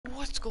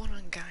going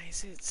on,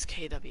 guys? It's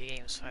KW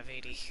Games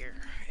 580 here,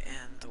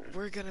 and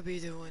we're gonna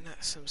be doing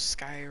some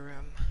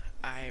Skyrim.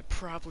 I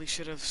probably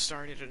should have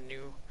started a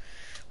new,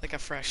 like a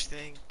fresh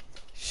thing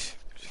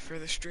for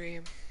the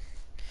stream,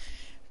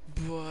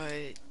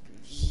 but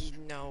you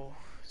know,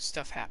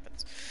 stuff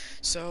happens.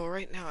 So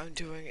right now I'm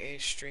doing a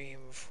stream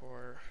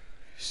for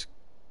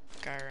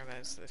Skyrim,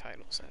 as the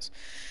title says,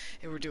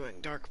 and we're doing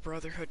Dark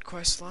Brotherhood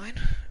questline.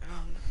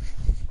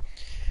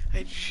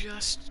 I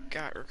just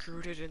got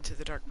recruited into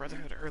the Dark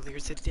Brotherhood earlier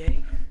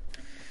today,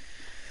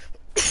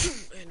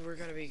 and we're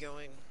gonna be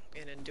going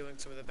in and doing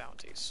some of the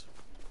bounties.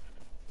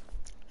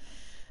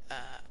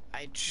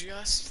 I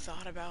just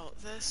thought about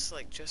this,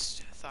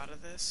 just thought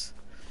of this,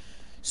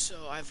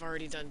 so I've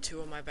already done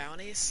 2 of my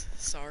bounties,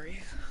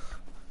 sorry.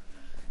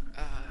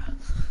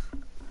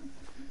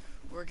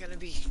 We're gonna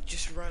be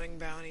just running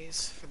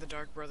bounties for the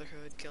Dark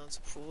Brotherhood, killing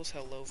some fools.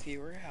 Hello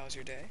viewer, how's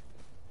your day?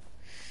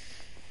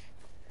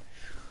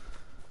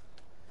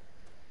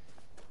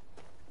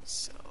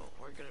 So,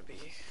 we're gonna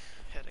be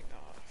heading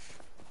off.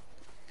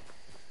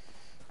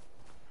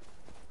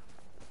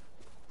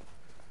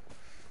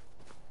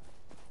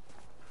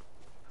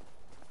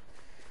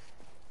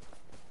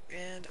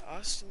 And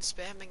Austin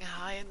spamming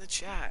hi in the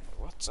chat.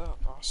 What's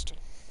up, Austin?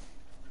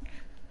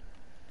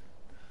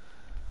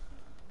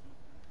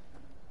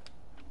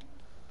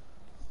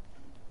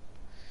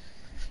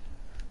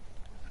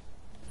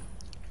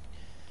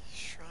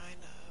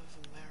 Shrine of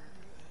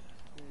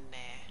Nah.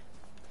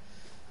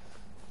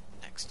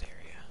 Next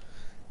area.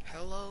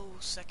 Hello,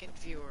 second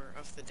viewer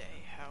of the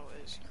day. How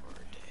is your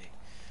day?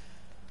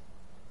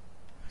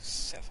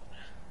 7.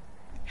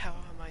 How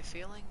am I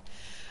feeling?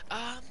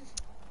 Meh.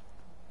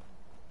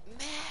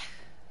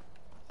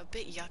 A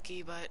bit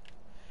yucky, but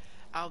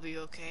I'll be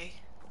okay.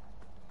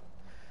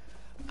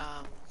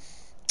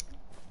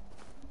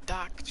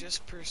 Doc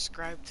just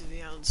prescribed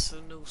me on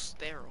some new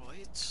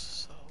steroids,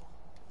 so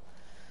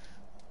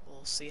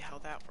we'll see how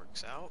that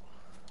works out.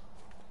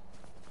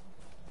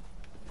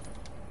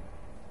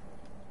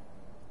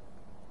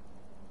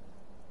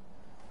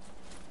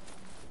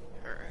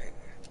 Alright,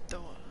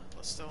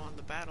 let's throw on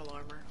the battle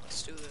armor.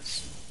 Let's do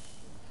this.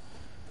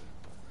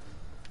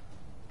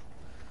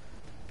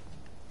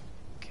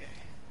 Okay.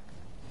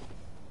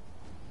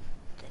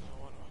 Gonna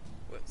wanna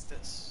whip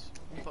this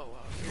bow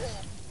out here.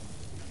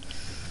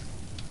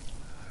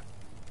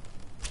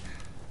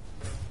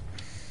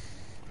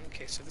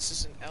 Okay, so this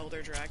is an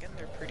elder dragon.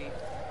 They're pretty,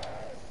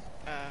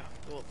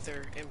 well,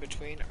 they're in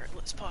between. Alright,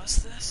 let's pause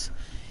this.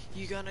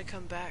 You gonna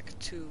come back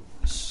to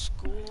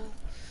school?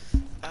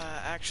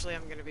 Actually,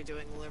 I'm gonna be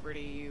doing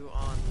Liberty U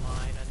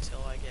online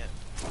until I get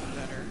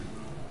better.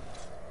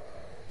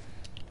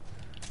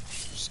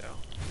 So.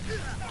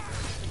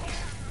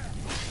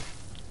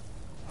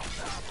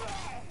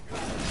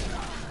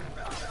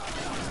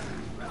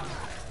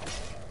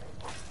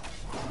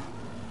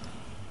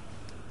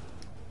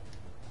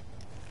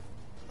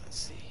 Let's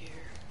see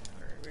here.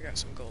 Alright, we got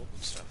some gold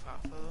and stuff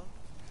off of them.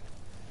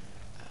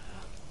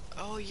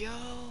 Oh, yo!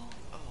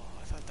 Oh,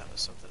 I thought that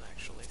was something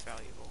actually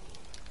valuable.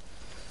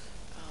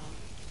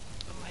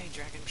 Oh, hey,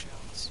 Dragon Shell.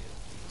 Let's go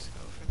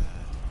for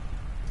that.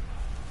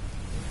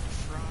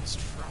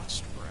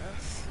 Frost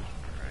Breath.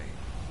 Alright.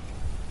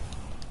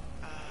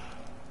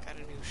 Got a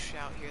new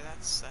shout here.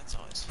 That's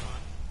always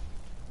fun.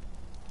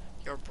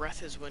 Your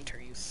breath is winter,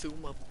 you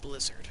Thuma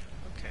blizzard.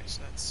 Okay,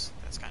 so that's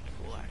kind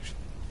of cool, actually.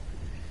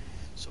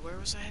 So where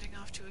was I heading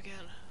off to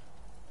again?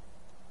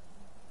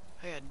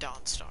 Oh yeah,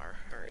 Dawnstar.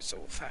 Alright, so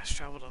we'll fast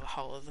travel to the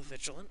Hall of the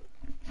Vigilant.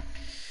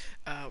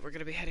 We're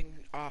gonna be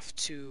heading off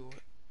to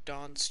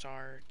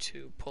Dawnstar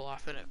to pull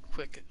off in a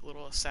quick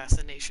little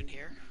assassination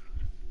here.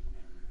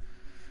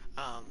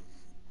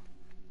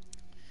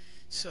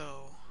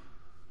 So,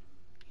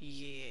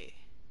 yeah.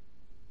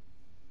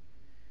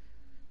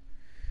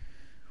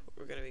 What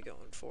we're gonna be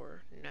going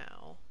for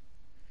now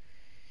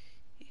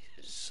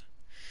is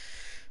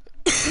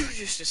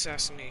just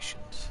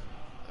assassinations.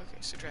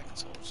 Okay, so Dragon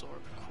Soul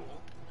Absorb,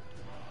 cool.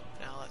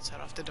 Now let's head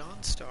off to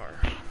Dawnstar.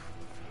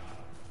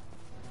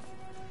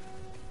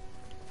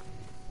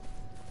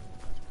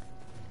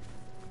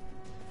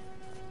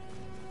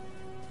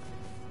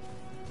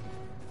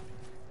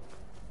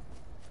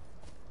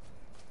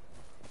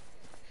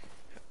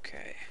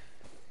 Okay,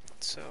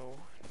 so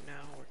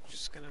now we're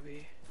just gonna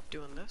be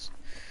doing this.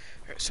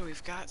 Alright, so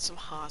we've got some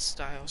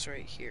hostiles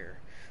right here.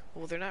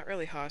 Well, they're not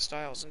really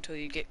hostiles until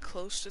you get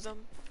close to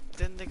them,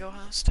 then they go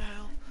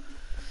hostile.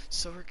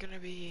 So we're gonna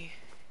be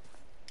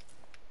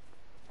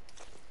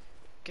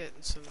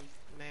getting some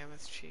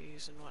mammoth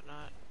cheese and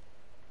whatnot.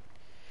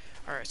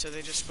 Alright, so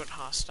they just went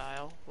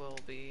hostile. We'll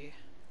be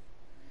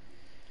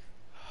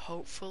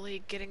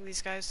hopefully getting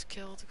these guys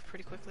killed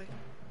pretty quickly.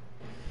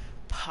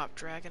 Pop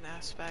Dragon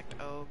aspect.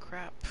 Oh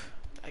crap.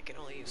 I can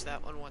only use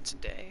that one once a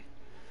day.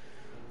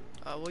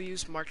 We'll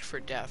use Marked for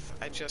Death.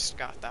 I just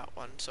got that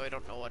one, so I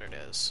don't know what it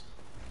is.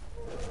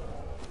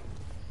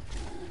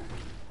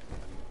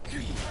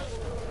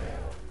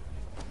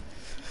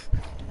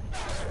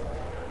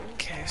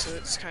 Okay, so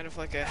it's kind of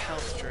like a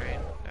health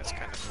drain. That's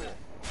kind of cool.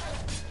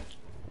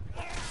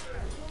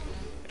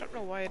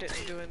 know why I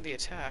didn't do in the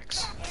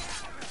attacks.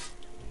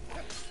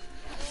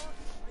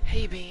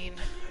 Hey, Bean.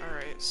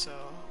 Alright, so...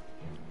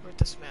 where'd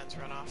this man's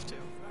run off to?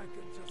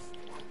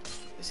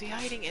 Is he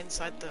hiding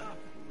inside the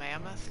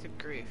mammoth? Good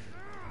grief.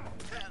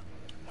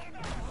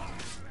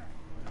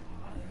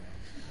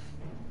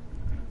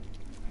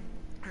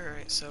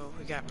 Alright, so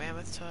we got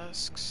mammoth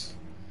tusks.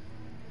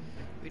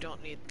 We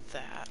don't need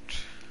that.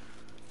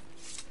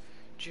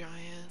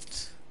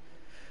 Giant.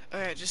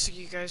 Alright, just so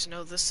you guys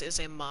know, this is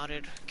a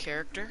modded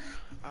character.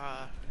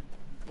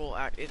 Well,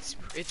 it's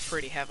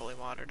pretty heavily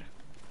modded.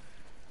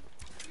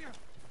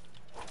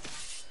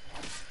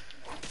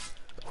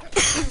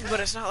 But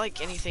it's not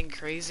like anything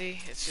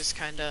crazy, it's just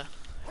kinda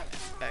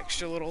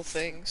extra little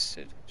things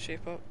to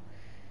shape up.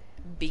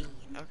 Bean.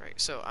 Okay,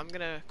 so I'm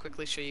gonna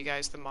quickly show you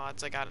guys the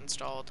mods I got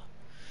installed.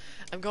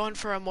 I'm going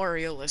for a more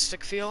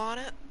realistic feel on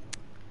it.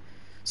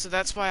 So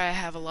that's why I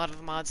have a lot of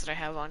the mods that I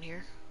have on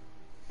here.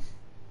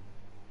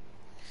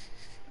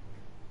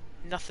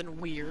 Nothing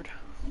weird.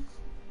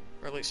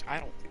 Or at least I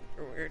don't think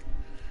they're weird.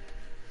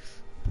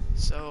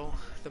 So,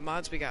 the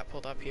mods we got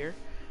pulled up here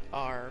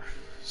are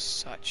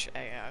such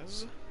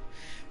as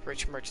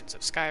Rich Merchants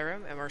of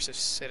Skyrim, Immersive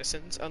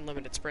Citizens,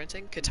 Unlimited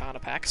Sprinting, Katana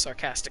Pack,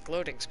 Sarcastic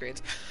Loading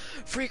Screens,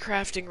 Free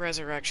Crafting,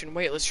 Resurrection,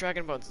 Weightless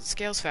Dragon Bones and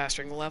Scales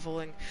Fastering,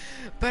 Leveling,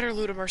 Better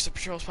Loot, Immersive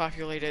Patrols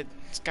Populated,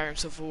 Skyrim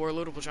Civil War,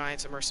 Lootable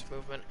Giants, Immersive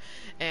Movement,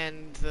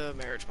 and the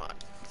Marriage mod.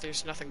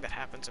 There's nothing that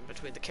happens in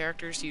between the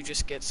characters, you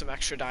just get some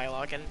extra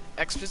dialogue and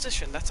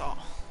exposition, that's all.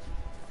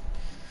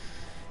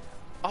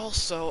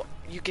 Also,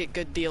 you get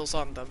good deals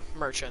on the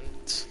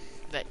merchants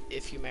that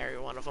if you marry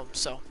one of them,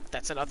 so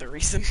that's another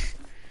reason.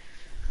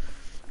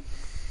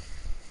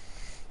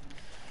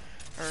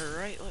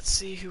 Alright, let's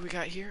see who we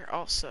got here.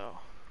 Also,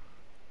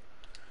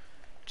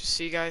 just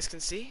so you guys can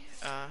see,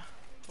 oh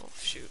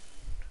shoot.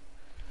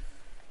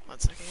 1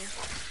 second here.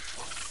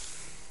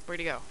 Where'd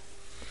he go?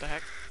 What the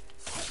heck?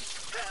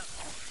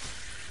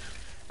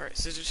 Alright,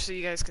 so just so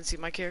you guys can see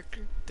my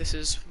character, this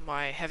is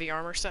my heavy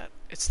armor set.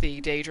 It's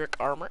the Daedric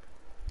armor.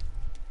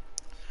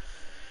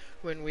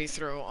 When we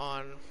throw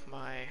on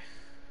my...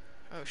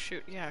 oh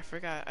shoot, yeah, I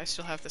forgot. I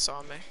still have this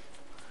on me.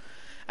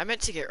 I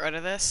meant to get rid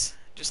of this,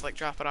 just like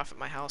drop it off at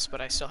my house, but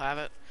I still have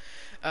it.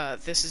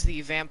 This is the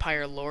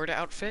Vampire Lord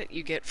outfit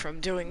you get from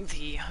doing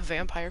the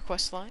Vampire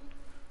quest line.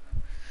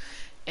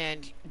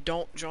 And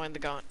don't join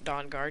the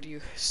Dawn Guard,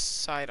 you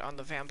side on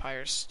the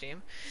Vampire's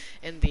team.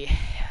 And the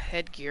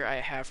headgear I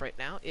have right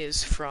now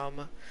is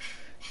from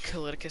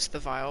Calidicus the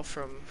Vile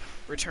from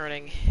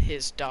returning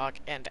his dog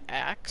and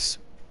axe.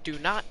 Do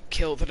not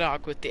kill the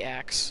dog with the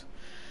axe,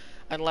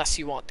 unless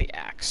you want the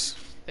axe.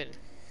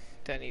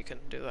 Then you can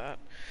do that.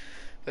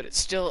 But it's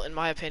still, in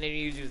my opinion,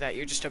 you do that,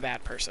 you're just a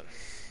bad person.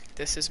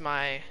 This is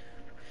my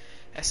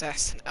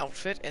assassin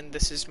outfit, and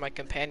this is my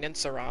companion,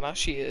 Serana.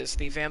 She is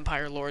the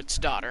Vampire Lord's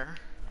daughter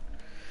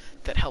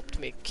that helped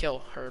me kill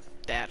her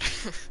dad.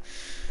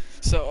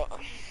 So,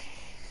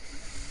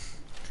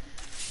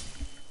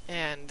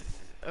 and,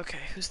 okay,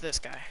 who's this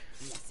guy?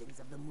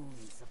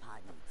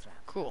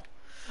 Cool.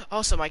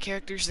 Also, my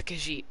character's the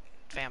Khajiit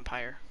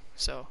vampire.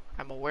 So,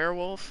 I'm a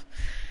werewolf,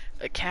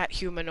 a cat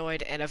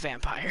humanoid, and a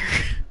vampire.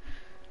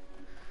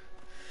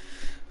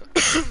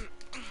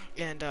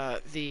 And,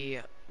 the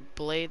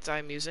blades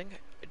I'm using,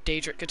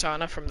 Daedric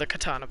Katana from the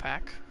Katana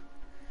Pack.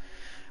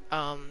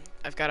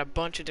 I've got a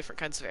bunch of different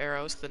kinds of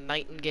arrows. The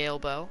Nightingale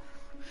Bow,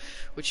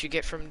 which you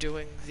get from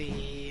doing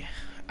the,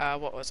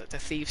 what was it, the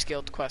Thieves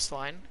Guild quest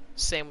line.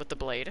 Same with the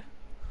blade.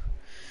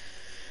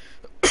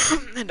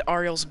 And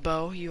Ariel's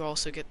Bow, you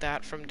also get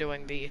that from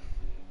doing the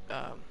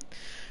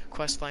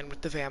quest line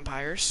with the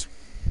vampires.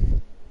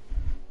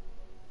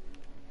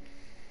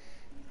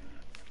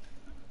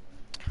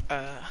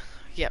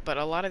 Yeah, but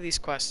a lot of these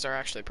quests are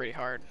actually pretty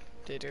hard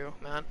to do,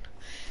 man.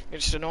 They're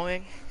just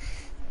annoying.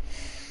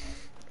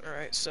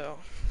 Alright, so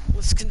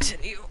let's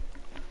continue.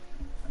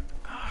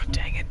 Oh,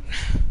 dang it.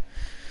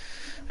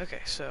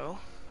 Okay, so...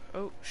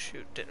 oh,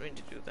 shoot, didn't mean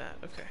to do that.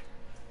 Okay.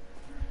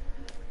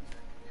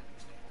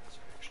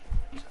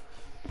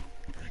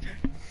 Okay.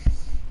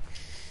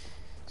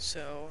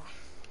 So...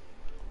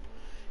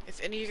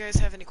 if any of you guys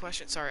have any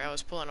questions... sorry, I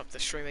was pulling up the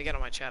stream again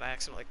on my chat. I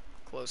accidentally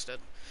closed it.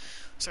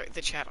 Sorry,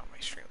 the chat on my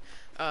stream.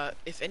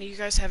 If any of you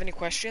guys have any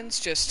questions,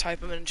 just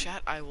type them in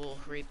chat. I will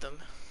read them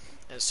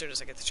as soon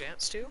as I get the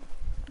chance to.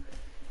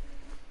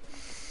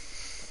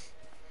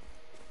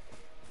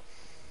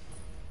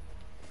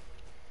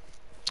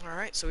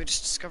 Alright, so we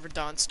just discovered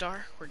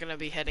Dawnstar. We're gonna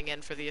be heading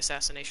in for the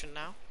assassination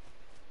now.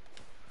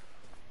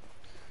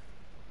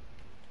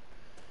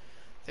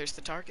 There's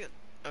the target.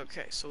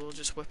 Okay, so we'll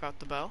just whip out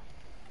the bow.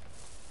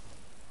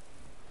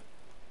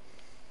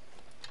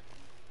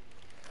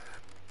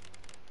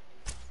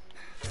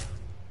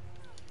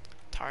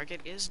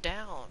 Target is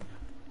down.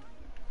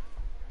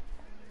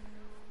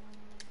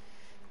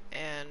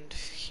 And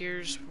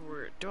here's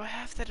where... do I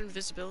have that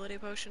invisibility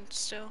potion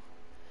still?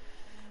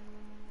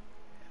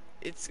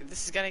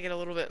 This is gonna get a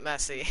little bit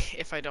messy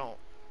if I don't.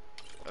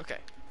 Okay.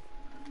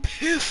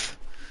 Poof!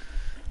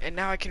 And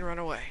now I can run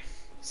away.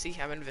 See,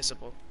 I'm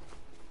invisible.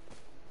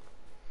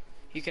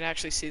 You can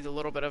actually see the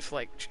little bit of,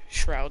 like,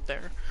 shroud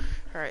there.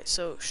 Alright,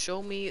 so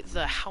show me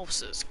the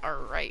houses.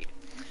 Alright.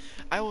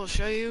 I will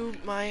show you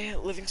my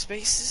living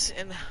spaces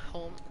and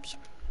homes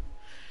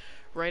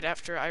right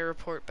after I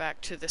report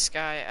back to this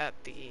guy at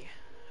the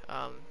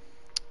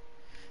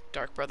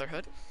Dark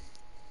Brotherhood.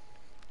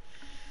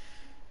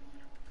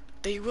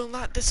 They will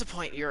not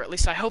disappoint you, or at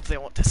least I hope they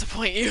won't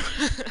disappoint you.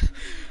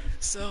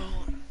 So,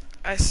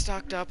 I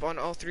stocked up on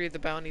all 3 of the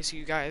bounties,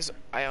 you guys.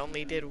 I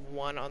only did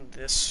 1 on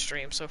this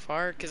stream so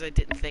far, because I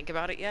didn't think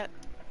about it yet.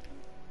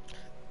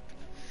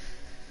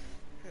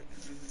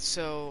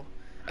 So,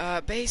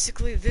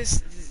 basically,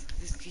 this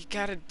you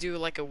gotta do,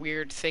 like, a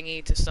weird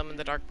thingy to summon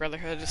the Dark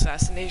Brotherhood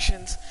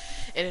assassinations.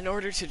 And in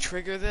order to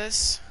trigger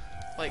this,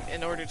 like,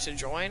 in order to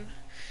join,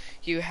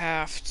 you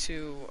have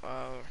to,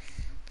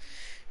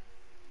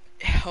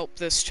 help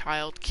this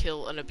child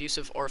kill an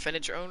abusive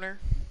orphanage owner.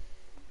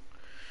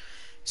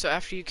 So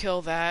after you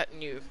kill that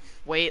and you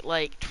wait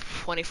like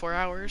 24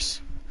 hours,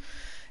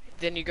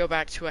 then you go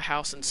back to a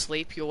house and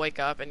sleep, you'll wake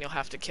up and you'll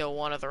have to kill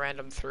one of the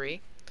random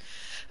 3.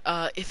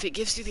 If it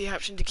gives you the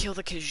option to kill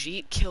the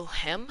Khajiit, kill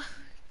him.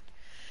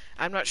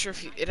 I'm not sure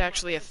if it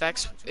actually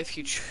affects if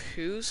you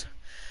choose,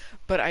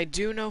 but I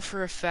do know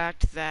for a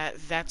fact that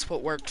that's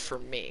what worked for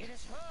me.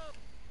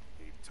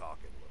 Keep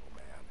talking, little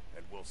man,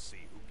 and we'll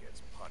see who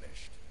gets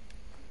punished.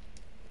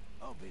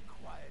 Oh, be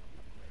quiet.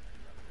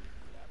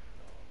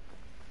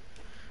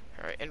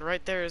 Alright, and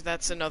right there,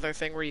 that's another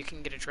thing where you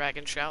can get a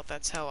dragon shout.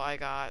 That's how I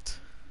got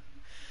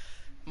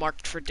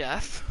marked for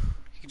death.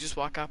 You just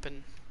walk up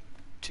and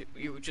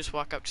you would just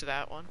walk up to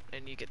that one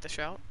and you get the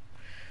shout.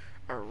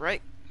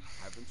 Alright.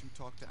 Haven't you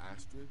talked to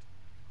Astrid?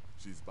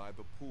 She's by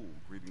the pool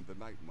greeting the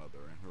Night Mother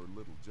and her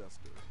little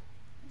jester.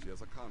 She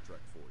has a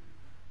contract for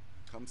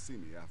you. Come see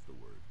me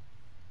afterward.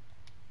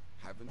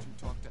 Haven't you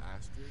talked to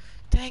Astrid?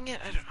 Dang it,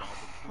 I don't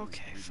know.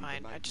 Okay,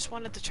 fine. I just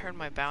wanted to turn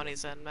my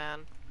bounties in,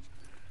 man.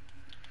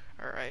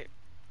 Alright.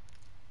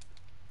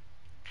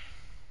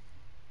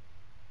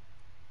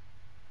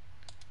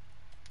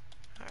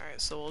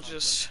 Alright, so we'll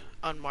just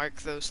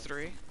unmark those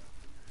 3.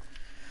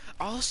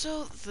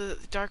 Also, the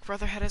Dark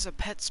Brotherhood has a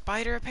pet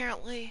spider,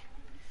 apparently.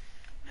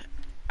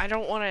 I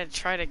don't want to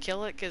try to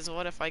kill it, because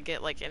what if I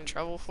get, like, in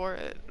trouble for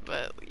it?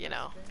 But, you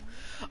know.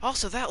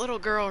 Also, that little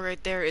girl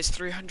right there is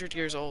 300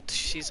 years old.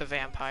 She's a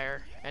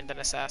vampire and an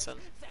assassin.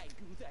 Thank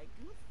you.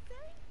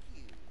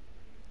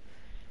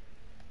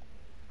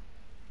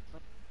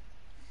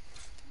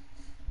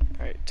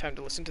 Alright, time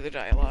to listen to the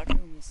dialogue. No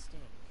mistake.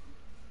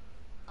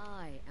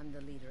 I am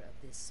the leader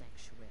of this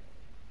sanctuary.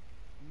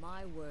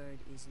 My word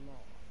is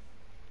law.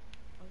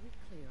 Are we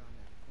clear on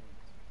that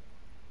point?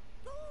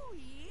 Oh,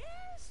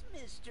 yes,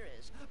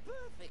 mistress.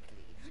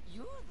 Perfectly.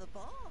 You're the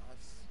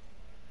boss.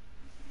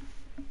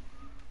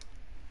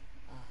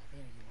 Ah,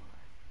 there you are.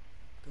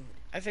 Good.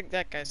 I think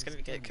that guy's gonna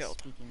Who's get done killed.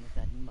 Speaking with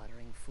that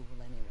muttering fool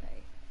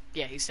anyway.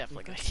 Yeah, he's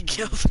definitely We've gonna got get some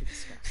killed. things to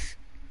discuss.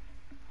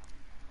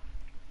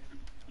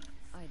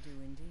 I do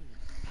indeed.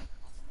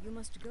 You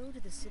must go to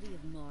the city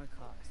of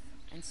Markarth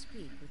and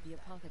speak with the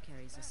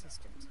apothecary's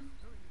assistant.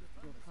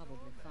 You'll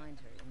probably find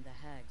her in the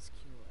Hag's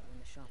Cure when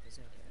the shop is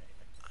open.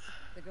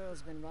 The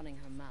girl's been running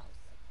her mouth.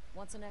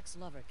 Wants an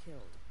ex-lover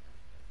killed.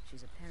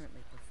 She's apparently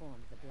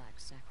performed the Black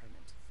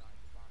Sacrament.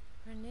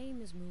 Her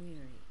name is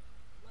Muiri.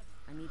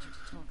 I need you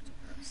to talk to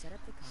her, set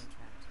up the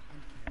contract,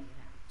 and carry it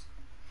out.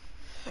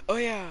 Oh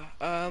yeah,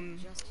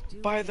 Just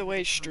do by the whatever way,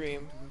 the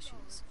stream, contract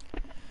wishes.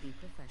 Be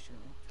professional.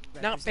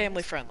 not Represent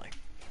family us friendly.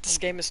 well, This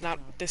and game get is the not,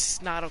 job this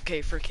is not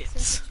okay for Since kids.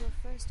 it's your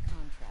first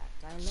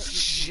contract, I'll let you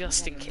choose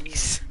Just in whatever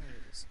case.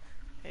 Muiri pays.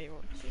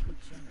 Anyone? She'll be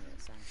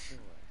generous, I'm sure.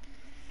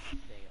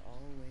 They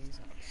always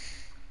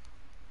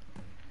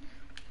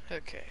are.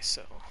 Okay,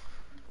 so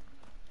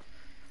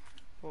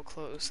we'll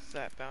close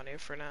that bounty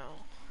for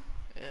now,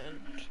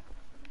 and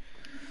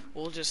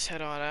we'll just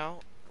head on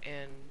out.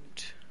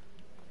 And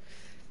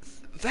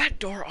that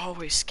door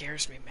always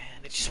scares me,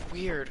 man. It's just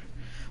weird.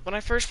 When I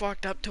first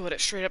walked up to it,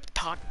 it straight up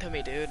talked to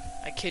me, dude.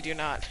 I kid you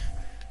not.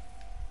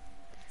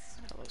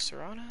 Hello,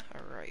 Serana.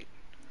 Alright.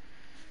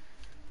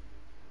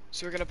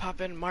 So we're gonna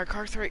pop in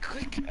Markarth right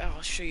quick.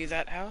 I'll show you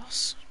that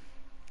house.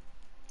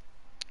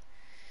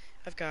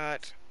 I've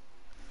got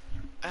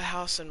a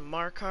house in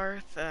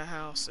Markarth, a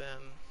house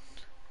in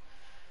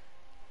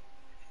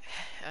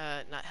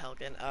not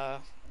Helgen,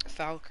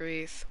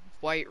 Falkreath,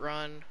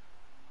 Whiterun,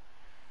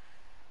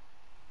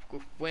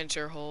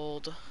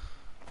 Winterhold.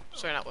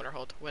 Sorry, not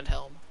Winterhold,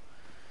 Windhelm.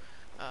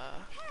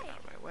 Get out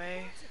of my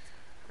way.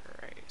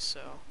 Alright,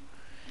 so.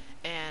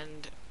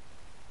 And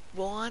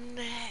one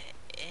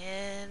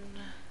in.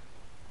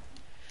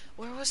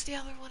 Where was the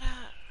other one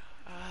at?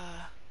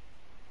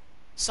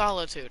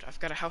 Solitude. I've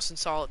got a house in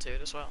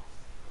Solitude as well.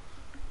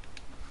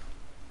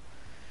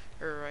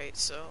 Alright,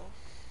 so.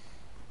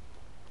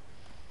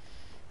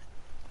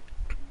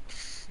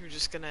 We're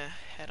just gonna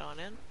head on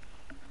in.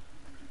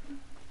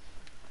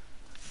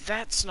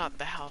 That's not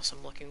the house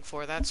I'm looking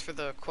for. That's for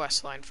the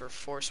quest line for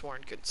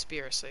Forsworn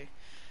Conspiracy.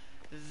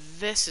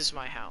 This is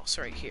my house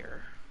right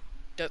here.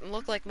 Doesn't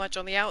look like much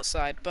on the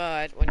outside,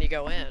 but when you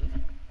go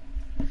in,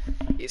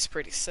 is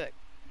pretty sick.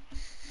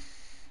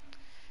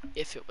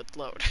 If it would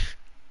load.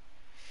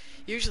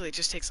 Usually it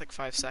just takes like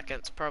 5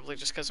 seconds, probably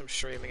just because I'm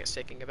streaming it's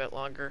taking a bit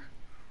longer.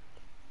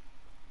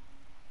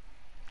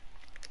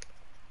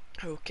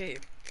 Okay.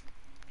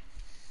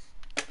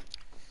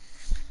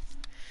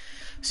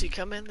 So you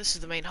come in, this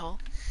is the main hall.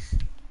 You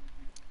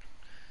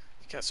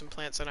got some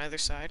plants on either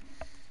side.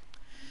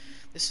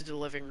 This is the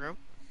living room.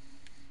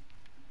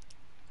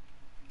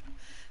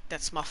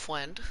 That's my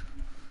friend.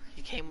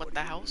 He came with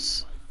the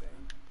house.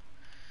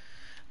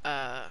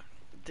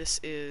 This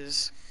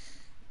is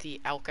the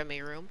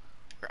alchemy room,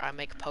 where I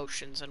make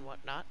potions and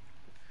whatnot.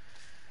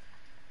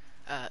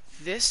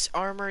 This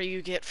armor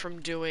you get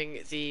from doing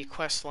the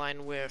quest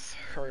line with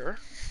her.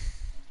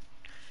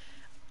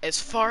 As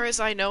far as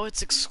I know,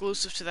 it's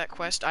exclusive to that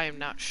quest. I am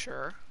not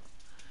sure.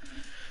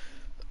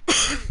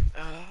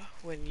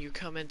 When you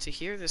come into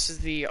here, this is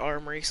the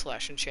armory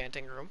 /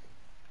 enchanting room.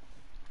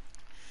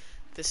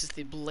 This is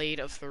the Blade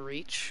of the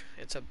Reach.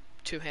 It's a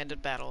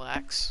two-handed battle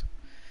axe.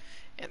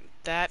 And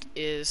that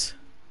is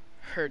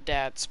her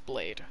dad's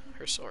blade,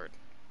 her sword.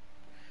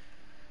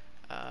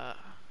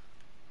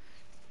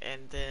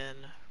 And then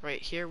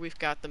right here we've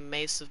got the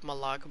Mace of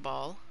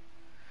Malagbal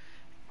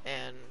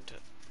and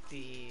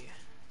the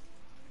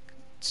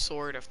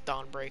Sword of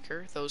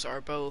Dawnbreaker. Those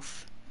are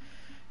both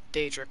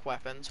Daedric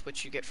weapons,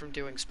 which you get from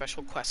doing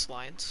special quest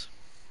lines.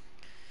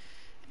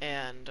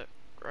 And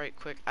right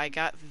quick, I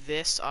got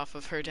this off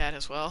of her dad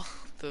as well,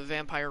 the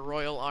Vampire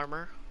Royal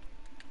Armor.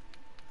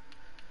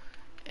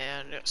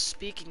 And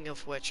speaking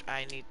of which,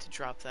 I need to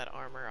drop that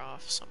armor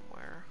off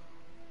somewhere.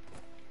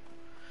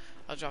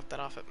 I'll drop that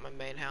off at my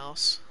main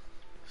house.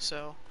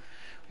 So,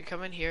 we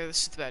come in here,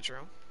 this is the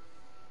bedroom.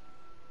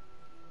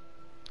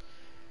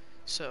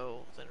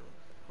 So, then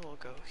we'll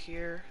go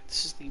here.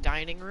 This is the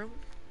dining room.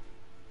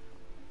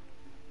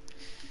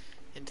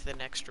 Into the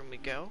next room we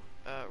go.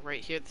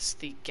 Right here, this is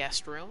the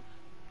guest room,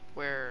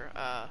 where,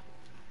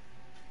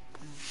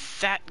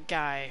 that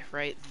guy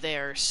right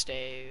there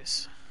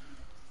stays.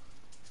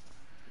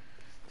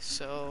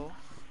 So,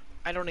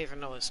 I don't even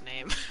know his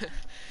name.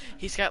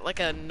 He's got like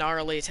a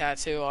gnarly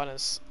tattoo on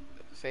his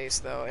face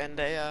though, and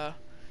a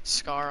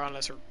scar on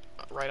his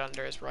right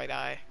under his right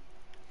eye.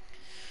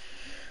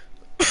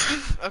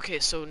 Okay,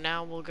 so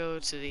now we'll go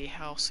to the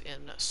house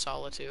in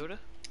Solitude.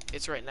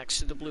 It's right next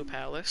to the Blue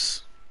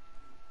Palace.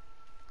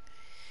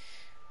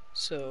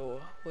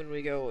 So when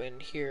we go in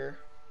here,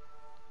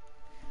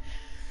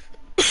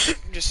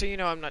 just so you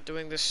know, I'm not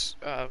doing this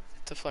to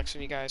flex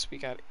on you guys. We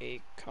got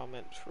a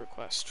comment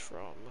request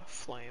from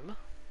Flame,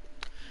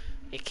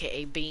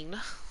 aka Bean.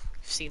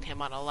 I've seen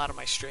him on a lot of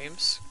my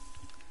streams.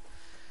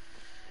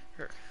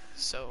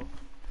 So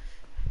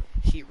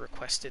he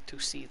requested to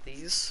see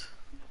these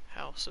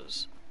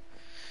houses.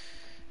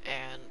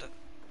 And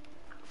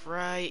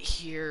right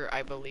here,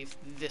 I believe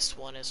this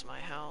one is my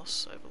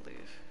house, I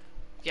believe.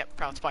 Yep,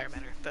 Proud Spire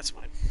Manor, that's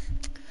mine.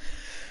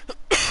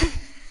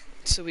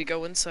 So we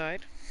go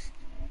inside.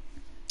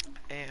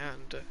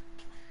 And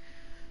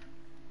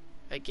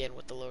again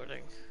with the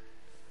loading.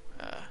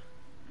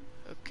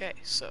 Okay,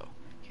 so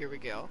here we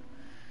go.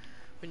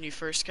 When you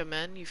first come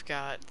in, you've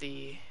got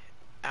the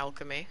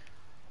alchemy.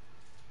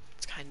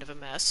 It's kind of a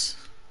mess.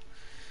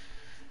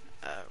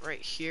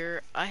 Right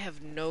here, I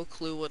have no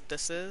clue what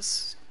this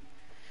is.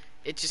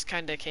 It just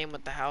kind of came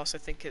with the house. I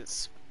think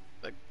it's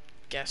a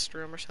guest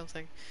room or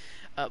something.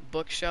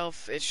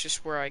 Bookshelf, it's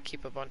just where I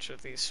keep a bunch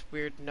of these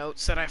weird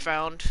notes that I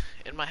found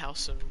in my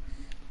house in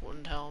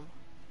Windhelm.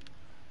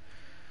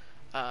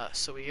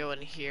 So we go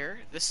in here.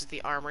 This is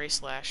the armory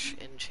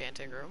 /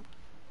 enchanting room.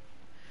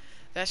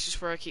 That's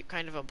just where I keep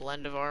kind of a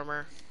blend of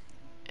armor.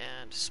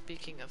 And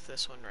speaking of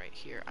this one right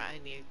here, I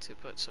need to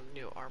put some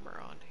new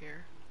armor on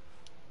here.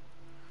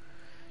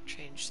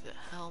 Change the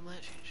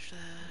helmet, change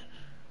that.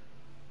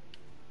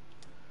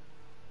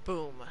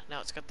 Boom.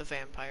 Now it's got the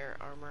vampire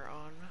armor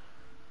on.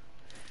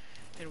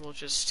 And we'll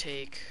just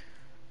take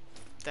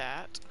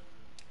that.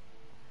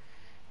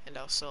 And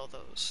I'll sell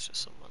those to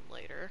someone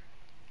later.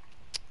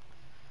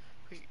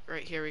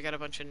 Right here we got a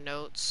bunch of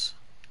notes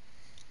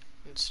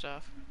and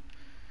stuff.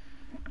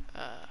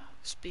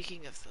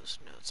 Speaking of those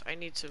notes, I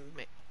need to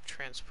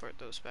transport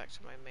those back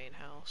to my main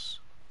house.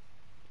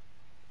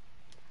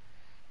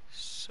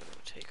 So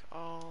take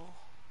all.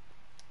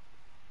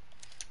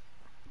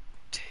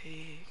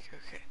 Okay.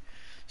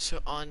 So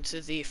on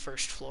to the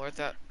first floor.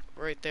 That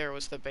right there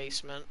was the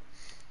basement.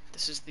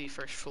 This is the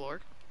first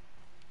floor.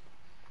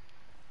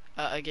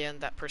 Again,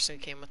 that person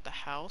came with the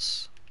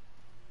house.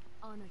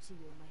 Honor to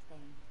you, my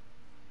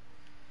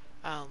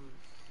thing.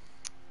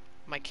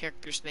 My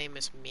character's name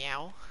is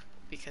Meow,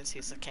 because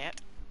he's a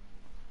cat.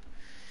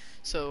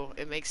 So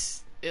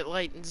it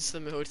lightens the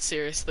mood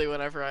seriously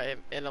whenever I'm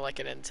in like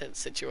an intense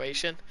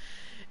situation,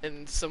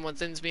 and someone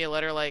sends me a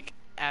letter like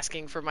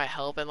asking for my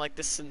help in like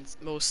the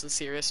most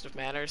sincerest of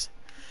manners,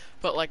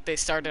 but like they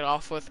started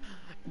off with,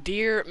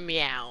 "Dear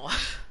Meow."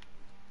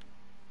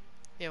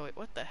 Yeah, wait,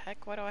 what the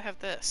heck? Why do I have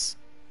this?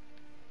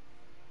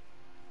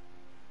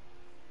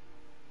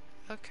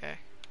 Okay,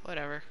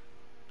 whatever.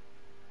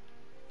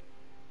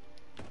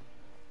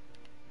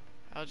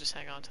 I'll just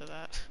hang on to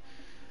that.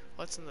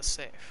 What's in the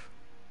safe?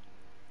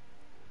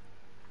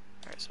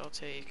 Alright, so I'll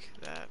take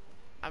that.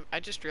 I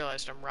just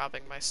realized I'm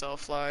robbing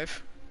myself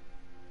live.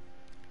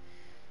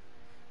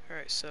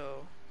 Alright,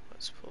 so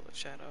let's pull the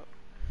chat up.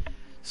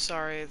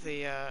 Sorry,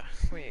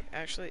 wait,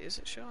 actually, is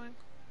it showing?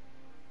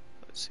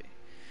 Let's see.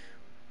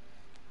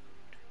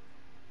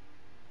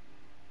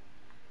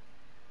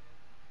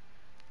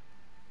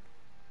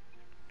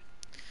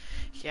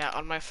 Yeah,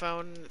 on my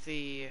phone,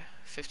 the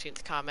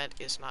 15th comment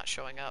is not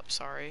showing up,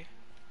 sorry.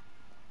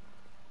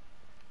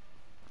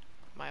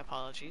 My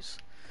apologies.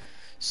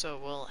 So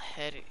we'll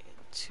head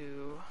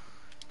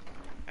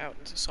out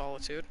into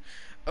solitude.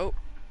 Oh!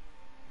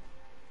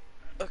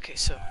 Okay,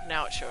 so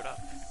now it showed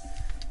up.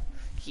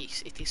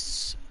 Yes, it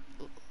is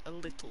a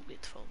little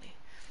bit phony.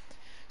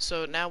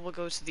 So now we'll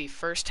go to the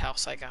first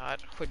house I got,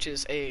 which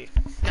is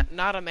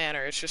not a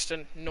manor, it's just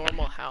a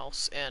normal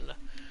house in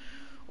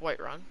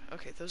Whiterun.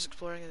 Okay, those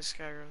exploring in the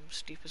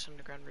Skyrim's deepest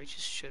underground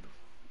reaches should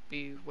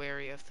be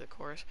wary of the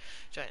coarse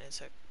giant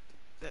insect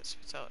that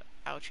spits out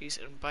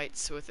ouchies and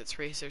bites with its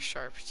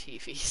razor-sharp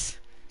teethies.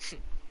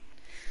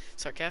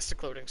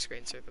 Sarcastic loading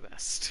screens are the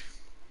best.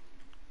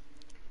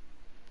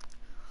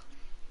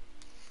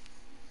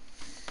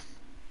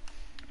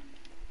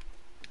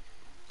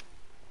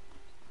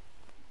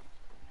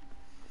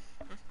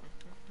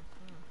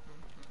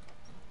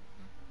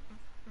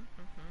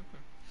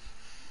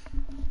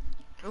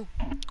 Oh.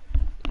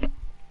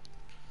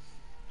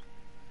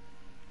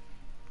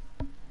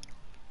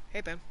 Hey,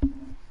 Ben.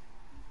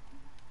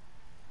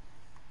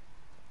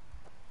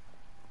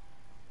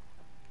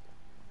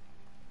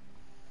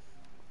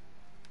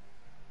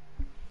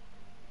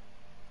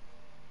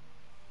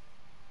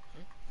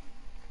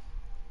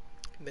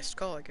 Missed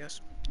call, I guess.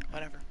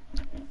 Whatever.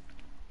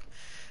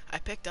 I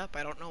picked up.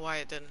 I don't know why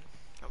it didn't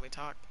let me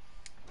talk.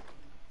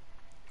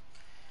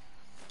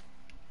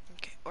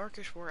 Okay,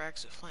 Orcish War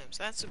Axe of Flames.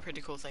 That's a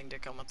pretty cool thing to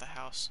come with the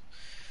house.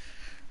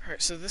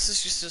 Alright, so this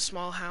is just a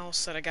small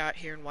house that I got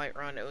here in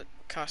Whiterun. It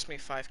cost me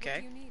 5k. What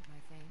do you need,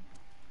 my Thane?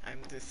 I'm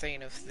the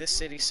Thane of this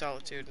city,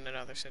 Solitude, and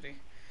another city.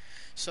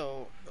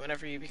 So,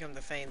 whenever you become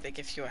the Thane, they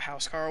give you a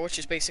housecarl, which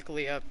is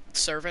basically a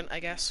servant,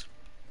 I guess.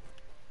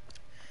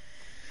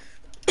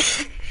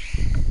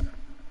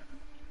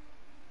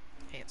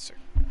 Answer.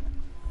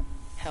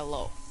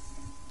 Hello.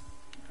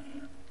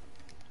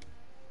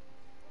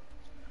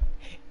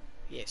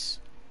 Yes.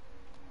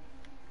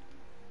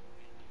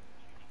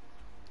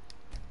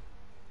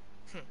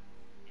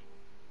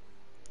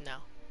 No.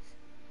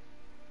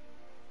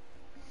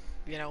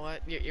 You know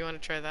what? You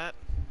want to try that?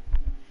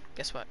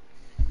 Guess what?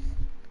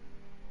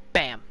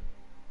 Bam!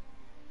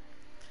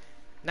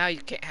 Now you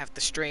can't have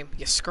the stream,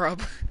 you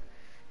scrub.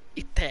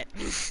 Eat that.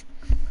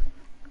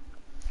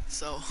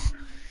 So...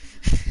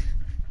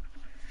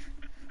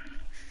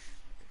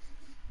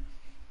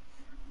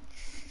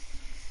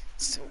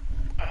 So,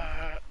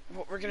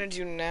 what we're gonna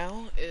do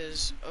now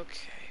is,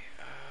 okay,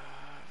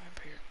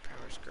 vampire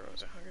powers grow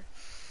as a hunger.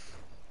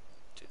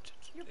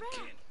 You're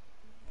back.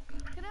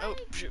 Can I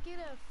get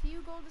a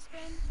few gold to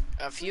spend?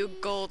 A few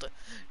gold?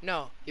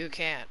 No, you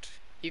can't.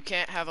 You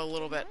can't have a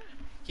little bit.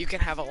 You can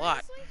have a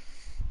lot.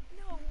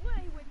 No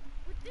way.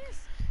 With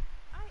this,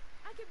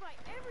 I could buy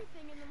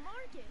everything in the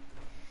market.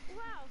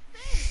 Wow,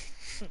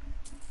 thanks.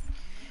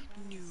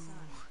 No.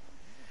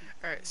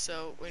 Alright,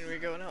 so when we're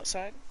going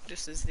outside,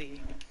 this is the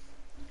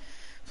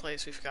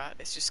place we've got.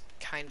 It's just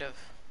kind of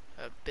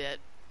a bit.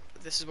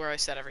 This is where I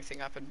set everything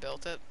up and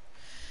built it.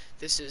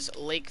 This is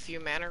Lakeview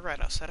Manor right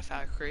outside of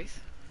Falkreath.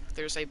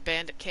 There's a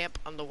bandit camp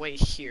on the way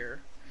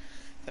here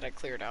that I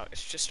cleared out.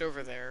 It's just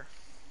over there.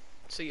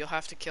 So you'll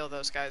have to kill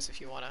those guys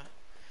if you want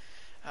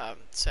to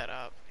set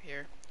up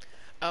here.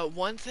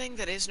 One thing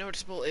that is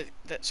notable,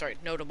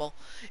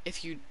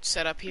 if you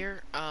set up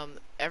here,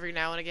 every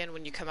now and again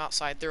when you come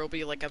outside, there will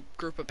be like a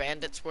group of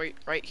bandits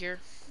right here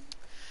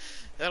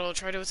that'll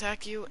try to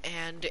attack you,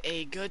 and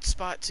a good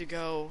spot to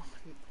go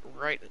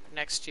right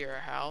next to your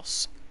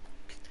house.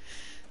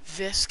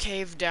 This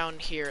cave down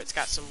here, it's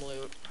got some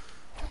loot.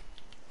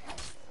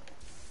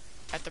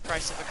 At the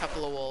price of a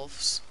couple of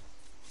wolves.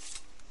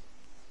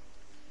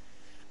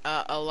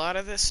 A lot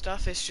of this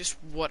stuff is just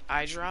what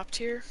I dropped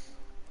here.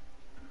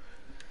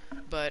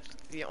 But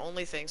the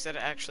only things that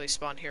actually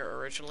spawned here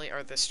originally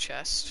are this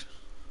chest.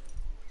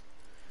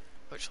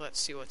 Which, let's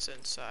see what's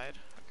inside.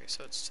 Okay,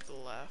 so it's to the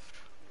left.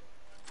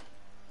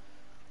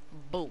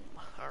 Boom.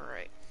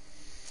 Alright.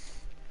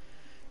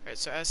 Alright,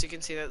 so as you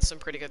can see, that's some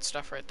pretty good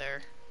stuff right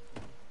there.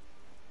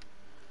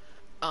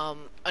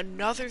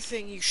 Another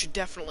thing you should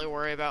definitely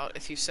worry about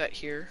if you set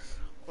here,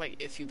 like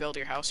if you build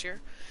your house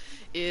here,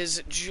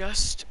 is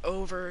just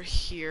over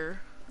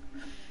here.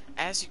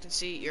 As you can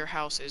see, your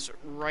house is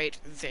right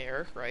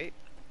there, right?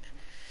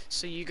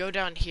 So you go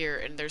down here,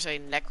 and there's a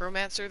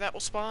necromancer that will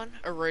spawn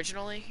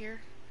originally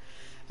here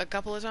a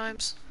couple of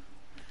times.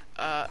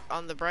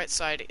 On the bright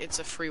side, it's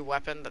a free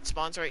weapon that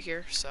spawns right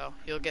here, so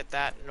you'll get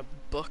that in a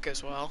book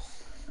as well.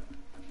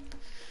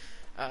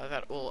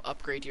 That will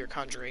upgrade your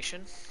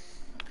conjuration.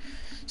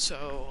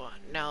 So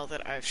now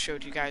that I've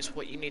showed you guys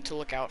what you need to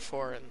look out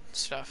for and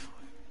stuff,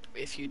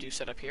 if you do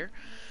set up here.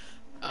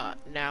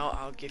 Now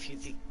I'll give you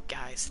the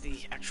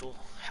actual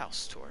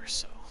house tour.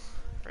 So,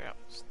 right out,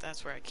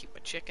 that's where I keep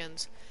my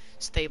chickens.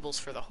 Stables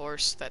for the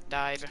horse that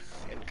died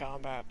in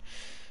combat.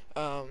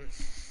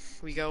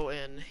 We go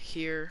in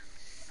here.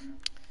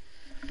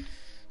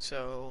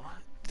 So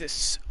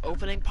this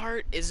opening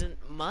part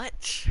isn't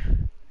much,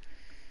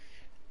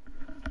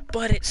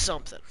 but it's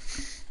something.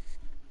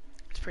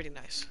 It's pretty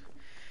nice.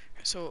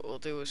 So what we'll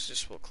do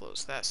is we'll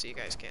close that so you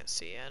guys can't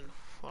see in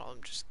while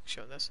I'm just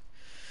showing this.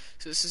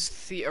 So this is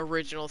the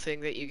original thing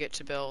that you get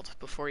to build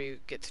before you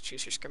get to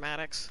choose your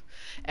schematics.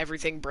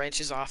 Everything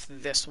branches off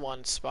this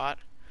one spot.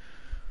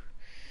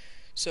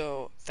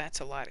 So that's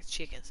a lot of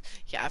chickens.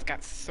 Yeah, I've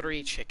got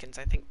 3 chickens.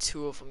 I think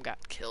 2 of them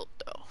got killed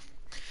though.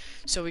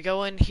 So we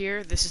go in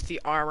here. This is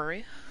the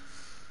armory.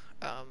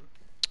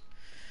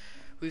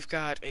 We've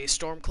got a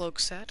Stormcloak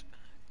set,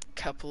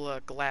 couple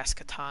of glass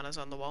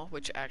katanas on the wall,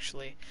 which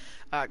actually,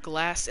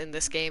 glass in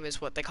this game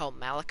is what they call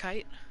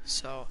malachite.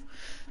 So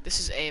this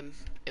is a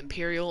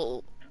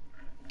Imperial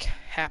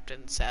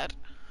Captain set.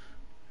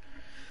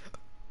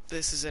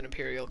 This is an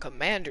Imperial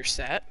Commander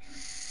set.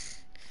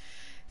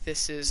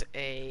 This is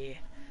a,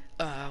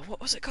 what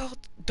was it called?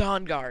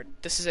 Dawn Guard.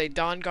 This is a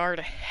Dawn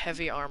Guard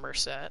heavy armor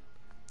set.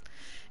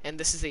 And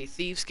this is a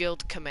Thieves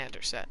Guild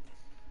Commander set.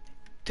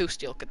 2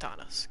 steel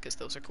katanas, because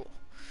those are cool.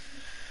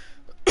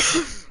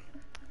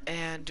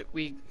 And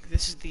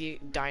this is the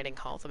dining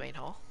hall, the main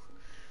hall.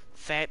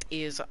 That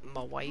is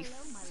my wife.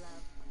 Hello, my love.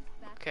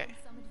 Back Okay, from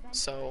some adventure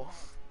so ahead.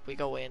 we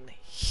go in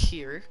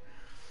here.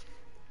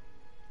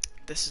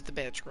 This is the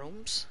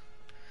bedrooms.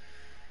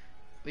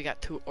 We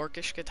got 2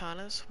 orcish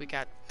katanas. We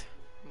got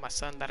my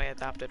son that I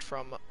adopted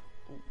from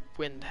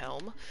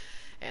Windhelm,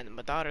 and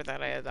my daughter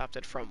that I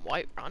adopted from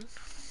Whiterun.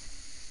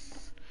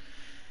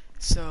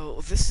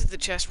 So this is the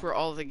chest where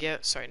all the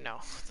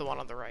the one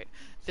on the right.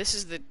 This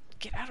is the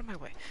get out of my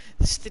way.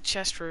 This is the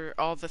chest where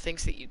all the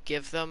things that you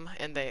give them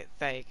and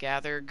they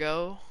gather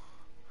go.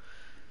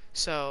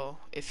 So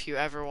if you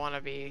ever want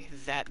to be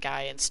that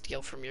guy and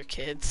steal from your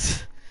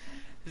kids,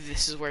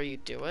 this is where you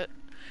do it.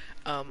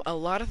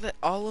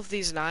 All of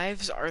these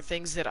knives are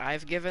things that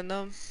I've given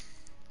them,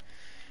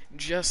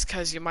 just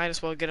because you might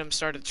as well get them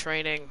started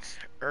training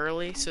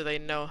early so they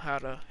know how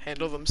to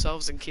handle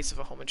themselves in case of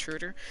a home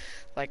intruder,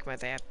 like my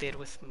dad did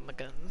with my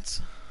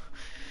guns.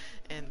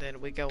 And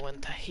then we go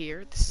into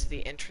here. This is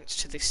the entrance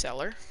to the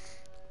cellar,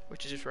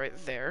 which is right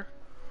there.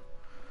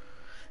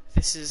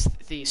 This is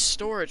the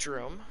storage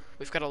room.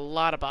 We've got a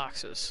lot of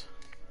boxes.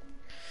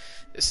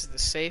 This is the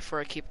safe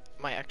where I keep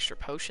my extra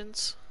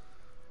potions.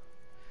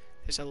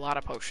 There's a lot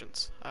of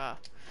potions.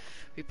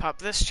 We pop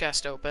this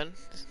chest open.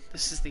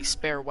 This is the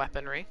spare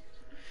weaponry.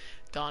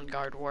 Dawn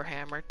Guard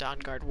Warhammer, Dawn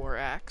Guard War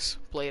Axe,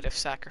 Blade of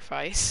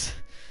Sacrifice,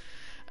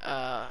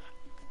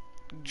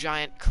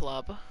 Giant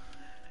Club,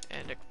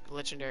 and a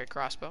legendary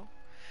crossbow.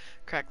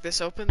 Crack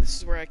this open. This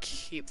is where I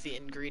keep the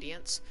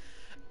ingredients.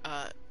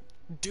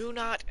 Do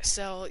not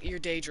sell your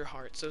Daedra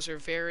hearts. Those are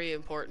very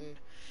important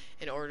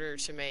in order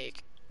to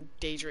make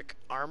Daedric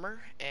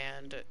armor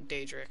and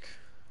Daedric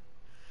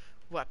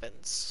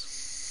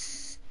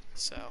weapons.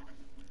 So,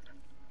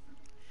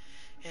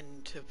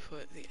 and to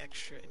put the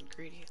extra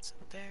ingredients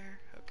in there.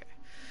 Okay.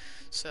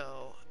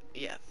 So,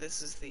 yeah,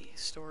 this is the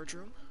storage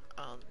room.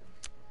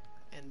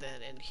 And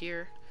then in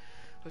here,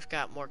 we've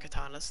got more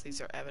katanas.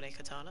 These are ebony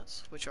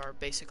katanas, which are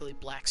basically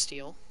black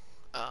steel.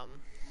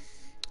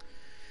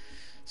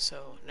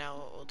 So now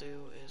what we'll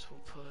do is we'll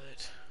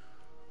put,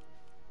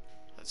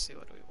 let's see,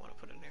 what do we want to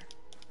put in here?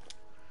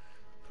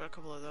 Put a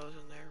couple of those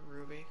in there,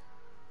 ruby.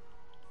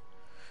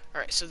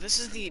 Alright, so this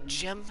is the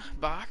gem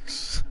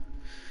box.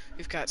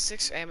 We've got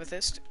 6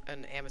 amethyst,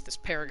 an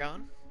amethyst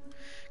paragon,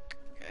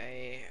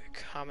 a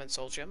common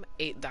soul gem,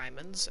 8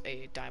 diamonds,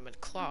 a diamond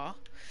claw,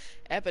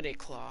 ebony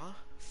claw,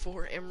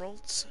 4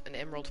 emeralds, an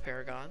emerald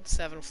paragon,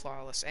 7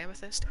 flawless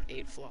amethyst,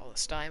 8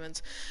 flawless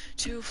diamonds,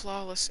 2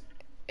 flawless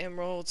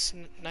emeralds,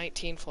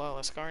 19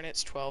 flawless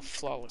garnets, 12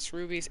 flawless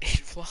rubies, 8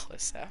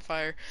 flawless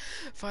sapphire,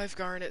 5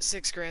 garnet,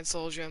 6 grand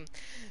soul gem,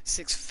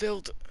 7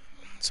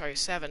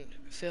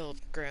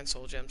 filled grand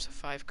soul gems,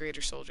 5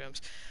 greater soul gems,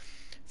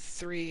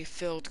 3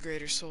 filled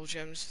greater soul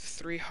gems,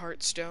 3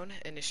 heartstone,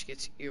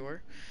 initiates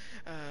your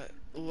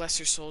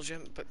lesser soul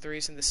gem, but the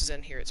reason this is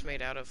in here, it's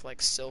made out of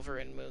like silver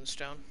and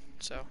moonstone,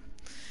 so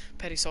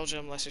petty soul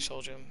gem, lesser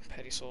soul gem,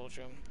 petty soul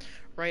gem.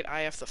 Right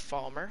eye of the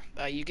Falmer.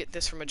 You get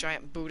this from a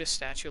giant Buddha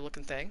statue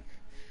looking thing.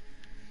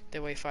 They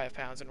weigh 5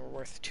 pounds and are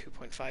worth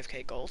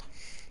 2.5k gold.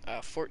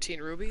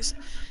 14 rubies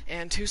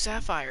and 2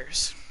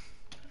 sapphires.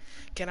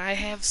 Can I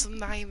have some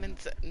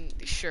diamonds?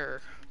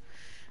 Sure.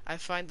 I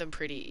find them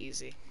pretty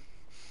easy.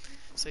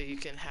 So you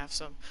can have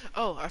some.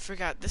 Oh, I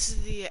forgot. This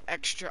is the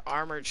extra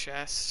armor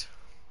chest.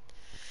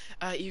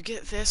 You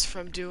get this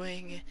from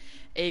doing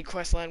a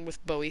questline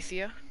with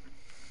Boethia,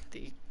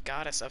 the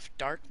goddess of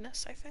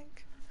darkness, I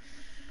think.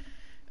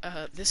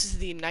 This is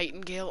the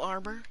Nightingale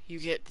armor. You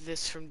get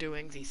this from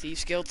doing the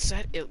Thieves Guild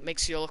set. It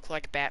makes you look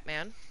like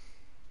Batman.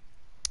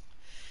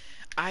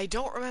 I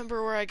don't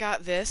remember where I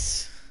got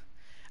this.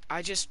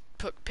 I just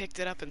picked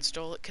it up and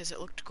stole it because it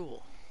looked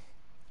cool.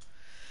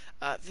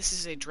 This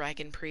is a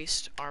dragon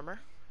priest armor.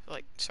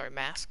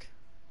 Mask.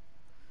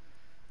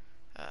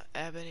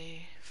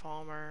 Ebony,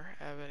 Falmer,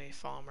 Ebony,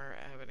 Falmer,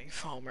 Ebony,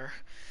 Falmer.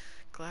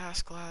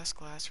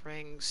 Glass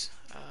rings.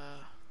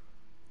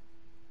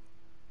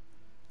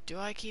 Do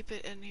I keep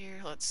it in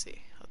here? Let's see.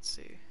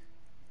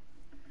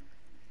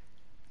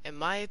 In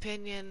my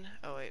opinion...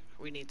 Oh wait,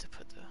 we need to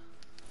put the...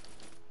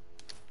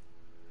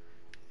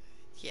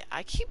 Yeah,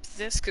 I keep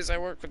this because I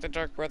work with the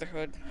Dark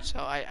Brotherhood, so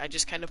I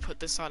just kind of put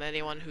this on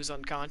anyone who's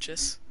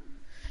unconscious.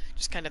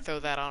 Just kind of throw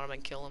that on them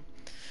and kill them.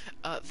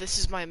 This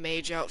is my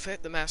mage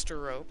outfit, the Master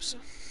Ropes.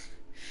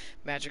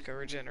 Magicka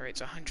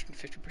regenerates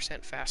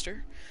 150%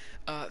 faster.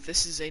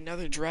 This is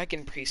another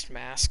Dragon Priest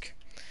mask,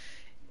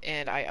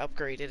 and I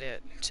upgraded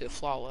it to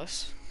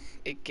Flawless.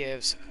 It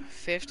gives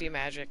 50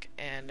 magic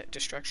and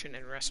destruction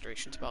and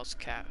restoration spells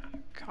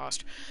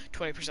cost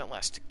 20%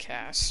 less to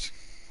cast.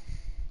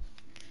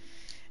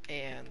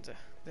 And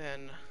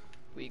then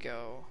we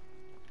go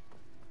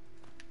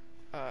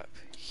up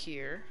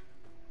here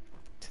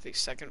to the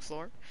second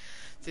floor.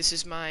 This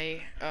is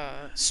my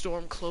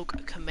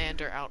Stormcloak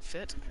Commander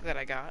outfit that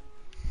I got.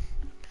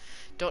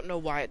 Don't know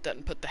why it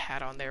doesn't put the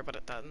hat on there, but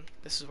it doesn't.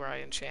 This is where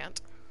I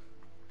enchant.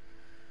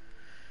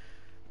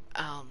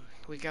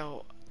 We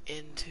go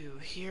into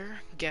here,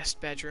 guest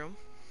bedroom.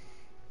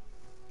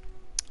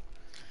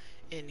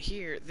 In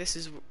here, this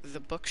is the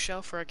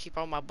bookshelf where I keep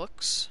all my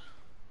books.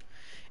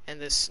 And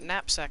this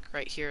knapsack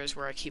right here is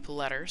where I keep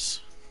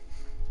letters.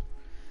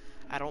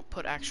 I don't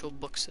put actual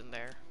books in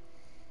there.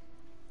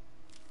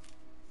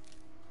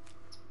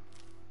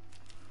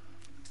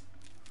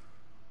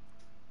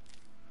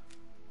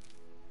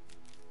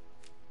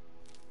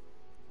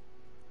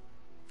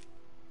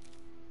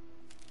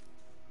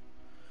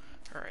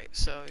 Alright,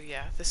 so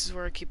yeah, this is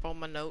where I keep all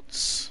my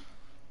notes.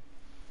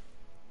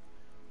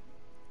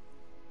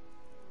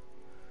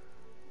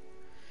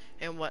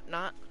 And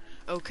whatnot.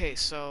 Okay,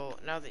 so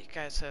now that you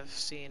guys have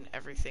seen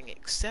everything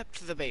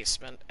except the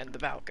basement and the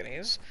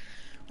balconies,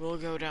 we'll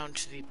go down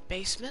to the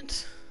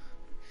basement.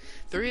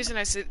 The reason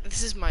I said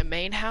this is my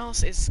main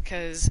house is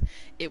because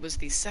it was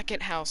the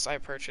second house I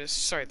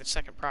purchased. Sorry, the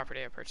second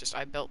property I purchased.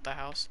 I built the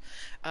house.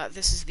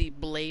 This is the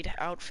Blade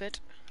outfit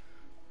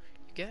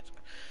you get.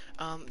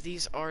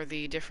 These are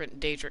the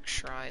different Daedric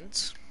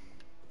shrines.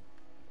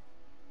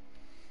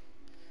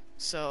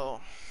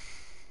 So,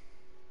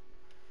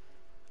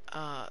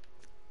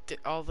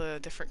 all the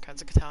different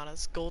kinds of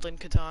katanas. Golden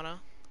katana.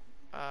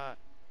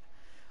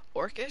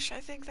 Orcish,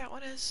 I think that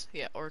one is.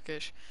 Yeah,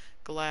 Orcish.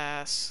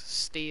 Glass,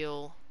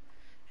 steel,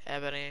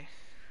 ebony.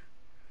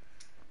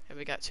 And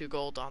we got 2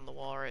 gold on the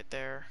wall right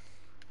there.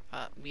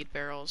 Mead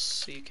barrels,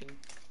 so you can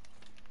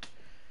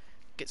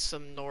get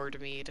some Nord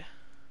mead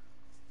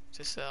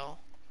to sell.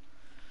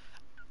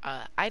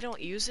 I don't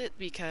use it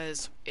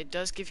because it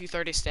does give you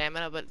 30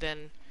 stamina, but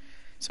then...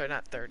 Sorry,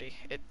 not 30.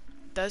 It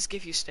does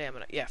give you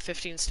stamina. Yeah,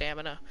 15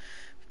 stamina.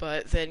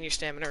 But then your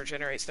stamina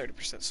regenerates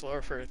 30%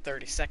 slower for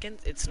 30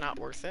 seconds. It's not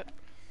worth it.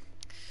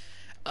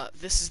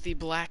 This is the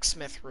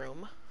blacksmith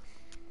room.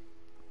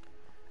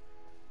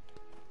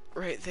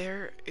 Right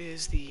there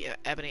is the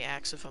ebony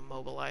axe of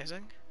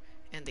immobilizing,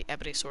 and the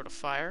ebony sword of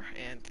fire,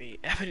 and the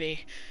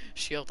ebony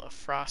shield of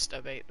frost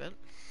abatement.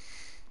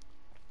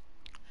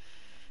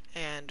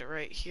 And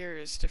right here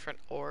is different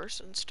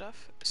ores and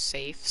stuff.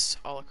 Safes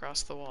all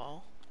across the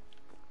wall.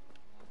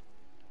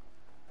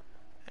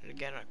 And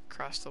again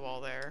across the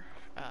wall there.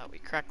 We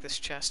crack this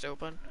chest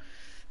open.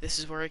 This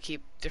is where I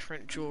keep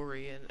different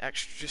jewelry and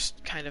extra,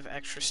 just kind of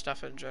extra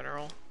stuff in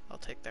general. I'll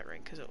take that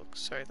ring because it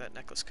looks, sorry, that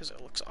necklace because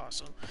it looks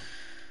awesome.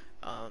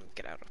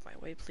 Get out of my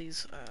way,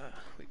 please.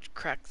 We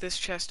crack this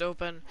chest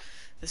open.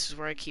 This is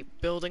where I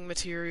keep building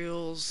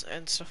materials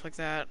and stuff like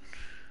that.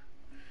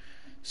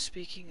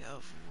 Speaking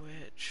of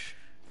which,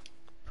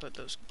 put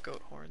those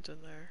goat horns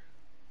in there.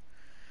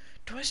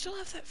 Do I still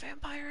have that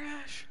vampire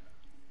ash?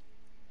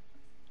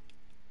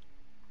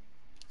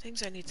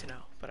 Things I need to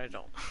know, but I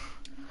don't.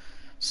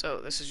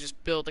 So this is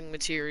just building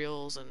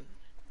materials and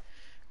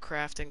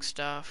crafting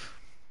stuff.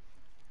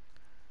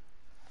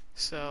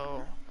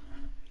 So,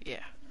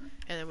 yeah.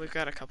 And then we've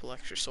got a couple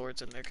extra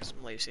swords in there because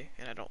I'm lazy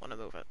and I don't want to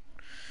move it.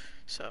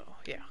 So,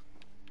 yeah.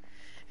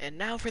 And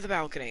now for the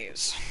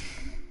balconies.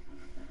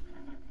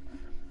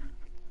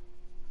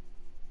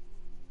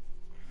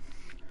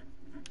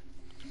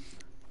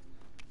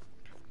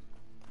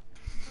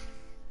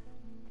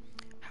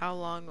 How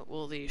long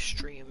will the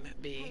stream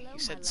be? You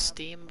said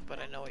Steam, but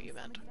I know what you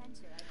meant.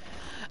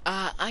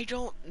 I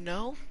don't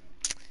know.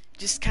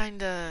 Just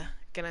kinda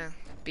gonna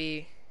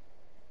be...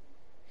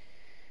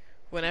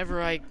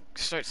 Whenever I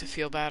start to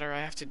feel bad or I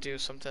have to do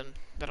something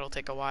that'll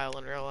take a while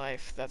in real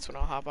life, that's when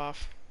I'll hop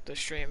off the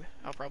stream.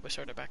 I'll probably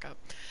start it back up.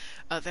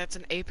 That's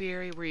an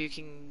apiary where you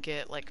can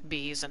get, like,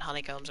 bees and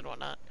honeycombs and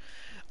whatnot.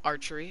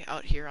 Archery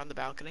out here on the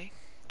balcony.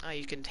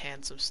 You can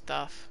tan some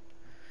stuff.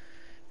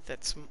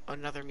 That's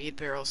another mead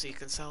barrel, so you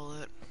can sell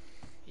it.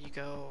 You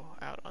go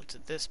out onto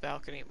this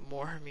balcony,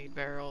 more mead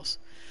barrels.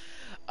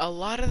 A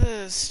lot of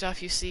the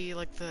stuff you see,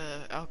 like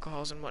the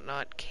alcohols and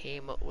whatnot,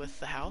 came with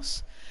the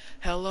house.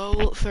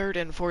 Hello, third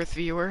and fourth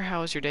viewer.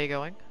 How's your day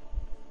going?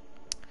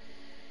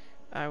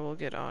 I will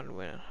get on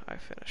when I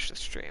finish the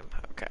stream.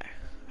 Okay.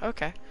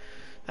 Okay.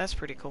 That's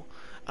pretty cool.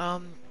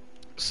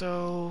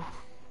 So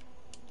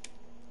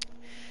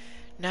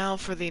now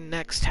for the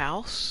next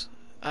house.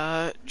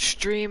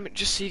 Stream,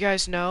 just so you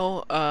guys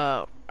know,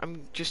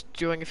 I'm just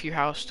doing a few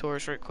house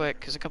tours real quick,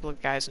 because a couple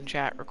of guys in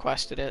chat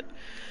requested it.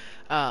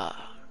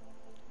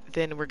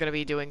 Then we're gonna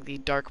be doing the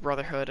Dark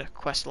Brotherhood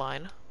quest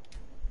line.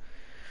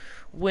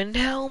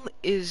 Windhelm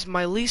is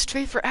my least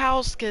favorite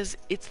house, because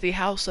it's the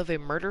house of a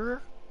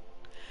murderer.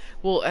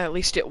 Well, at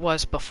least it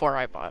was before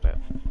I bought it.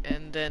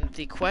 And then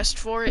the quest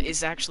for it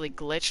is actually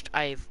glitched.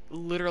 I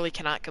literally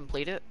cannot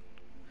complete it.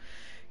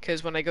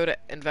 Because when I go to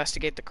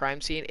investigate the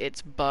crime scene,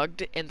 it's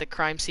bugged and the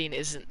crime scene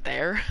isn't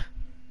there.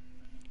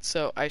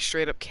 So I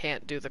straight up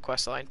can't do the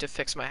quest line to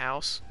fix my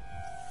house.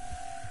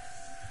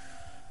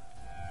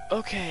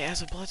 Okay,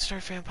 as a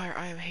Bloodstar vampire,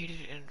 I am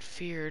hated and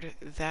feared.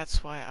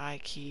 That's why I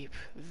keep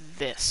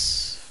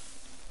this.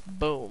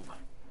 Boom.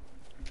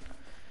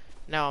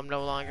 Now I'm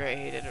no longer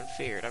hated and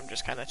feared. I'm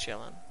just kind of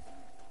chilling.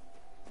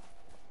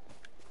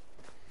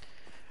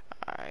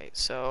 Alright,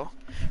 so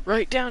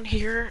right down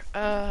here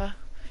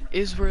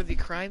is where the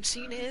crime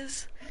scene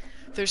is.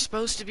 There's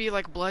supposed to be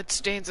like blood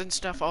stains and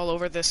stuff all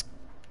over this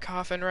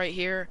coffin right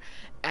here.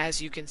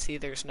 As you can see,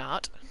 there's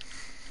not.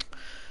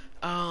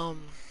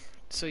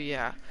 So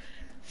yeah.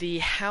 The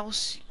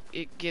house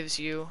it gives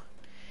you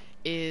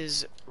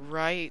is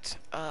right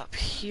up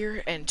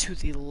here and to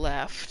the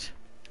left.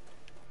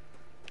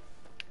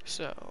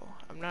 So,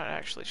 I'm not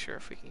actually sure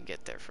if we can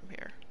get there from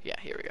here. Yeah,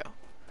 here we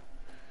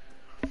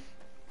go.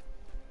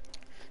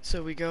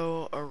 So we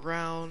go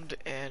around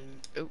and...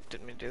 Oh,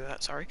 didn't mean to do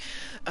that, sorry.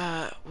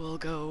 We'll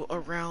go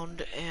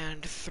around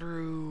and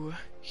through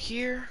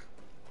here.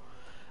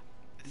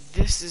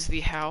 This is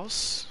the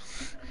house.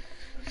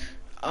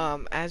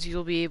 As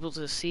you'll be able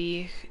to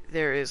see,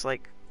 there is,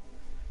 like,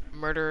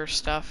 murder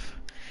stuff.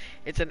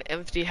 It's an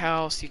empty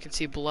house. You can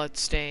see blood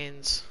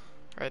stains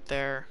right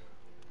there.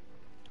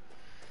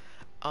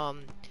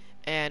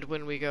 And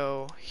when we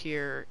go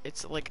here,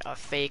 it's like a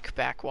fake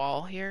back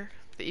wall here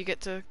that you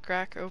get to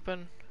crack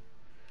open.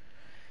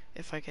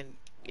 If I can,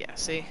 yeah,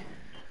 see?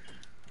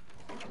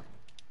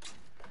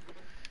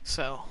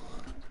 So,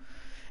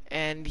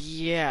 and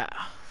yeah,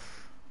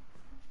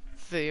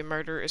 the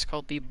murder is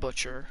called the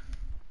Butcher.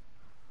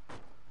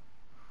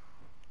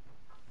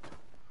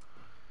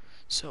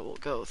 So we'll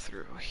go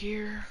through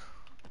here.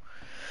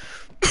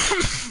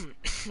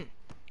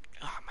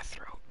 Oh, my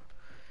throat.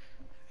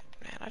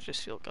 Man, I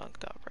just feel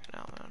gunked up right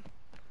now, man.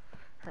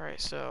 Alright,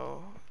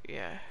 so,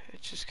 yeah,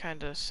 it's just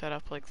kind of set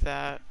up like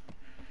that.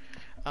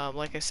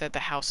 Like I said, the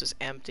house is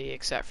empty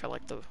except for,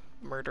 like, the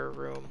murder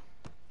room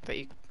that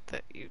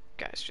you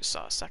guys just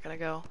saw a second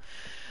ago.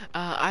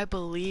 I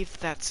believe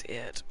that's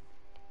it.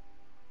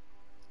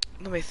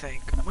 Let me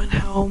think.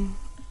 Windhelm.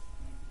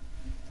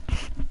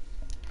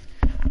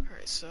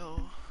 Alright, so...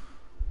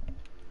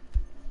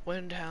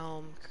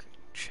 Windhelm,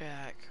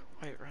 check.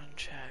 Whiterun,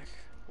 check.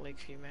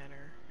 Lakeview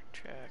Manor,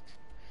 check.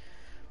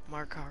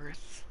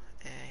 Markarth,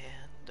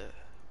 and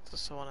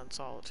this one in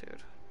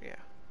Solitude. Yeah.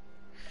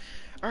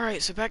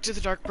 Alright, so back to the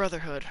Dark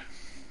Brotherhood.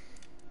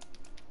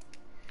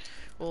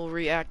 We'll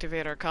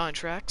reactivate our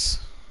contracts.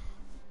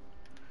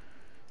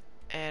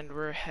 And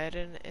we're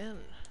heading in.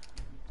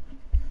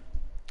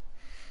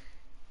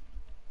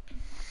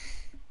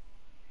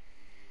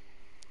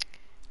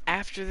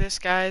 After this,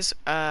 guys,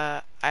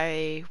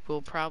 I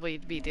will probably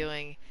be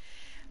doing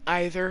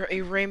either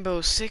a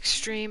Rainbow Six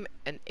stream,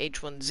 an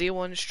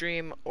H1Z1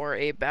 stream, or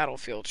a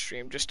Battlefield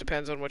stream. Just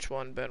depends on which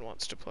one Ben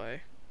wants to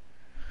play.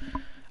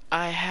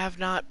 I have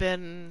not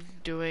been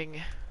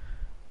doing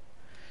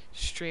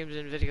streams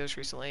and videos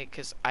recently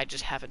because I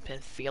just haven't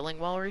been feeling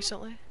well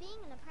recently. Being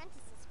an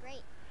apprentice is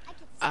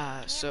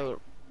great.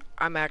 So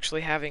I'm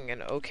actually having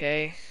an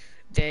okay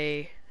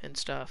day and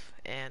stuff,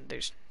 and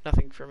there's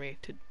nothing for me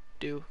to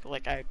do.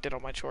 Like, I did all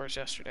my chores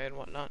yesterday and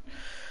whatnot,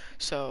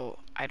 so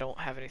I don't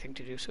have anything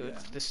to do, so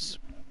this is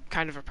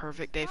kind of a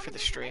perfect day for the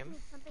stream.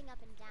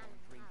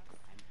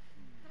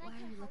 Why are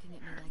you looking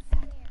at me like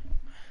that?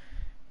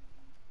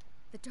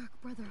 The Dark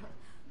Brotherhood.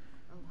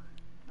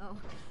 Oh,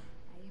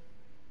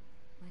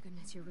 my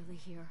goodness, you're really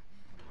here.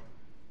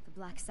 The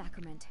Black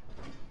Sacrament.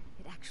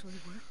 It actually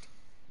worked.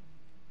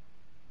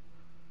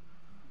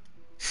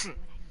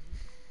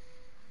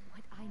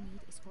 What I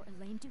need is for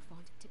Elaine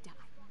Dufont to die.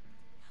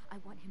 I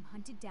want him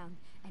hunted down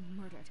and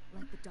murdered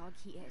like the dog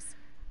he is.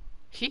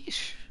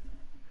 Heesh.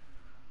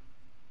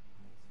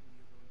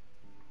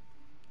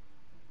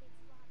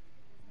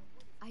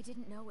 I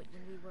didn't know it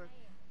when we were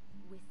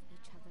with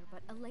each other,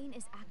 but Elaine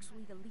is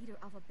actually the leader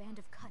of a band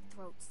of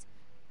cutthroats.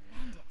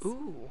 Bandits.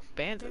 Ooh,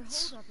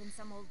 bandits. They're holed up in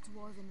some old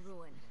dwarven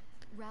ruin.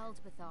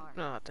 Raldbathar.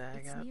 Oh,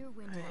 dang, It's near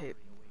Windhelm.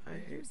 I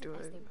hate doing,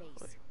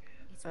 like,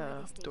 It's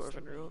where they stage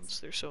dwarven their ruins. raids.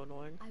 They're so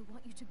annoying. I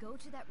want you to go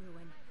to that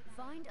ruin,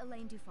 find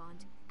Elaine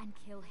Dufont, and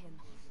kill him.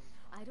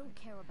 I don't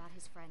care about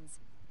his friends.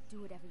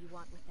 Do whatever you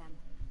want with them.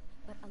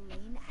 But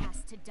Elaine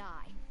has to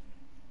die.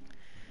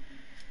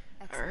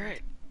 Excellent.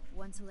 Alright.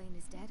 Once Elaine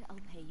is dead, I'll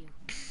pay you.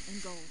 In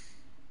gold.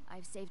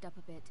 I've saved up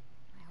a bit.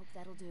 I hope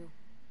that'll do.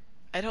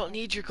 I don't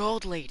need your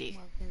gold, lady.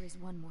 Well, there is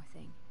one more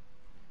thing.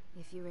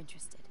 If you're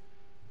interested.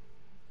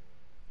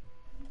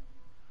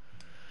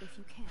 If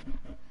you can,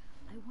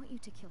 I want you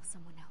to kill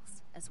someone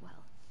else as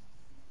well.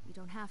 You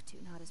don't have to,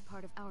 not as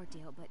part of our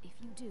deal, but if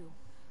you do,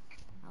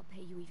 I'll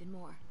pay you even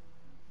more.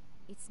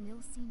 It's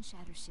Nilsine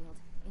Shattershield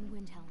in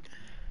Windhelm.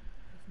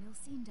 If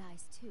Nilsine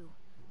dies too,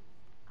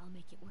 I'll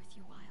make it worth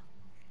your while.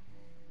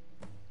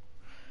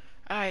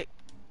 Alright,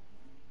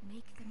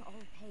 Make them all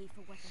pay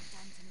for what they've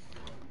done to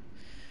me.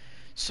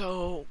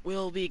 so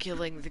we'll be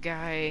killing the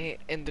guy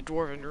in the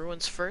Dwarven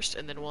Ruins first,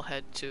 and then we'll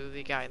head to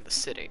the guy in the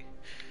city.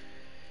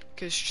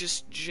 Because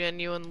just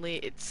genuinely,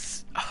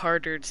 it's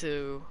harder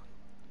to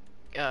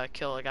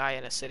kill a guy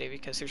in a city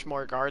because there's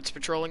more guards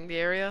patrolling the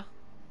area.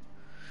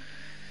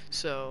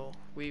 So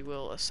we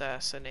will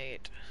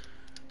assassinate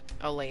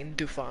Elaine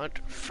Dufont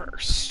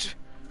first.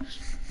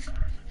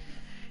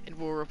 And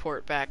we'll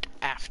report back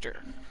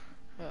after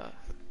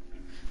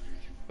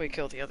we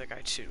kill the other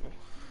guy too.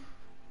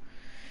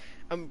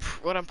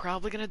 What I'm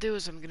probably gonna do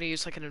is I'm gonna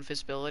use like an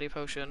invisibility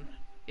potion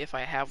if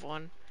I have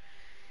one.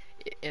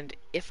 And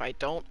if I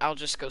don't, I'll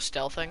just go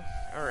stealthing.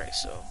 Alright,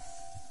 so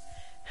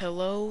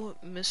hello,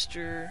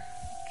 Mr.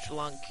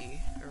 Jlanky,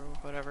 or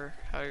whatever,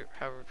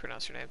 however you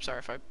pronounce your name. Sorry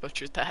if I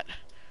butchered that.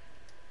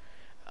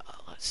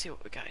 Let's see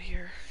what we got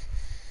here.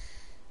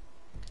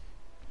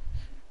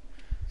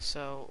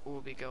 So,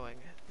 we'll be going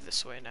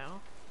this way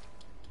now.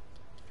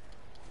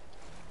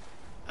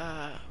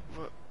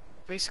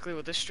 Basically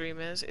what this stream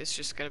is, it's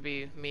just gonna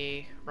be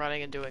me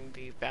running and doing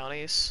the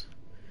bounties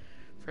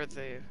for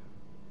the,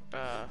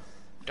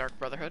 Dark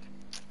Brotherhood.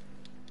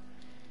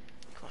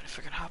 Come on, if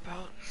I can hop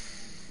out.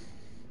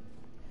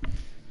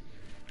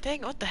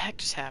 Dang, what the heck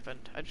just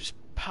happened? I just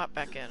popped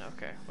back in.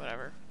 Okay,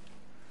 whatever.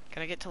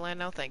 Can I get to land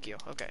now? Thank you.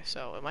 Okay,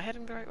 so am I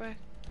heading the right way?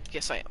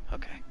 Yes, I am.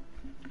 Okay.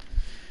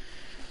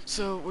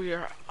 So we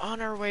are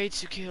on our way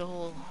to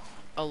kill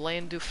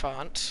Elaine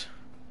Dufont.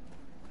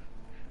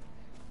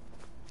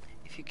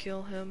 If you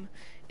kill him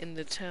in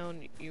the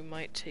town, you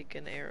might take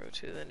an arrow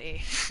to the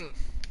knee.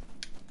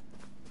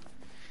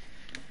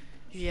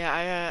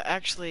 Yeah,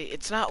 actually,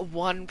 it's not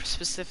one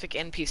specific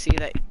NPC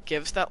that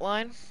gives that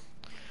line.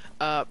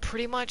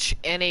 Pretty much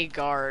any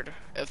guard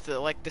of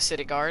the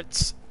city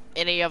guards,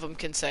 any of them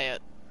can say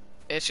it.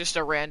 It's just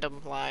a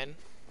random line.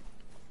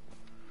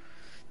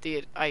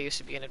 I used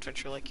to be an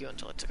adventurer like you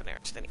until I took an arrow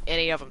to the knee.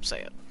 Any of them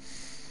say it.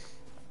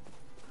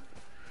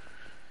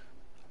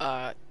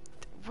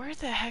 Where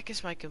the heck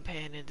is my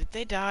companion? Did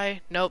they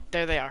die? Nope,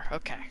 there they are.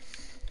 Okay.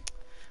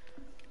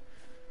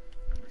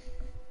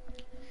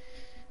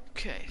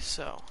 Okay,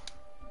 so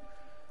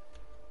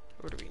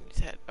where do we need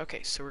to head?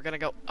 Okay, so we're gonna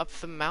go up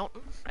the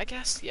mountain, I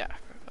guess? Yeah,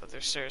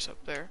 there's stairs up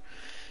there.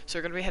 So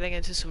we're gonna be heading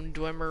into some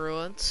Dwemer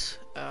ruins,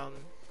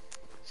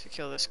 to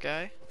kill this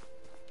guy.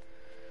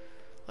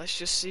 Let's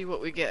just see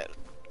what we get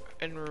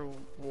in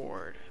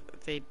reward.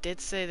 They did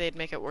say they'd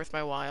make it worth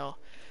my while.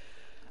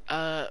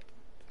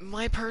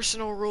 My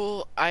personal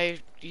rule, I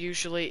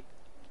usually,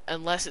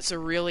 unless it's a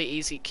really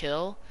easy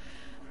kill,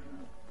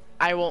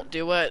 I won't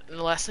do it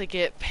unless I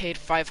get paid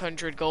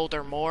 500 gold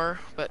or more,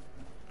 but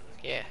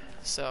yeah,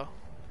 so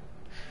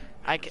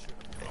I can,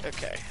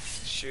 okay,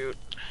 shoot.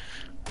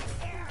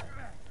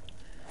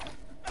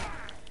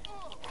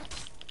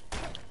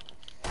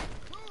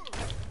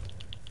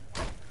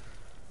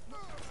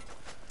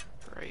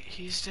 Right,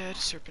 he's dead.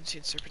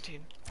 Serpentine,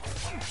 serpentine.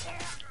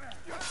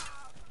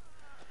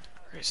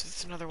 Alright, so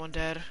that's another one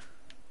dead.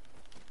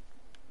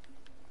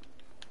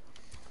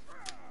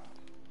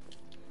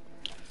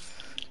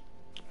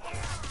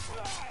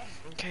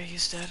 Okay,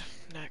 he's dead.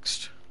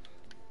 Next.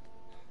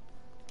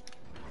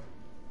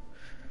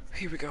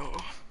 Here we go.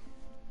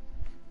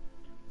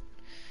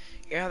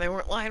 Yeah, they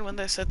weren't lying when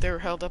they said they were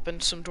held up in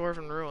some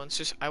dwarven ruins.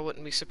 Just, I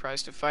wouldn't be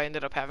surprised if I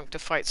ended up having to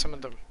fight some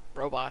of the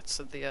robots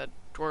that the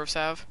dwarves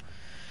have.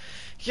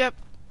 Yep.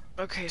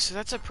 Okay, so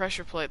that's a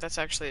pressure plate. That's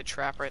actually a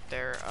trap right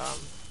there.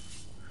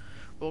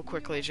 We'll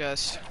quickly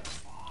just...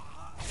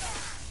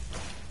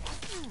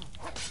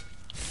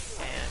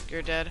 And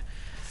you're dead.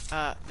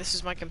 This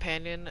is my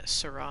companion,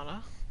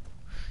 Serana.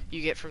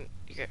 You get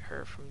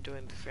her from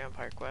doing the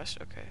vampire quest.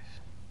 Okay.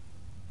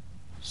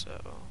 So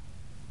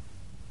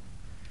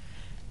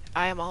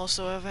I am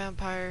also a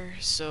vampire,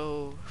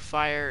 so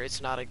fire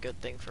is not a good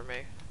thing for me.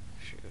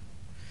 Shoot.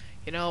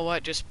 You know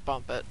what? Just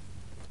bump it.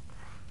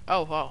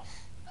 Oh, wow.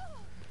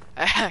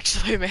 I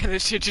actually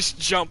managed to just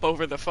jump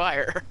over the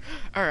fire.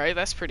 Alright,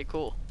 that's pretty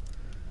cool.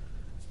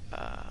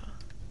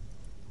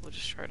 We'll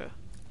just try to...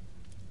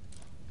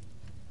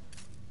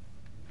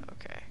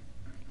 Okay.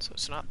 So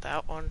it's not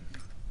that one.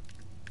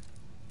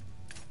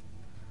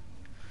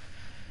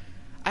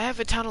 I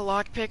have a ton of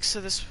lockpicks, so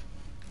this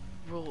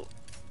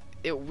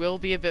will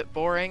be a bit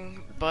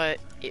boring, but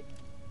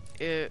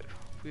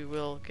we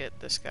will get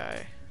this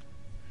guy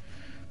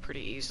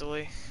pretty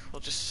easily.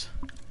 We'll just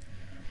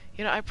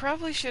You know, I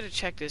probably should have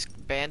checked his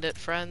bandit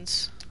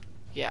friends.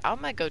 Yeah, I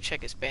might go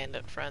check his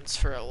bandit friends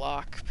for a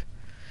lock.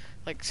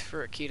 Like,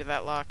 for a key to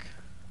that lock.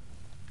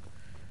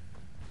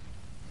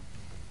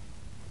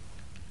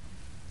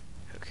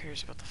 Who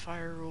cares about the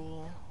fire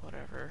rule?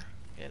 Whatever,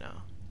 you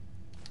know.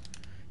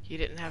 He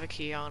didn't have a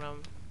key on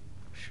him.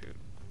 Shoot.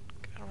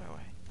 Get out of my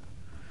way.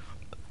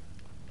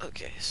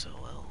 Okay, so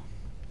we'll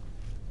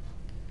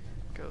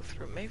go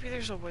through. Maybe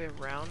there's a way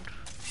around.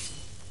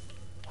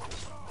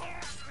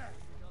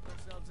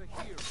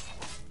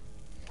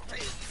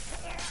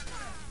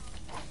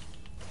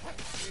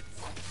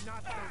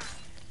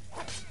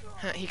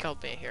 He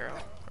called me a hero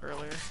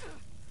earlier.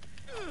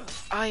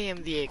 I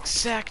am the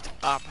exact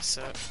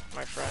opposite,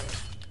 my friend.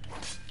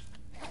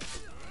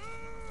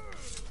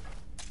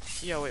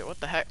 Yo, wait, what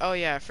the heck? Oh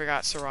yeah, I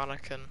forgot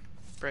Serana can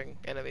bring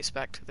enemies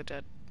back to the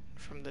dead,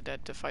 from the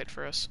dead to fight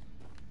for us.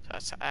 So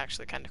that's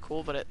actually kind of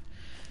cool, but it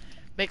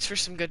makes for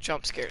some good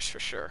jump scares for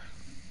sure.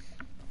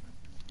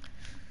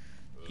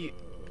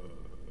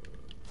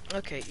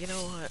 Okay, you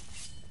know what?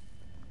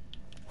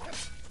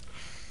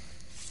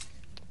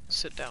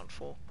 Sit down,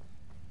 fool.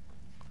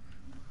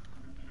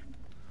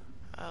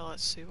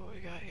 Let's see what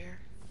we got here.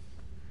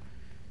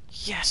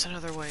 Yes,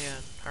 another way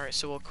in. Alright,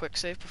 so we'll quick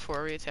save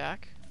before we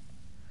attack.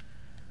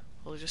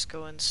 We'll just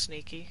go in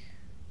sneaky.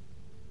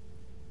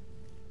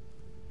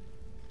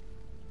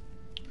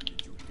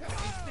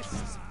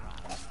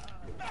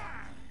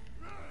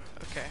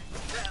 Okay.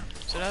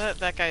 So now that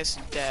that guy's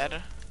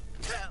dead.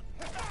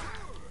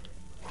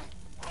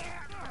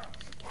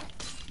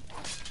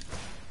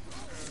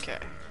 Okay.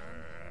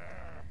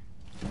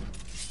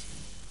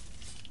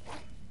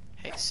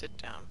 Hey, sit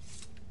down.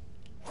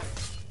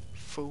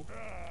 Fool.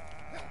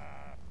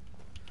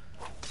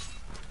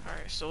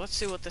 Alright, so let's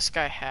see what this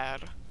guy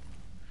had.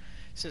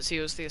 Since he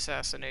was the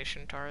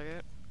assassination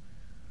target.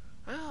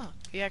 Oh,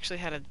 he actually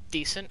had a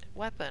decent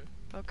weapon.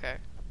 Okay.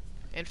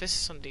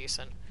 Emphasis on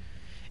decent.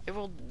 It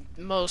will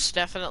most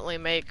definitely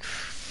make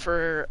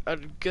for a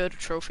good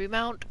trophy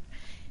mount.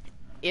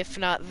 If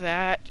not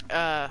that,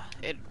 I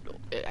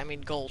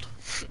mean gold.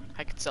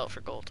 I could sell it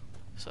for gold.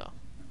 So.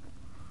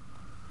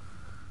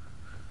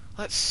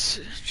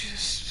 Let's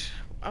just...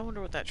 I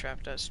wonder what that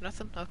trap does.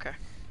 Nothing? Okay.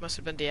 Must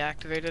have been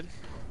deactivated.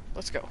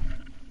 Let's go.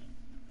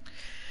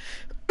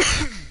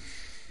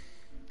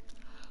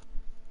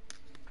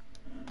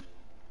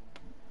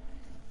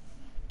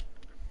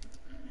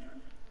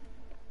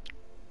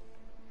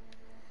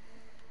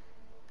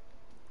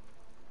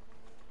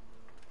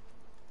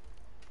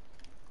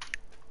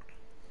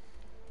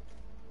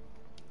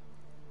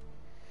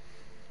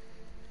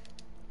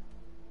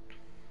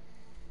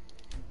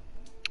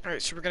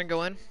 Alright, so we're gonna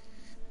go in.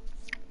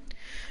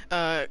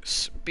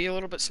 Be a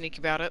little bit sneaky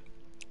about it.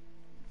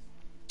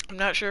 I'm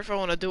not sure if I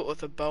want to do it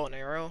with a bow and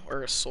arrow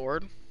or a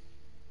sword.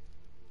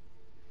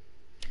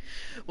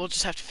 We'll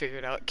just have to figure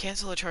it out.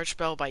 Cancel a charge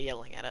spell by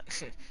yelling at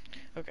it.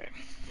 Okay.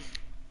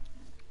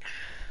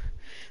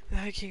 The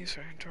High King's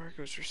target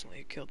was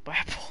recently killed by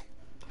a bull.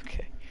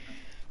 Okay.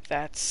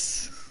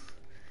 That's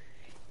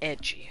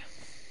edgy.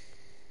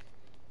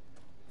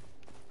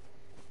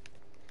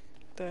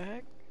 The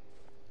heck?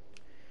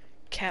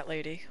 Cat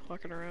lady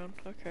walking around.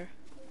 Okay.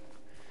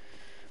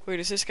 Wait,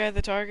 is this guy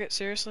the target?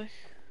 Seriously?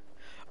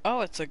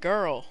 Oh, it's a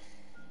girl.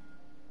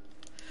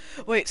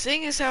 Wait,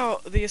 seeing as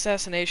how the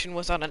assassination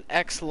was on an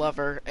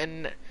ex-lover,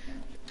 and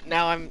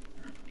now I'm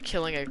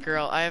killing a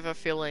girl, I have a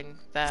feeling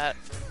that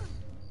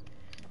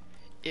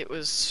it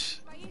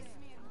was...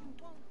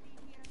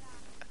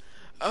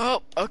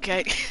 Oh,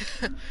 okay.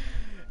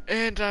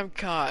 And I'm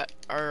caught.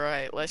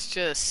 Alright, let's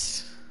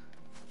just...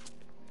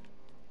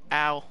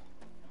 Ow.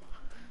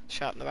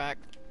 Shot in the back.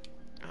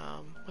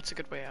 What's a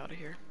good way out of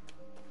here?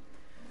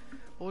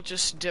 We'll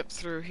just dip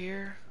through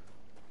here.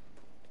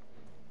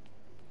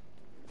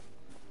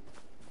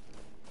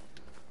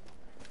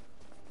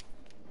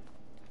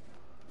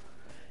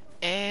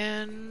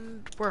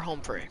 And we're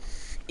home free.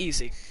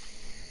 Easy.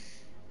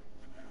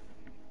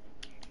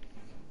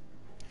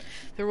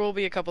 There will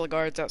be a couple of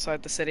guards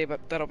outside the city,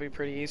 but that'll be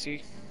pretty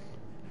easy.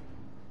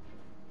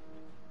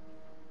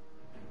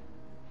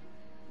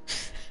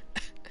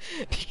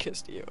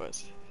 Because the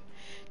OS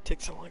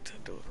takes a long time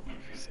to deliver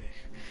everything.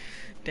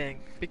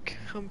 Dang.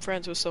 Become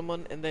friends with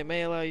someone and they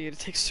may allow you to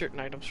take certain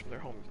items from their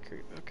home.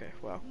 Okay,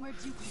 wow. Where'd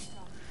you come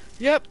from?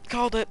 Yep,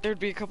 called it. There'd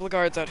be a couple of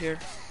guards out here.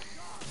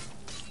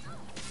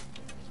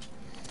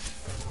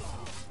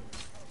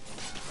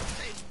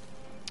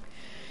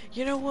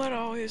 You know what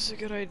always a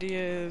good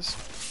idea is?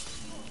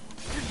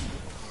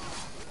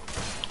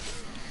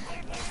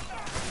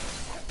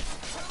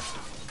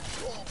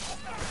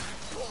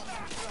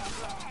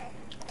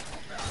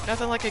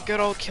 Nothing like a good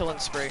old killing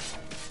spree.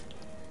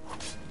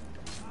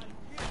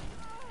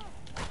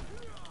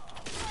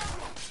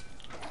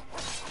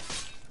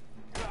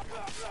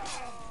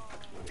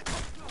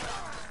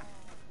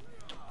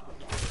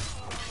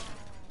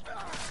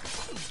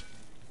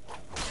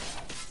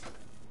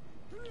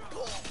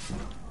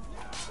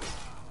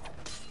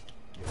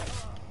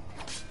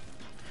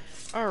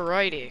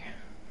 Alrighty.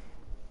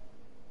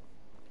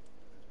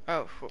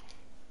 Oh,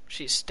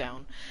 she's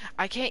down.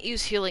 I can't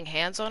use healing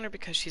hands on her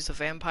because she's a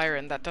vampire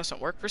and that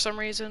doesn't work for some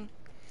reason.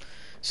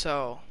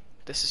 So,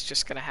 this is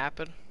just gonna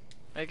happen,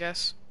 I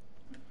guess.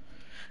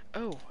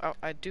 Oh,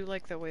 I do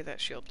like the way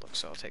that shield looks,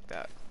 so I'll take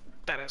that.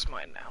 That is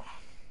mine now.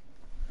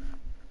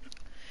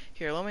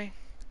 Here, let me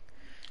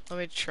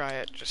try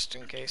it just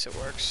in case it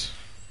works.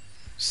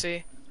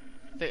 See?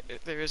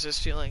 There is his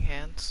healing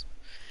hands.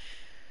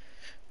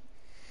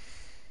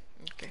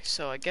 Okay,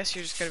 so I guess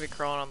you're just gonna be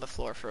crawling on the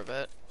floor for a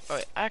bit. Oh,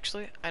 wait,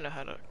 actually, I know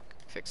how to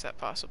fix that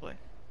possibly.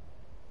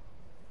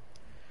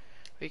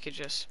 We could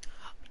just...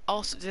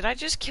 Also, did I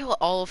just kill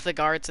all of the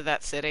guards of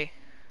that city?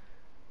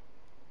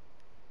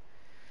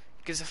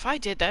 Because if I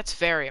did, that's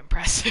very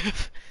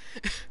impressive.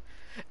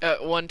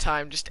 At one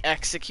time, just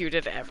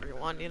executed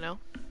everyone, you know?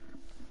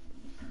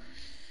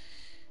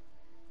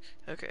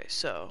 Okay,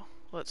 so,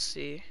 let's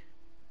see.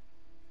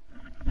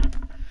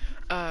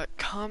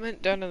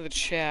 Comment down in the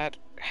chat,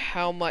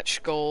 how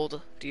much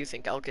gold do you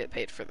think I'll get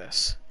paid for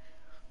this?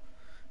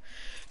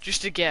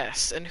 Just a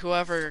guess, and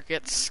whoever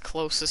gets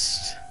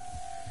closest,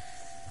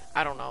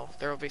 I don't know,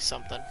 there will be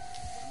something.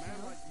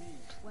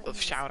 A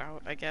shout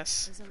out, I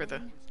guess, for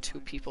the 2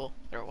 people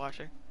that are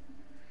watching.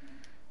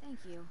 Thank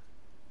you.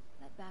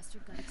 That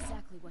bastard got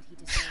exactly what he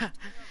deserved.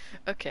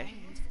 Okay,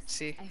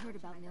 see. I heard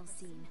about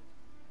Nilsine.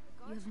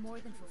 You have more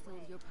than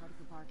fulfilled your part of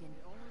the bargain.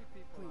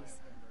 Please,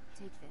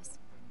 take this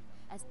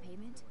as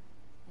payment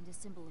and a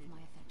symbol of my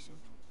affection.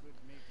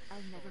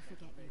 I'll never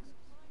forget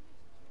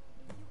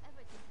you.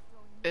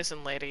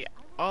 Listen, lady,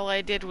 all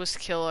I did was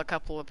kill a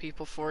couple of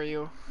people for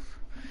you.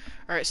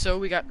 Alright, so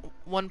we got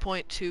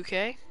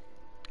 1.2k.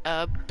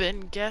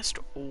 Ben guessed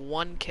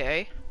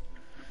 1k.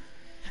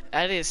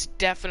 That is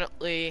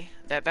definitely,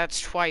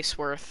 that's twice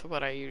worth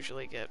what I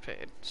usually get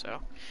paid,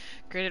 so.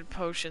 Graded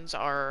potions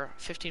are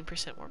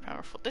 15% more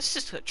powerful. This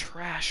is a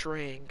trash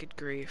ring, good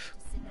grief.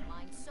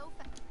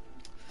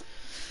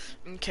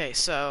 Okay,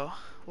 so,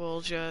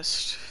 we'll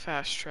just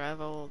fast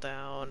travel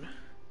down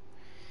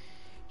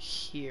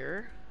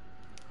here.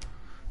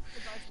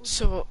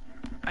 So,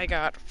 I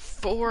got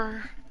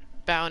 4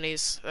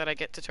 bounties that I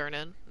get to turn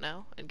in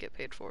now and get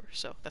paid for,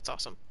 so that's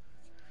awesome.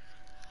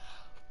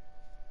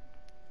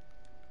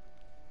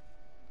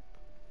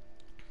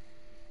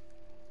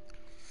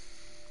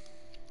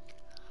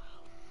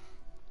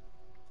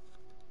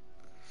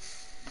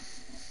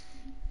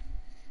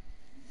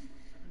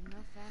 I'm no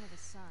fan of the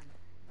sun.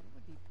 It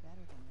would be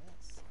better than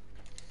this.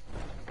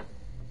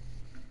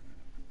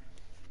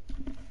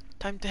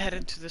 Time to head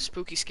into the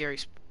spooky, scary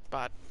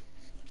spot.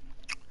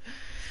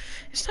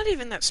 It's not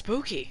even that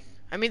spooky.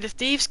 I mean, the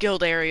Thieves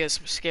Guild area is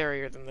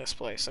scarier than this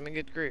place. I mean,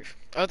 good grief.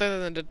 Other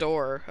than the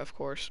door, of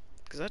course.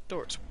 Because that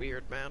door's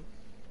weird, man.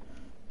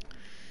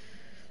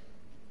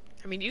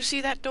 I mean, you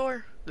see that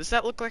door? Does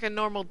that look like a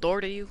normal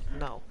door to you?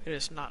 No, it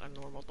is not a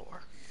normal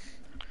door.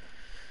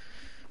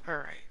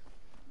 Alright.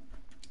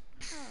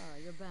 Ah,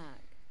 you're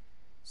back.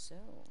 So,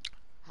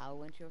 how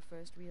went your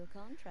first real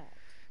contract?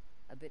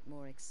 A bit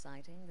more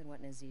exciting than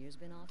what Nazir's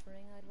been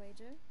offering, I'd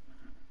wager?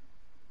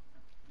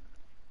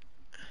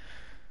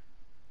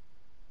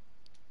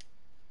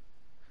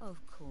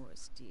 Of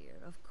course,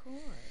 dear, of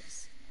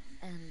course.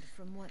 And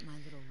from what my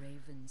little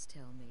ravens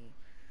tell me,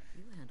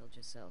 you handled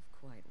yourself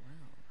quite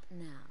well.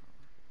 Now,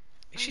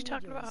 Is she I need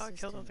talking your about how I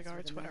killed all the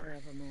assistance guards? with a matter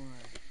Whatever. of a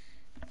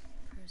more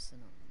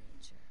personal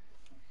nature.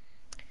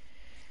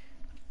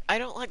 I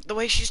don't like the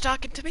way she's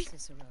talking to me.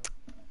 Cicero,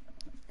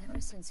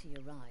 ever since he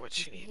arrived, What's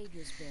his she need?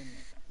 behavior's been,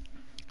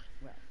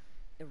 well,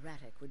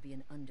 erratic would be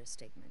an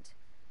understatement.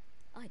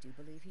 I do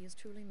believe he is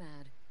truly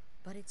mad,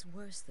 but it's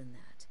worse than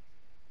that.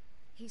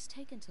 He's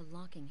taken to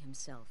locking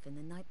himself in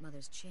the Night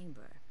Mother's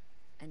chamber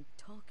and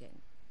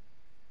talking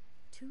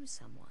to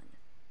someone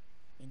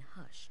in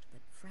hushed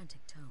but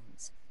frantic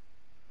tones.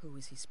 Who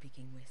is he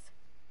speaking with?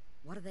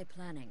 What are they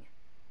planning?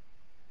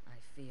 I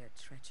fear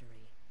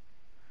treachery.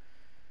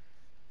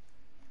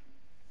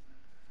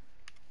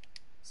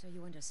 So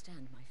you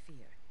understand my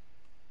fear.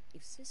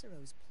 If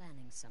Cicero's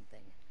planning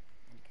something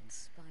and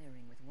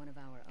conspiring with one of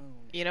our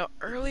own... You know,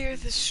 earlier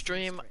this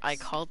stream, I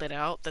called it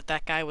out that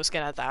that guy was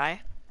gonna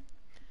die.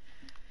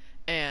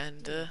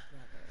 And, Brother,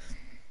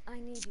 I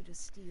need you to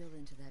steal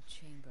into that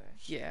chamber.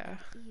 yeah.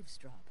 And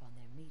eavesdrop on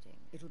their meeting.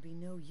 It'll be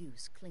no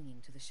use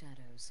clinging to the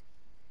shadows.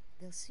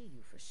 They'll see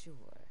you for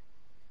sure.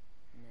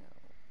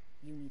 No,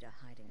 you need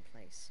a hiding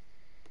place.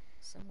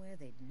 Somewhere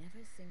they'd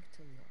never think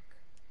to look.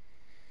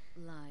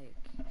 Like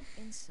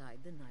inside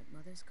the Night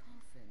Mother's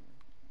coffin.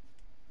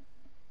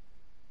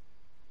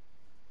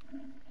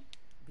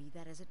 Be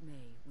that as it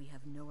may, we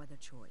have no other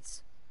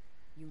choice.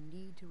 You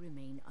need to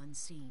remain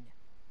unseen.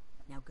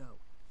 Now go,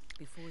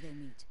 before they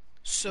meet.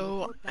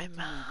 So, I'm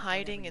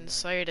hiding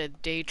inside a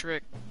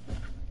Daedric...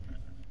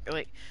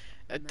 Like,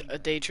 a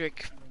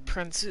Daedric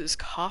prince's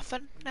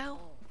coffin now?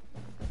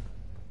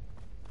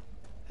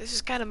 This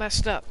is kind of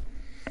messed up.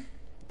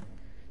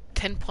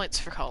 10 points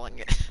for calling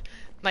it.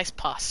 Nice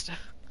pasta.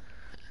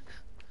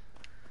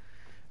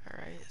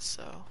 Alright,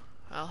 so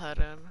I'll head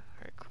in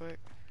right quick.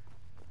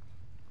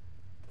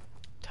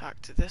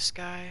 Talk to this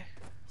guy.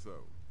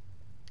 So,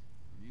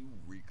 you You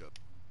reek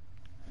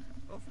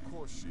of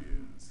course she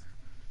is.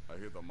 I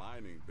hear the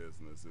mining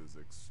business is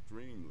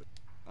extremely...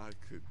 I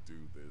could do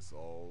this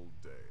all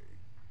day.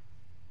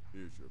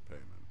 Here's your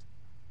payment.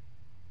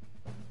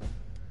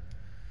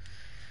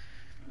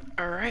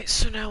 Alright,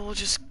 so now we'll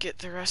just get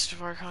the rest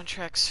of our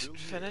contracts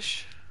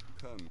finished.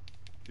 Come,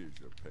 here's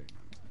your payment.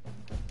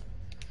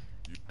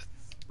 You,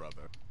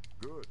 brother,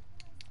 good.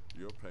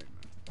 Your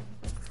payment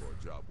for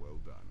a job well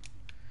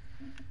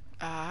done.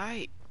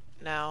 Alright,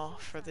 now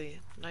for the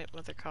Night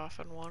Mother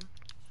Coffin one.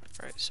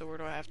 Right, so where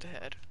do I have to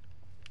head?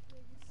 Where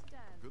you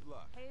stand, Good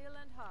luck. hale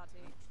and hearty.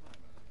 Try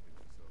not to hit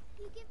yourself.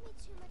 You give me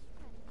too much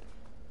credit.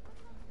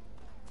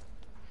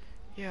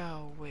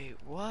 Yo, wait,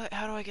 what?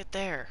 How do I get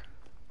there?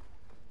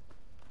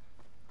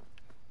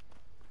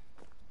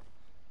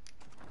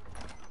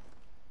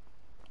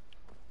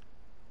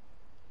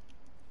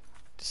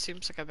 This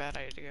seems like a bad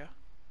idea.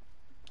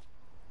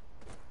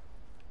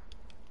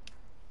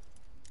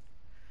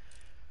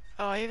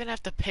 Oh, I even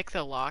have to pick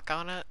the lock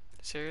on it?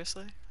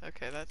 Seriously?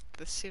 Okay,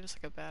 this seems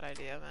like a bad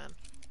idea, man.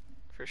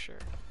 For sure.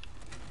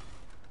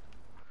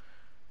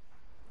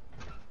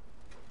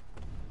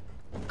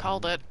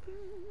 Called it.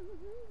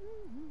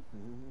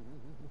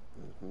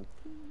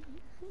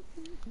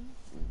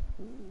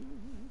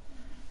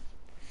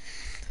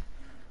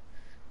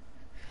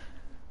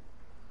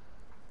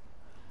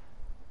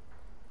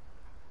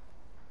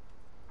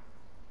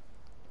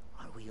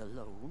 Are we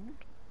alone?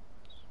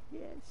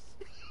 Yes.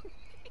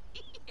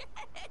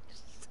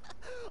 Yes!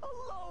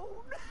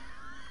 Alone!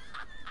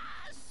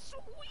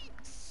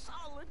 Sweet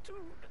solitude!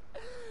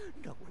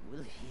 No one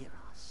will hear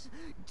us,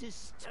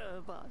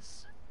 disturb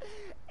us.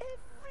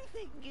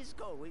 Everything is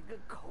going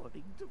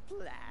according to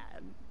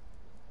plan.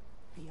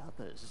 The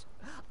others,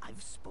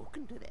 I've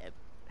spoken to them,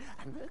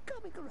 and they're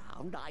coming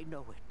around, I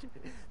know it.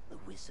 The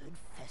wizard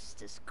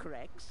Festus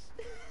Crex,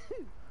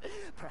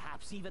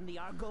 perhaps even the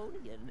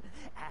Argonian,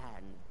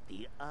 and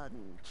the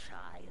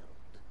Unchild.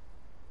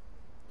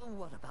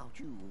 What about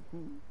you?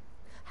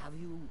 Have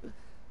you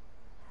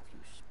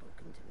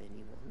spoken to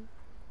anyone?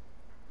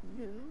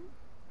 No?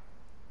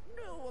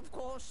 No, of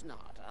course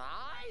not.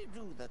 I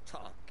do the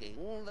talking,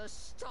 the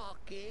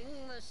stalking,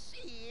 the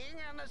seeing,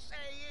 and the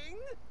saying.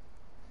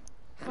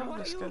 And Oh, what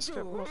this do you guy's got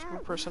do? multiple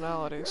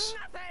personalities.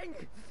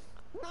 Nothing!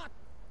 Not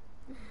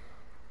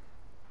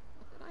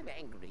that I'm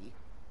angry.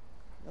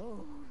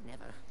 No,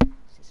 never.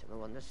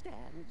 Cicero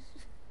understands.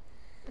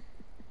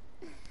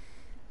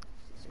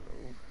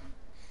 Cicero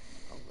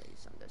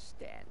always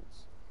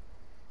understands.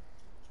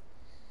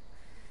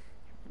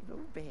 And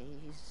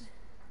obeys.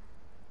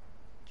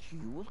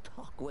 You'll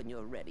talk when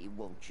you're ready,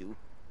 won't you?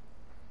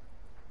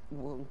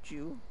 Won't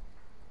you?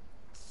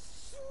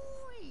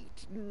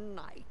 Sweet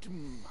Night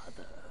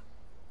Mother.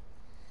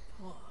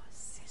 Poor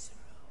Cicero.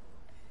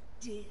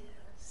 Dear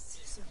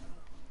Cicero.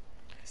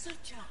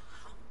 Such a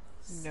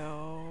humble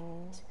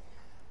No. servant.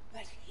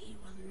 But he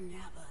will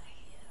never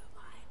hear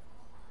my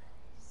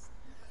voice.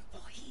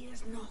 For he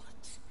is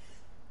not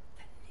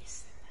the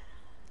listener.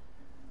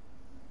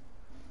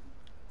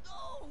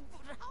 Oh,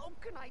 but how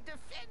can I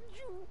defend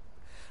you?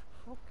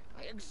 How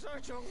can I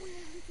exert your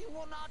will if you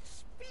will not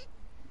speak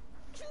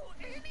to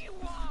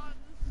anyone?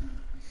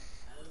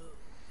 Oh,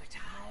 but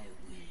I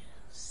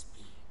will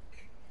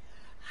speak.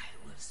 I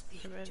will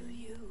speak I to mean,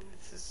 you.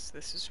 This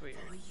is weird.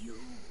 For you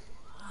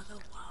are the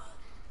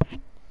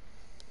one.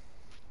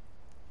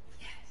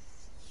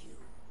 Yes, you.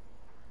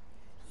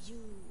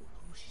 You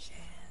who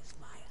shares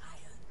my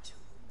iron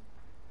tomb.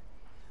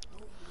 Who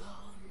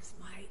warms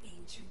my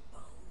ancient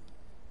bones.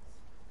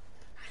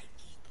 I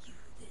give you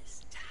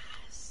this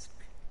task.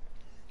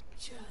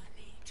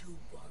 Journey to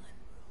Wallen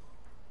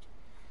Road.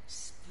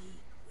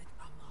 Speak with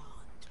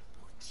Armand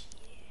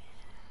Portier.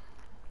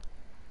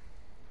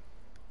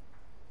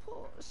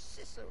 Poor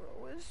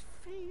Cicero has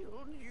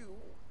failed you.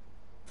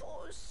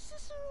 Poor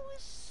Cicero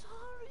is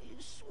sorry,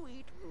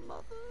 sweet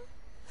mother.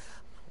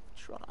 I've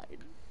tried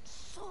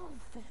so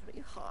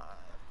very hard,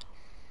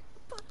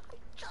 but I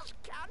just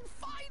can't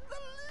find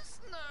the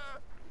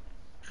listener.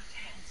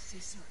 Tell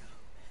Cicero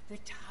the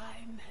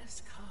time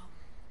has come.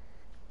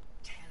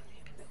 Tell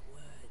him the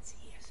words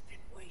he has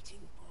been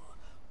waiting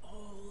for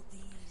all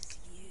these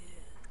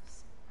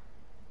years.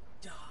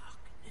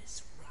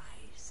 Darkness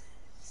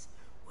rises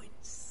when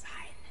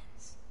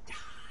silence dies.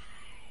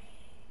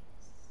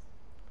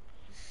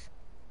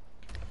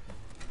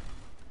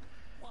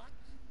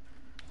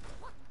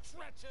 What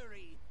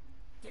treachery!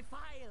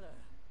 Defiler!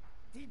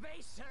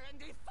 Debaser and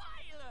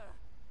defiler!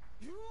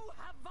 You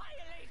have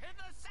violated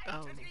the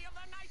sanctity of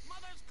the Night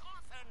Mother's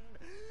coffin!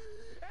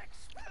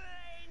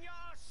 Explain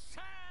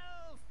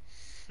yourself!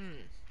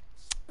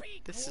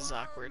 Speak, This is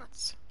worm! awkward.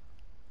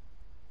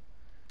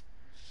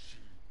 She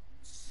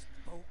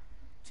spoke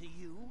to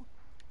you?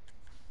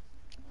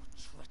 More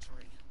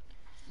treachery.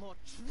 More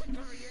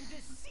trickery and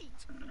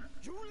deceit!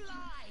 You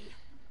lie!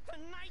 The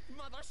Night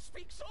Mother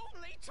speaks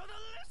only to the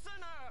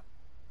listener!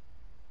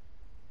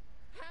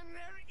 And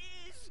there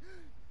is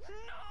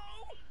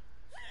no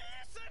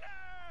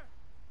listener!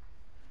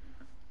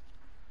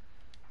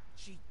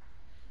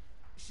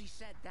 She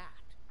said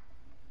that.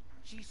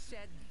 she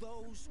said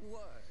those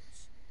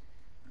words.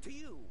 To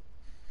you,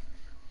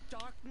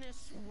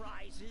 darkness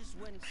rises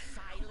when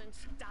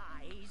silence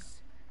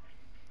dies.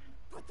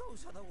 But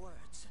those are the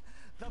words,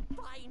 the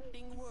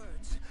binding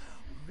words,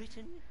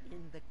 written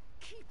in the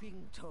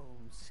keeping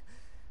tomes.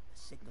 A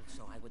signal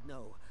so I would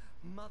know.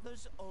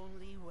 Mother's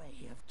only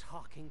way of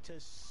talking to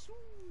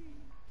sweet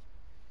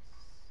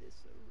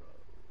Cicero.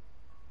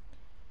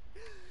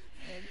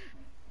 And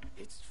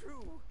it's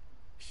true.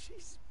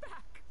 She's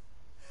back.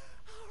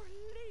 Our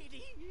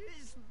Lady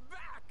is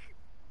back.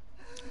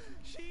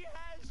 She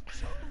has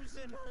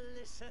chosen a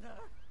listener.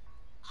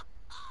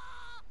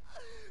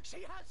 She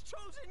has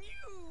chosen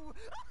you.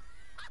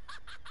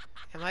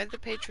 Am I the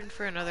patron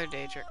for another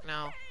day trip?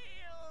 No.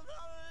 Hail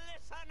the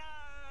listener.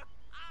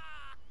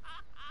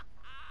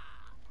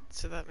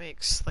 So that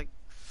makes like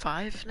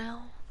 5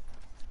 now?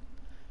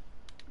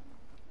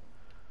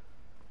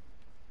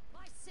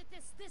 My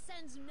Sithis, this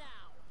ends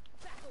now.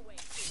 Back away,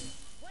 fool.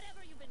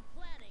 Whatever you've been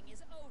planning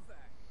is over.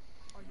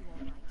 Are you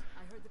all right?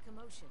 I heard the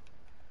commotion.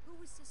 Who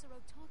was Cicero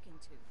talking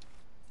to?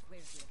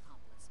 Where's the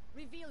accomplice?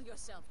 Reveal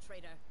yourself,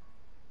 traitor.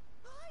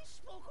 I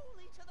spoke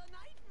only to the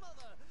Night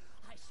Mother.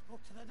 I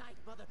spoke to the Night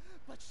Mother,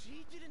 but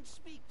she didn't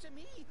speak to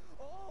me.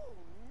 Oh,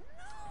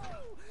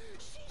 no!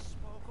 She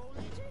spoke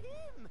only to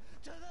him,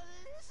 to the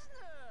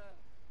listener.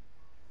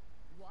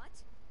 What?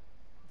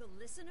 The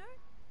listener?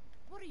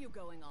 What are you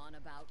going on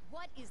about?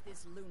 What is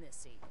this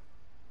lunacy?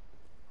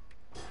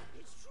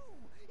 It's true.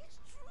 It's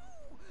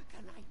true.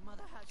 The Night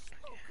Mother has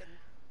spoken.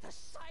 The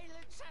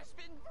silence has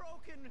been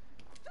broken.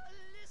 The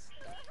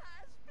listener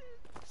has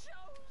been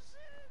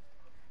chosen.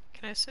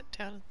 Can I sit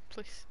down,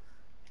 please?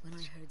 When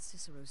I heard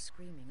Cicero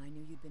screaming, I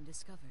knew you'd been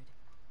discovered.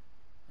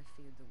 I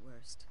feared the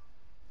worst.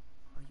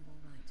 Are you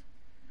all right?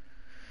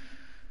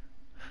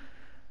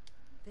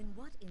 Then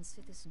what in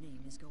Sithis'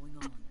 name is going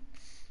on?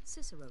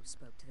 Cicero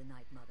spoke to the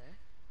Night Mother,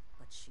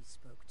 but she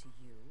spoke to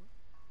you?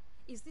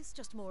 Is this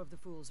just more of the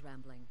fool's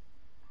rambling?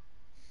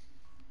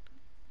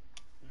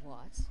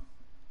 What?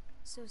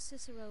 So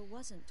Cicero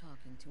wasn't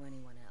talking to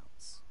anyone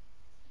else?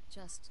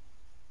 Just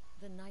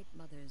the Night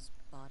Mother's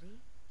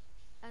body?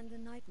 And the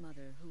Night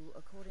Mother, who,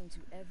 according to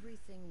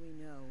everything we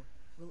know,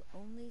 will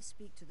only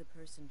speak to the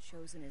person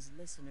chosen as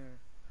listener,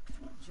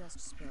 just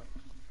spoke.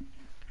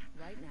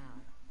 Right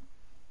now.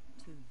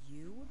 To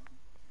you?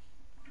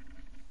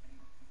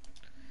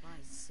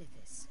 By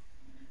Sithis.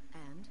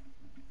 And?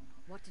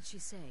 What did she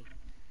say?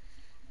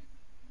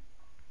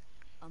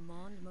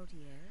 Amand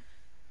Motier?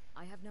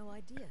 I have no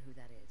idea who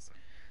that is.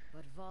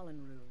 But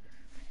Valenrud,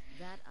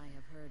 that I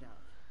have heard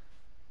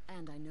of.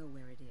 And I know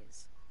where it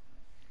is.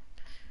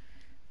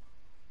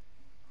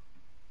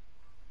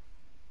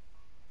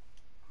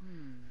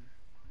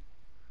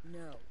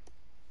 No.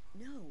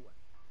 No.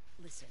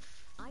 Listen,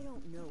 I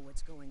don't know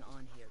what's going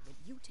on here, but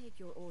you take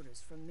your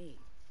orders from me.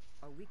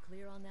 Are we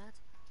clear on that?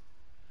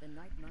 The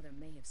Night Mother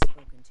may have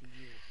spoken to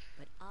you,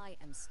 but I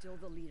am still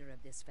the leader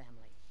of this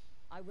family.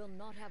 I will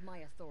not have my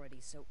authority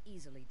so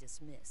easily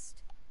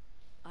dismissed.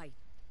 I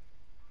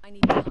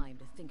need time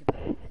to think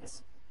about all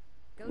this.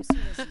 Go see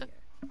Nazir.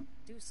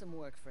 Do some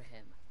work for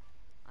him.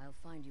 I'll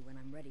find you when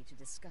I'm ready to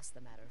discuss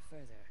the matter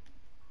further.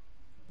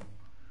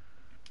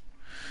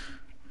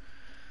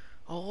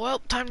 Oh well,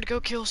 time to go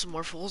kill some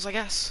more fools, I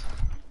guess.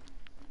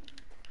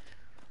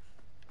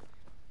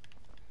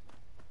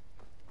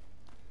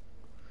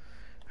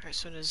 Alright,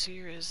 so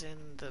Nazir is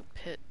in the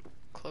pit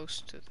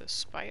close to the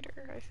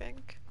spider, I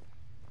think.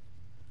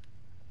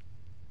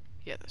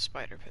 Yeah, the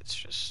spider pit's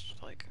just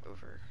like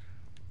over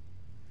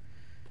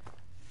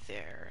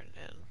there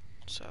and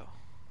so.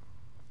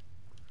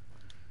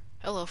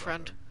 Hello,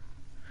 friend.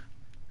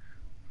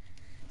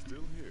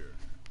 Still here?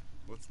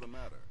 What's the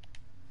matter?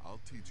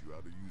 I'll teach you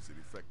how to use it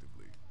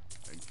effectively,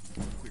 and keep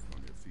you quick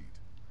on your feet.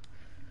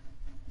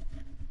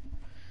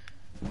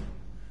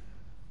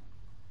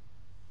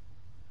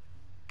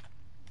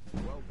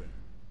 Well then,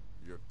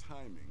 your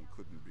timing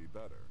couldn't be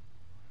better.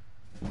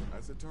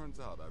 As it turns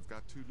out, I've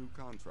got 2 new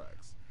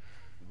contracts.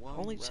 One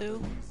Only rather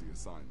 2? easy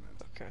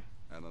assignment, Okay.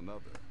 and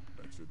another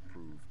that should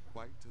prove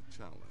quite a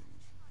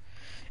challenge.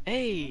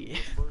 Hey!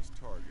 The first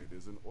target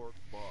is an orc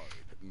bard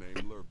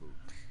named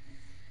Lerbuk.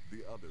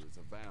 The other is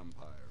a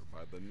vampire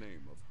by the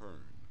name of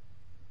Hearn.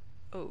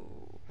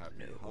 Oh,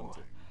 Happy no.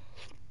 hunting.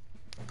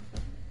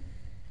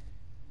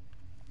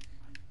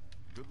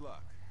 Good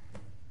luck,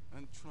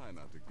 and try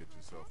not to get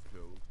yourself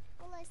killed.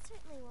 Well, I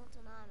certainly won't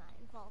deny my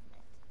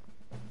involvement.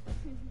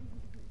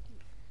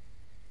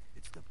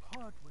 It's the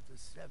part with the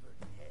severed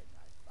head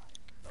I find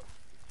most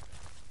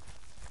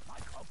interesting. My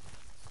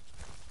compliments.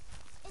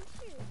 In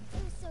truth,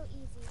 it was so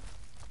easy.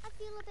 I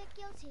feel a bit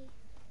guilty.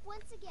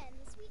 Once again,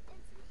 the sweet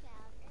innocent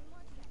child earned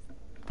more trust than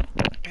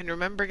me. And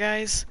remember,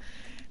 guys,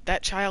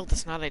 that child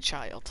is not a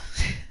child.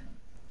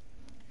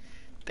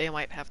 They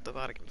might have the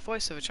body and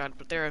voice of a child,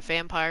 but they're a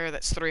vampire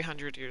that's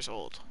 300 years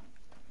old.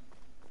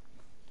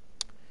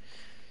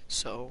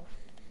 So,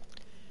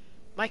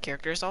 my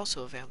character is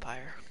also a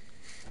vampire.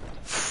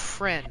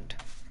 Friend.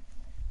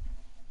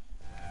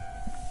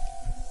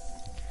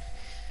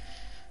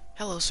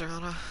 Hello,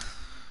 Serana.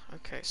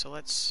 Okay, so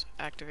let's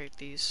activate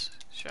these,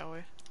 shall we?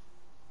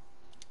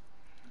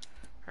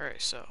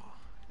 Alright, so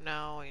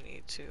now we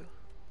need to...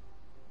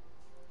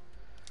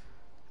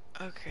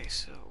 Okay,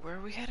 so where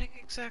are we heading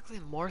exactly?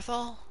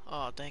 Morthal?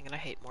 Oh, dang it, I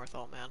hate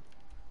Morthal, man.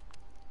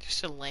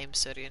 Just a lame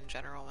city in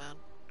general, man.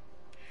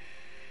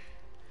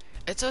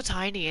 It's so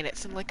tiny and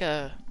it's in like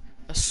a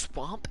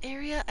swamp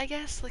area, I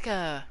guess? Like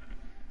a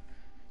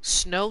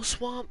snow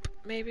swamp,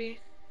 maybe?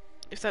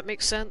 If that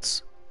makes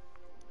sense.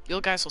 You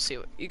guys will see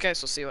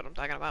what I'm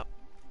talking about.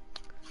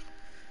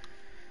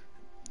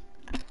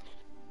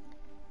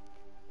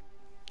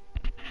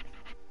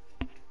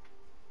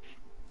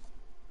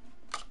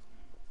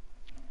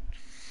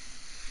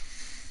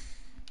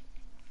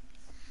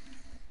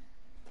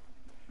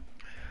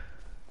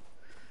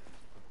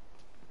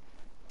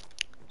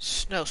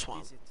 Snow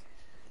swamp.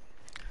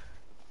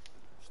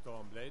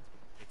 Stormblade,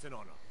 it's an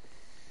honor.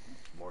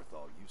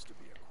 Morthal used to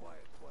be a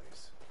quiet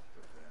place,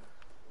 but then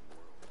the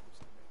world used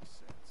to make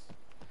sense.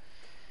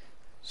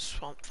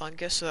 Swamp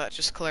fungus, so that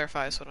just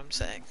clarifies what I'm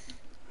saying.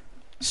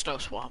 Snow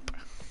swamp.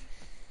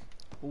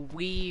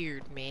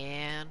 Weird,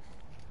 man.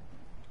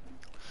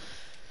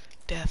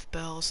 Death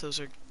bells, those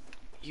are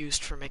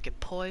used for making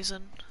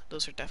poison.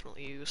 Those are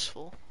definitely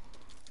useful.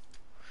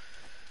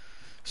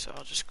 So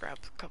I'll just grab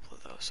a couple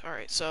of those.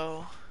 Alright,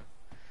 so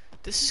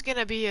this is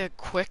gonna be a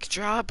quick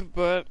job,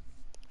 but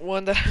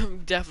one that I'm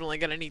definitely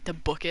gonna need to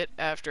book it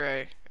after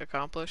I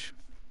accomplish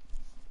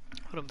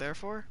what I'm there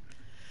for.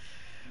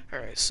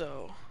 Alright,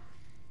 so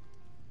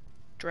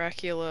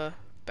Dracula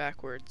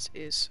backwards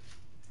is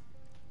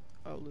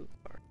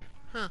Alucard.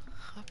 Huh,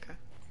 okay.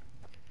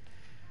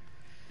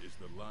 Is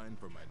the line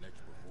for my next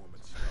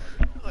performance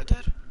started? Oh, it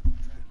did?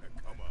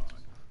 Come on,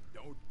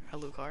 don't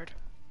be Alucard.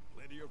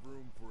 plenty of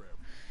room for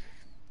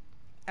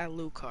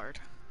everyone. Alucard.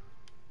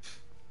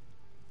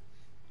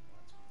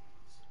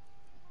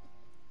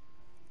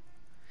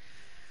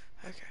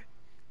 Okay.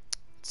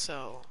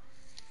 So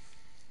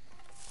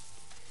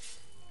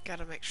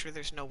gotta make sure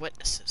there's no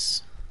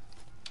witnesses.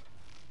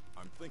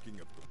 I'm thinking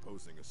of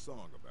composing a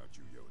song about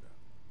you, Yoda.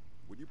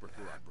 Would you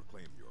prefer I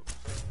proclaim your...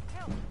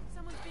 Help!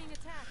 Someone's being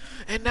attacked.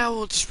 And now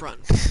we'll just run.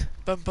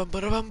 Bum bum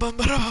bada bum bum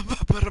bada bum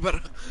bada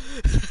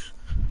bada.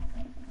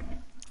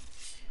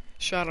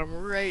 Shot him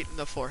right in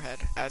the forehead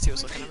as he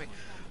was looking at me.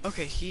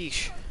 Okay,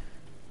 yeesh.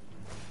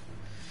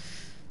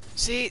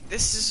 See,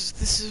 this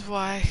is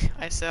why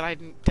I said I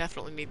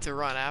definitely need to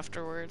run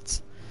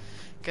afterwards,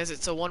 because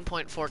it's a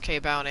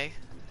 1.4k bounty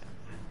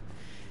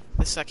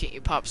the second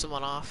you pop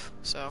someone off.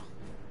 So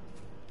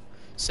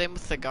same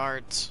with the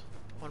guards,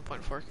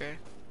 1.4k.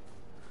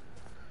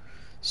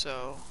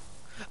 So,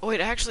 oh wait,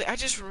 actually, I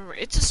just remember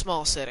it's a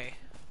small city.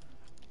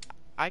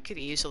 I could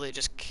easily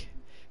just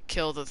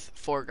kill the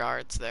 4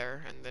 guards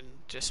there and then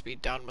just be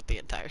done with the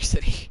entire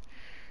city.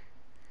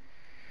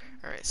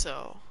 Alright,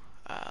 so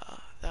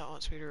that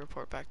wants me to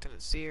report back to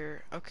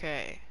Nazir.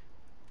 Okay.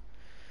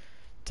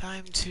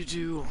 Time to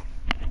do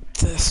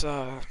this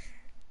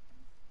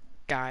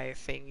guy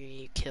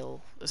thingy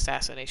kill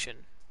assassination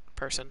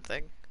person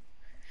thing.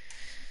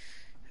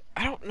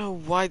 I don't know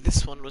why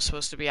this one was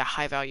supposed to be a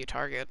high value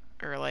target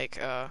or like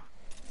a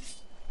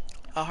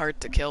hard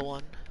to kill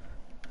one.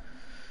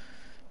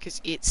 Cause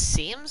it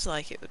seems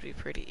like it would be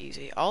pretty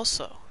easy.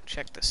 Also,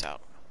 check this out.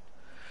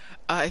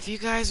 If you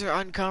guys are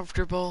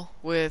uncomfortable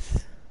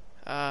with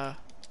I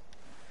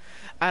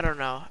don't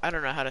know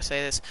how to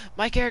say this.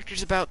 My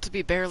character's about to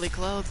be barely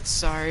clothed,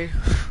 sorry.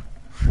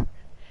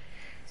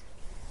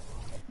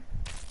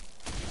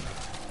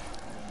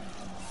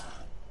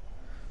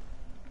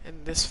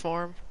 In this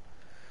form.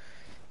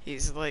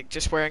 He's like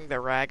just wearing the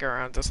rag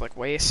around his like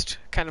waist.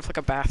 Kind of like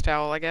a bath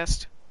towel, I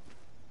guess.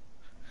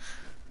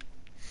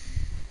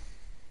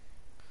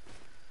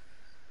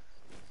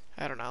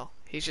 I don't know.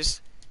 He's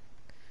just,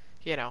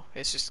 you know,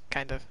 it's just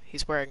kind of,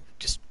 he's wearing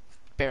just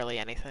barely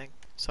anything.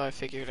 So I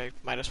figured I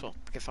might as well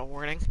give a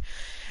warning.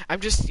 I'm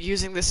just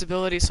using this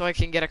ability so I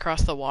can get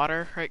across the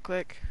water right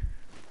quick.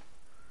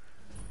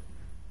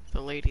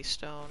 The Lady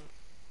Stone.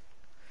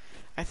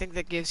 I think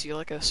that gives you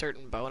like a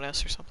certain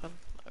bonus or something.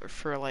 Or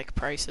for like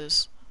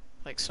prices.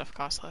 Like stuff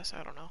costs less,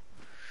 I don't know.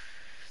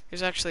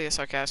 There's actually a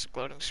sarcastic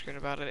loading screen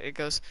about it. It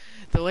goes,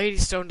 the Lady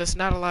Stone does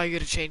not allow you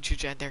to change your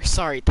gender.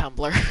 Sorry,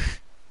 Tumblr.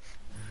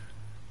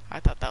 I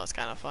thought that was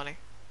kind of funny.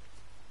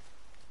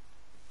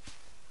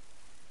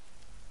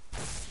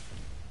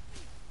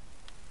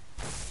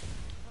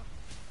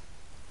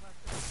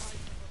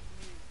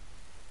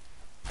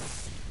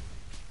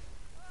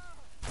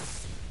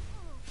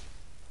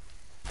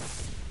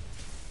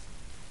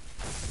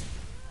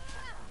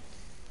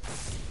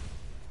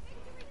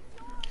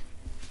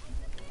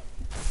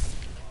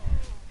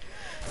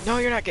 No,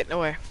 you're not getting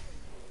away.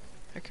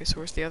 Okay, so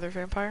where's the other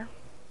vampire?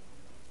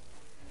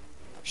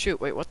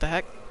 Shoot, wait, what the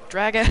heck?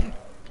 Dragon!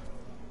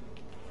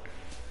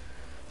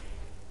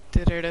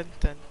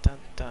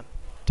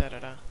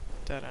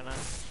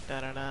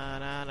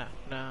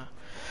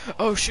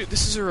 Oh shoot,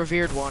 this is a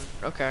revered one.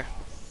 Okay.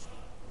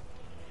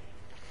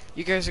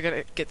 You guys are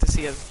gonna get to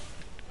see a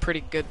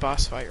pretty good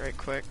boss fight right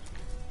quick.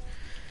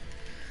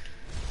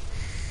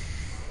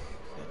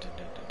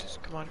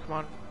 Come on, come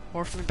on.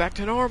 Morph me back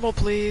to normal,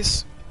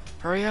 please.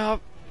 Hurry up.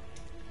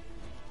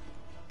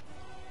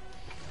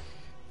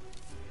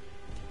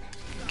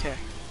 Okay.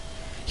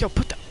 Yo,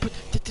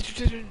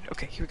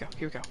 okay, here we go,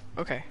 here we go.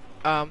 Okay.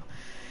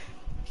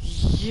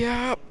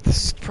 Yep,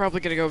 this is probably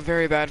gonna go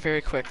very bad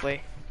very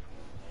quickly.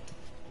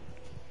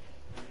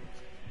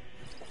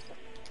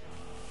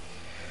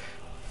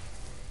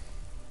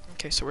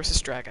 Okay, so where's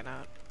this dragon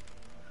at?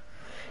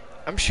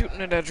 I'm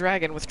shooting at a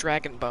dragon with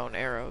dragon bone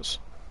arrows.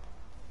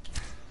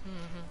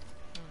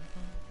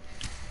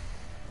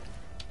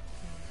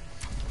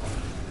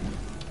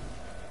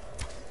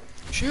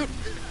 Shoot!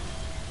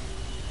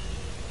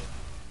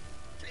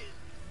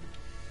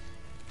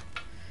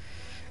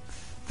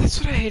 That's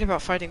what I hate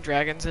about fighting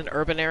dragons in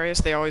urban areas.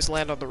 They always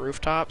land on the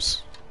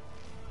rooftops.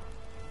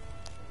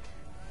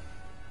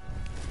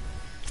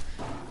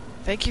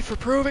 Thank you for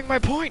proving my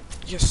point,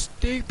 you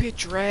stupid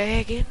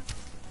dragon.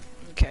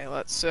 Okay,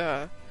 let's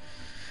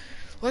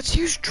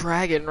use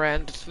Dragon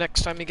Rend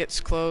next time he gets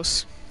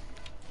close.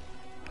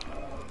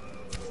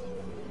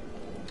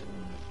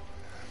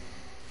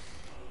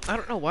 I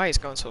don't know why he's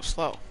going so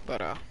slow,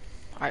 but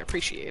I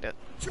appreciate it.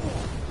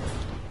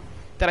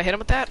 Did I hit him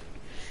with that?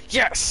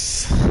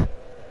 Yes!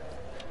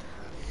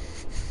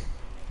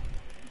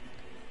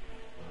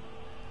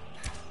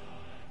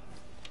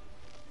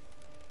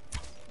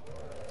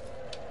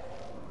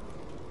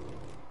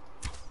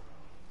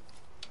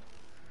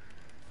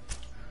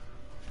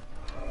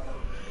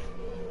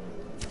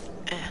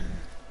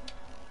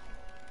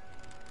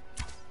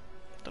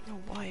 Don't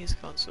know why he's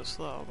going so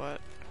slow, but...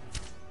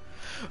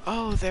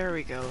 Oh, there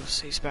he goes.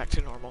 He's back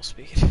to normal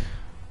speed.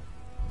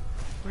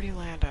 Where'd he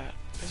land at?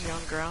 Is he on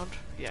the ground?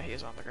 Yeah, he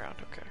is on the ground.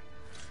 Okay.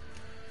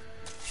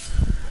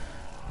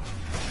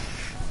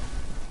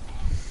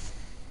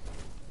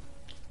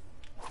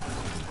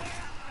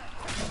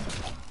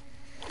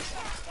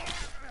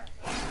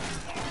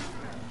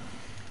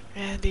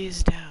 And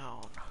he's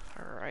down.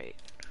 Alright.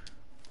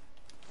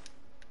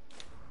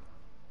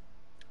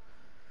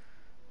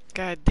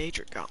 Got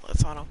Daedric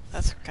gauntlets on him.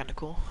 That's kinda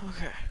cool.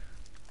 Okay.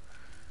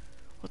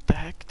 What the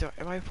heck?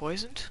 Am I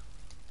poisoned?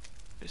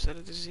 Is that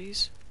a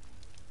disease?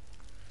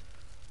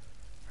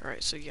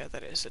 Alright, so yeah,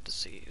 that is a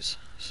disease.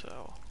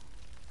 So...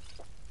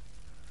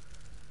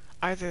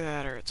 either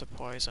that or it's a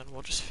poison.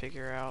 We'll just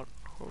figure out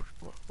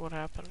what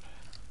happened.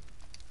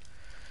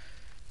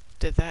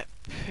 Did that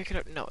pick it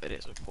up? No, it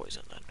is a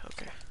poison then.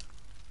 Okay.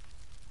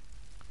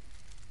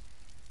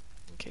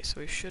 Okay,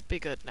 so we should be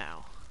good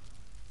now.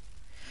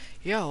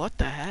 Yo, what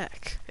the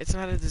heck? It's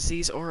not a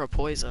disease or a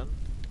poison.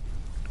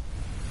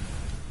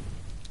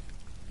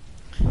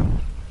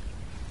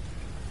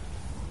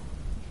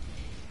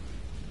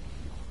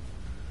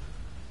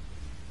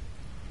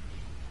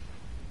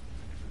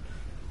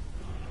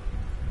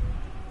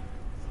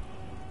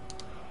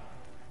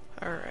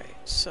 Alright,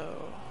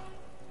 so...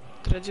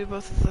 did I do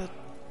both of the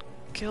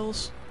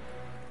kills?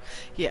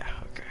 Yeah,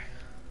 okay.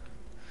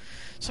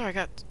 Sorry, I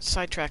got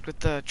sidetracked with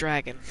the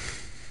dragon.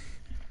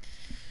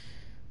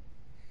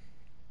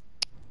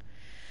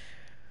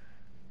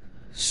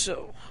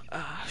 So,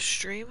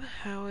 stream,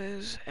 how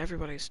is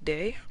everybody's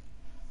day?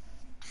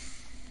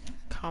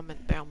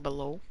 Comment down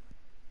below.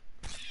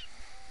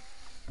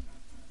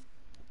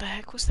 The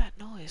heck was that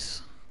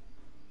noise?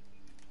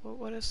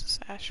 What is this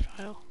ash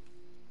file?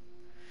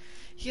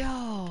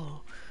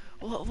 Yo!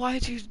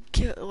 Why'd you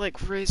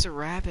raise a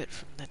rabbit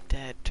from the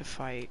dead to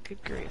fight?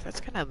 Good grief, that's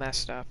kinda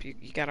messed up. You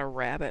got a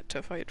rabbit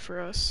to fight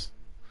for us?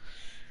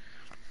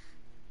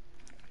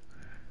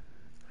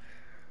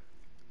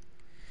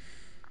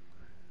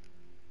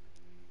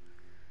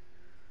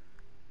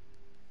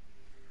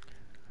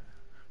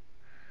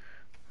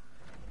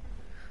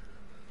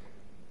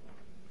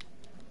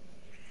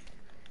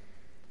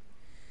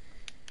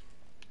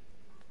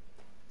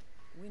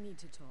 We need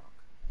to talk.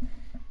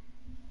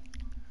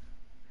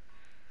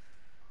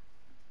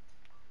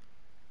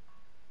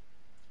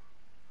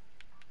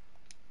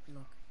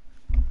 Look,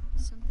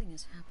 something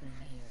is happening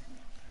here.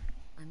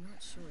 I'm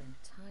not sure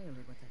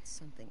entirely what that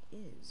something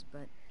is,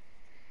 but,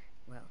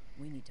 well,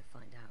 we need to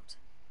find out.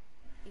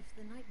 If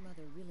the Night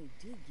Mother really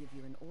did give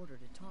you an order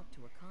to talk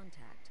to a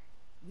contact,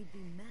 we'd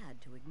be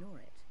mad to ignore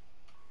it.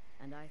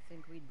 And I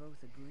think we'd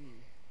both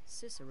agree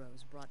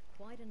Cicero's brought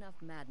quite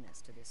enough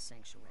madness to this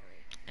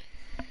sanctuary.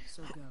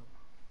 So go.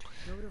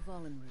 Go to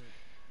Vollenrud.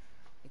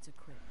 It's a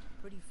crypt,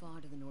 pretty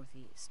far to the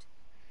northeast.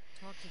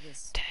 Talk to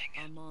this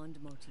Armand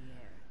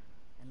Motier,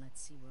 and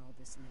let's see where all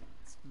this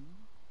leads,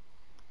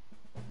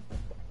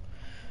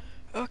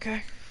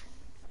 Okay.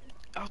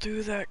 I'll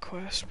do that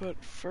quest,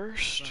 but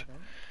first... Brother?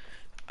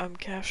 I'm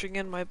cashing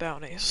in my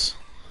bounties.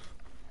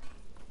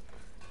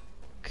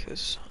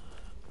 'Cause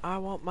I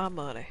want my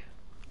money.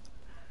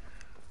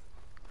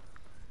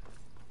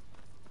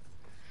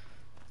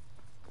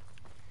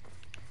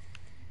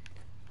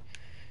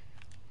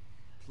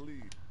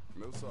 Please,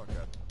 no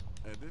sarcasm.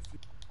 And if you,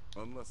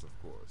 unless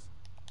of course,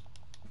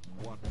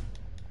 want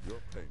your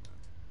payment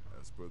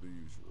as per the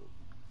usual.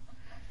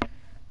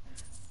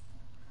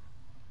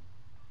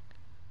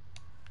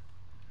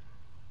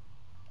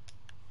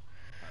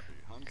 Happy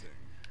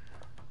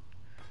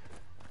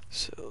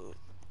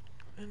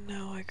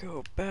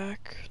go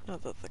back now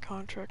that the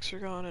contracts are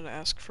gone and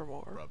ask for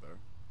more. Brother.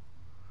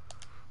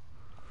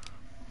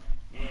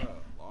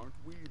 Well, aren't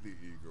we the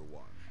eager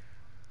one?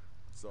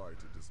 Sorry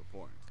to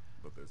disappoint,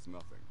 but there's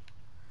nothing.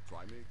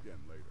 Try me again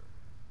later.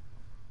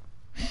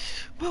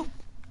 Well,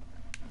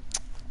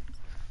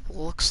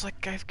 looks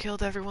like I've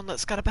killed everyone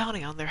that's got a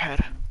bounty on their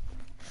head.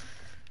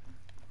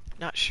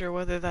 Not sure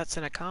whether that's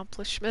an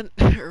accomplishment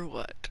or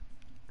what.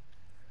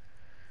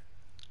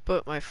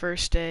 But my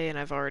first day and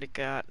I've already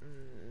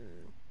gotten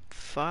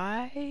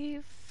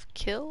 5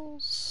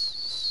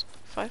 kills?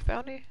 5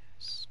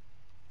 bounties?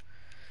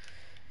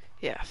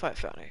 Yeah,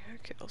 5 bounty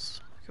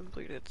kills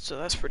completed, so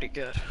that's pretty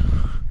good.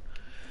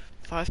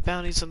 5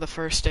 bounties on the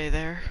first day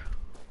there.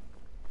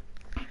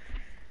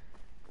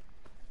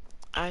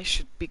 I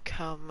should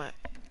become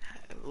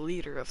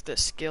leader of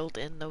this guild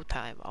in no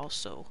time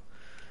also.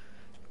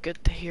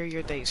 Good to hear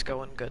your day's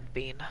going good,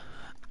 Bean.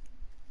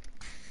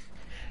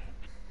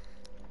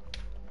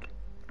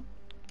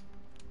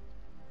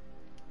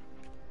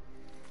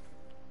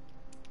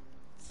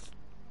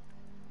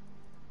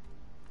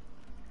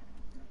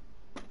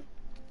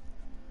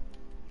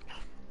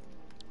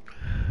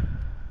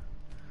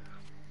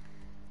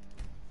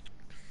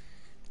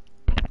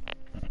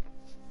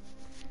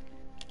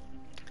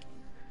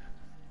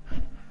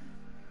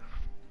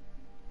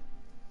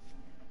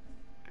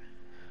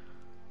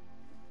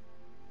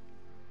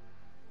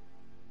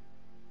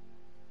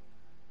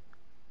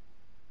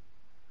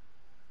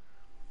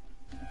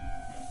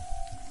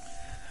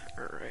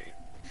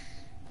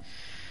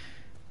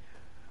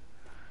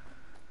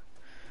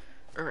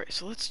 Alright,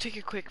 so let's take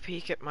a quick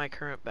peek at my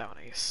current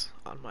bounties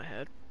on my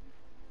head.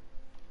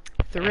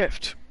 The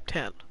Rift,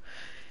 10.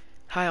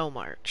 Heil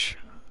March,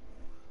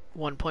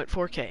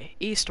 1.4k.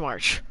 East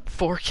March,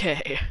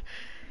 4k.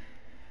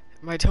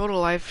 My total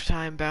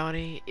lifetime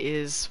bounty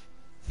is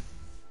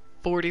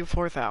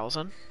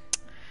 44,000.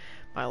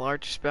 My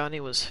largest bounty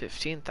was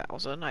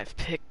 15,000. I've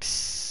picked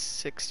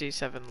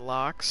 67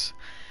 locks,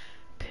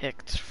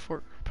 picked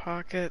 4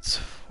 pockets,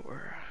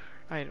 4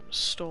 items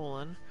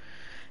stolen.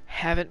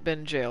 Haven't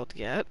been jailed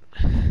yet.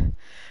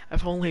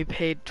 I've only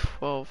paid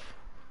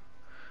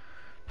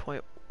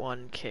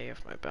 12.1k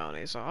of my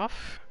bounties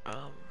off.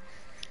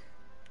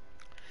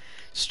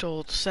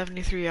 Stole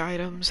 73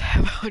 items,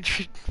 have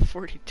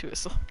 142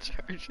 assault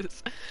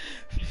charges,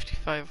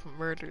 55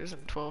 murders,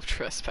 and 12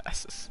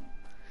 trespasses.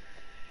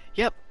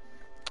 Yep.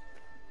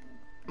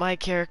 My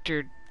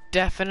character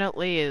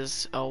definitely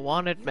is a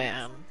wanted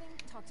man.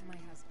 Talk to my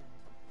husband.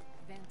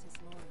 Ventus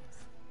Lorius.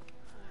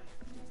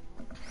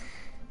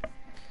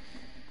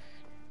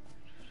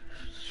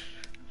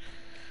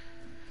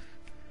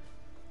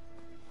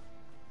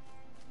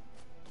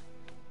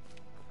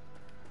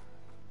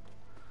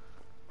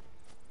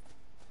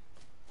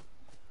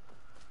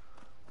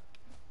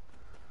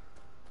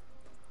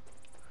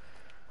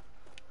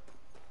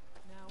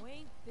 Now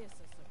ain't this a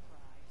surprise?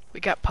 We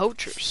got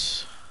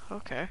poachers.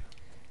 Okay.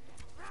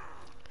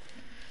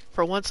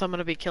 For once, I'm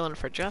gonna be killing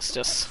for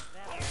justice.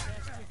 That's the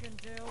best you can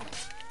do.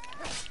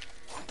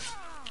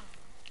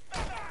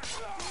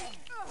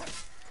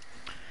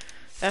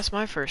 That's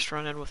my first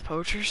run-in with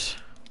poachers.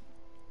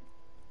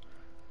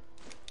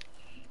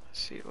 Let's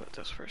see what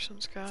this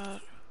person's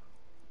got.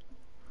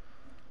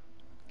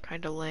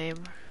 Kinda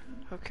lame.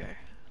 Okay.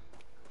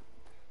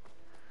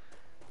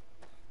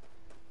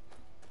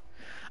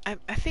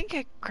 I think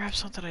I grabbed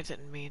something I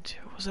didn't mean to.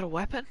 Was it a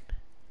weapon?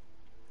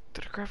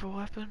 Did I grab a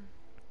weapon?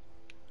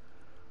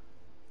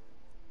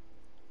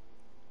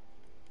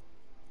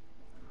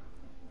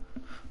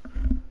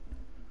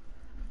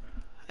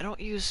 I don't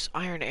use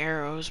iron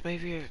arrows.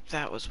 Maybe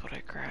that was what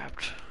I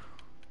grabbed.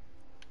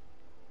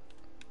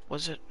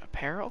 Was it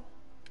apparel?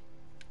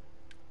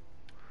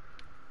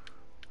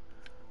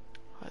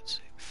 Let's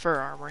see. Fur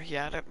armor.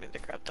 Yeah, I didn't mean to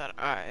grab that.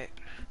 Alright.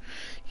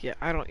 Yeah,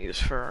 I don't use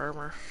fur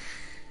armor.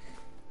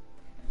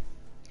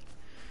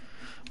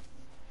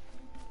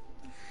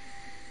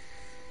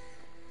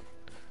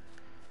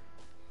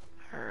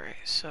 Alright,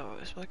 so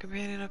is my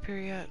companion up here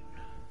yet?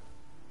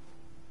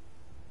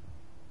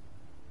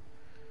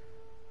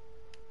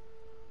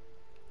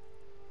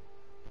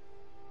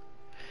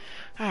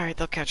 Alright,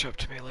 they'll catch up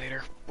to me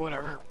later.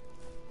 Whatever.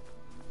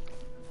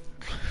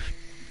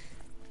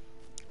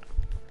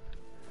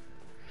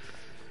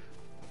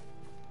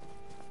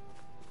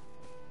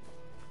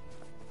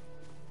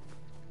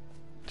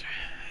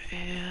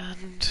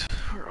 And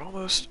we're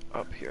almost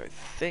up here. I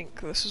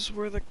think this is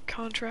where the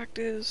contract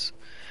is.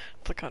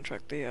 The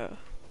contract, the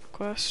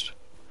quest.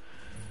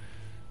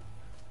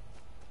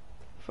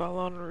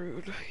 Valon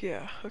Rude.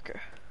 Yeah, okay.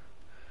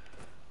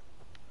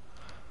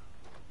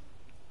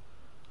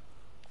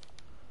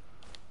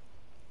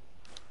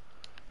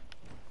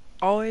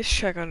 Always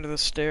check under the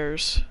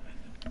stairs.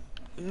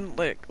 And,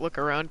 like, look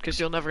around, because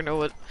you'll never know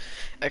what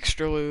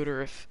extra loot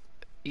or if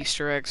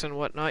Easter eggs and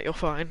whatnot you'll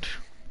find.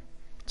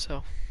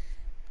 So.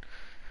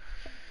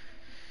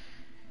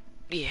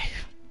 Yeah.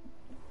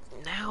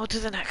 Now to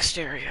the next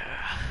area.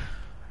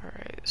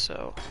 Alright,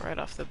 so right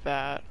off the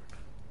bat,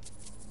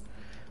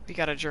 we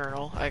got a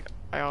journal. I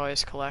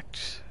always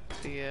collect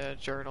the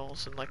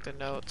journals and like the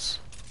notes.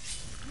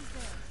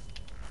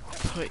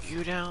 Put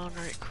you down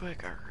right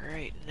quick.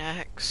 Alright,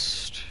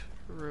 next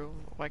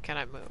room. Why can't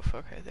I move?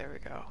 Okay, there we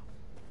go.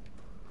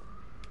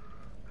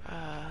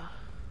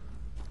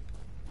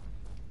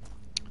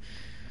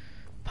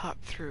 Pop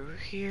through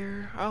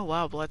here. Oh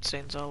wow,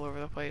 bloodstains all over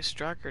the place.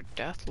 Draugr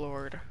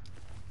Deathlord.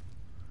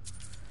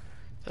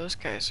 Those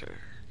guys are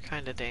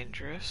kinda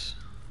dangerous.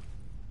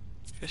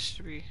 Just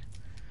to be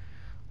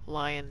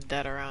lying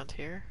dead around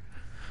here.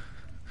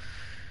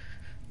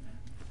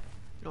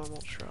 Normal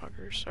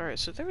Draugrs. Alright,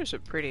 so there was a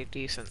pretty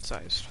decent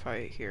sized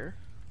fight here.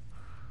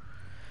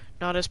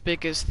 Not as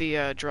big as the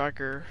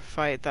Draugr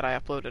fight that I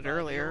uploaded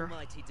earlier.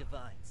 Almighty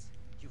divines,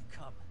 you've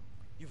come.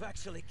 You've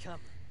actually come.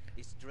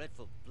 This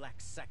dreadful black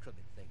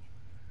sacrament thing.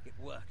 It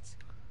worked.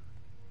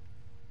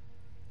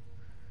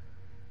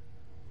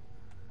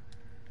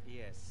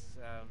 Yes,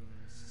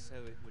 so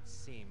it would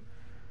seem.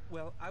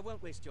 Well, I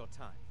won't waste your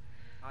time.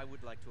 I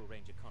would like to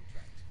arrange a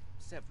contract.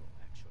 Several,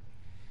 actually.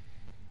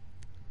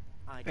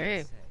 I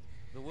dare say,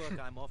 the work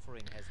I'm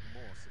offering has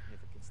more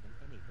significance than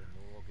anything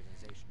your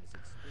organization has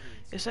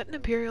experienced. Is that an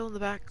Imperial in the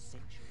back?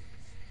 Centuries.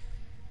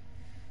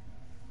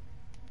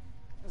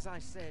 As I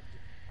said,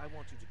 I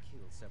want you to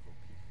kill several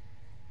people.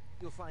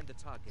 You'll find the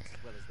targets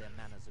as well as their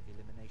manners of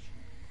elimination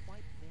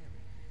quite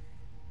varied.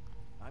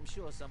 I'm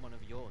sure someone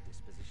of your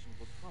disposition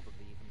would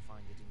probably even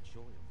find it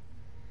enjoyable.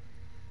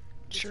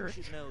 Sure.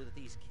 You should know that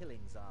these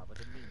killings are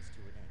but a means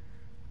to an end,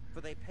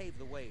 for they pave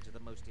the way to the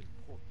most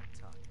important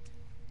target.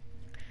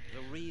 The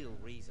real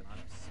reason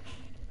I'm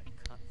seeking with a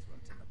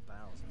cutthroat in the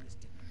bowels of this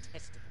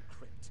detestable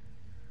crypt,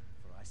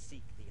 for I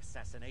seek the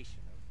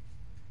assassination of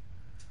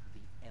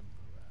the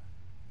Emperor.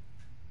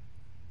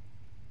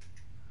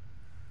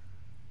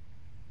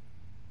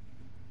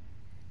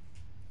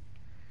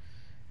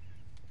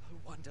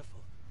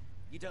 Wonderful.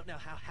 You don't know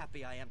how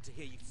happy I am to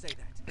hear you say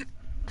that.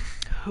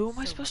 Who am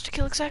I supposed to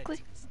kill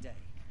exactly?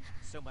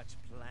 So much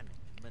planning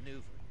and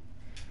maneuvering.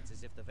 It's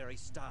as if the very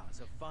stars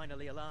have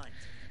finally aligned.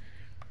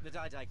 But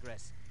I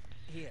digress.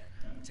 Here,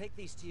 take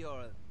these to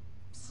your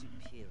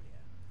superior.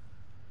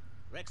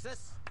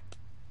 Rexus,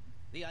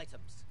 the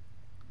items.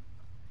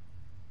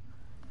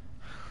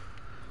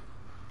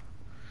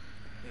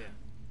 Here.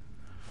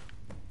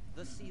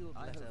 The sealed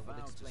letter will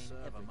explain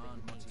everything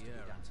that needs to be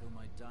done. Until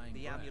my dying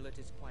The breath. amulet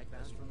is quite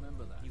valuable. Just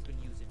remember that. You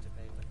can use it to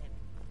pay for anything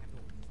at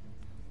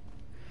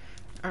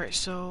all. Alright,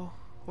 so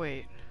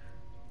wait.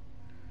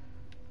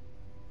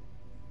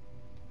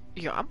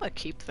 Yeah, I'm gonna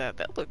keep that.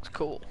 That looks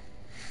cool.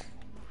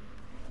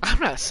 I'm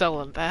not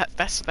selling that.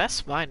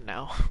 That's mine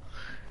now.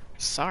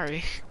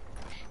 Sorry.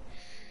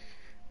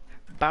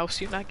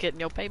 Bouse, you're not getting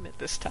your payment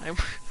this time.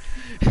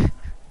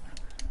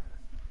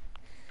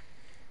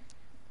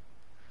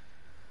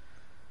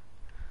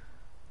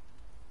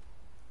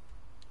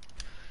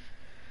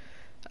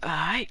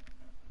 Alright.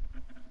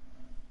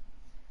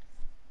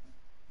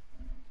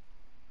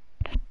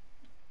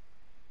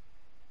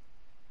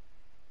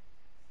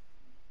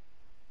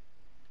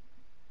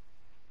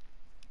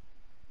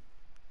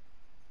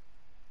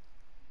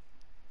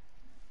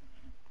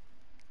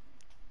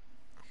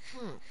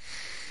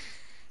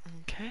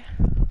 Okay.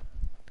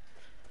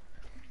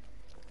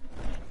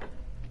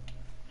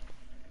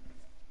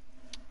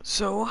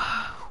 So,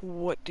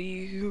 what do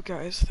you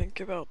guys think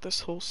about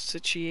this whole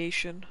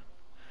situation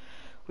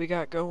we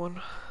got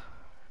going?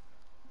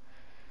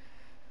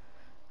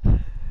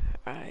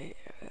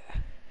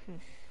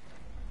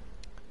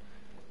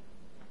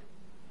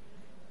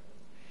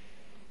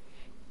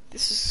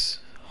 This is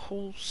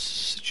whole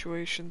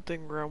situation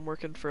thing where I'm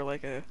working for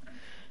like a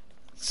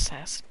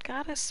assassin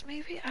goddess,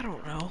 maybe? I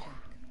don't know.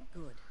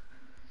 Good.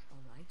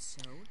 Alright,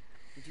 so,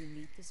 did you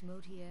meet this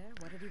Motier?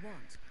 What did he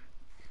want?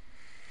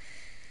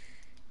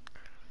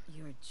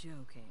 You're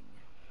joking.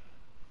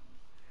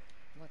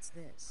 What's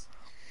this?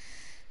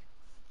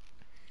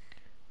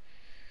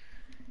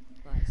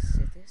 By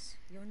Sithis,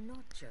 you're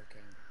not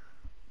joking.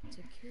 To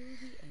kill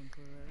the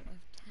Emperor of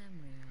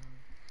Tamriel.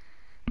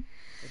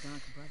 The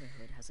Dark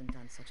Brotherhood hasn't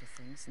done such a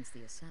thing since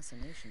the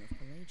assassination of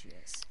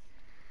Pelagius.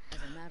 As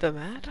a matter of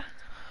fact,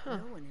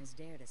 no one has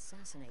dared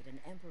assassinate an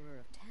Emperor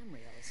of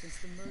Tamriel since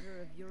the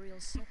murder of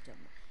Uriel's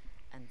septum,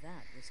 and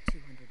that was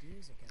 200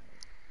 years ago.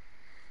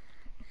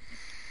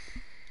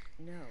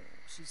 No,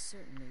 she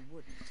certainly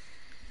wouldn't.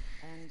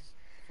 And,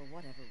 for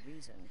whatever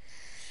reason,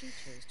 she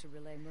chose to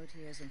relay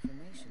Motier's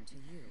information to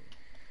you.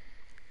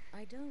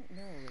 I don't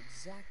know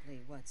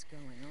exactly what's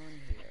going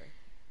on here,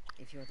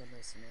 if you're the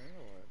listener,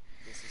 or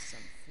this is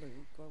some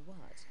fluke, or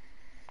what.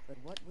 But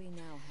what we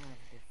now have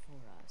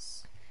before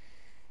us...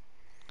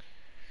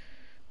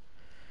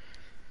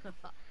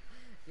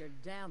 You're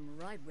damn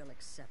right we'll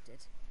accept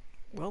it.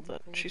 Well then,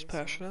 she's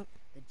passionate.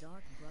 The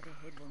Dark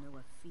Brotherhood will know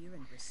a fear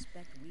and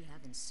respect we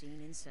haven't seen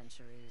in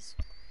centuries.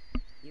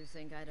 You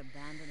think I'd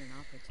abandon an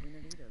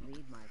opportunity to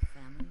lead my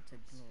family to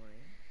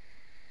glory?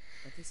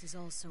 But this is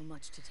all so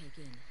much to take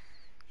in.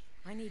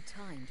 I need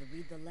time to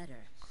read the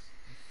letter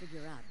and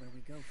figure out where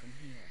we go from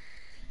here.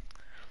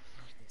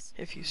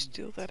 If you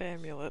steal that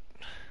amulet...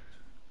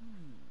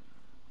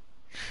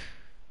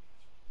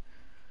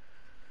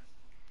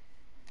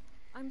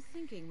 I'm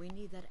thinking we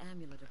need that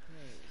amulet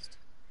appraised.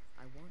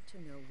 I want to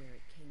know where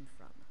it came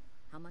from,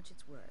 how much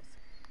it's worth,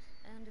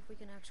 and if we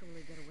can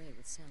actually get away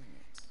with selling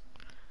it.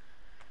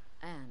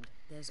 And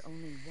there's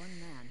only one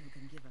man who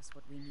can give us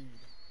what we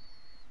need.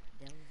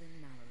 Delvin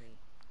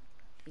Mallory.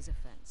 He's a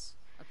fence,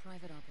 a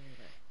private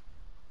operator.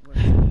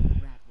 Works out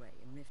the Ratway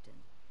in Riften.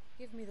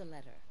 Give me the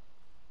letter.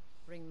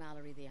 Bring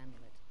Mallory the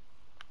amulet.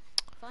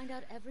 Find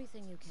out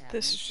everything you can.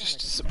 This and is sell just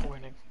it.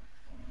 disappointing.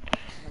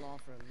 He'll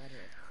offer a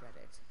letter of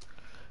credit.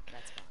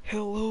 That's fine.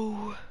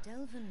 Hello.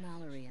 Delvin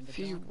Mallory and the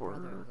Viewer Dark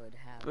Brotherhood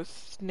have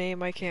with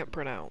name I can't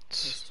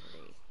pronounce.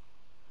 history.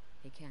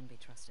 He can be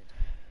trusted.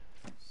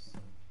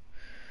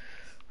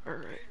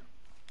 Alright.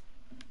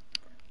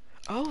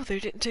 Oh, they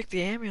didn't take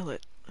the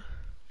amulet.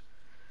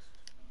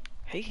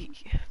 Hey,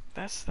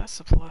 that's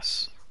a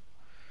plus.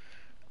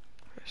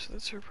 Okay, so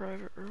that's her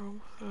private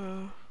room.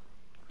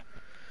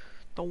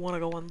 Don't want to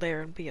go in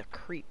there and be a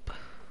creep.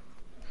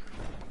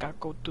 Gotta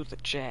go do the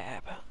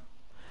jab.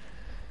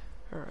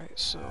 Alright,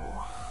 so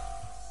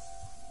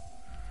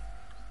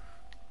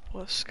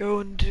let's go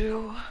and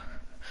do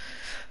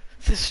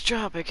this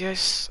job, I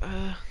guess.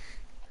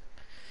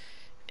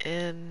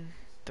 In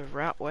the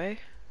Ratway.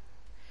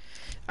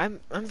 I'm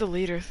the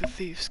leader of the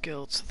Thieves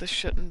Guild, so this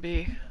shouldn't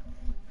be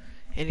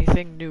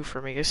anything new for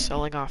me, is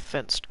selling off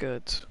fenced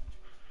goods.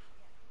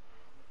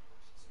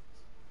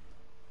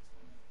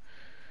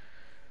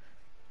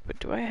 But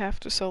do I have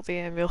to sell the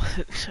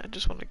amulet? I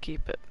just want to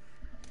keep it.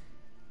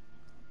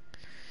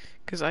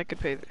 Because I could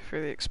pay for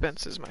the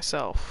expenses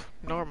myself,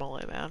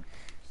 normally, man.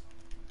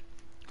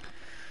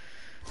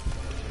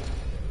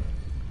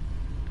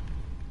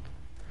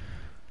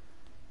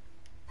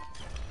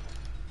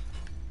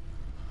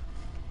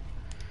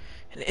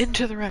 And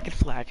into the Racket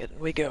Flagon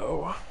we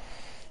go.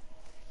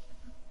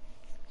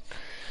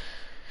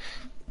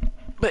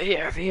 But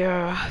yeah,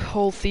 the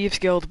whole Thieves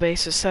Guild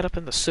base is set up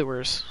in the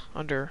sewers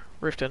under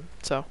Riften,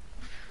 so.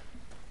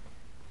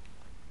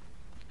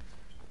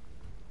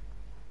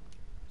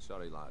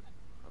 Sorry, lad.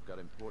 I've got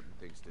important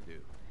things to do.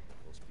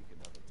 We'll speak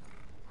another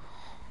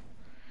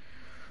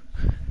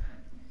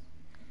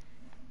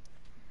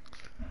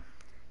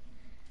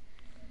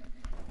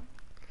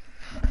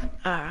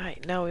time.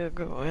 Alright, now we'll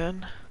go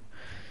in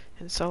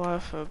and sell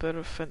off a bit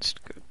of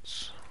fenced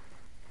goods.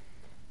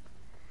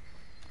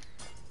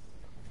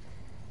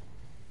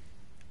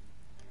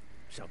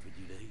 Something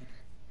you need?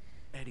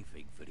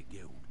 Anything for the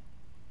guild?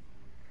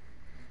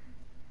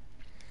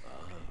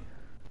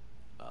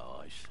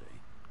 Oh, I see.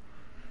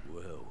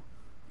 Well,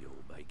 you're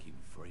making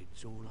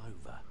friends all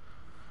over,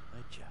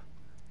 aren't ya?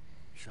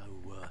 So,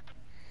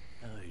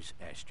 how's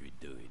Astrid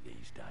doing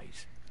these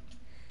days?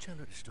 Tell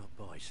her to stop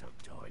by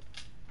sometime.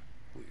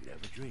 We can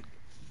have a drink.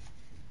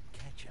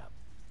 Catch up.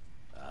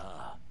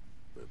 Ah,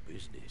 for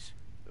business,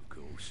 of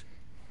course.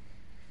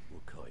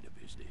 What kind of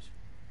business?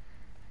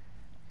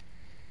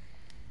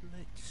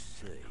 Let's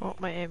see. Oh,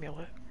 my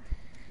amulet.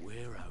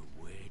 Where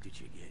did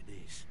you get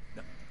this?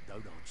 No,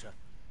 don't answer.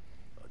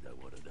 I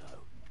don't want to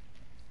know.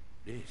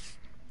 This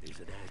is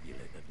an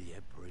amulet of the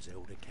Emperor's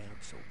Elder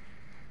Council,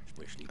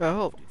 specially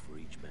crafted for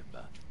each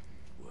member,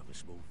 worth a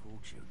small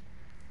fortune.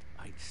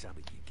 Ain't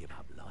something you give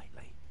up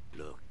lightly.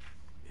 Look,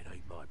 it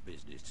ain't my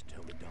business to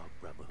tell the Dark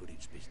Brotherhood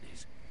its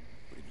business,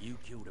 but if you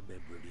killed a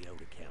member of the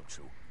Elder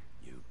Council,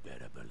 you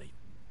better believe.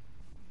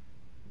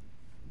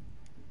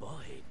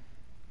 Buy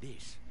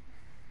this.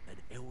 An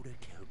Elder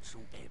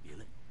Council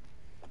amulet?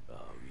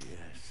 Oh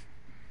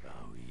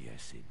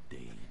yes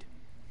indeed.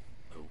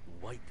 Oh,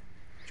 wait,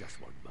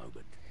 just one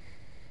moment.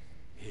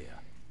 Here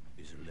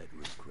is a letter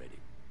of credit,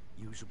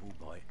 usable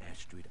by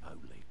Astrid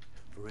only,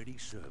 for any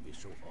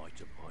service or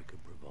item I can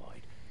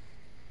provide,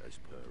 as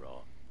per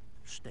our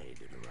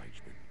standard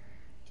arrangement.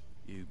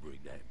 You bring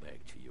that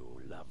back to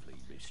your lovely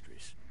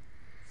mistress,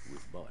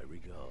 with my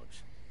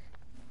regards.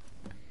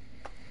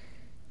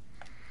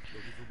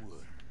 Looking for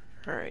word.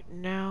 Alright,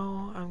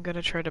 now I'm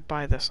gonna try to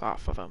buy this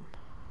off of him.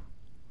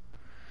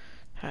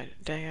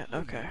 Dang it,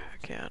 okay, I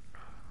can't.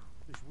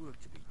 There's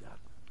work to be done.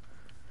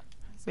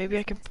 Maybe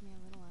I can...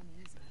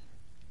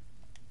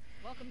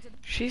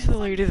 She's the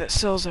lady that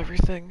sells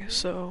everything,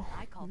 so...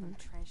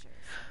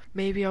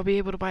 maybe I'll be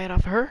able to buy it off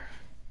of her?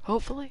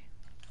 Hopefully?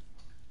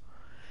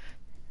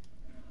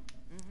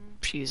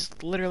 She's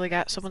literally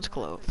got someone's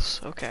clothes,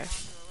 okay.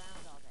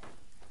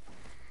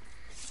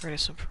 Ready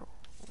some...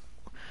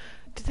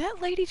 Did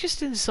that lady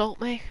just insult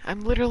me?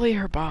 I'm literally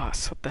her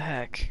boss, what the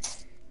heck?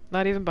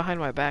 Not even behind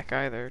my back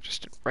either,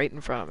 just right in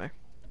front of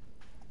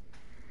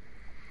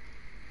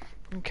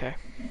me. Okay.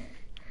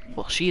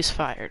 Well, she is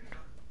fired.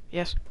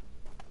 Yes?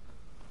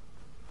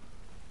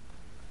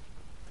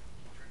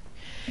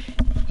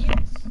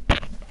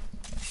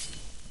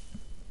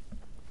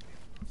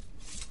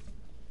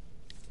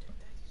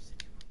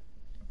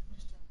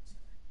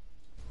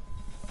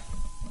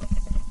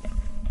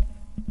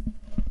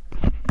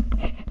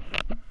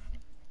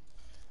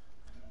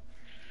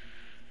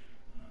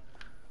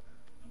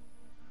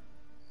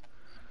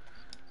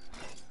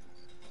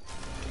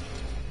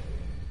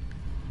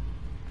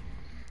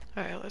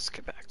 Alright, let's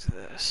get back to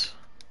this.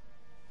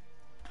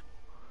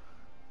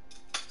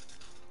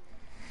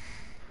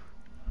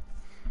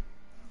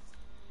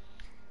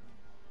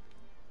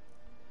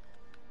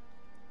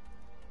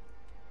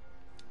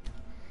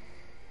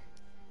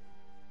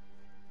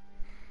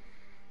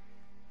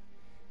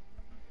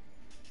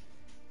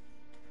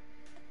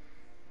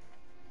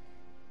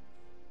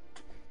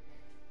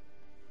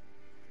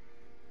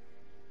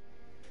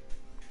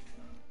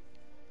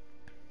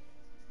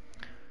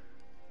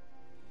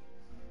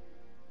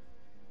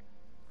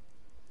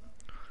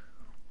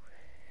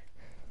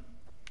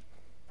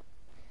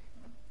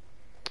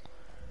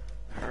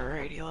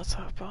 let's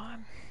hop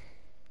on.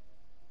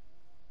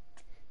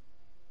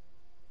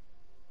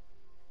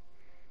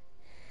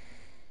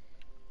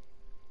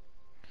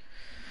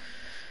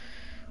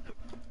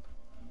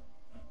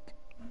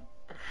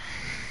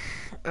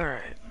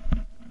 Alright.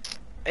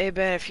 Hey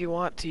Ben, if you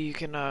want to, you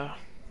can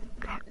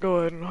go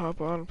ahead and hop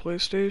on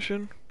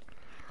PlayStation.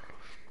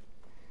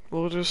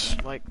 We'll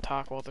just like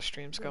talk while the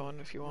stream's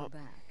going if you want. We're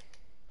back.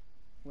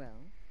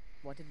 Well,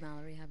 what did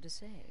Mallory have to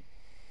say?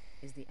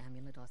 Is the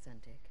amulet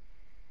authentic?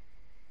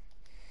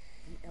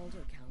 The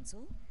Elder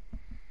Council?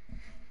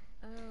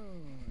 Oh,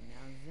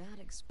 now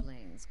that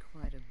explains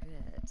quite a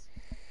bit.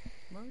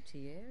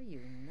 Motier,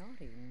 you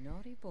naughty,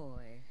 naughty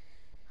boy.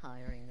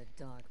 Hiring the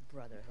Dark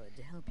Brotherhood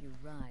to help you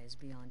rise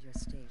beyond your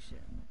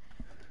station.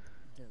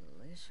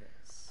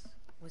 Delicious.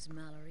 Was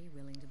Mallory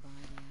willing to buy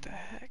the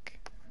heck?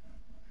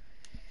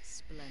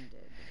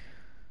 Splendid.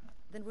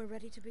 Then we're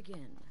ready to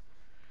begin.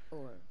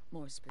 Or,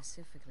 more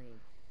specifically,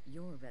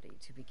 you're ready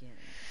to begin.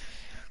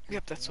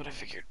 Yep, that's what I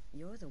figured.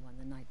 You're the one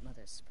the Night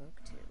Mother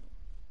spoke to.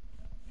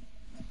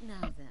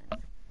 Now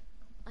then,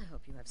 I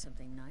hope you have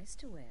something nice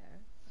to wear,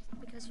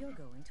 because you're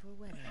going to a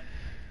wedding.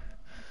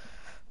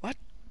 What?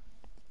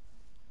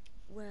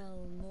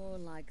 Well, more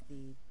like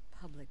the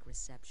public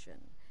reception.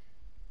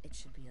 It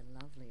should be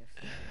a lovely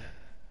affair.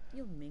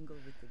 You'll mingle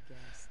with the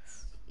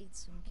guests, eat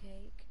some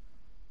cake,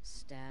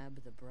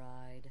 stab the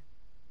bride.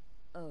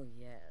 Oh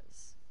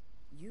yes,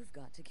 you've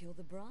got to kill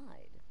the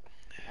bride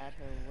at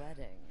her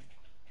wedding.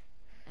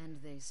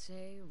 And they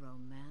say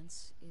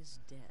romance is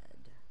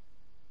dead.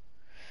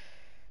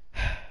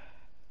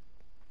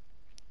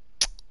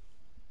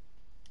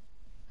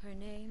 Her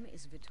name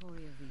is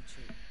Vittoria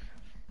Vici.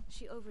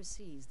 She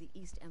oversees the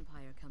East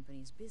Empire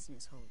Company's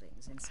business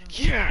holdings in South.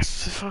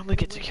 Yes, I finally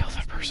get to kill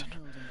that person.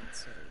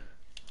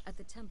 At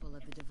the Temple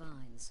of the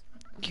Divines.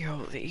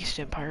 Yo, the East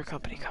Empire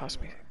Company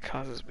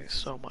causes me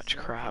so much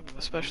crap,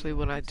 especially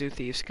when I do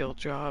Thieves Guild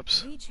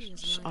jobs.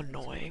 It's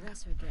annoying.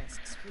 Her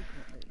guests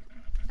frequently,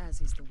 as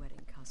is the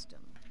wedding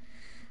custom.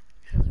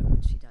 Kill her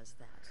when she does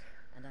that,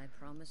 and I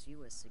promise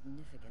you a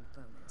significant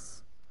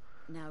bonus.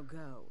 Now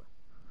go,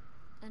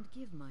 and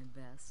give my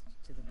best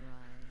to the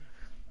bride.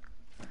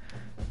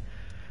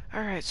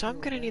 Alright, so I'm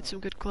gonna need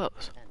some good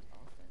clothes.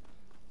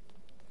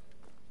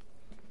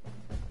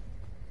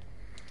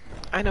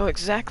 I know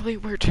exactly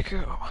where to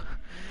go.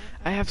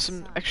 I have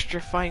some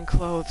extra fine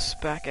clothes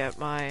back at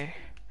my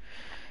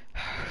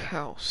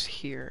house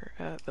here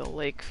at the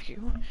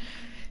Lakeview.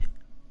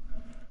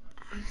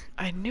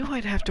 I knew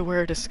I'd have to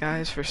wear a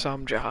disguise for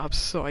some jobs,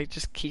 so I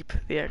just keep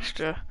the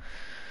extra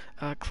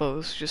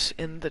clothes just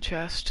in the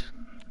chest.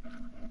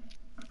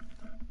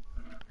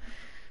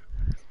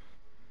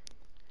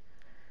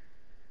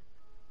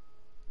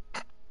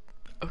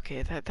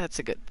 Okay, that's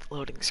a good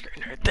loading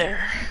screen right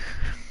there.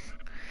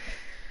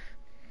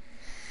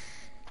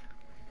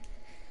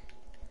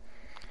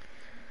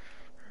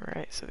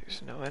 Alright, so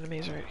there's no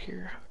enemies right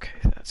here. Okay,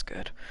 that's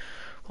good.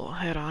 We'll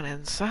head on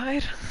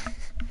inside,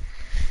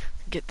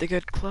 get the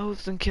good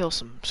clothes, and kill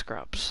some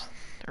scrubs.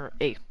 Or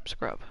a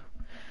scrub.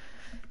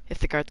 If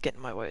the guards get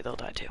in my way, they'll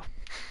die too.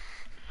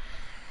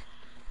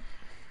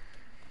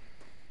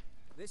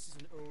 This is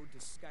an ode to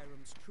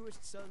Skyrim's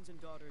truest sons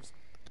and daughters,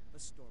 the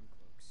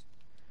Stormcloaks.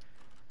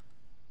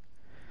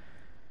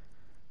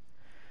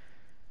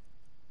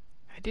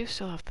 I do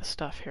still have the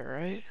stuff here,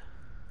 right?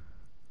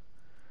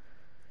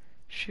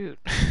 Shoot.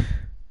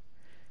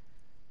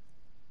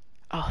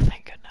 Oh,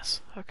 thank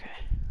goodness. Okay.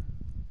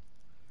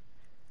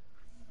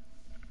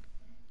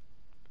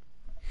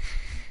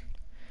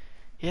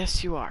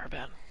 Yes, you are,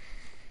 Ben.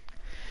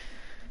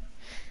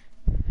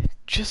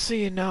 Just so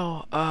you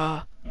know,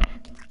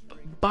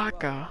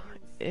 baka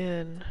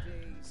in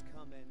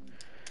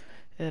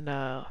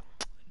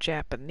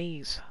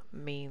Japanese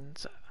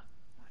means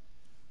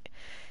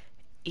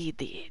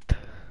idiot.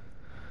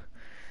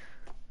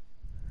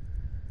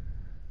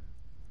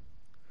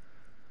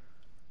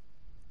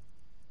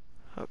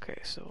 Okay,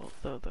 so we'll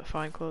throw the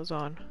fine clothes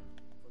on.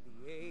 For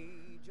the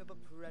age of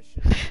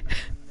oppression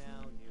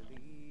now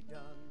nearly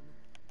done.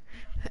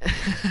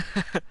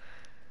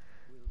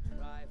 We'll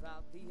drive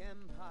out the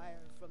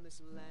empire from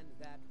this land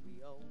that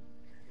we own.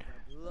 With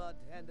our blood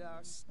and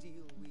our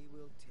steel we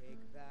will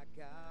take back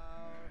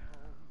our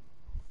home.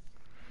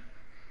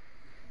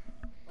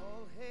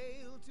 All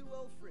hail to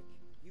Ulfric,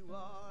 you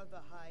are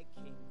the High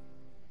King.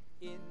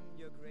 In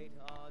your great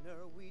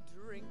honor we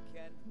drink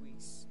and we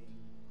sing.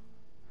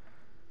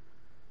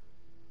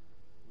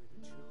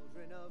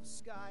 Children of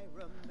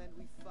Skyrim, and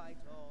we fight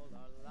all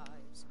our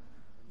lives.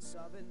 When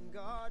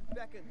Sovngarde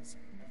beckons,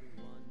 every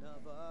one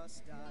of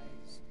us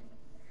dies.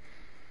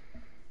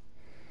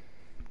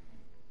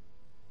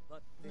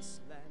 But this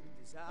land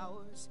is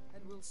ours,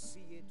 and we'll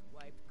see it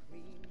wiped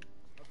clean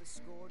of the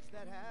scourge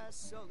that has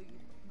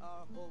sullied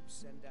our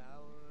hopes and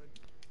our...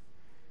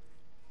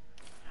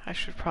 I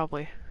should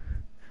probably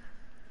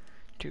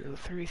do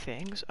 3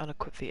 things.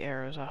 Unequip the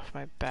arrows off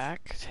my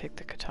back, take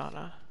the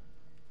katana.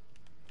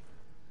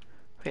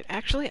 Wait,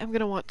 actually, I'm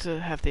gonna want to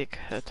have the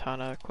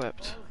katana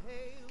equipped. All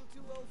hail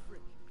to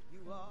Ulfric,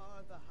 you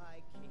are the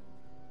High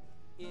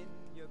King.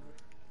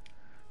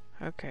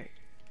 Okay.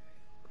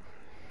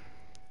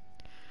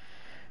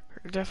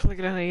 We're definitely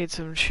gonna need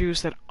some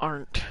shoes that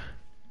aren't.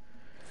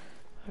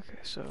 Okay,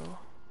 so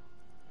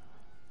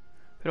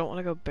we don't want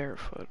to go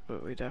barefoot,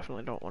 but we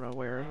definitely don't want to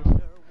wear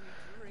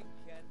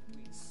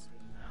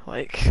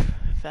like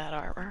that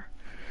armor.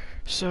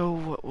 So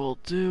what we'll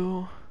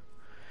do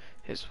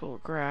is we'll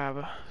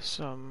grab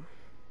some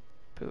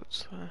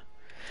boots.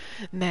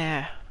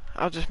 Nah,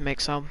 I'll just make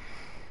some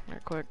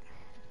right quick.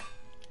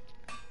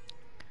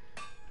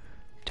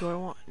 Do I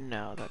want?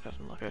 No, that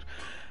doesn't look good.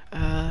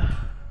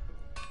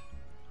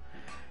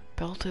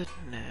 Belted?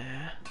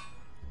 Nah.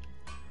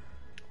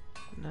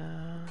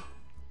 No.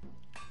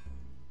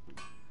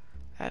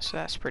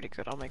 That's pretty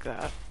good. I'll make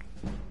that.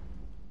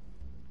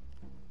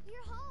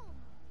 You're home.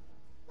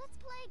 Let's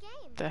play a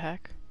game. The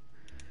heck?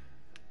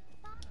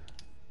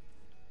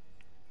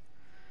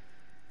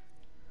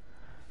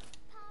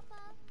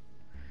 Papa.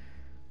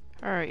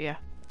 Alright, yeah.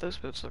 Those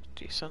boots look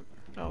decent.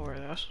 I'll wear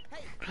those.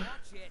 Hey, watch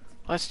it.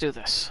 Let's do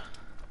this.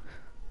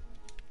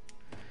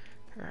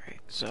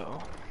 Alright,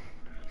 so...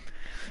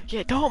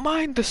 Yeah, don't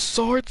mind the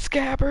sword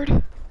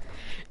scabbard.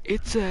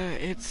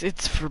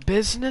 It's for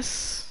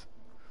business.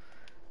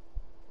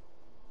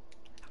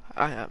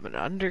 I am an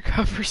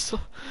undercover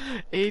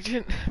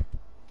agent.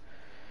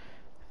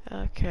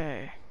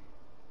 Okay.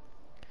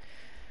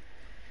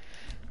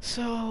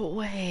 So,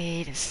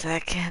 wait a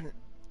second.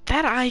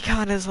 That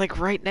icon is like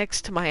right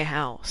next to my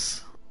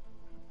house.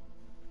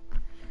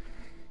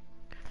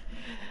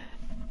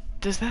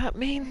 Does that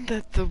mean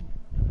that the...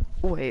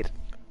 Wait,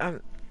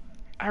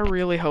 I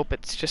really hope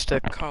it's just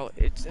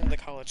it's in the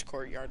college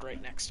courtyard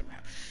right next to my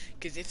house.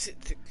 Because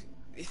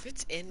if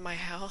it's in my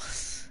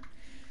house...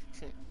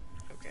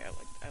 Okay,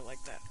 I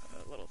like that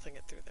little thing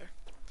it threw there.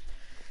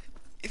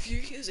 If you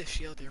use a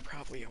shield, you're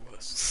probably a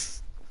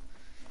wuss.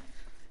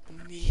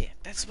 Yeah,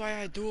 that's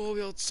why I dual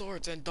wield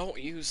swords and don't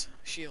use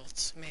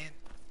shields, man.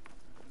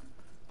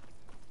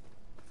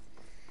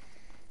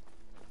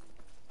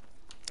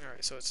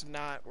 Alright, so it's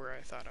not where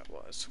I thought it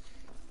was.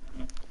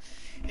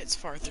 It's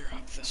farther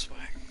up this way.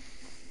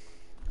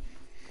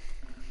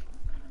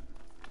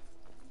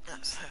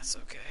 That's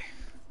okay.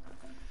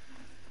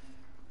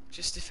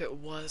 Just if it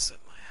was at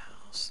my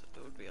house,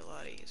 it would be a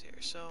lot easier.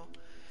 So,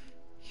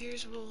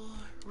 here's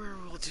where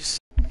we'll just...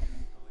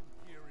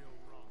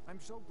 I'm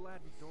so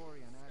glad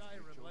Victoria and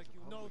Astrid chose like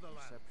you a know public the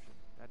land. reception.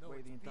 That Know way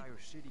its the entire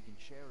people. city can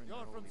share in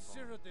You're the from holy bond.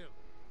 Cyrodiil.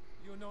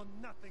 You know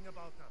nothing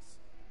about us.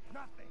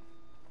 Nothing.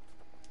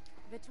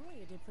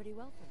 Victoria did pretty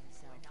well for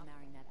herself,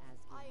 marrying that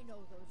Asgard. I know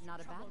those Not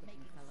a bad-looking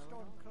troublemaking fellow at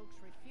all. stormcloaks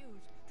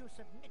refuse to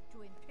submit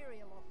to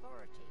imperial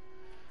authority.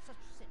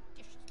 Such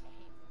seditious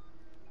behavior.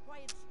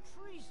 Why, it's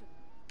treason.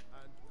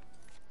 And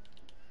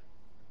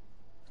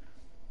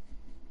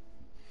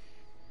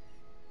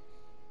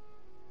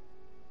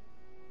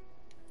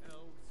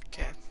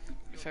Okay,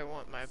 if I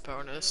want my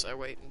bonus, I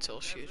wait until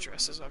she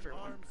addresses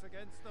everyone. arms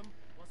against them.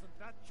 Wasn't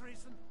that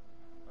treason?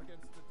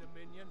 Against the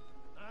Dominion?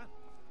 Huh?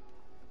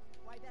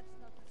 Why, that's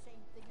not the same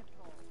thing at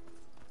all.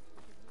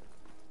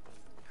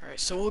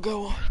 Alright, so we'll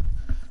go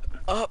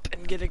up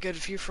and get a good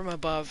view from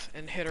above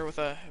and hit her with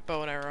a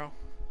bow and arrow.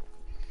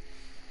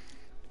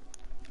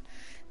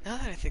 Now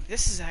that I think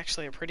this is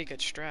actually a pretty good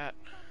strat.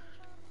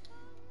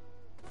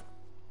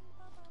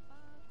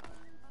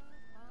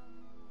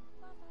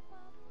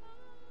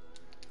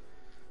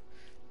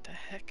 The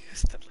heck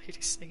is that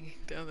lady singing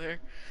down there?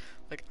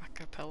 Like a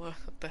cappella?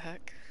 What the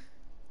heck?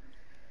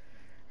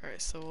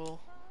 Alright, so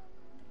we'll...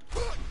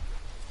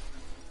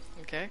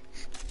 Okay.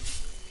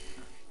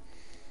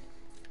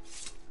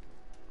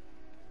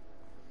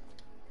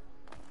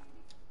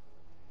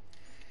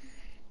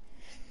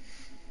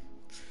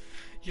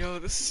 Yo,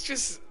 this is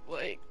just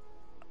like,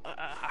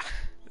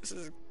 this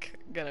is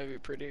gonna be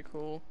pretty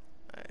cool.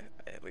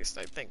 At least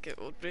I think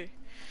it would be.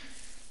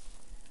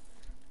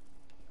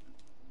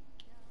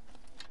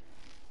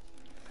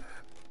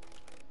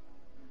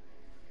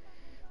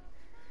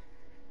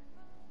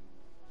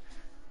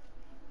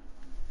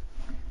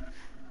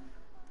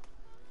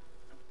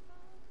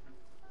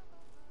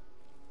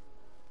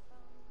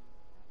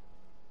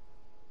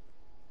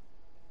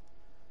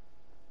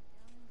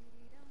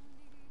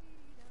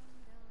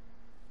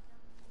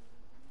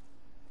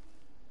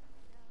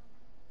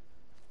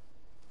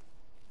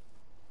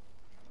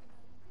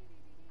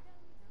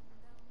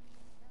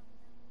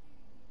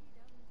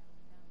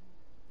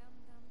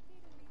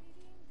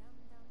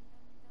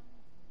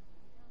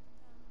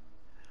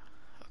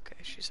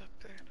 Okay, she's up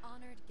there.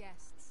 Honored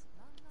guests.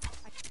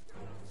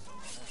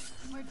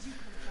 Where'd you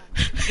come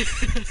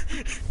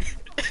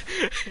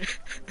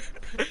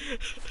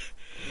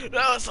from?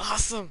 That was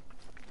awesome!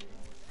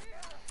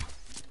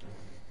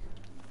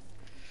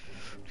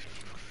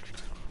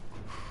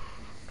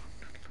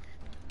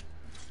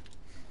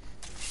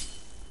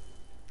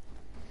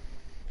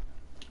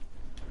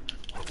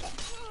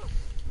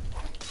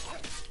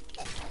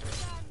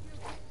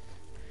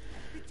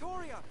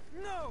 Victoria,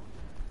 no!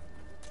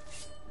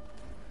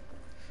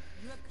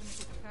 You have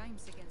committed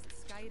crimes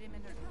against Skyrim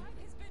and her Bride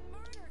has been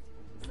murdered.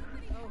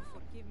 Oh,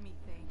 forgive me,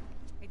 Thane.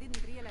 I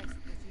didn't realize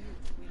it was you.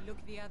 We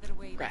look the other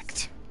way this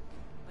Wrecked. time.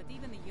 But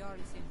even the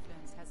Jarl's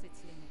influence has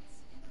its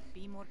limits.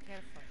 Be more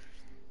careful.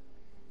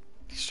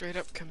 Straight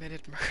up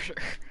committed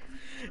murder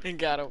and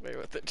got away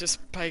with it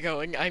just by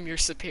going, I'm your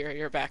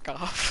superior, back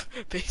off,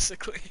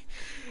 basically.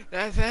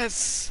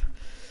 That's...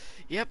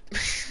 Yep.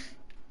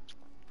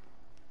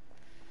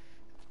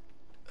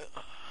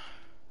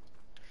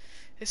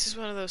 This is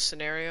one of those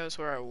scenarios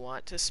where I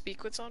want to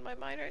speak what's on my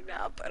mind right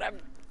now, but I'm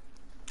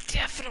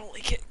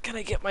definitely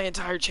gonna get my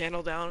entire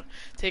channel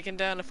taken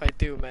down if I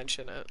do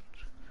mention it.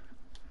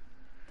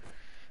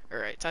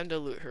 Alright, time to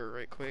loot her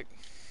right quick.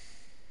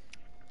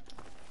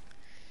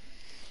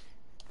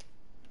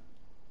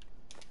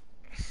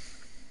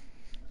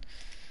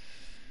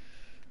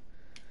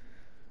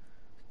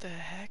 The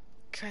heck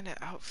kind of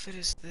outfit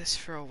is this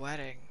for a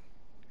wedding?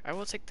 I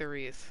will take the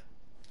wreath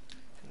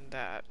and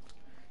that,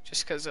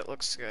 just because it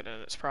looks good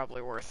and it's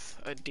probably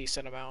worth a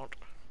decent amount.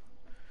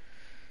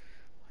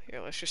 Here,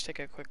 let's just take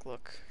a quick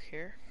look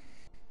here.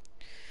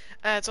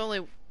 It's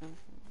only...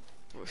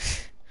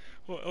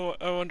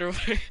 I wonder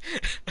what...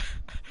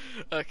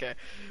 Okay.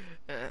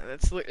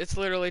 It's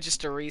literally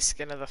just a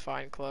reskin of the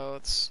fine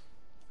clothes.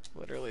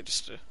 Literally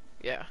just a...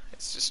 Yeah,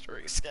 it's just a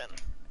reskin.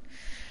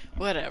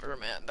 Whatever,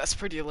 man. That's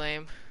pretty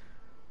lame.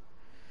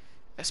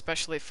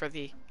 Especially for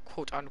the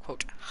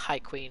quote-unquote High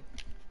Queen.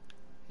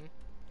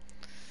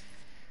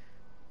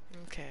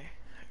 Okay.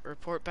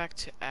 Report back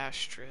to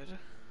Astrid.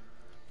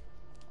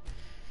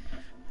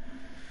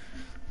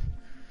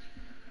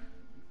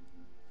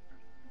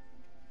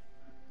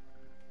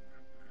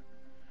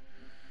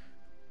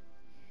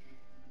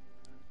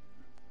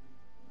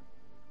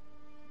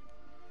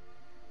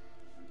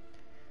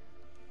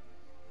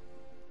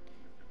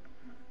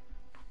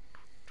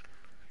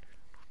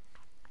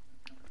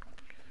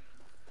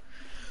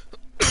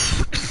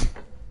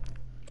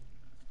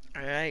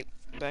 Alright,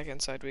 back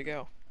inside we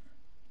go.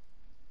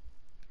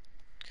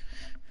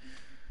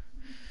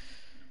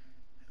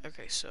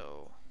 Okay,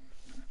 so...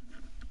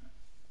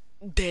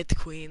 Dead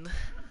Queen.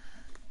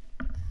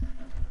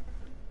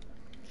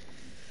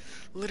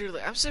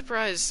 Literally, I'm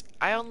surprised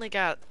I only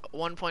got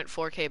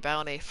 1.4k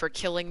bounty for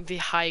killing the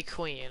High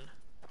Queen.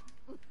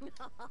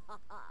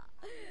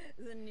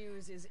 The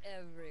news is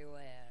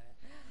everywhere.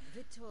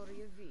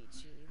 Vittoria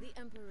Vici, the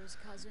Emperor's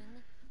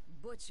cousin,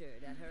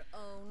 butchered at her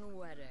own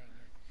wedding.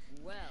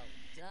 Well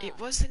done. It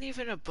wasn't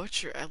even a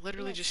butcher, I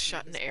literally Let's just see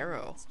shot an his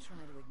arrow. comments. Try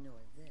to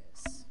ignore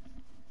this.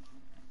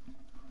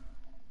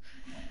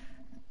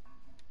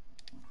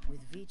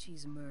 With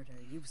Vici's murder,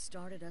 you've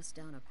started us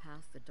down a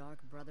path the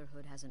Dark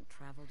Brotherhood hasn't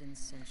traveled in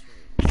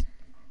centuries.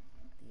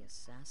 The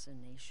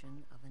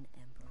assassination of an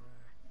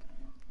emperor.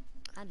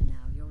 And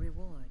now your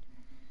reward.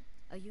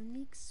 A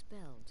unique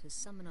spell to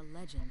summon a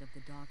legend of the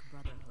Dark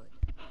Brotherhood.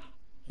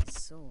 His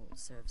soul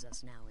serves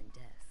us now in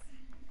death,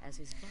 as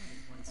his body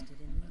once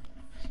did in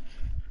life.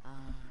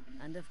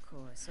 And of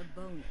course, a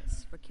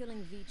bonus for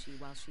killing Vici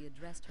while she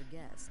addressed her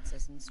guests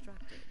as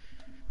instructed.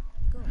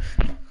 Gold.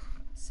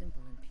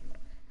 Simple and pure.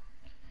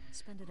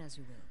 Spend it as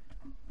you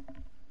will.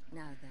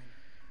 Now then,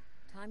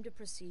 time to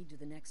proceed to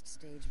the next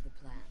stage of the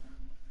plan.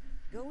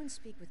 Go and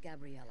speak with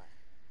Gabriella.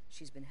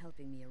 She's been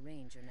helping me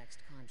arrange your next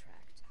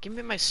contract. Give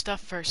me my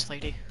stuff first,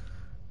 lady.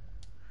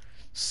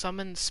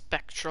 Summon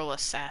Spectral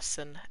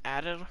Assassin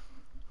added.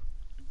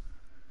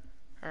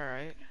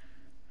 Alright.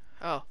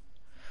 Oh.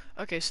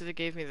 Okay, so they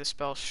gave me the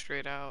spell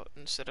straight out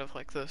instead of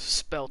like the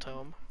spell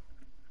tome.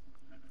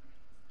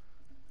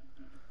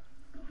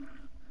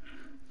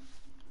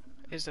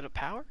 Is it a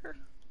power?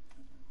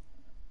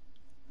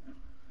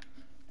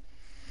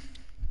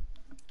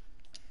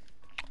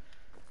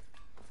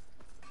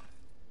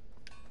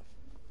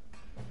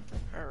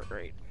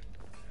 Alright.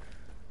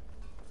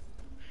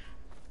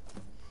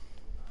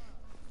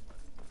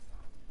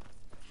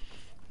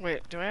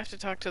 Wait, do I have to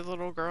talk to the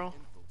little girl?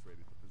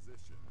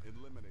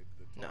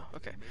 No,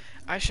 okay.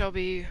 I shall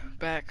be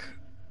back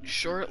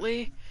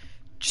shortly.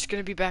 Just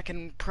gonna be back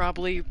in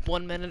probably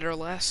 1 minute or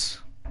less.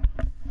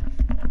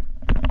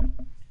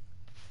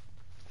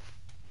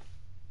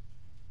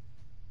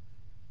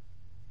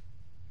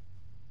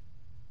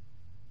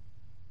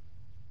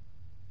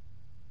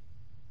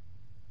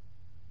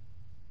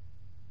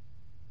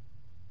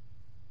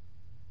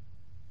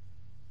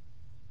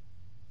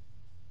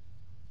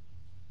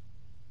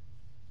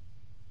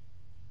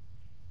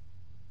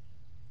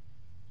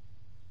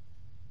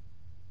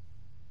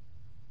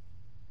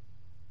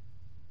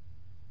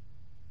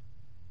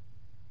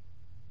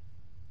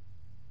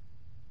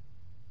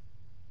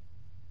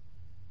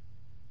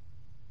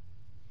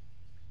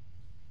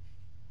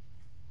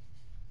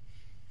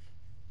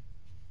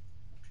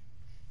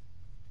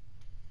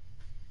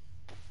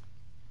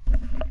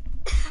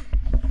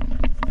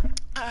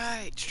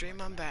 Alright,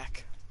 stream, I'm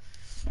back.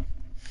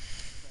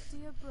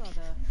 Dear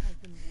brother,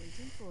 I've been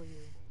waiting for you.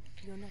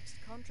 Your next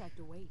contract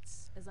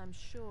awaits, as I'm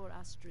sure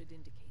Astrid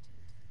indicated.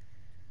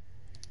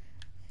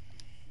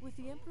 With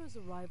the Emperor's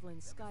arrival in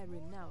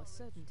Skyrim now a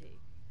certainty,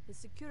 his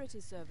security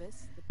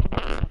service, the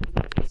police of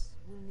the office,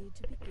 will need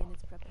to begin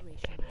its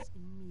preparations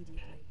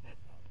immediately.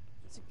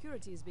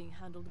 Security is being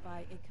handled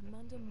by a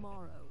Commander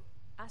Morrow.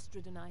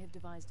 Astrid and I have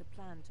devised a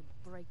plan to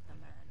break the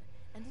man,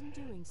 and in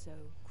doing so,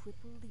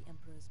 cripple the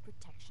Emperor's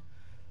protection.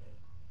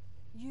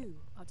 You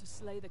are to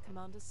slay the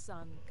Commander's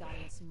son,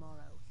 Gaius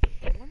Morrow.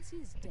 And once he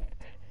is dead,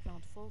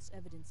 plant false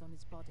evidence on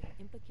his body,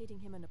 implicating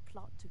him in a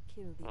plot to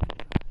kill the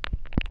Emperor.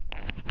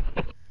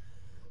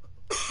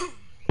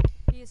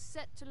 He is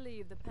set to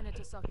leave the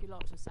Penitus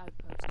Oculatus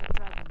outpost at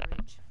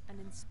Dragonbridge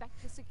and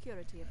inspect the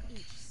security of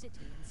each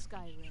city in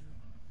Skyrim.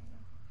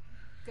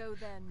 Go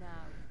there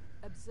now,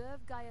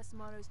 observe Gaius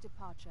Morrow's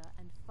departure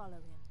and follow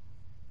him.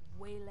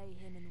 Waylay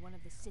him in one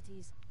of the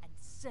cities and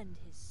send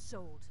his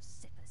soul to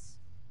Sippus.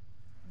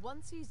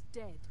 Once he's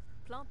dead,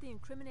 plant the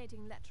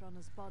incriminating letter on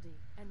his body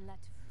and let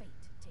fate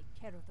take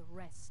care of the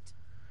rest.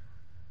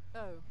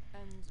 Oh,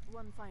 and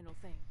one final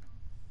thing.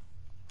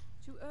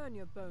 To earn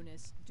your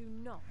bonus, do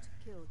not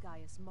kill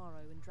Gaius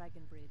Morrow in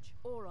Dragonbridge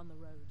or on the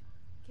road.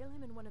 Kill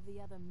him in one of the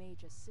other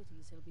major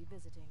cities he'll be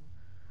visiting.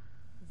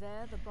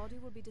 There, the body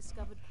will be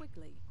discovered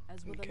quickly,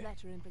 as will the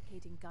letter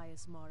implicating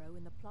Gaius Morrow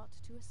in the plot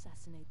to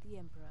assassinate the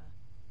Emperor.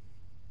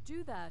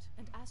 Do that,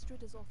 and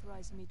Astrid has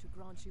authorized me to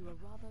grant you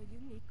a rather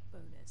unique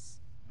bonus.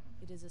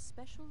 It is a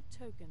special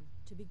token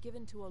to be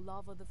given to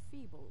Olava the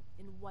Feeble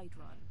in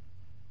Whiterun.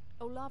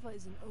 Olava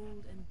is an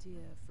old and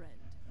dear friend,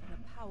 and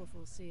a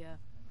powerful seer.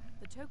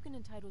 The token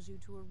entitles you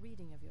to a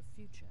reading of your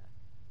future.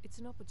 It's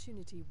an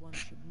opportunity one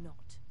should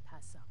not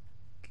pass up.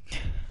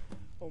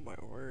 Oh my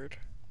word.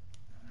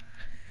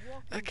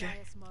 Walk in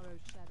Gaius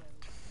Morrow's shadow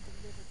and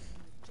deliver to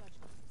him the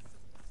judgment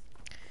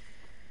of Sippus.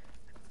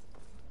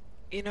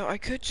 You know, I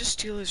could just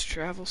steal his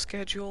travel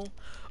schedule,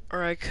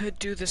 or I could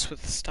do this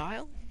with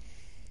style.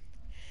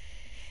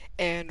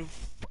 And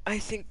I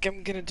think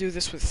I'm gonna do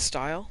this with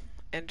style,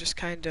 and just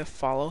kind of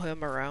follow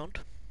him around.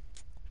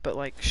 But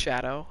like,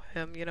 shadow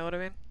him, you know what I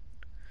mean?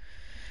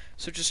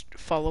 So just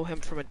follow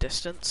him from a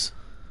distance.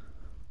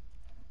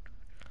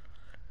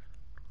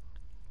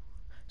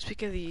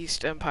 Speaking of the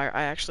East Empire,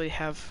 I actually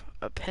have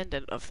a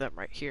pendant of them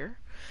right here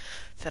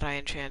that I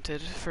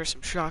enchanted for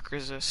some shock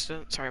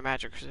resistance, sorry,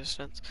 magic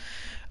resistance.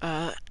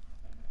 I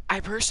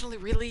personally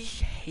really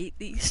hate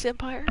the East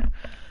Empire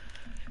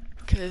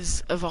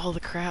because of all the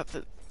crap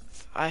that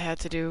I had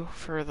to do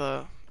for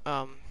the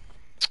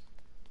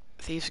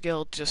Thieves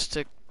Guild just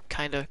to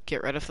kind of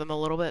get rid of them a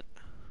little bit.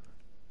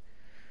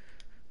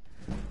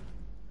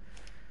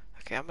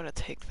 Okay, I'm gonna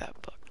take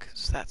that book,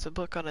 because that's a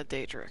book on a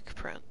Daedric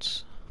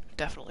prince.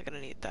 Definitely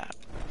gonna need that.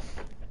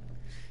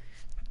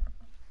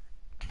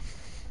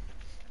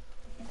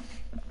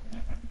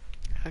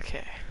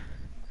 Okay.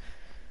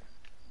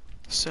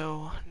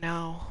 So,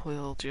 now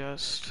we'll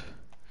just...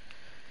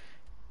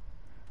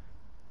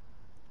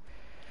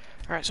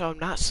 Alright, so I'm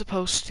not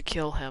supposed to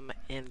kill him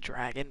in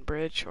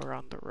Dragonbridge or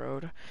on the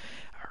road.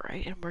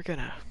 Alright, and we're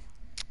gonna...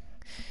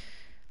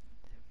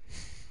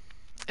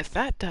 If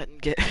that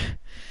doesn't get...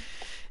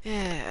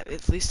 Yeah,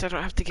 at least I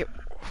don't have to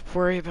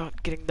worry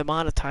about getting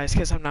demonetized,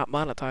 because I'm not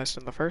monetized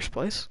in the first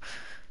place.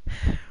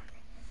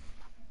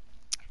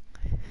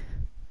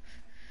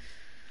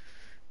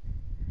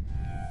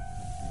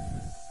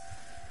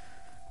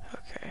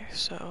 Okay,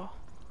 so...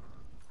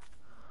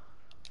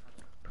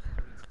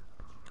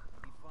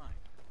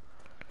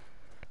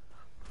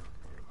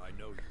 I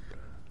know you,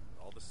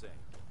 all the same.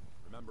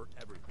 Remember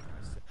everything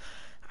I said.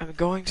 I'm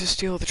going to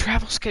steal the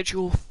travel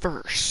schedule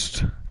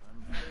first. I'm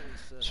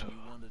fairly certain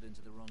you wandered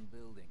into the wrong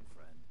building,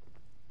 friend.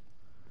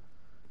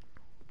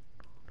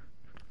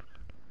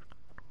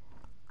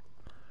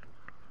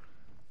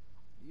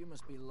 You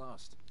must be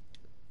lost.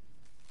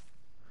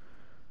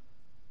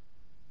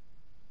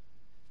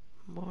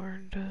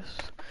 Mourned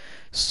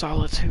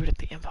solitude at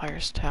the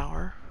Empire's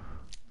Tower.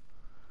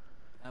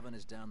 Avon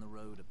is down the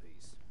road a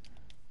piece.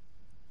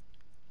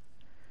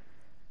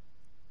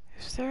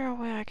 Is there a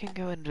way I can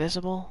go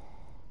invisible?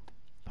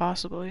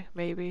 Possibly,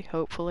 maybe,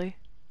 hopefully.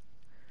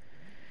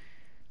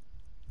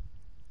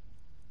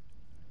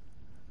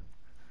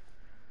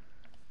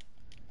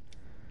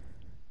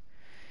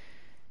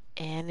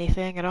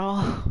 Anything at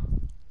all?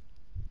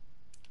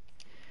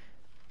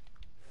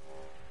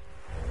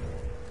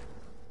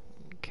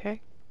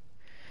 Okay.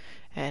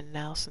 And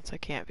now, since I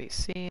can't be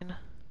seen...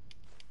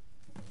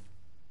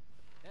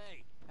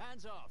 Hey,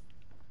 hands off!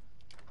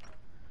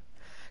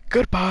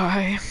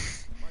 Goodbye!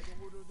 By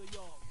the order of the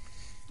Jarl,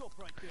 stop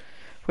right there.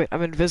 Wait,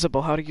 I'm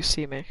invisible. How do you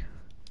see me?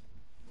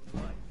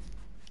 All right.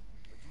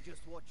 But you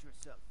just watch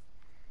yourself.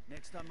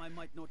 Next time I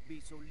might not be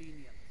so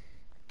lenient.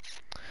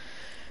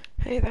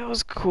 Hey, that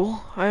was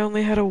cool. I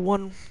only had a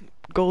 1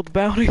 gold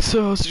bounty,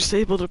 so I was just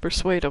able to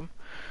persuade him.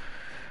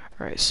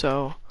 Alright,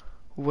 so...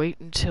 Wait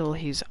until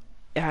he's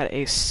at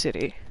a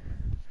city.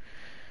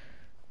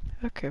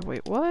 Okay,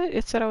 wait, what?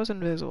 It said I was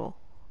invisible.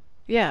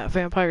 Yeah,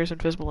 vampire's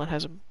invisible and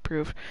has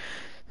improved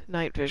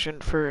night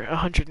vision for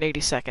 180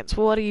 seconds.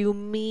 What do you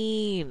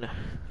mean?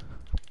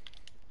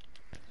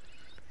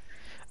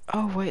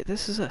 Oh, wait,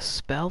 this is a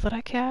spell that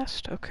I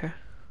cast? Okay.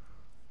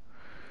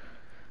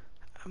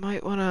 I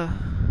might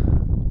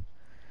wanna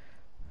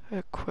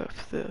equip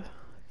the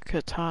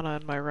katana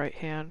in my right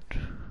hand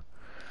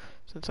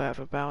Since I have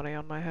a bounty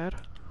on my head.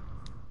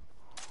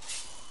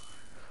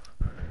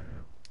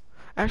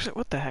 Actually,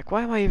 what the heck?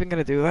 Why am I even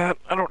gonna do that?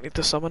 I don't need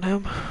to summon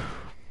him.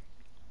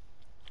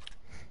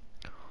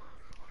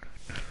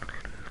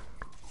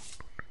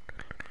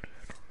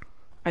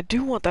 I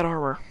do want that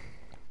armor.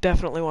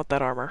 Definitely want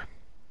that armor.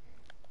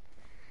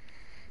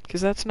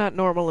 Because that's not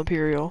normal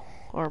Imperial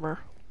armor.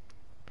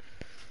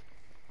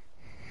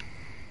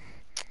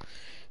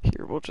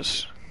 Here, we'll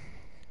just...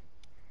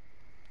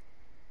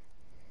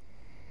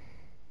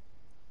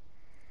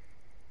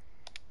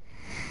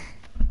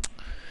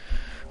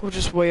 We'll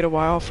just wait a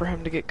while for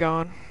him to get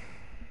gone.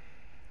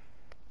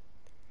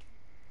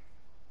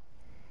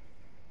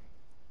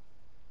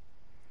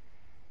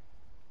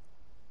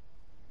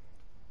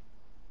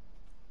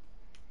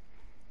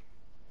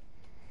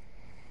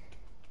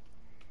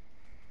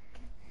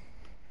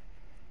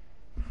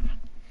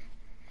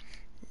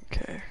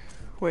 Okay,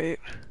 wait.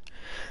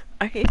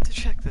 I need to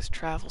check this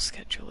travel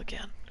schedule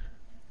again.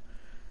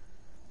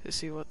 To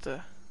see what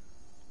the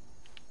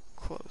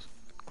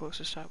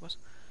closest time was.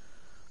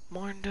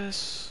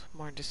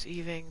 Morndus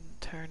Evening,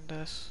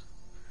 Turndus.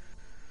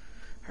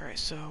 Alright,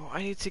 so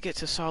I need to get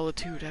to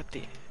Solitude at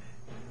the...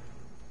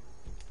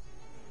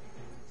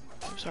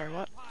 I'm sorry,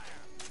 what?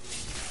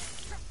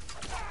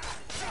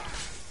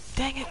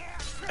 Dang it!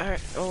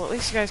 Alright, well at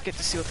least you guys get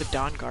to see what the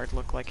Dawn Guard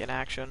look like in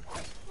action.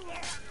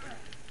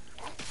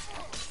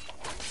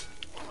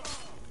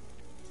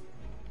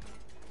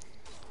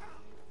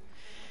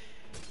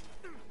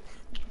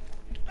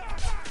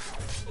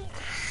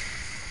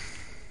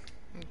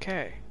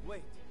 Okay.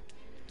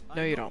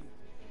 No, you don't.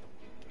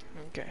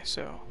 Okay,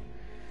 so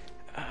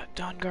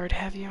Dawn Guard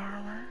heavy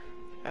armor.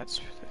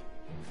 That's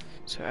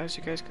so. As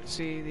you guys can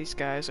see, these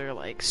guys are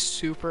like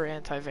super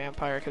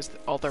anti-vampire because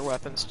all their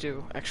weapons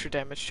do extra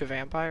damage to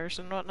vampires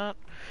and whatnot.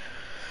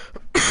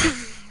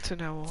 So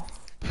now we'll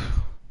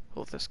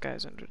pull this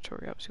guy's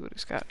inventory up, see what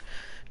he's got.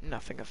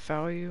 Nothing of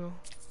value.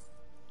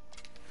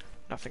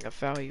 Nothing of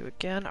value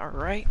again. All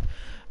right.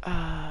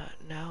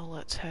 Now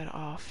let's head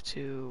off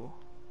to.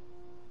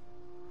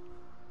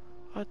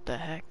 What the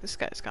heck? This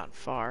guy's gone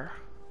far.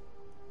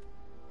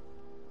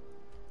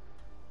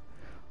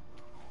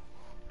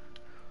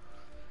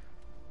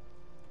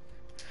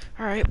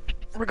 Alright,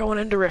 we're going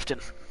into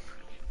Riften.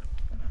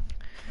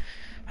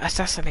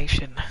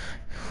 Assassination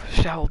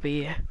shall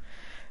be... I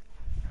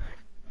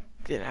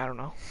don't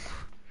know.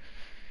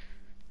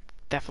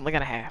 Definitely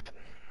gonna happen.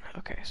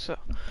 Okay, so...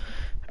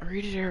 A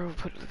reeded arrow will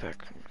put it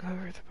back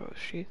over the bow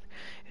sheath.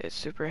 It's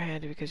super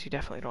handy because you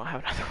definitely don't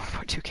have another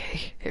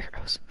 1.2k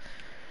arrows.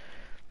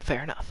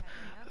 Fair enough.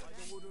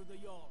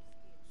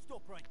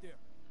 Stop right there.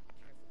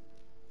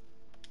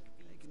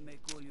 I can make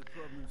all your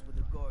problems with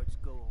the guards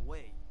go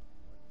away,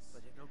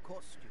 but it'll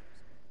cost you.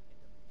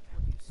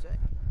 What do you say?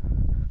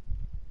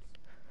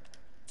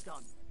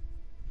 Done.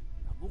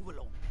 Now move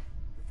along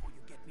before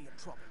you get me in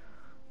trouble.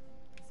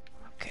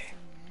 Okay.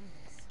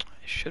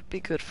 I should be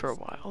good for a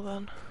while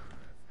then.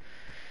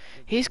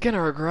 He's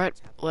gonna regret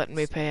letting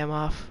me pay him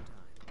off.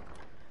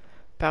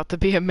 About to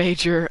be a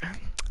major,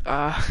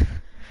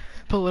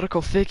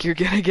 political figure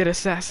gonna get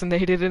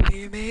assassinated in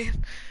the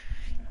main.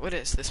 What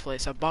is this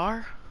place? A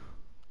bar?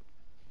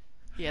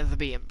 Yeah, the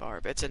B in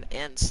bar, but it's an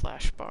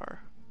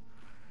N/bar.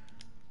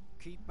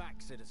 Keep back,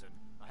 citizen.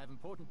 I have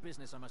important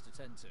business I must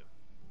attend to.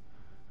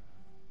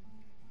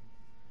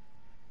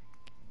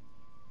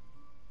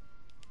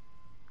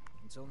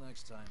 Until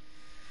next time.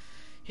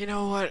 You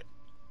know what?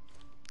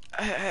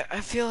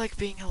 I feel like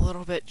being a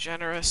little bit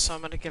generous, so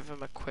I'm gonna give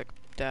him a quick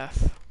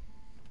death.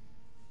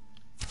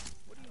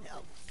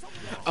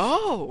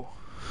 Oh!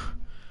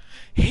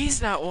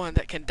 He's not one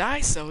that can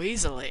die so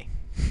easily.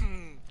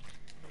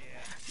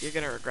 You're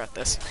gonna regret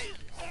this.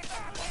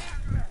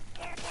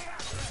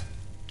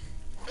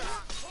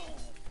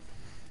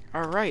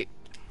 Alright.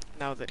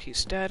 Now that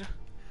he's dead,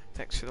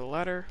 thanks for the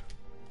letter.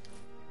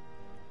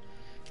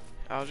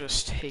 I'll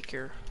just take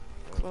your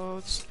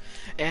clothes,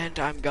 and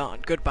I'm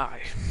gone.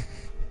 Goodbye.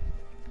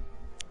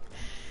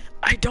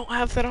 I don't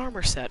have that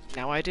armor set.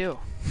 Now I do.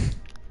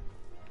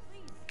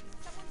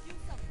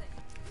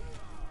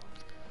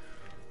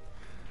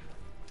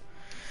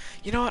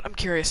 You know what? I'm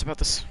curious about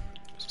this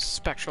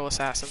spectral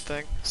assassin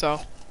thing.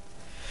 So,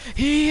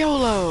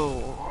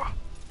 YOLO!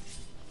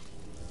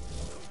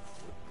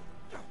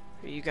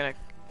 Are you gonna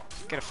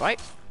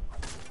fight?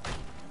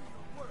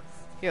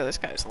 Yo, this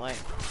guy's lame.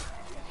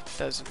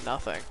 Does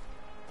nothing.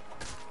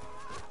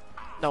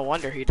 No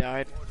wonder he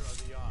died.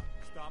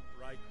 Stop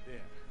right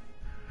there.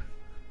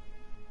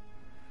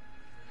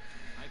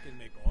 I can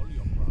make all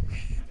your problems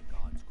if the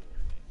guards go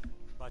away,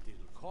 but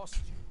it'll cost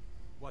you.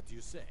 What do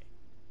you say?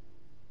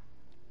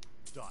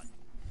 Done.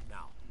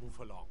 Now, move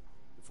along,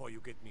 before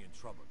you get me in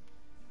trouble.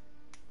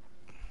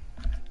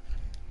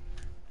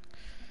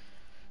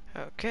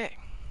 Okay.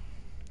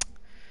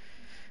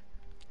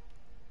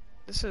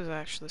 This is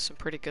actually some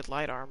pretty good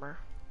light armor,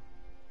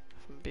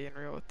 if I'm being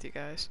real with you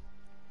guys.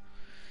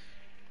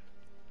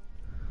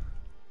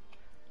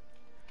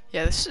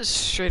 Yeah, this is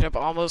straight up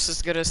almost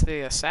as good as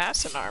the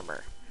assassin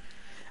armor.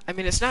 I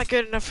mean, it's not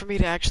good enough for me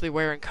to actually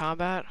wear in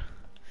combat,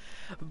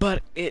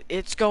 but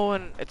it's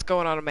going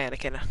on a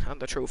mannequin on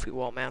the trophy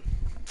wall, man.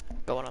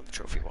 Going on the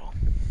trophy wall.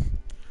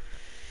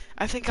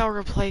 I think I'll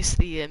replace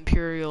the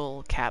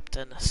Imperial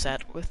Captain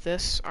set with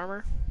this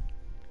armor.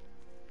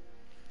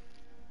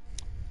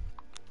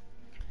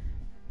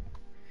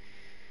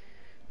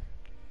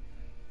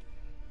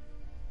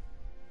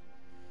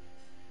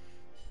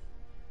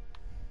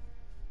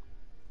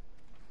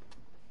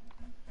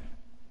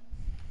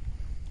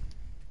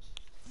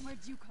 Where'd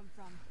you come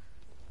from?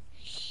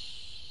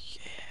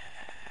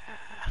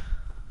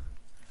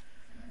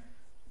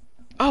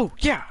 Oh,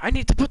 yeah, I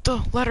need to put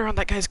the letter on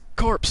that guy's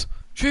corpse.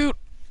 Shoot!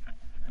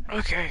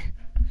 Okay.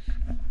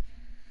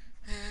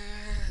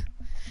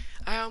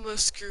 I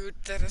almost screwed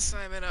that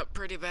assignment up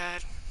pretty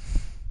bad.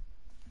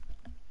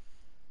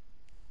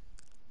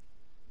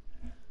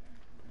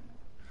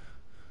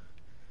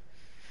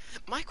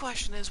 My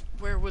question is,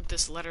 where would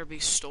this letter be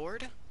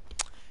stored?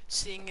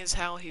 Seeing as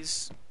how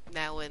he's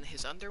now in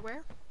his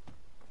underwear?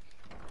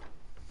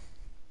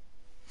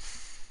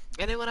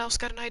 Anyone else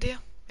got an idea?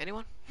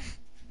 Anyone?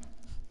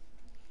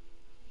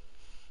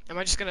 Am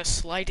I just gonna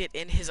slide it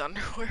in his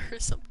underwear or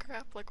some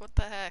crap? Like, what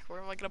the heck?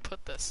 Where am I gonna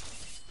put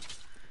this?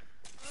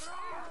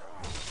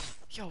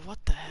 Yo,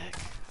 what the heck?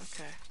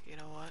 Okay, you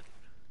know what?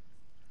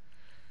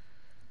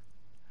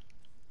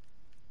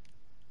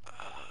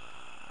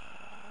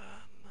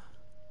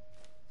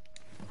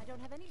 I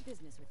don't have any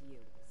business with you,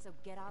 so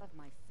get out of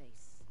my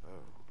face.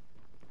 Oh.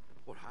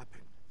 What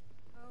happened?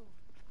 Oh.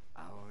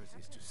 Ours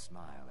is to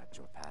smile at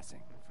your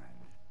passing, friend.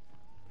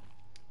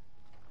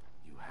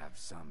 You have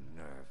some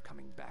nerve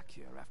coming back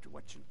here after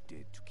what you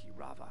did to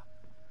Kirava.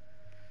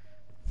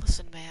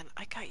 Listen, man,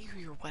 I got you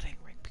your wedding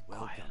ring. Be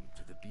quiet. Welcome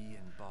to the Bee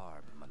and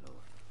Barb, my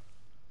lord.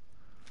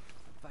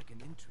 If I can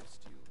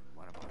interest you in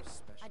one of our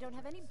special... I don't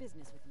have any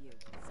business with you,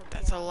 so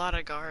That's a lot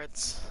of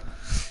guards.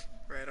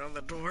 Right on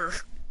the door.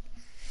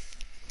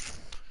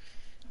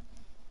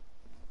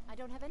 I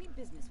don't have any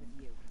business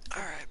with you.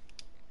 Alright.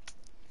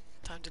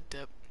 Time to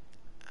dip.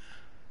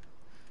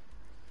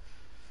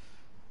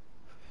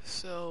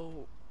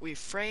 So, we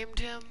framed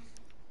him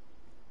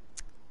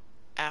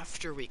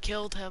after we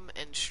killed him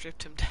and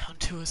stripped him down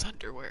to his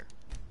underwear.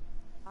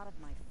 Out of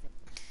my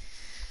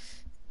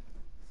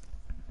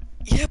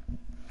face. Yep.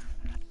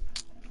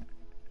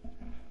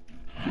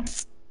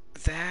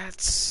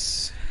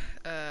 That's,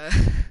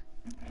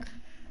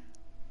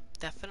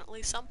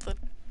 definitely something.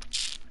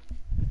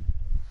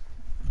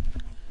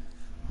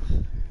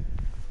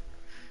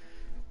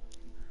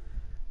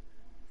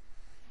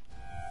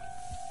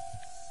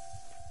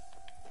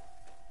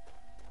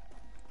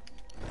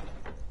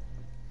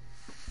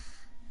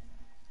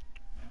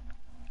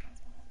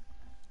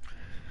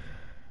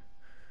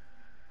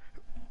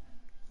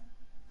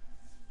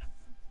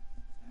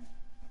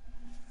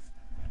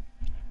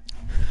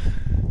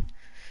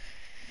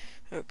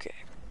 Okay.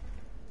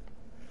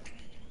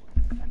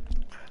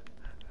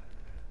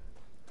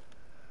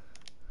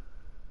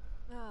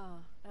 Ah,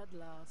 at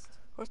last.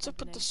 What's I've up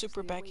been with the super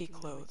anxiously baggy awaiting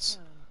your clothes?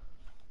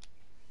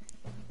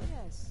 return.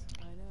 Yes,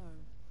 I know.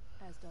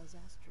 As does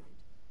Astrid.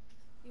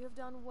 You have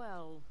done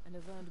well, and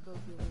have earned both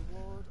your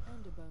reward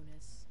and a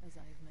bonus, as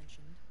I have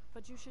mentioned.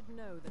 But you should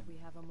know that we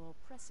have a more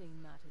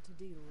pressing matter to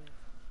deal with.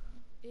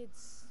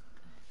 It's...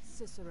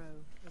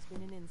 Cicero. There's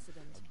been an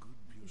incident.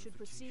 You should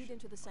proceed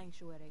into the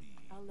sanctuary.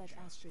 I'll let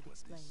Astrid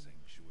explain.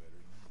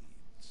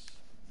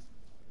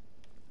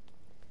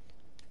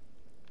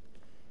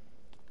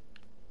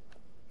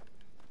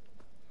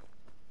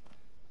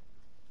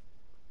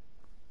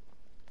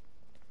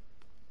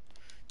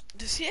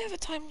 Does he have a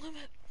time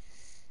limit?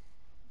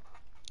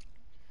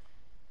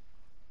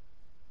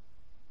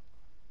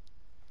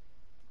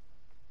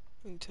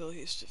 Until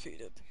he's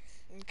defeated.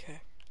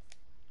 Okay.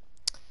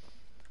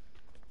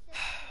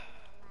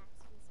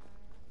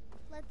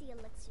 Let the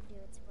elixir do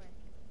its work.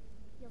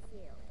 You'll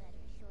feel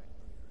better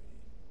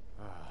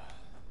shortly.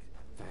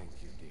 Thank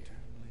you, dear.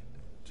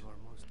 You are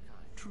most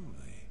kind.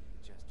 Truly,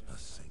 a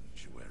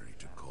sanctuary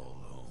to call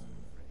home.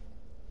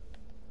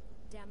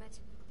 Damn it,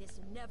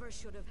 this never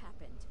should have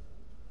happened.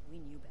 We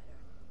knew better.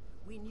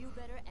 We knew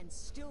better, and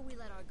still we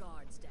let our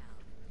guards down.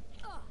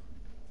 Ugh!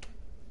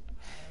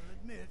 I'll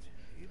admit,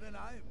 even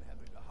I'm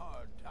having a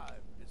hard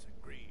time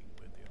disagreeing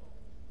with you.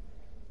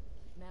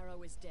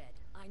 Marrow is dead,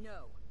 I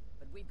know,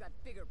 but we've got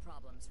bigger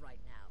problems right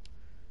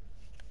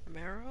now.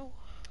 Marrow?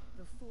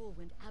 The fool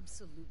went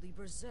absolutely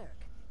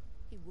berserk.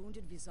 He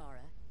wounded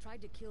Vizara,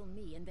 tried to kill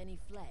me, and then he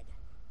fled.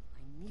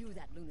 I knew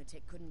that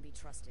lunatic couldn't be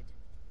trusted.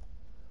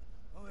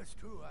 Oh, it's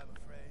true, I'm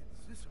afraid.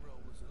 Cicero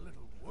was a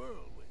little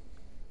whirlwind,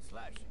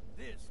 slashing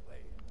this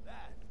way and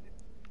that.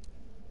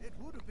 It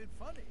would have been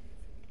funny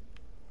if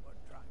he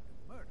weren't trying to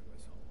murder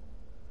us all.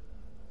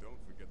 Don't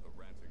forget the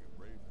ranting and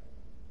raving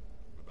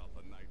about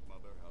the Night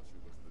Mother, how she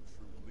was the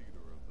true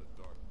leader of the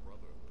Dark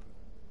Brotherhood,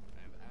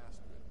 and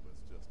Astrid was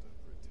just a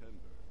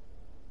pretender.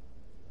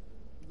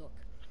 Look,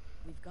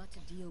 we've got to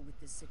deal with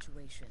this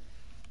situation.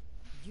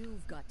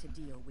 You've got to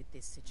deal with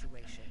this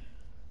situation.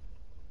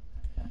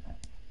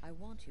 I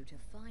want you to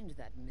find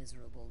that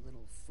miserable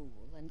little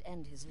fool and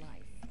end his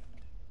life.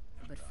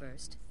 But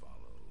first,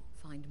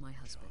 find my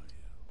husband.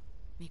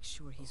 Make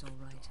sure he's all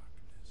right.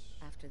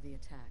 After the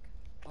attack,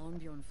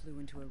 Arnbjorn flew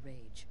into a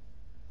rage.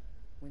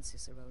 When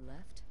Cicero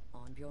left,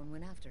 Arnbjorn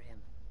went after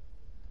him.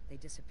 They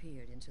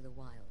disappeared into the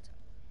wild.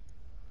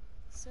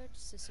 Search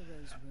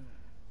Cicero's room.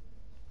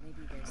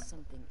 Maybe there's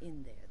something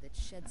in there that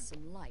sheds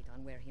some light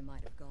on where he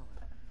might have gone.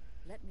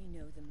 Let me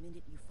know the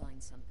minute you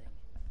find something.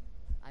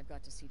 I've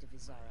got to see to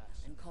Vizara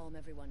and calm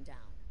everyone down.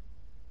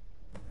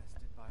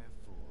 Arrested by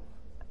a fool.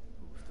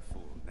 Who's the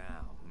fool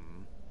now,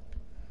 hmm?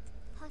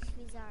 Hush,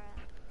 Vizara.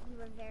 You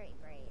were very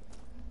brave.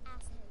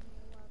 Ask her,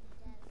 while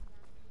the dead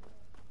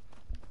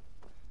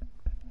is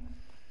not.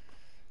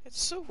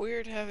 It's so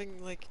weird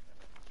having, like,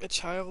 a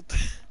child.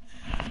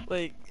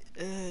 Like,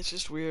 it's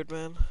just weird,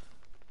 man.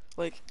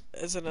 Like,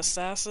 as an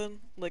assassin,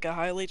 like a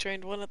highly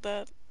trained one at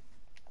that.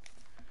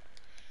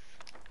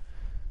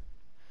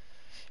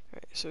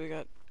 Alright, so we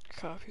got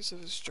copies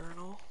of his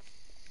journal.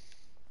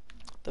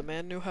 The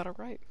man knew how to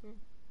write.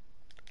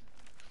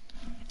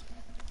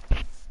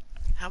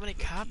 How many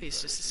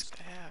copies does this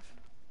guy have?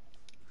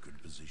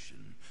 Good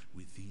position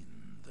within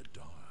the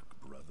Dark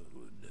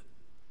Brotherhood.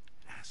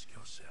 Ask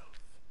yourself,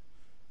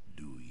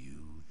 do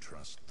you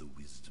trust the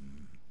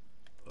wisdom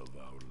of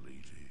Our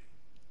Lady?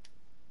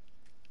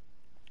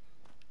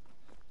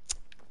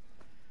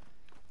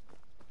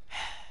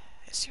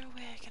 Is there a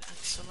way I can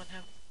unsummon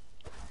him?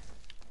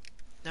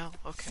 No?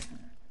 Okay.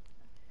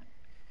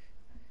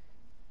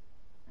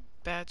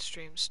 Bad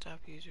stream,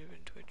 stop YouTube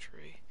into a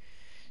tree.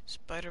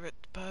 Spider-Bit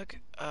bug,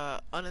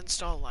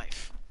 uninstall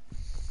life.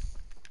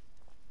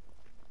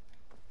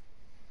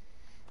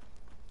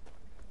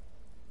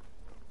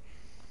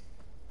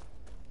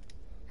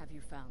 Have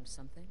you found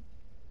something?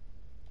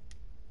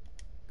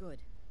 Good,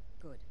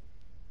 good.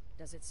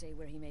 Does it say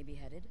where he may be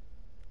headed?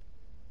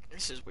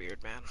 This is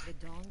weird, man. The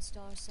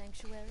Dawnstar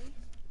Sanctuary?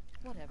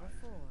 Whatever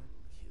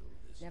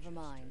for. Never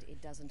mind,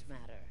 it doesn't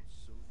matter.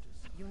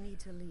 You need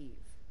to leave.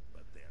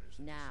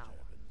 Now.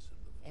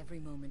 Every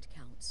moment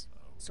counts.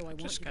 So I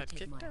want you to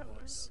take my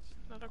horse.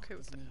 Not okay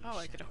with that. Oh,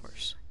 I get a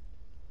horse.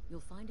 You'll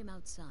find him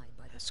outside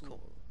by the That's pool.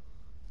 cool.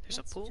 There's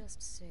Let's a pool?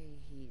 just say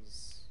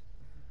he's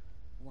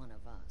one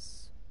of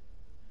us.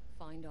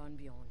 Find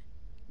Arnbjorn.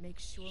 Make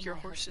sure Your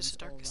my horse is a husband's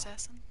dark all right.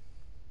 assassin?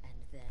 And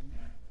then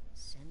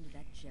send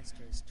that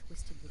jester's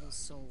twisted little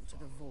soul to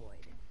the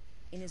void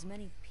in as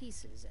many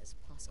pieces as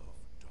possible.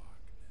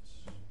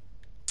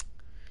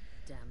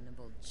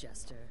 Damnable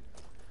jester.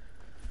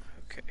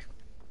 Okay.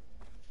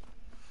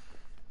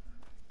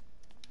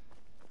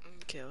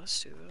 Okay,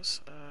 let's do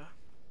this.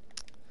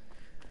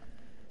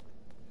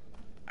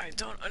 I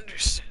don't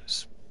understand.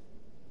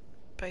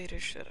 Spider,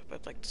 shut up.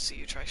 I'd like to see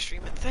you try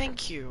streaming.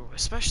 Thank you!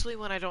 Especially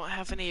when I don't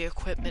have any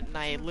equipment and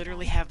I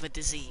literally have a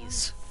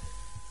disease.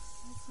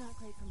 It's not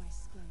great for my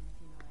skin,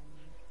 if you know what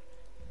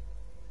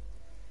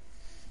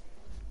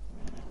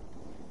I mean.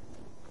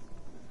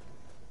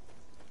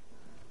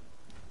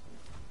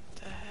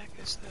 The heck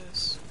is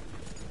this?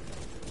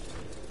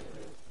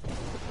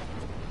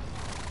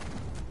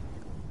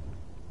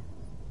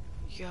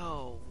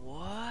 Yo,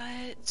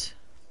 what?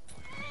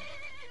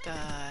 The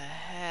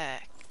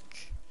heck?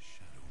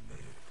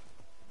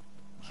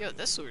 Yo,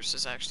 this horse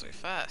is actually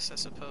fast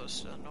as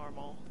opposed to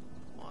normal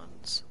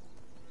ones.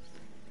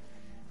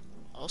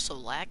 Also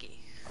laggy.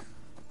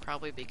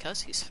 Probably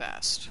because he's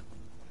fast.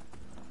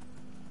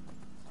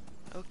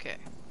 Okay.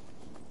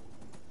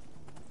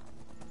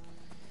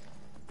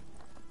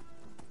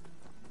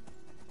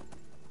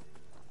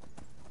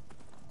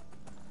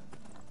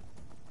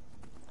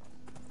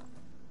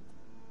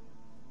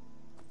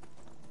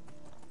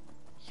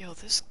 Yo,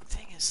 this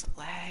thing is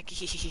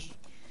laggy.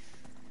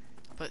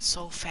 But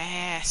so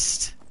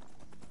fast.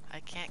 I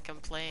can't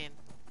complain.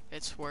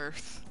 It's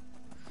worth.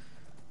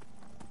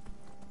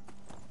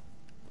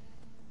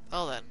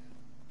 Well then.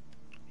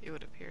 It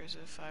would appear as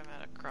if I'm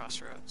at a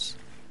crossroads.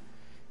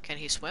 Can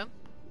he swim?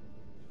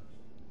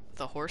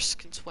 The horse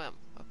can swim.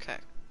 Okay.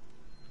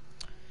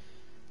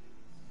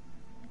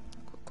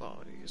 What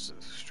quality is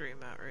the stream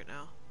at right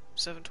now?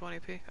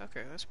 720p?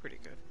 Okay, that's pretty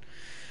good.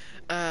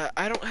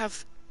 I don't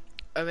have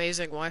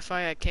amazing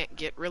Wi-Fi. I can't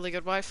get really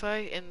good Wi-Fi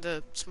in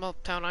the small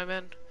town I'm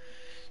in.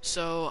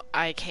 So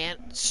I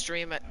can't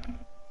stream at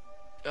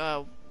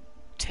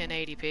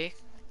 1080p.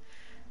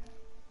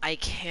 I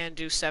can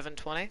do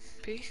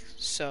 720p,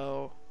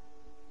 so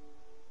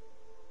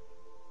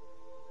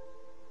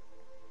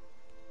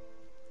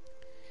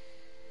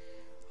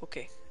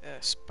okay,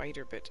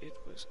 Spider-Bit, it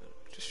was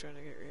just trying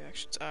to get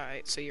reactions.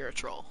 Alright, so you're a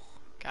troll.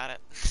 Got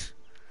it.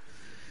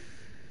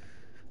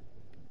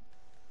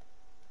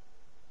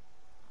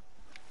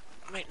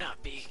 Might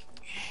not be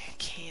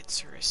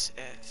cancerous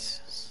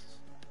as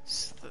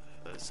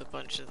it's a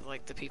bunch of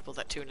like the people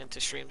that tune into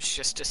streams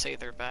just to say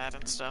they're bad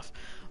and stuff,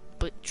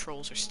 but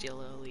trolls are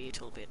still a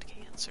little bit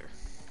cancer.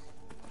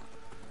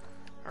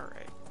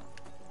 Alright.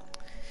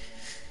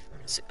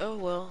 So, oh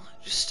well,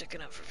 just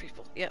sticking up for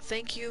people. Yeah,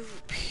 thank you,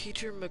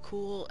 Peter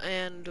McCool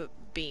and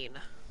Bean.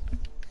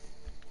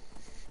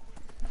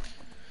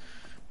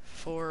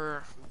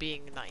 for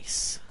being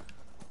nice.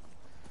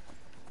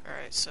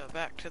 Alright, so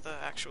back to the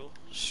actual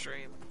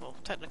stream. Well,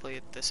 technically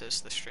this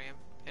is the stream.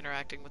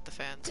 Interacting with the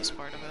fans is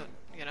part of it,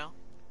 you know?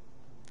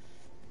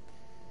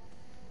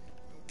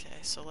 Okay,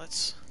 so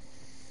let's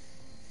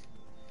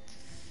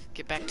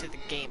get back to the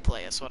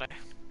gameplay is what I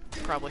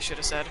probably should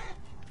have said.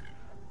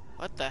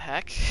 What the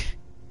heck?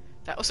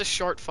 That was a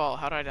short fall.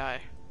 How did I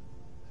die?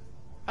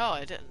 Oh,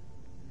 I didn't.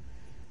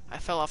 I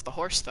fell off the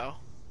horse, though.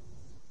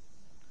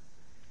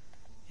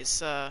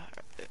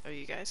 Are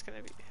you guys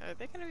gonna be... Are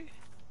they gonna be...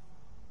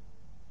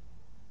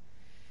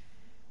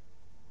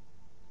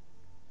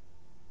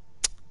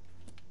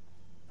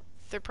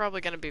 They're probably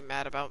gonna be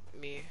mad about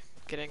me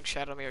getting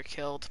Shadowmere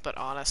killed, but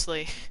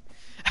honestly,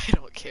 I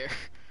don't care.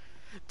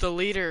 The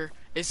leader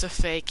is a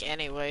fake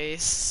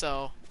anyways,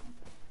 so...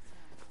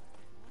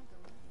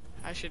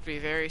 I should be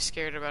very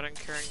scared about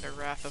incurring the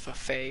wrath of a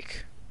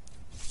fake.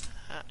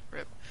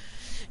 Rip.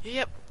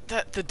 Yep,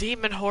 the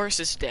demon horse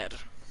is dead.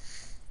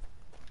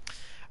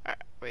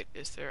 Wait,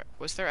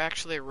 was there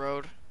actually a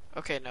road?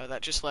 Okay, no,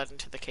 that just led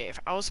into the cave.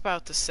 I was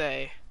about to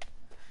say,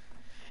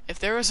 if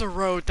there was a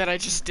road that I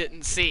just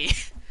didn't see,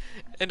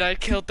 and I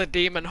killed the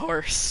demon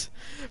horse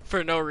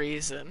for no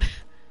reason.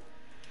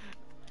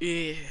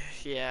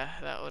 Yeah,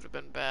 that would have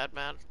been bad,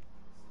 man.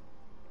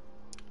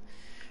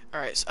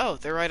 Alright, so, oh,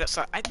 they're right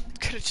outside. I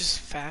could have just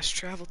fast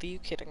traveled. Are you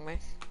kidding me?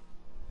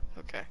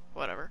 Okay,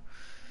 whatever.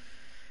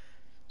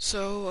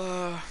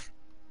 So,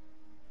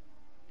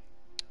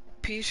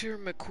 Peter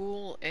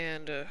McCool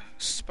and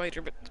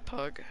Spider-Bit the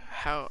Pug.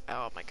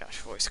 Oh my gosh,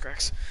 voice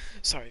cracks.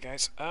 Sorry,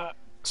 guys.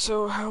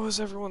 So how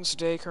is everyone's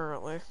day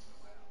currently?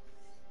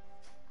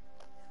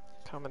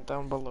 Comment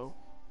down below.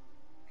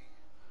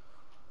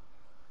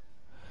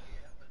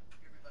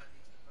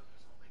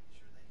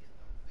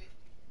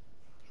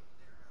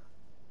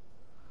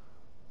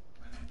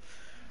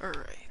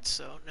 Alright,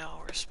 so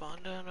now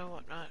respond and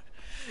whatnot.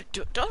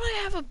 Don't I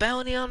have a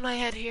bounty on my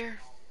head here?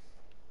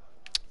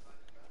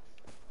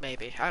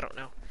 Maybe, I don't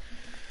know.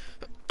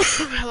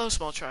 Hello,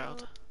 small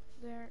child.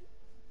 They're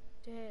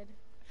dead.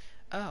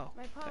 Oh,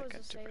 my pa that was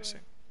got a sailor. depressing.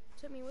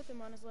 Took me with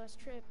him on his last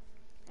trip.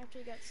 After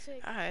he got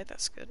sick, Alright,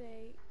 that's good.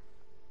 They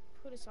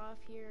put us off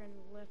here and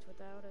left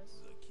without us.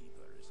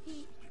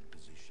 He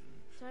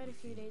died a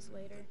few days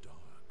later.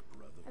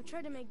 I've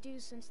tried to make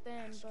do since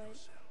then, but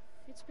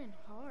it's been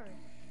hard.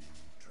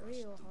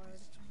 Real hard.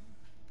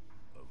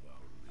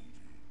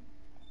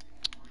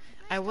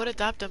 I would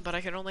adopt him, but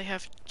I can only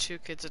have 2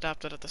 kids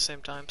adopted at the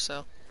same time,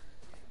 so...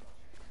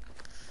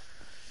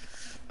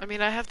 I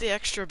mean, I have the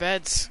extra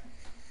beds.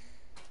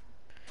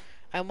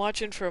 I'm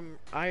watching from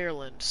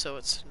Ireland, so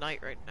it's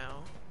night right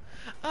now.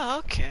 Oh,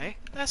 okay.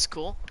 That's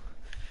cool.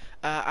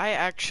 I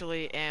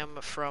actually am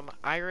from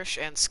Irish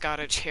and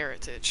Scottish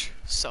heritage,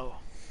 so...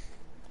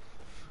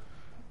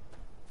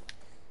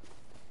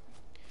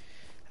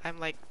 I'm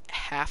like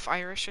half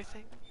Irish, I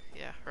think.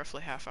 Yeah,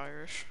 roughly half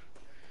Irish.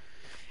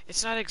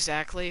 It's not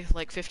exactly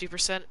like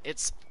 50%.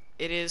 It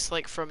is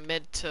like from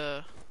mid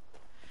to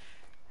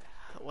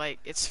like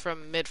it's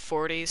from mid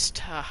 40s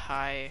to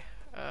high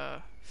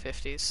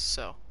 50s.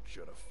 So.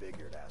 Should have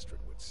figured Astrid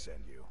would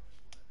send you.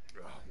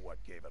 What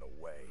gave it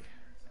away?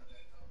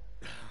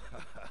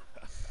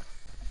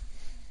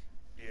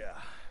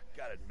 Yeah,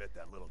 gotta admit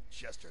that little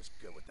Jester's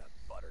good with that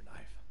butter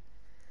knife.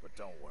 But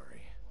don't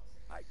worry,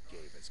 I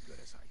gave as good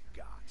as I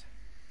got.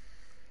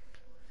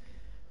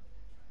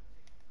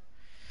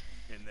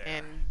 In there,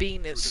 and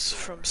Bean is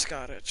from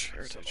Scottish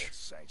heritage.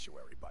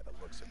 Sanctuary by the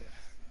looks of it.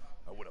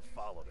 I would have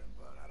followed him,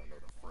 but I don't know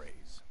the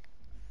phrase.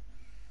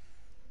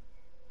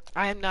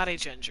 I am not a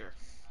ginger.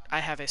 I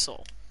have a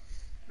soul.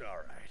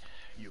 Alright,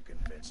 you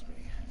convinced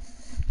me.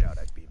 Doubt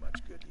I'd be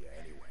much good to you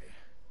anyway.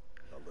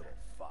 The little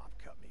fop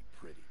cut me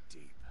pretty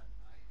deep.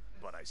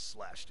 But I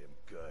slashed him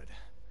good.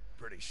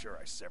 Pretty sure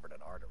I severed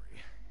an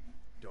artery.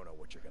 Don't know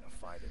what you're gonna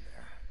find in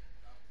there.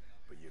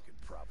 But you can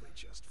probably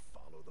just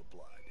follow the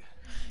blood.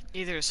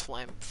 Neither is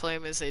Flame.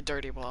 Flame is a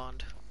dirty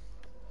blonde.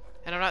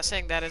 And I'm not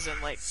saying that as in,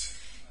 like,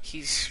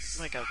 he's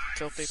like a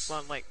filthy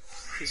blonde, like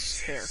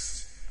his hair.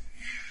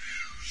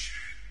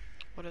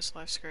 What is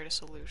life's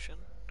greatest illusion?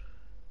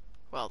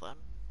 Well then.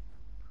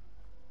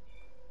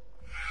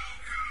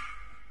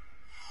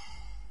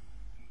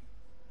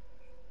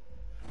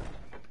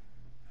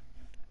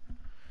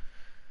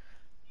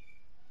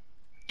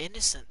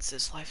 Innocence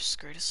is life's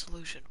greatest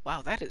illusion.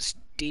 Wow, that is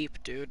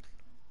deep, dude.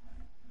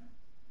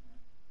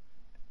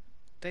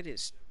 That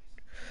is...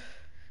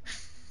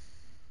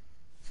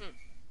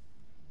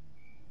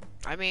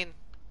 I mean,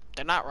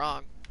 they're not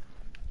wrong.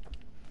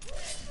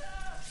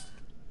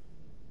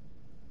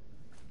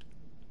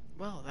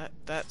 Well,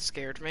 that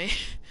scared me.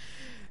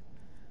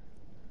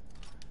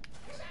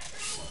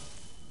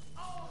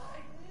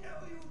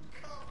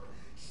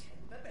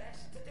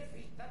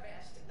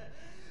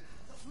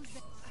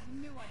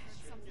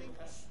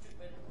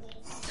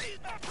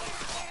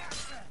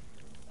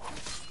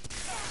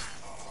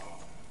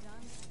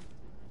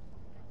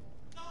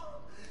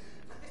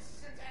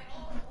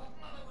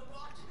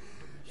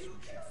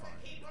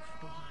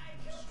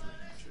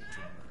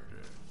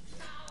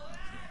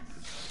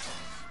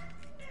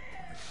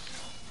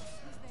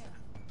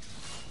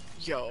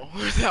 Yo,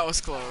 that was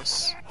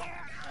close.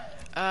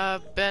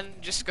 Ben,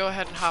 just go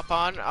ahead and hop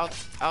on.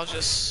 I'll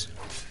just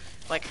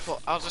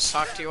well, I'll just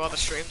talk to you while the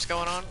stream's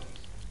going on.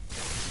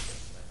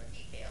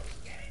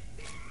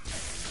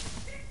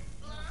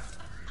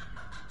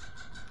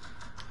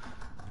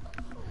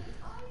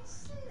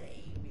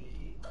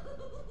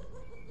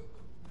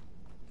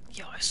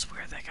 Yo, I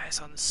swear that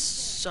guy's on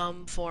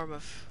some form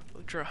of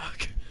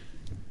drug.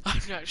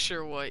 I'm not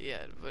sure what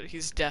yet, but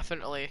he's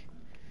definitely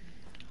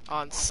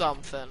on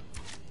something.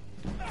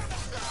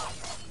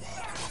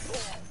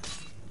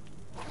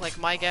 Like,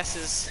 my guess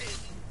is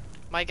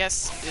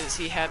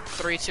he had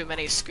 3 too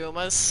many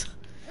skoomers,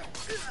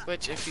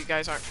 which, if you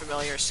guys aren't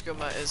familiar,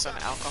 skooma is an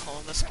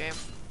alcohol in this game.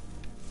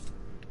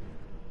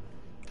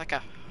 Like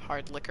a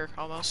hard liquor,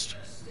 almost.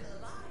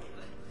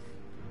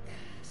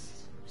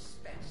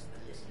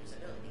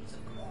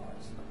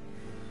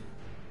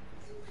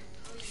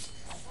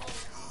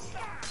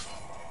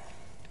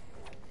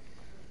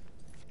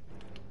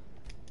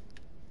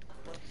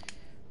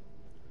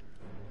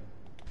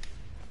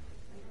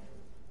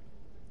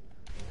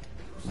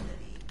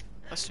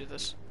 Let's do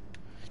this.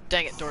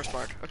 Dang it, door's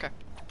barred. Okay.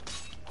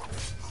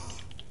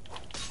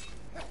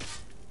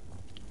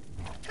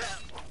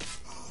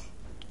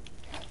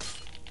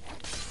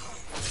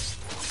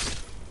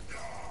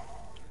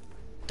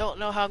 Don't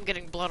know how I'm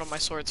getting blood on my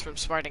swords from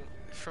fighting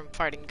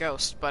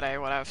ghosts, but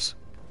whatevs.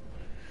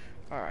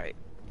 Alright.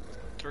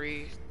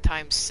 3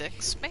 times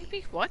 6,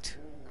 maybe? What?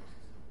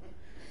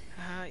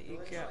 You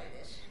got...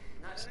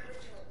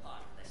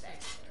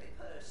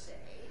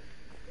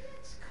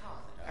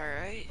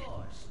 Alright.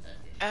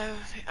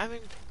 I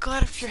mean,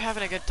 glad if you're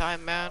having a good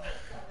time, man.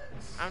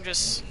 I'm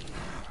just...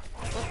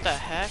 What the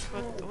heck?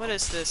 What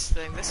is this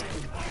thing?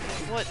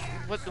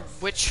 What the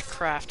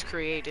witchcraft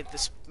created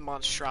this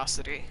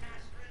monstrosity?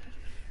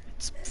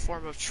 It's a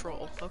form of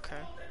troll.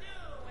 Okay.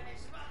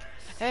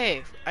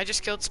 Hey, I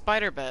just killed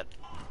Spider-Bet.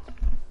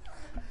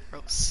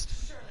 Gross.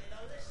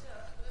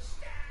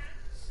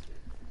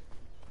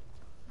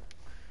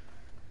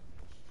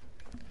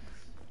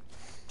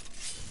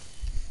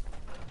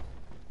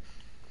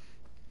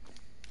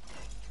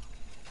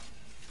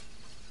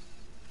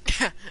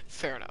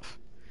 Fair enough.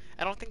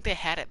 I don't think they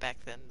had it back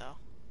then, though.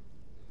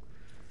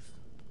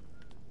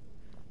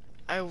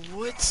 I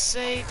would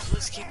say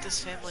let's keep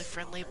this family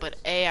friendly, but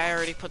I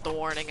already put the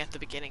warning at the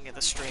beginning of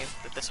the stream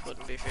that this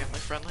wouldn't be family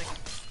friendly.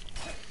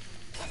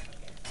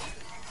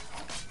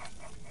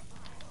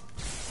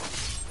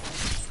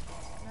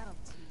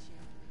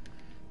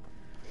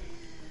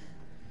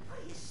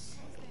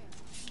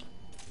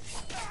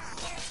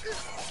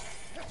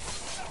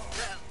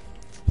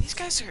 These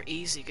guys are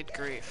easy, good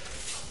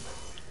grief.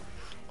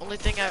 Only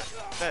thing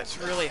that's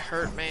really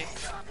hurt me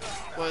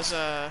was,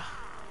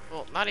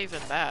 well, not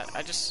even that.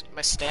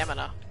 My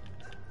stamina.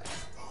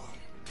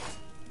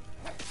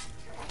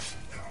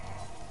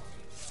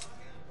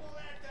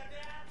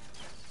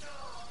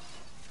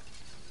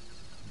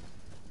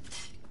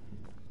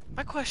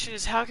 My question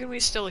is, how can we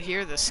still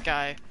hear this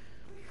guy?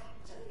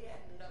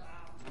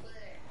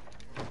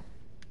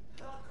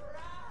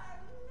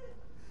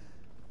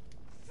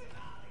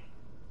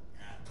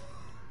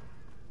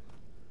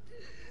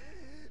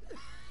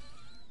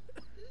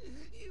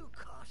 You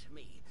caught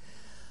me.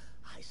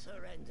 I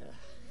surrender.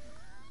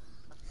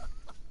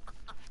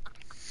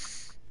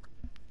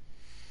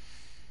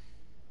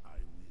 I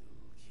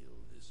will kill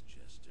this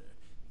jester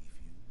if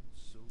you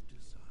so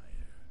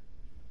desire.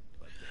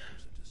 But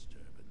there's a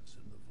disturbance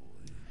in the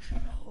void.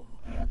 Oh,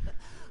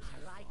 I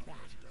like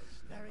that.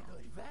 Very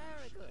good,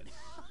 very good.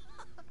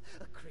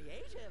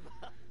 Creative.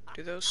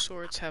 Do those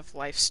swords have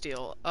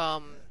lifesteal?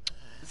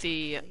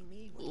 The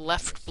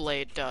left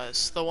blade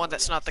does. The one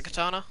that's not the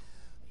katana?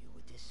 You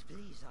would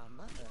displease our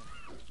mother.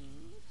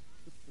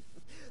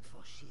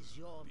 For she's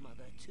your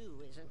mother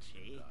too, isn't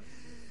she?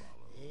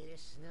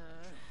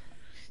 Listener.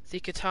 The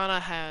katana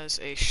has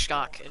a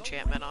shock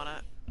enchantment on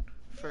it.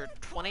 For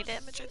 20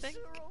 damage, I think?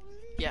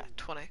 Yeah,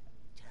 20.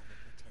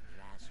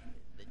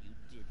 That you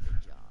did the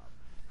job.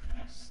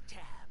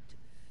 Stabbed,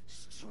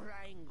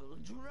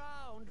 strangled,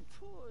 drowned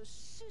poor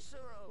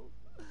Cicero.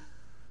 What a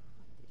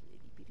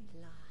itty bitty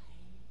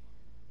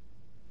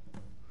lie.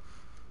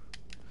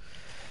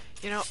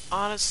 You know,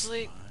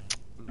 honestly,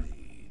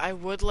 I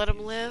would let him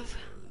live.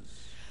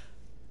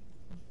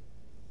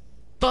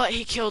 But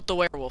he killed the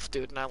werewolf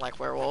dude, and I like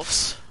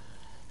werewolves.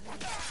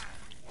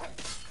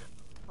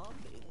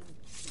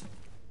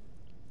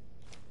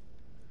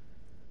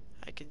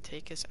 I can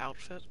take his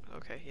outfit?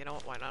 Okay, you know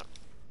what, why not?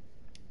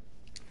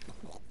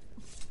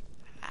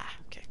 Ah,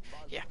 okay,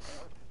 yeah.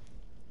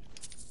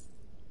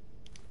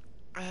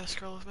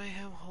 Scroll of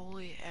Mayhem,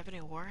 Holy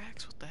Ebony War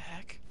Axe? What the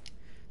heck?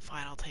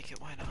 Fine, I'll take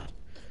it, why not?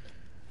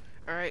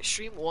 Alright,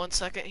 stream 1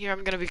 second here.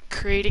 I'm gonna be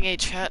creating a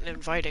chat and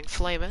inviting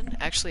Flamin.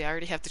 Actually, I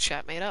already have the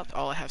chat made up.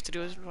 All I have to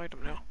do is invite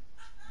him now.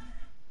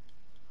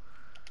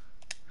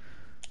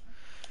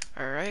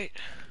 Alright,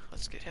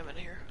 let's get him in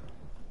here.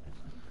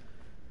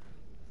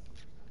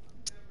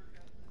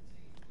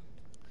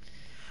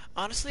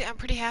 Honestly, I'm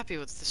pretty happy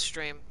with this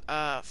stream.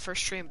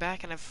 First stream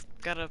back, and I've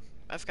got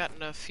I've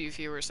gotten a few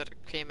viewers that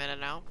came in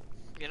and out,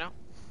 you know?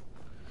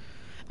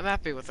 I'm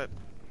happy with it.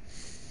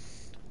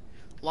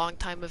 Long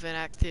time of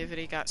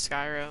inactivity, got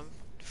Skyrim.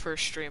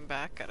 First stream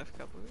back, got a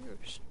couple of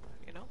viewers,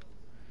 you know?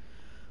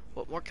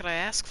 What more could I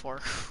ask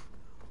for?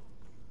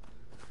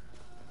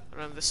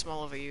 When I'm this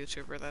small of a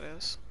YouTuber, that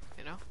is,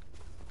 you know?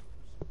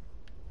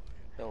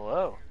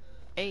 Hello.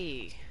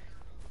 Hey.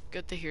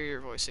 Good to hear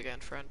your voice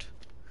again, friend.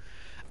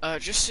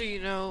 Just so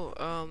you know,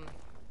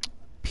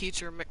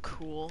 Peter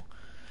McCool,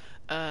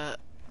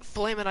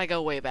 Flame and I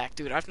go way back,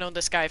 dude. I've known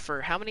this guy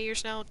for how many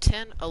years now?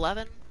 10?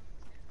 11?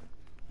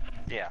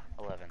 Yeah,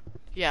 11.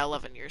 Yeah,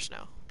 11 years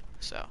now.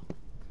 So,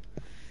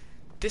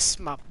 this is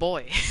my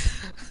boy.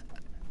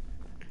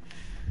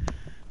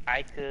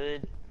 I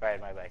could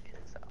ride my bike to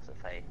his house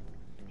if I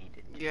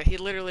needed to. Yeah, he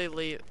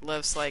literally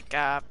lives like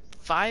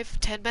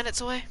 5-10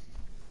 minutes away.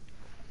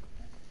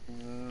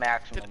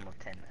 Maximum of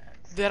 10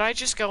 minutes. Did I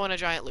just go in a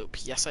giant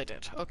loop? Yes, I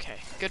did. Okay,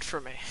 good for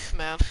me,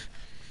 man.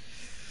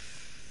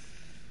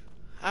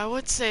 I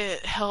would say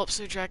it helps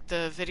me drag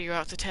the video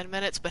out to 10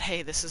 minutes, but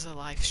hey, this is a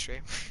live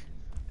stream.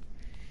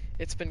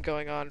 It's been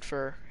going on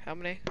for how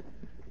many?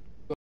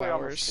 2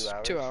 hours. 2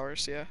 hours. 2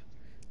 hours, yeah.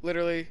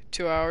 Literally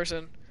 2 hours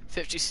and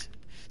 50.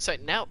 So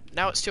now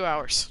it's 2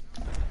 hours.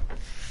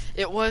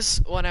 It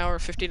was 1 hour,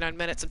 59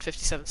 minutes, and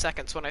 57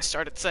 seconds when I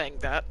started saying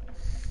that.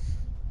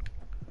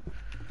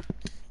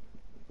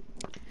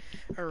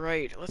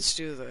 Alright, let's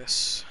do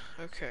this.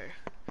 Okay.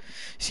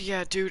 So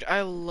yeah, dude,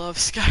 I love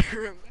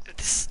Skyrim.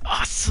 This is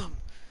awesome.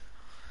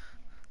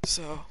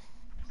 So,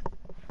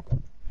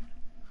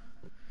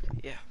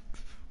 yeah.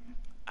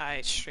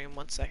 I stream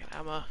 1 second.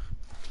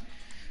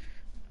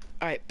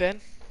 Alright,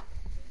 Ben?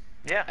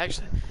 Yeah.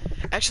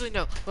 Actually,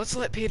 no. Let's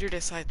let Peter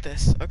decide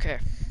this. Okay.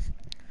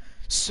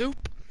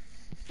 Soup,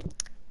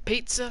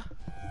 pizza,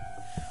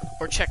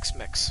 or Chex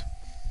Mix?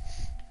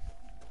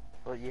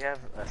 Well, you have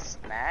a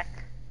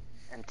snack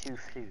and 2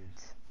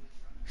 foods.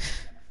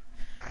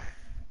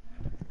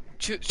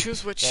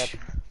 Choose which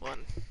one.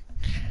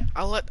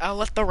 I'll let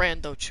the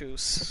rando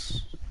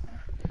choose.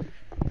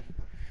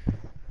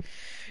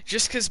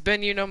 Just 'cause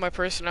Ben, you know my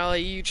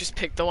personality, you just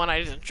pick the one I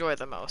enjoy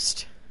the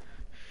most.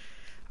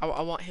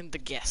 I want him to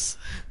guess.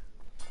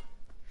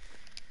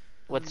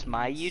 What's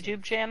my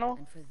YouTube channel?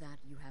 And for that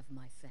you have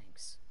my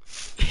thanks.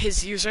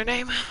 His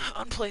username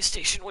on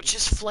PlayStation, which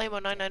is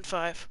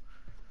Flamo995.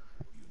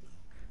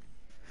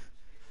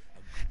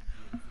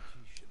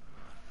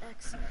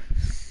 Excellent.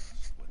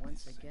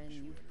 Once again,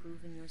 you've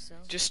proven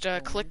yourself. Just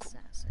click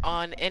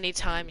on any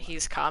time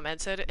he's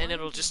commented, and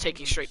it'll just take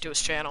you straight to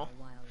his channel.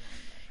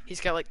 He's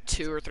got like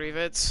 2 or 3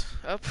 vids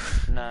up.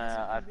 No,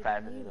 I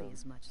privated them.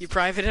 You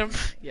privated him?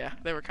 Yeah,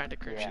 they were kind of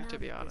cringy, to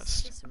be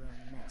honest.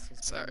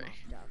 Sorry.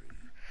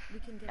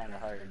 Kind of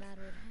hard.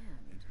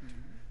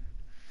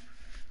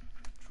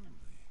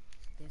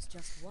 There's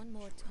just one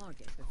more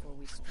target before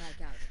we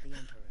strike out at the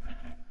Emperor.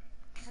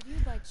 Have you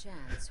by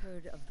chance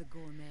heard of the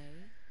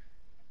gourmet?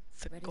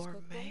 The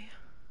gourmet?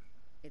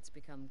 It's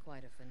become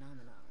quite a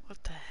phenomenon.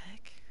 What the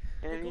heck?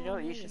 Yeah, you know,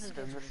 you should have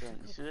done this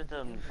one. You should have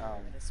done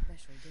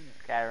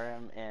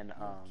Skyrim and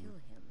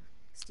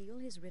steal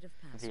his writ of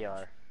passage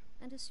VR.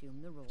 And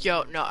assume the role.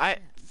 Yo, no,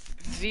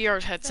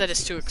 VR headset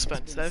is too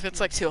expensive.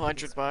 It's like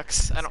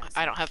 $200.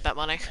 I don't have that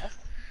money.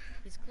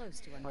 He's close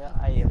to well,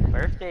 a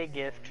birthday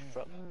gift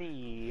from me.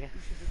 You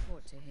should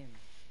report to him.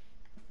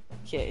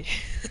 Okay.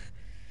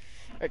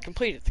 I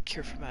completed the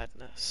Cure for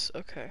Madness.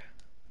 Okay.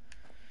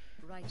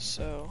 Right.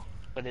 So,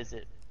 what is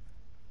it?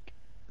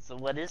 So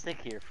what is the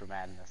cure for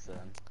madness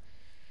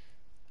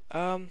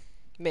then?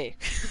 Me.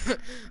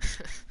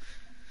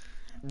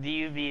 Do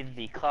you mean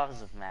the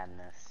cause of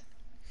madness?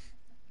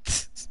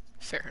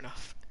 Fair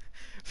enough.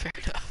 Fair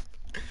enough.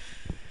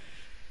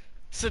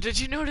 So did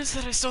you notice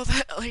that I stole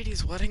that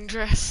lady's wedding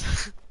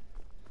dress?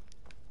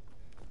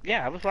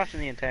 Yeah, I was watching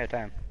the entire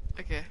time.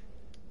 Okay.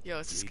 Yo,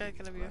 is this guy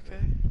gonna be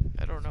okay?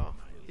 I don't know.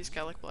 He's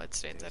got like blood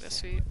stains at his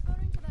feet.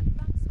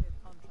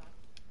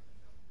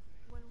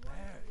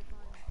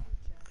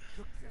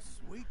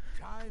 Sweet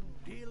time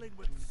dealing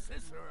with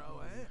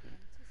Cicero, eh?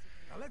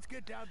 Now let's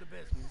get down to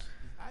business.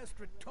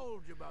 Astrid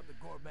told you about the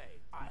gourmet,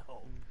 I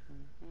hope.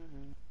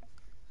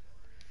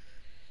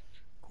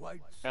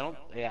 Quite so.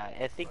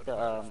 I think the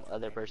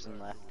other person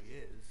left.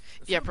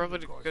 Yeah, probably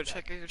to go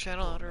check your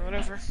channel out or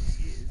whatever.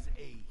 Is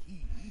a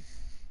he.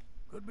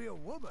 Could be a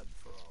woman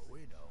for all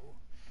we know.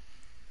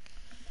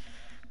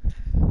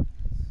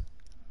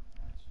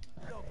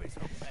 Don't be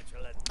so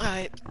petulant.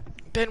 Alright,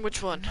 Ben,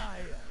 which one?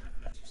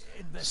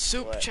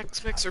 Soup,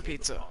 Chex Mix, or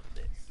pizza?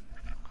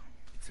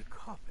 It's a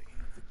copy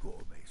of the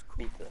gourmet's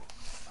pizza.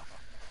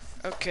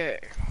 Okay.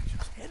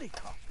 Just any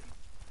copy.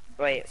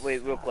 Wait,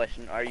 real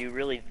question. Are you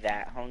really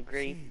that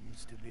hungry?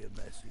 Seems to be a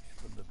message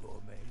from the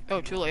gourmet.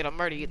 Oh, too late. I'm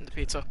already eating the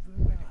pizza.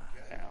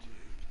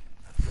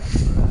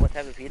 What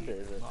type of pizza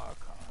is it?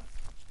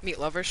 Meat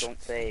lovers.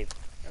 Don't say.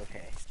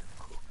 Okay.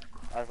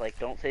 I was like,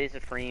 don't say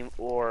Supreme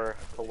or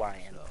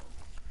Hawaiian.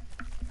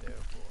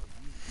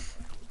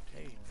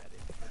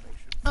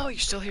 Oh, you're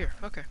still here.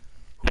 Okay.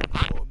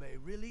 gourmet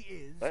really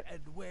is What?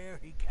 and where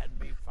he can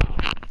be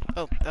found.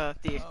 Oh,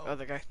 the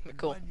other guy. And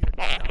Cool. when you're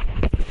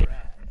done with the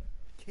brand,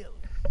 kill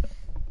him.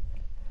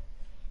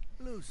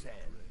 Loose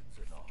ends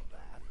and all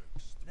that.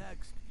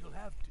 Next, you'll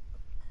have to...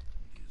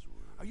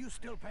 Are you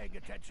still paying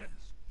attention?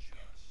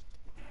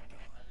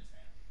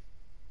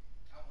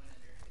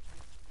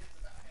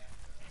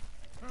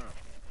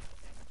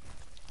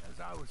 As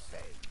I was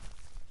saying,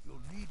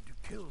 you'll need to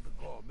kill the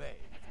gourmet,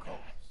 of course.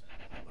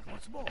 But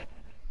what's more,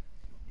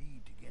 you'll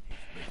need to get his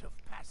writ of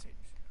passage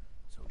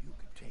so you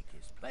can take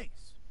his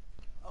place.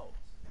 Oh,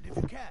 and if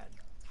you can,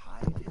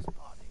 hide his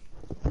body.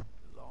 The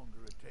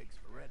longer it takes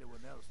for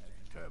anyone else to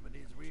determine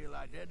his real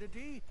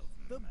identity,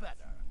 the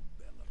better.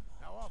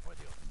 Now off with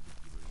you.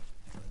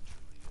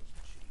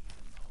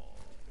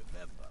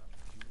 Remember,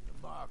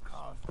 the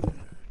Markov...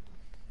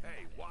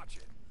 Hey, watch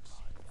it.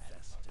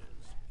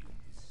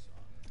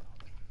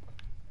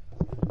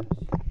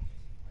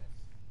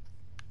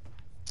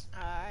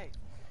 Alright.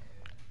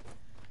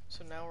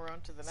 So now we're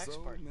on to the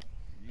next part.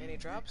 Any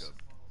drops?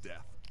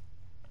 Death.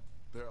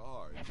 There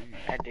are indeed.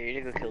 I dare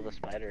you to go kill the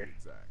spider.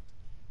 Exact.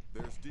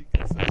 There's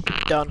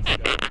deconcession. Done.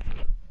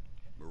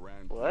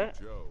 Miranda What?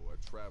 Joe,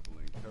 a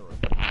traveling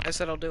caravan. I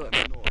said I'll do it.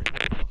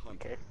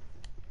 Okay.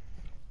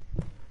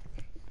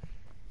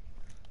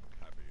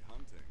 Happy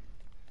hunting.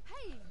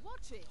 Hey,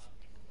 watch it!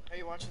 Are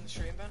you watching the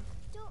stream, Ben?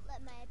 Don't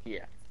let my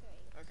Yeah.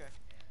 Okay.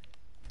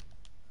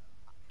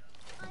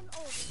 I'm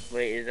older.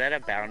 Wait, is that a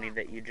bounty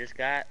that you just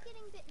got?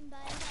 Getting bitten by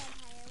a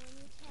vampire when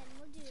you're 10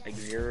 will do that.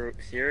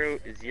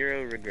 Like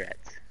zero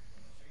regrets.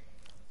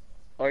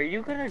 Are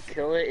you gonna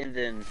kill it and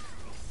then...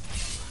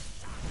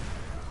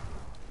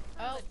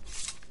 Oh,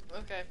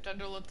 okay. Time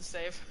to load the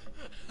save.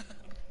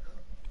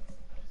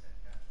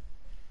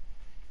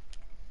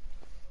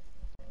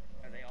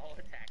 Are they all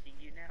attacking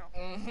you now?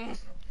 Mm-hmm.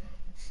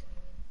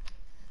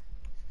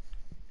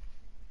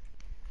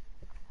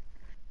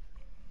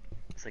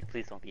 It's like,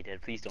 please don't be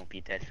dead. Please don't be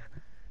dead.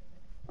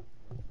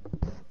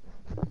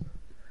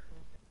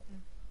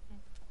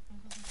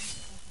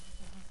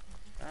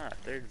 Ah,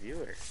 third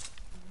viewer. It's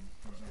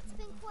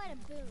been quite a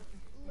boom,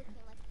 looking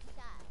like a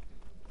guy.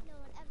 No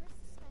one ever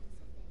suspects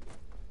a thing.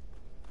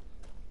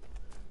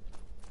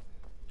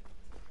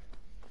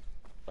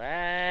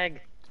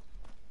 Flag.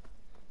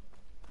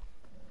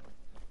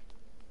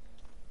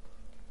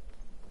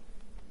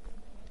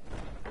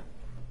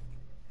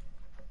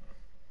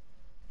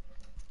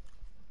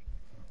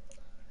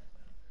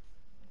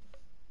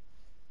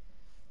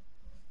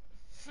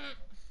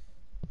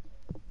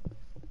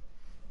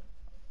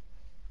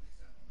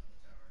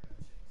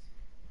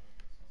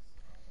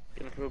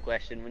 Beautiful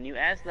question. When you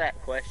asked that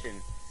question,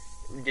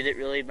 did it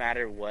really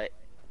matter what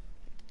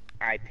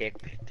I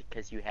picked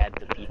because you had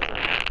the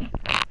pizza?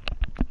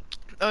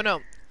 Oh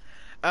no.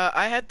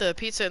 I had the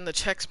pizza and the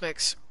Chex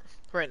Mix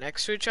right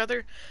next to each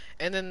other,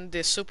 and then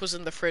the soup was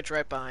in the fridge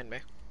right behind me.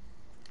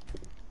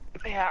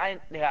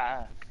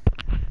 Yeah,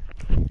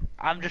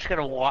 I'm just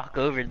gonna walk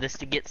over this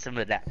to get some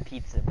of that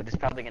pizza, but it's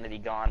probably gonna be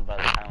gone by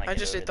the time I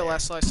just ate the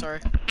last slice, sorry.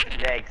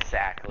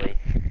 Exactly.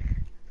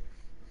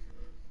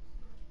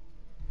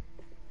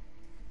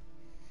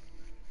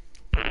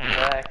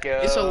 Let's go.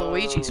 It's a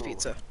Luigi's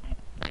pizza.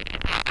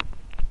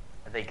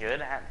 Are they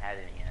good? I haven't had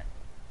any yet.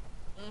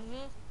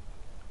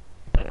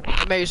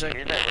 Amazing. You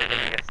hear that we're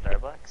gonna get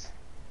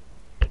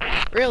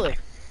Starbucks? Really?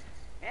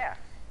 Yeah,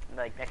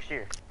 like next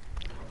year.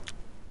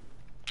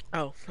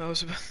 Oh, I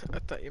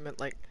thought you meant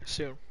like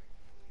soon.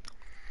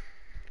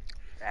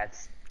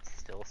 That's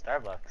still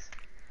Starbucks.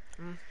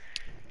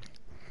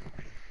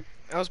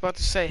 I was about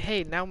to say,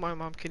 hey, now my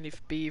mom can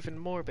be even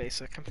more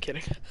basic. I'm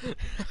kidding.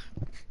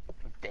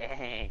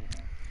 Dang.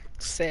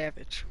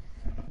 Savage.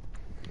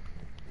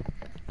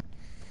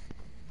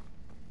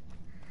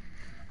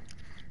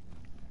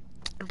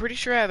 I'm pretty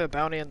sure I have a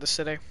bounty in the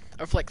city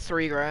of like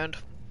 3 grand.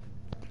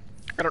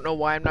 I don't know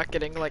why I'm not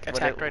getting like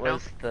attacked right now.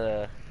 What was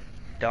the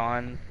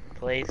Dawn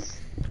place?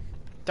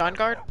 Dawn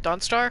Guard? Dawn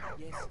Star?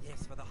 Yes,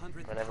 for the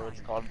 100th Whatever it's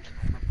time. called.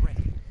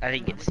 I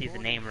didn't get to see the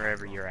name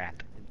wherever you're at.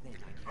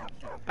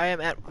 I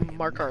am at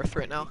Markarth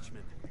right now.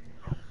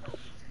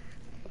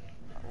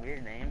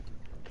 Weird name.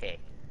 Okay.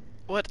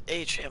 What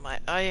age am I?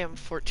 I am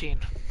 14.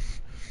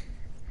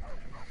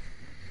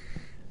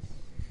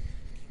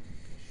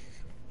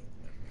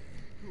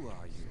 Who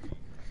are you?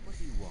 What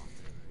do you want?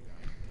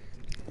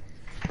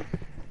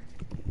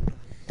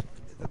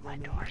 My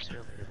door's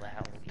really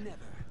loud. Never.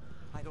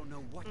 I don't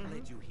know what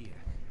led you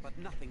here, but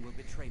nothing will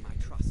betray my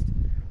trust.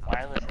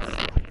 Wireless is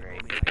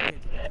really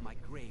great. My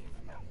grave.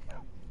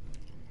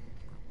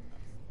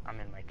 I'm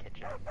in my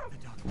kitchen. The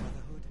Dark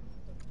Brotherhood?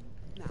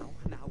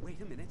 Now,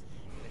 wait a minute.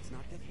 Let's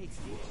not get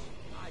hasty.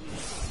 I'm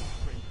sorry,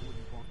 friend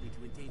wouldn't want me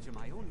to endanger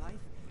my own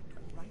life,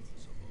 right?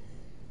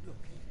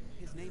 Look,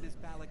 his name is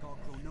Balagor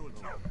Chronolo.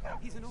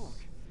 He's an orc.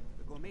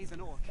 The gourmet's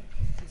an orc.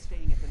 He's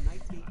staying at the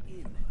Nightgate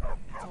Inn.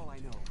 That's all I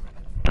know.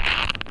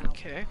 Now,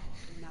 Okay.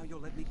 Now you'll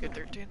let me go. Good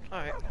 13.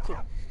 Alright, cool.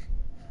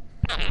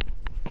 Okay,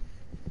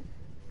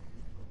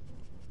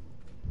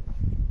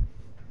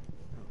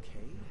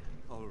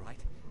 all right.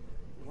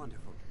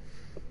 Wonderful.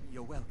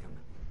 You're welcome.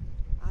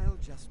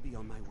 just be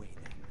on my way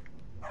then.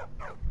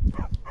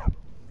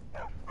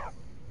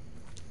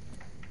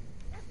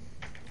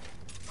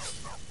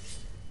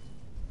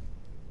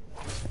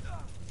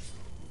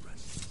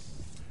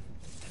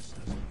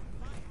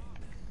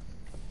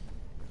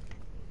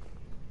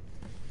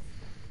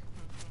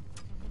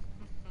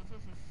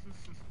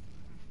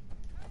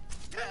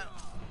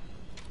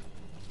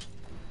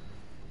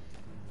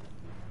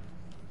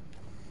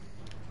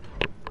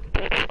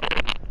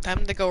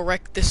 Time to go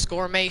wreck this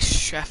gourmet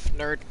chef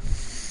nerd.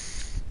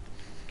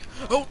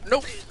 Oh,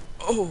 no!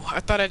 Oh,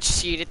 I thought I'd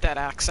cheated that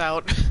axe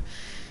out.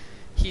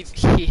 He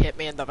hit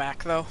me in the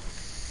back, though.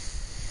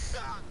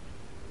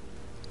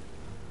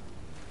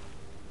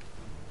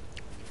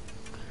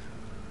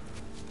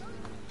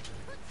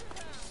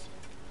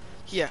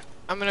 Yeah,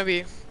 I'm gonna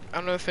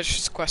finish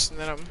this quest and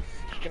then I'm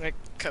gonna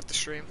cut the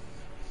stream.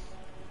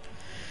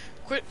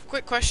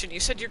 Quick question, you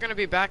said you're gonna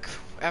be back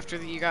after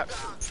you got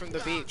from the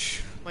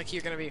beach. Like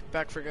you're gonna be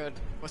back for good.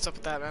 What's up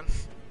with that, man?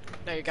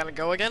 Now you gotta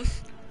go again?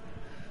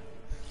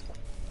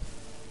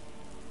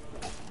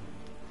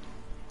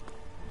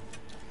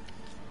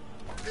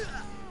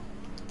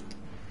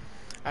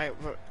 Alright,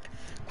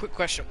 quick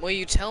question. Will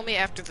you tell me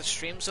after the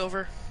stream's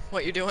over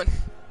what you're doing?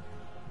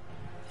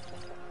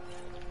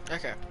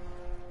 Okay.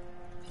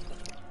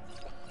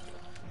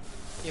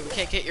 Yeah,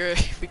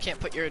 we can't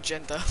put your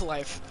agenda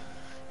live.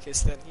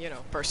 Because then, you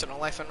know, personal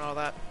life and all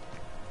that.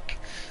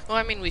 Well,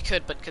 I mean, we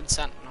could, but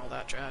consent and all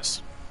that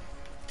jazz.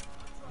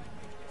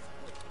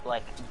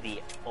 Like the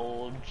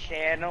old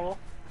channel?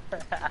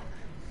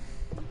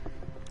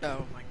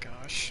 Oh my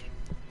gosh.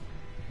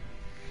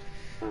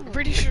 I'm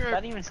pretty sure... It's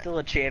not even still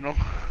a channel.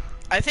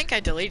 I think I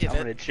deleted it.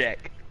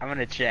 I'm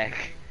gonna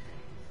check.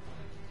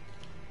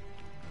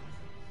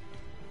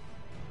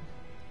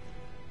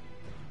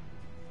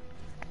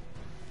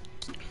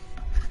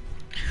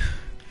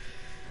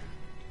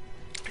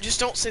 Just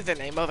don't say the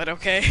name of it,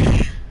 okay?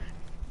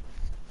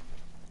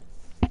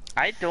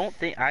 I don't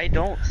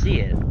see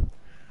it.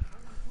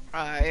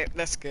 Alright,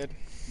 that's good.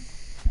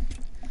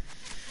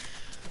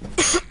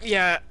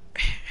 Yeah,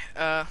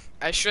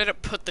 I should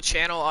have put the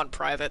channel on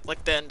private,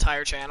 like the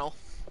entire channel.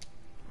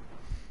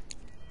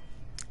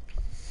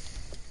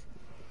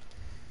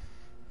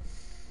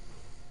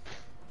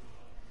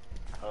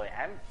 Oh,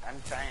 yeah,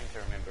 I'm trying to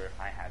remember if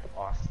I had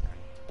Austin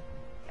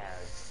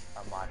as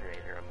a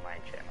moderator of my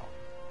channel.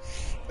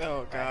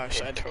 Oh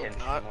gosh, I'd hope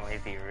not. It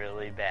would be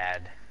really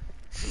bad.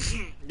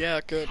 Yeah,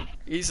 it could.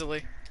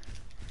 Easily.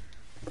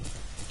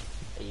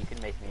 Hey, you can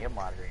make me a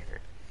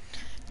moderator.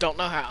 Don't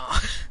know how.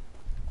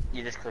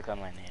 You just click on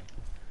my name.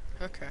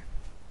 Okay.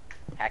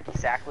 Hacky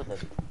sack with a...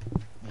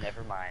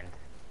 Never mind.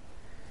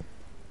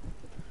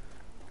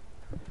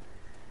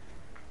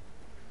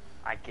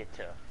 I get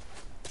to...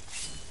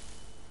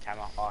 time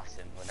out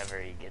Austin whenever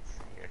he gets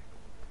here.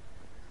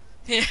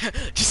 Yeah,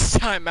 just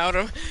time out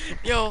him.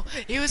 Yo,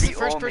 he was the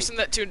first person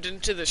that tuned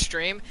into the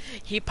stream.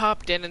 He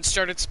popped in and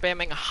started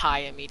spamming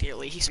hi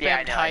immediately. He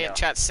spammed hi in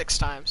chat 6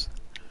 times.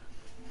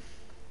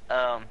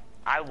 I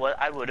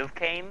would have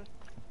came,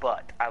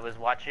 but I was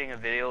watching a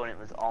video and it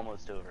was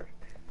almost over.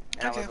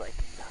 And I was like...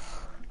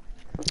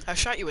 I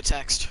shot you a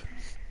text.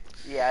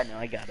 Yeah, I know,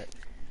 I got it.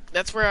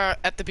 That's where,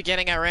 at the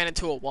beginning, I ran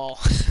into a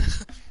wall.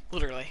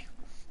 Literally.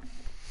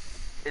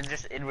 It's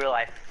just, in real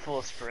life,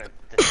 full sprint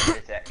to send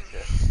a text.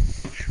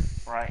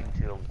 Right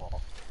into a wall.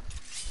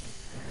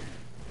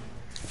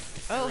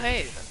 Oh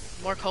hey,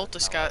 more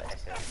cultists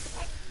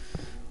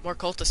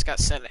got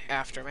sent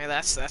after me.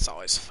 That's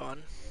always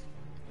fun.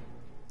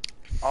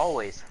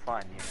 Always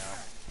fun, you know.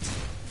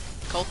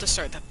 Cultists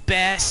are the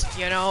best,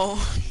 you know.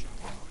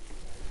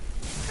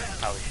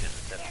 Probably shouldn't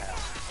have said that.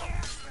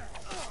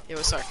 It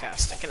was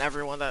sarcastic, and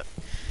everyone that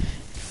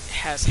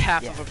has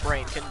half of a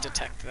brain can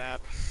detect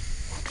that.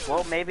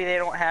 Well, maybe they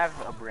don't have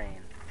a brain.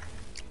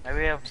 Maybe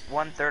we have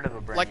 1/3 of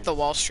a brain. Like the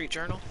Wall Street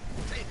Journal?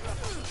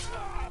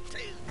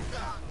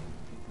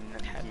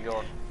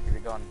 You're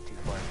going too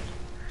far.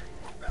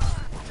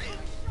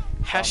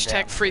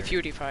 Hashtag free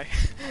PewDiePie.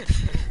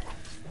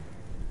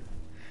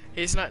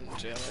 He's not in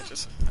jail,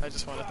 I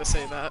just wanted to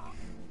say that.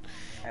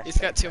 He's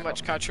got too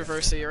much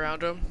controversy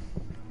around him.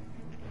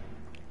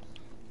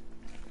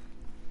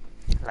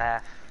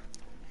 Laugh.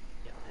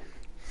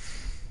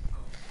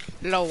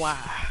 Loa.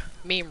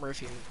 Meme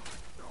review.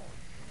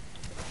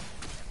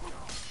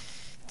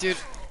 Dude,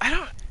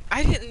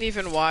 I didn't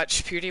even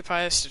watch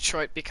PewDiePie's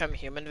Detroit Become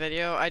Human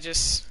video. I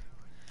just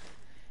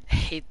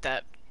hate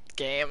that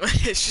game.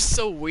 It's just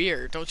so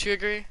weird, don't you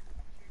agree?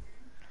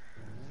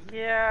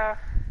 Yeah.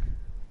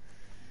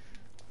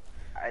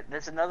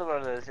 There's another one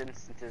of those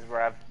instances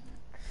where I've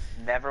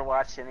never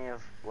watched any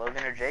of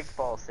Logan or Jake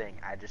Paul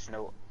sing. I just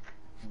know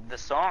the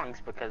songs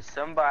because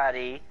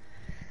somebody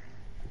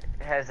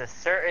has a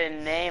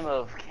certain name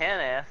of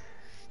Kenneth.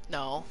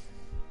 No.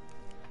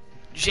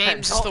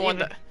 James is the one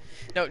that...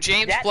 No,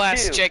 James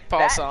blasts Jake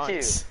Paul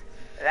songs.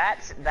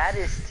 That's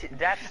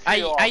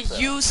I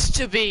used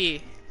to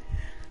be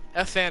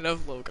a fan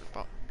of Logan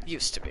Paul.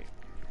 Used to be.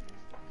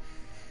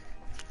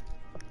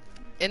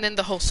 And then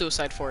the whole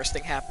Suicide Forest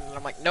thing happened, and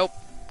I'm like, nope.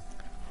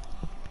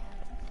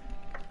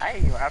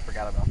 I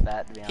forgot about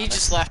that, to be honest. He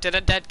just laughed at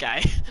a dead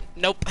guy.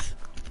 Nope.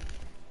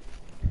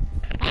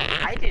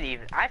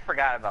 I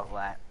forgot about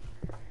that.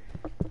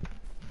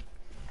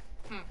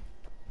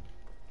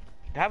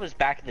 That was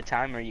back at the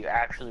time where you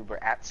actually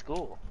were at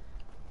school.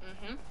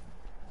 Mm-hmm.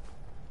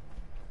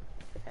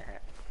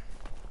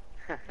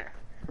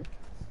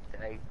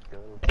 Did I go?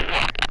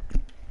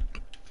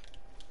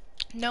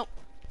 Nope.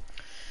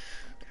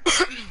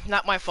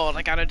 Not my fault.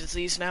 I got a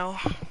disease now.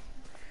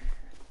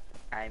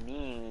 I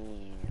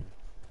mean,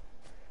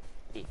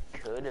 it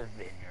could have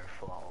been your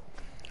fault.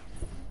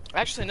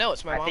 Actually, no.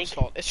 It's my mom's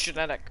fault. It's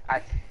genetic.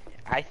 I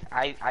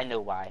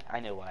know why. I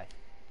know why.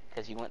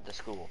 Because you went to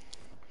school.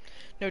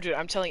 No, dude.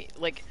 I'm telling you,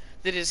 like,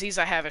 the disease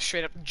I have is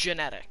straight up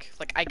genetic.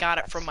 Like, I got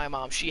it from my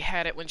mom. She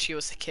had it when she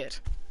was a kid.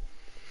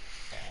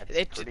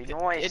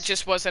 It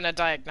just wasn't a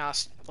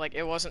diagnosed. Like,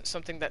 it wasn't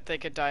something that they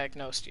could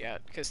diagnose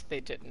yet because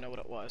they didn't know what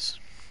it was.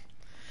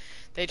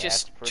 They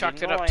just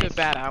chalked it up to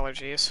bad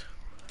allergies.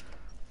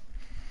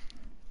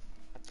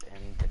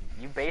 And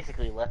you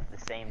basically left the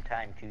same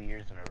time 2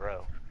 years in a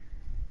row.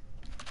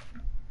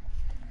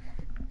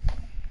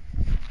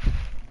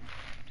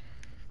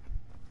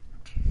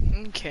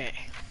 Okay.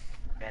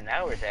 And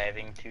now we're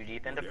diving too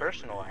deep into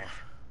personal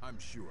life. I'm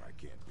sure I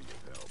can't be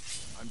of help.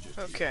 I'm just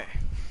okay.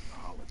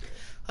 Holiday.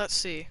 Let's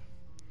see.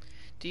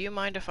 Do you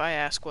mind if I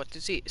ask what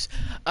disease?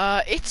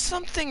 It's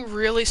something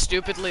really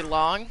stupidly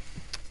long.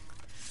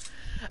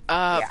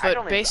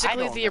 But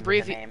basically the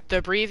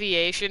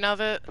abbreviation of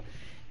it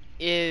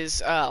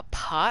is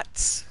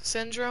POTS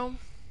syndrome.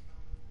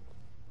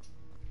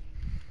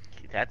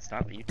 That's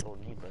not what you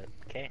told me, but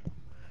okay.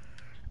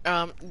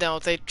 No,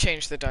 they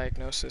changed the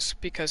diagnosis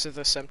because of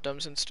the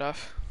symptoms and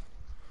stuff.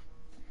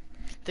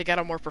 They got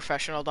a more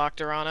professional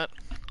doctor on it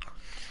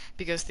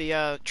because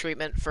the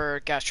treatment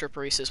for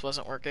gastroparesis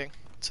wasn't working.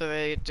 So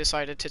they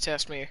decided to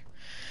test me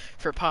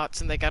for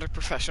POTS, and they got a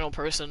professional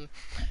person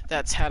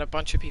that's had a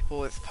bunch of people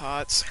with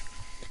POTS.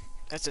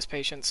 That's his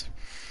patients.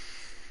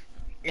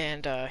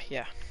 And,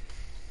 yeah.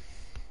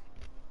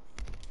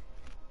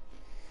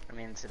 I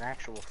mean, it's an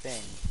actual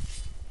thing.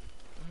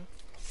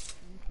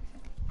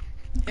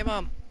 Hey,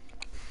 Mom.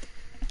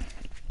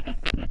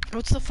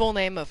 What's the full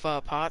name of,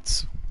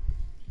 POTS?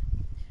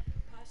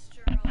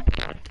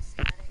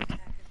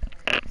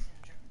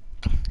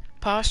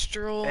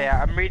 Postural...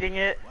 Yeah, I'm reading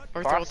it.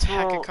 Ortho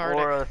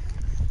tachycardic.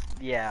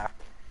 Yeah.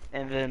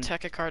 And then...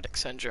 Tachycardic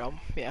syndrome,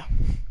 yeah.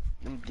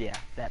 Yeah,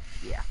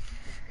 yeah.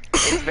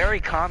 It's very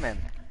common.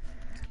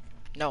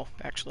 No,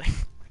 actually.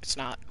 It's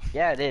not.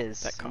 Yeah, it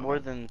is. More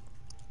than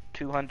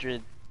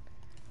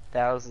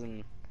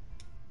 200,000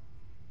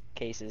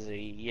 cases a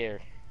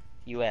year.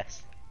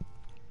 U.S.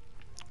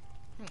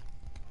 Well,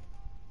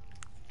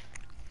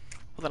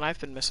 then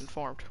I've been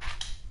misinformed.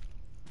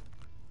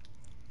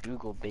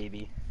 Google,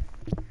 baby.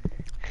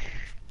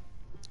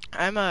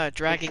 I'm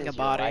dragging a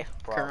body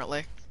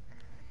currently.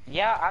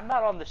 Yeah, I'm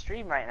not on the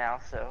stream right now,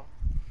 so.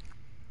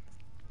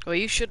 Well,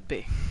 you should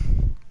be.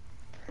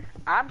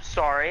 I'm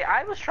sorry.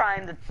 I was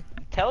trying to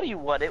tell you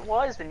what it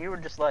was, and you were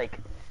just like,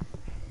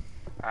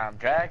 "I'm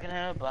dragging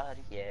a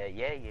body."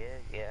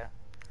 Yeah.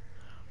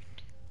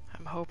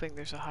 I'm hoping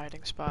there's a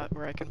hiding spot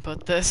where I can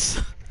put this.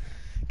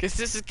 Because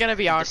this is gonna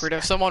be awkward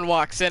if someone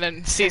walks in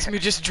and sees me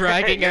just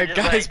dragging a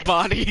guy's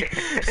body.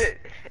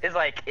 It's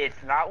like,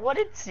 it's not what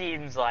it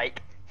seems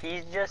like.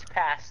 He's just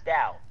passed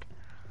out.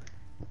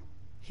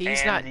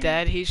 He's not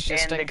dead, he's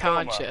just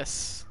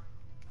unconscious.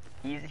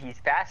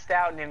 He's passed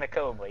out and in a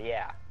coma,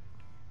 yeah.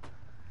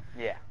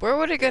 Yeah. Where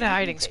would a good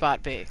hiding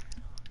spot be?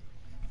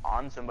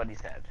 On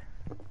somebody's head.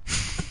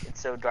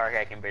 It's so dark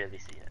I can barely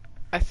see it.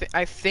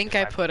 I think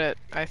I put it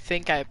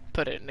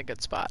in a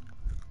good spot.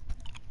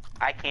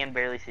 I can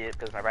barely see it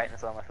because my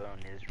brightness on my phone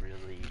is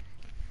really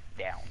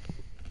down.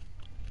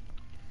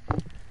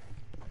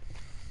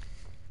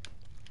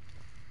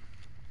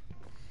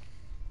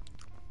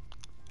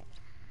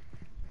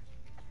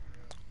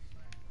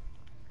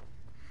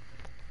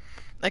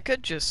 I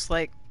could just,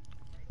 like...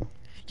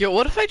 Yo,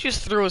 what if I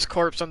just threw his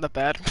corpse on the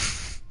bed?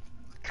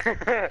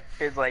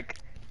 It's like...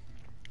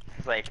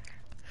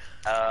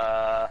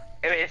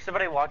 if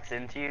somebody walks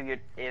into you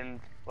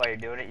while you're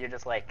doing it, you're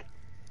just like,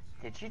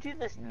 did you do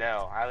this?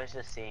 No, I was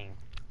just seeing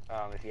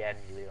if you had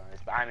any lead on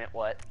this. But I meant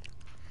what?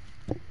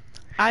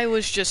 I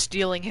was just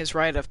stealing his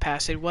right of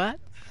passage. What?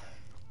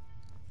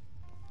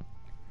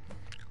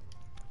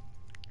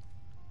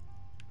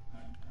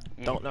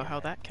 Don't know how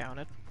that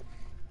counted.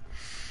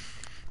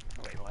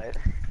 Wait, what?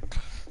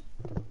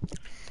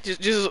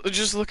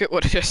 Just look at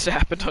what just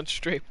happened on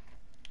stream.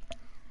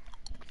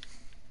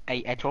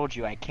 I told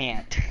you I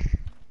can't.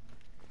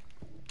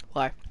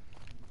 Why?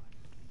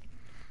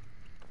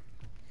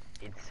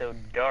 It's so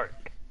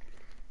dark.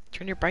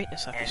 Turn your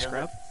brightness up, you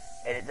scrub.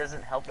 And it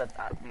doesn't help that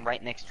I'm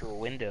right next to a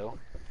window,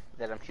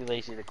 that I'm too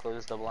lazy to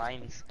close the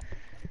blinds.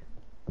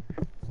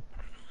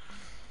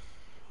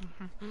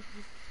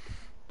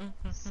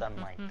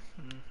 Sunlight.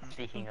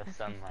 Speaking of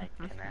sunlight,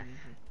 can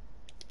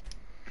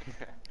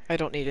I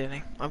don't need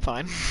any. I'm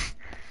fine.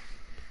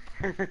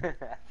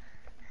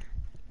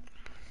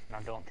 Now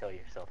don't tell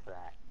yourself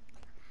that.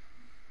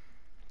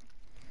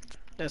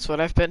 That's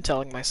what I've been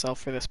telling myself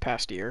for this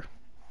past year.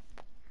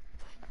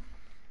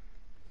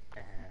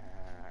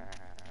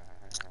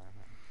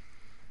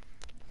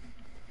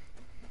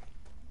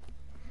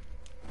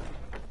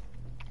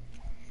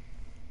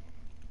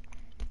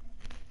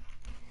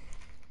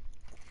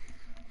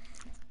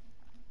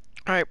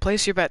 Alright,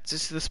 place your bets.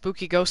 Is the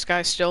spooky ghost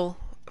guy still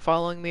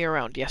following me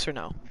around? Yes or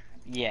no?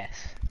 Yes.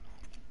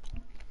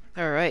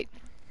 Alright.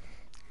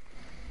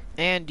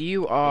 And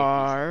you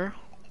are...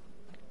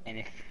 And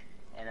if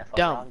I'm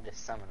dumb. wrong,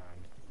 just summon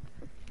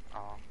him.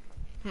 Oh.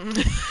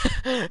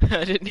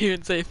 I didn't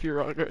even say if you're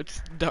wrong, or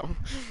just dumb.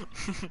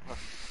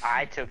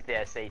 I took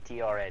the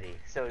SAT already.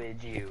 So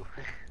did you.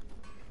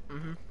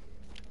 Mhm.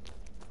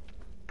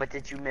 But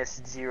did you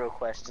miss 0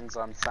 questions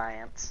on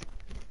science?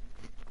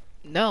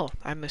 No,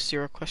 I missed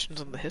 0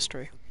 questions on the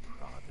history.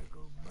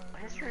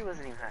 History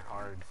wasn't even that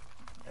hard.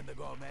 And the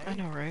gourmet? I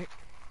know, right?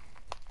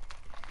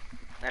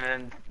 And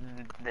then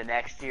the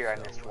next year I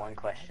missed 1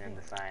 question in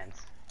the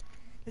science.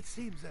 It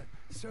seems a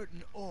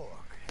certain orc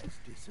has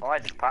disappeared. Oh, I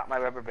just popped my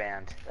rubber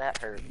band. That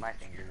hurt my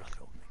fingers.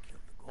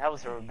 That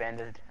was a rubber band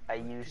that I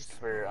used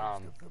for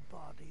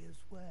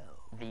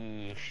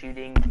the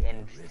shooting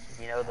and,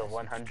 you know, the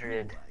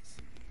 100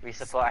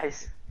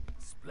 resupplies.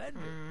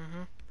 Splendid.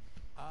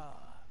 Ah,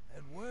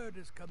 and word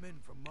has come in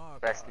from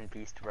Mark. Rest in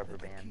peace to rubber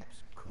band.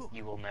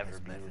 You will never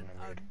be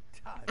remembered.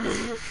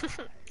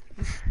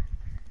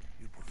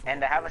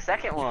 And I have a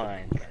second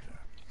one.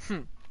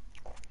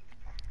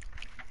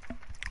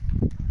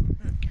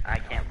 I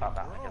can't pop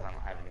out because I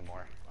don't have any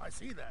more. I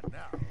see that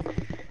now.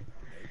 Maybe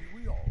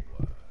we all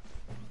were.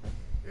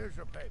 Here's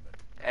your payment.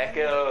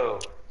 Echo.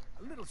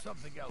 A little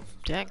something else.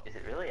 Dang. Is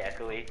it really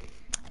echoey?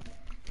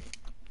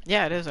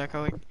 Yeah, it is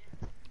echoing.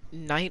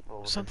 Night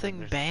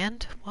something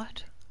band?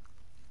 What?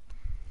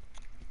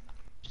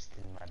 Just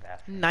in my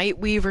bathroom.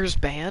 Nightweaver's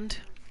band?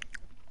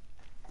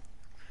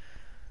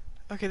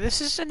 Okay,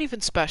 this isn't even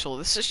special.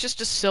 This is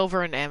just a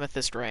silver and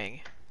amethyst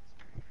ring.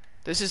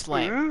 This is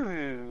lame.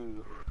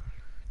 Ooh.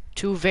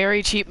 2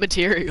 very cheap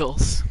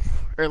materials.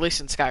 Or at least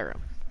in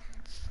Skyrim.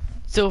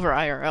 Silver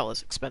IRL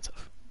is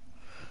expensive.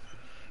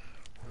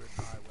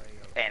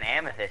 And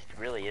amethyst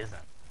really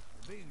isn't.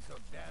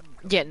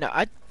 Yeah,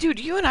 no, dude,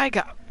 you and I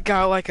got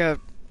like a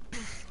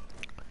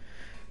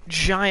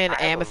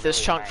giant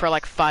amethyst chunk for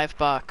like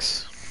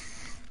 $5.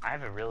 I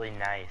have a really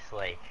nice,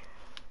 like,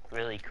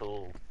 really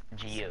cool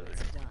geode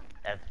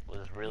that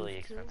was really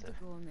expensive.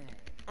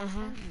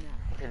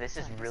 Dude, this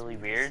is really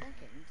weird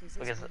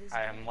because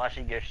I'm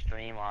watching your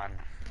stream on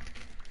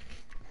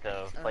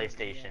the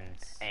PlayStation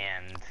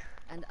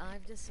and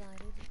I've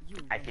decided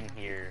I can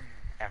hear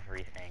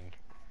everything.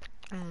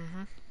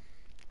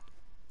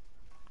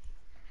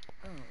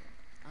 Oh,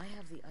 I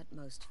have the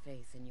utmost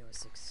faith in your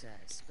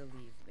success,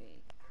 believe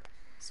me.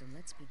 So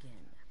let's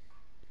begin.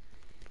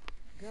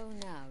 Go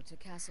now to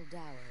Castle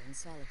Dower in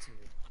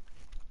Solitude.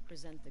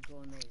 Present the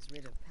gourmet's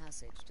writ of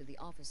passage to the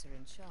officer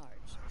in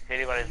charge. If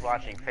anybody's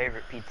watching,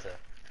 favorite pizza.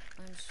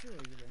 I'm sure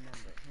you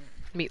remember him.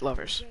 Meat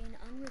lovers. Gain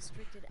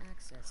unrestricted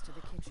access to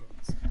the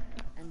kitchens,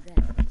 and then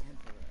the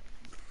Emperor.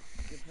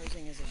 You're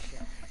posing as a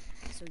chef,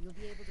 so you'll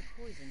be able to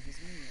poison his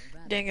meal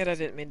rather. Dang it, I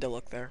didn't mean to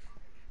look there.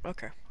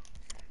 Okay.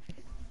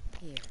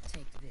 Here,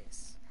 take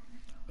this.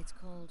 It's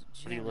called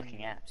What are you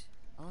looking at?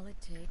 All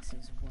it takes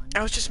is one.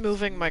 I was just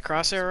moving my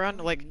crosshair around,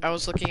 like I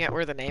was looking at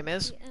where the name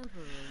is,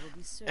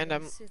 and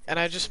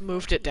I just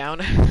moved it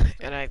down,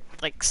 and I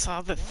like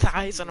saw the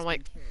thighs, and I'm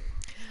like,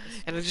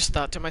 and I just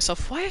thought to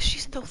myself, why is she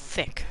so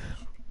thick?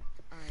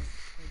 I've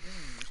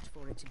arranged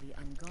for it to be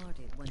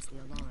unguarded once the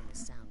alarm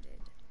is sounded.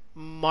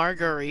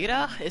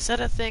 Margarita? Is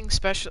that a thing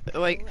special?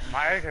 Like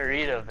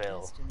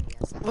Margaritaville.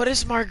 What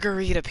is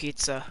margarita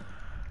pizza?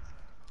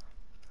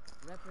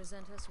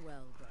 Represent us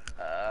well, brother.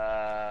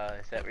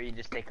 Is that where you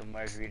just take a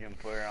margarita and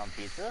put it on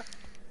pizza?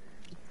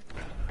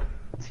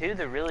 2,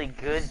 the really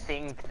good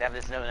thing that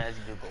is known as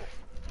Google.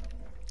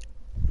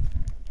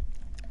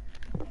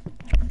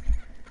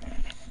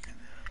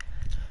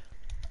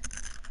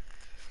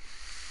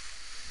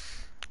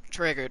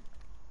 Triggered.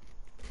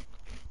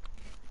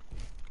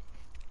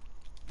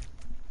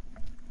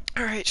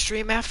 Alright,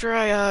 stream, after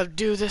I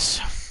do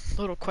this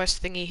little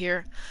quest thingy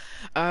here,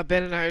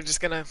 Ben and I are just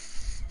gonna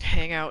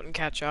hang out and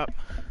catch up.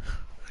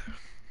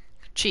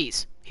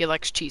 Cheese. He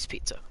likes cheese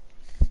pizza.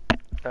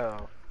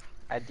 Oh.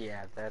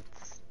 Yeah,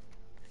 that's...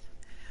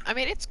 I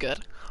mean, it's good.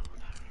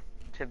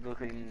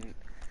 Typically...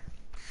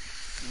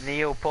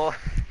 Neopol...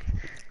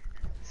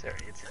 Sorry,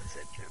 it's an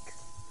inside joke.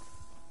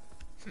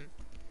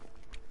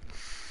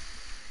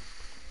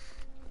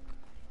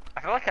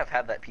 I feel like I've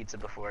had that pizza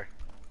before.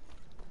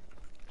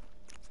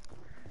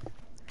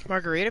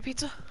 Margarita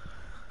pizza?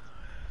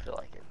 I feel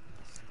like it.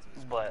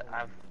 But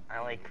I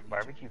like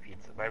barbecue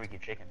pizza, barbecue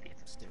chicken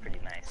pizza. It's pretty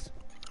nice.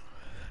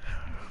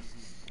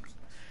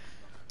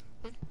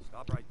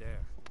 Stop right there.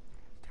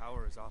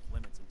 Tower is off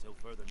limits until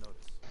further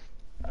notice.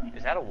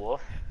 Is that a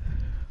wolf?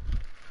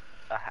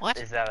 What?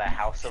 Is that a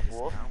house of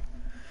wolf?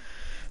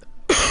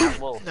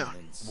 Wolf. No.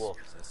 Wolf.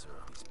 Possessor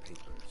of these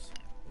papers,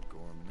 the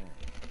gourmet.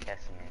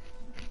 Guessing it.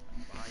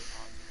 By honor,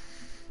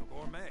 the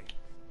gourmet.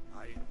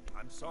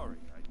 I'm sorry.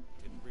 I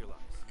didn't realize.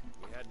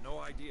 We had no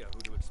idea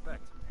who to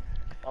expect.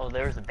 Oh,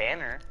 there was a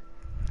banner.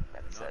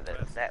 That said that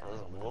was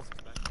a wolf.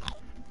 But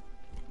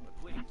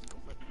please,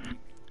 don't let me leave.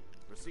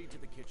 Proceed to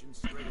the kitchen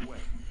straight away.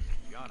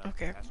 Yana,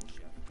 Okay. Castle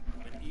Chef,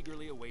 I've been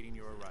eagerly awaiting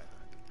your arrival.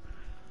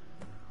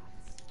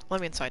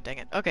 Let me inside, dang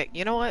it. Okay,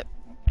 you know what?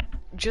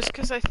 Just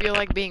because I feel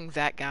like being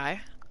that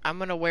guy, I'm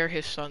gonna wear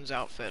his son's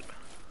outfit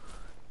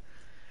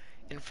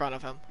in front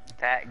of him.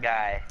 That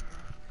guy.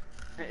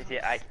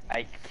 Yeah,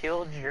 I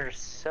killed your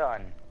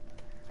son.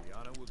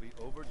 Yana will be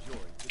overjoyed.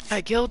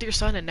 I killed your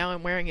son and now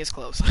I'm wearing his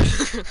clothes.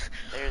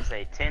 There's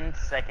a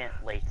 10-second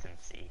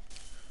latency.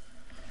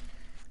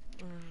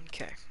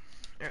 Okay.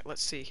 Alright,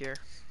 let's see here.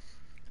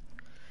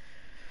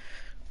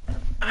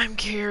 I'm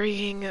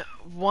carrying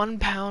 1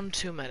 pound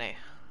too many.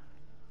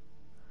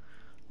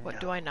 What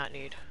do I not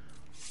need?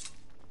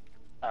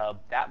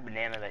 That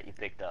banana that you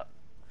picked up.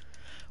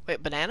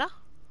 Wait, banana?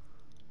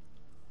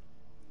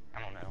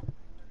 I don't know.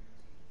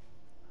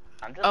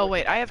 I'm just Oh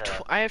wait, looking I at have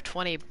the I have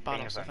 20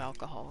 bottles thing of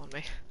alcohol on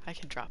me. I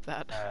can drop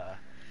that.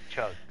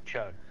 Chug,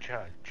 chug,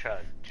 chug,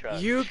 chug, chug.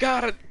 You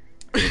got it.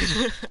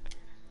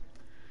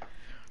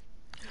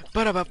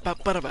 No,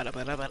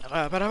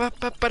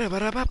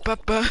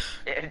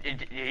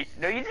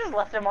 you just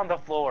left him on the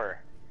floor.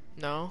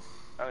 No.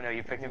 Oh no,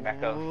 you picked him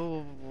back up.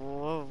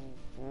 Whoa,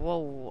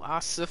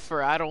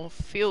 Ossifer, I don't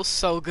feel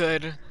so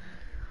good.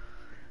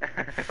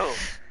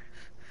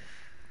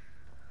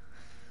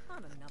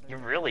 You're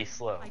really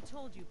slow. I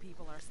told you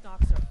people, our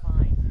stocks are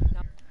fine.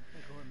 Now,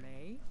 the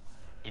gourmet?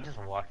 You just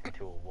walked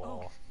into a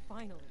wall. Oh,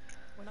 finally.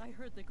 When I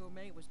heard the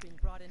gourmet was being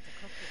brought in to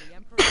cook for the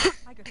Emperor,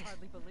 I could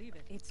hardly believe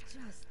it. It's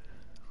just...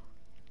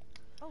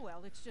 Oh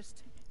well, it's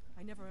just...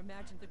 I never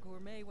imagined the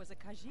gourmet was a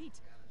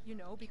Khajiit. You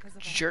know, because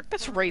of the Jerk,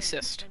 that's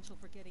racist. potential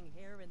for getting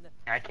hair in the...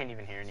 I can't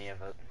even hear any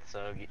of it,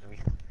 so...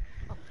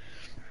 Oh,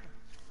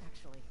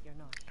 actually, you're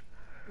not.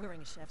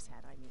 Wearing a chef's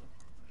hat, I mean.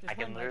 I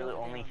can literally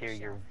only hear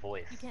your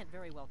voice. You can't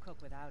very well cook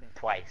without it.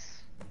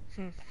 Twice.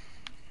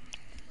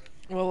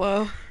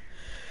 Well,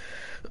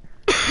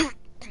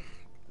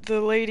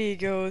 the lady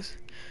goes,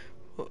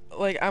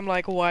 like, I'm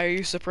like, why are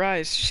you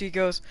surprised? She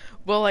goes,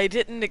 well, I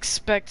didn't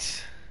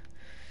expect,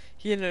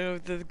 you know,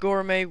 the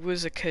gourmet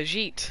was a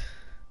Khajiit.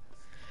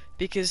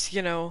 Because,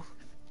 you know,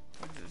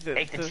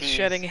 the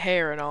shedding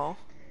hair and all.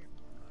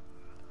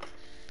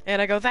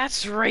 And I go,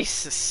 that's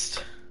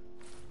racist.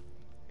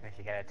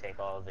 You gotta take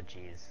all of the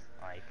cheese,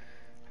 like...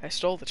 I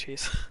stole the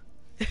cheese.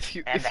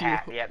 And the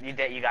hat. Yep, you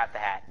got the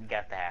hat. You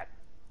got the hat.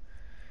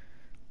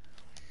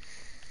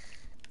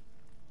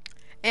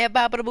 And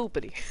babada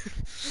boopity.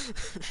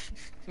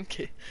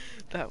 Okay,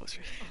 that was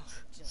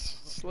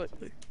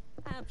slightly.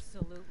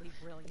 Absolutely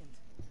brilliant.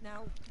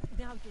 Now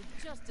you're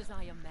just as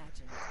I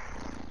imagined.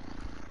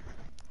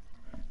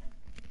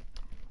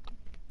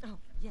 Oh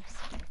yes,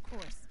 of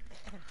course.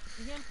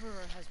 The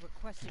Emperor has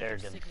requested your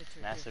signature.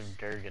 Massive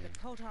Durgan. The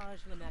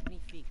Potage Le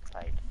Magnifique.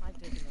 Right. I've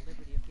taken the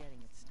liberty of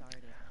getting it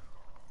started.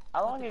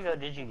 How long ago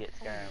did you get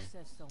Skyrim?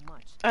 Says so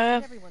much.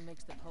 Everyone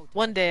makes the potage.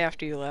 1 day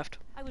after you left.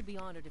 I would be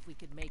honored if we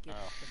could make it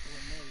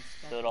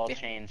So it all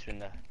changed when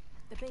the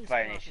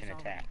Fire Nation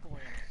attacked.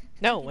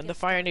 No, when the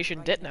Fire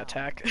Nation didn't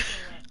attack.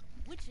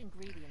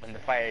 When the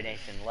Fire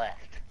Nation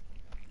left.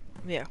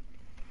 Yeah.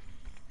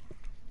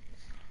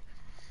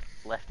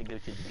 Left to go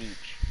to the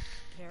beach.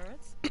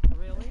 Carrots?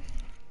 Really?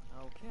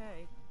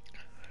 Okay.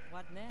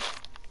 What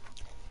next?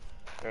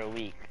 For a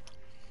week.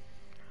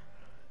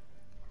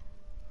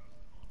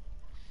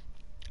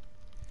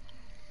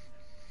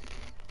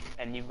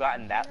 And you've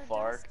gotten that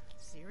far.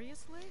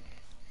 Seriously?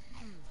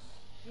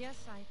 Yes,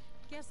 I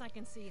guess I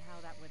can see how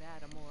that would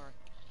add a more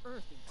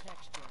earthy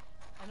texture.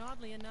 And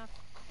oddly enough,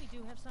 we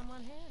do have some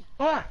on hand.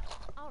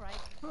 All right.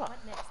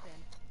 What next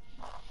then?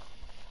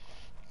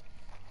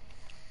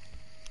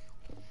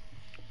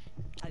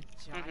 A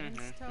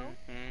giant's toe?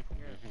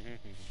 You're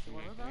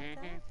sure about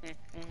that?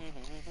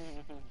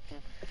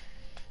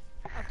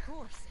 Of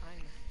course.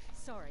 I'm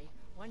sorry.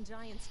 One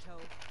giant's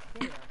toe.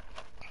 There.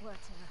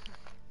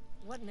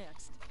 What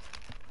next?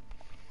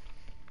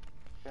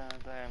 So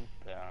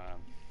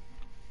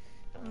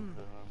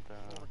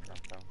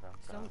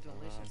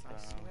delicious, I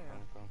swear.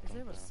 Is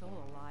there a soul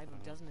alive who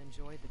doesn't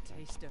enjoy the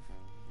taste of...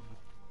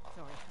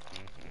 Sorry, I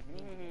didn't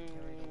mean to get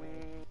carried away.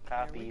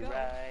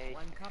 Copyright.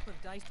 1 cup of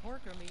diced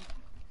porker meat.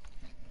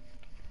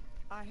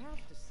 I have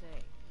to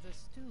say, the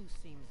stew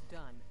seems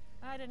done.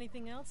 Add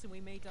anything else and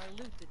we may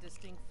dilute the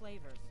distinct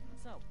flavors.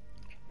 So,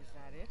 is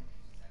that it?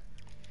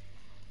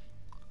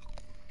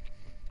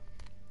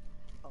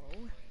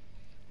 Oh,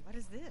 what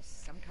is this?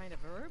 Some kind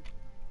of herb?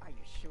 Are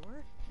you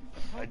sure?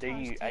 I dare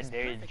you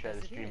to try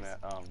to stream it,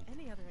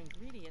 Any other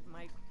ingredient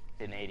might...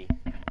 1080.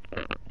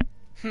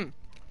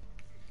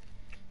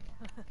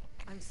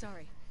 I'm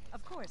sorry.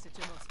 Of course, it's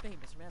your most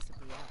famous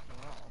recipe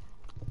after all.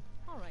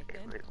 All right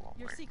then,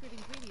 your secret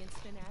ingredient's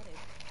been added.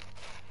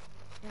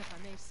 If I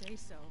may say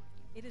so,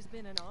 It has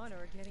been an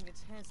honor getting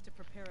a chance to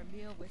prepare a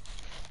meal with,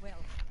 well,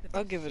 the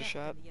I'll best give it a chef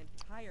shot. in the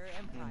entire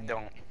empire.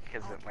 Don't,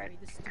 because I'll it might carry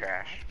the stew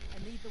crash. pot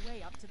and lead the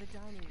way up to the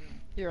dining room.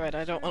 You're right,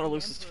 I don't Sure, want to the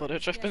lose this Emperor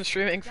footage. and I've been guests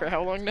streaming for will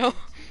how long die now?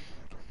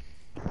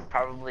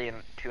 Probably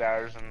in 2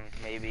 hours and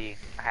maybe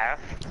a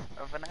half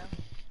of an hour.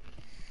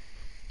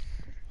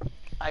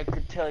 I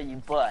could tell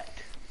you, but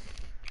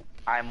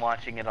I'm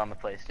watching it on the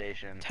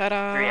PlayStation.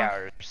 Ta-da! 3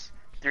 hours.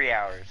 3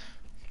 hours.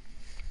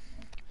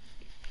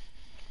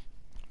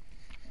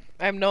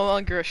 I am no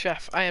longer a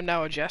chef. I am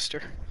now a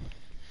jester.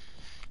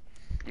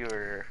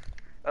 You're...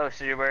 Oh,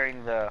 so you're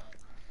wearing the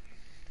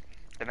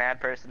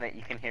mad person that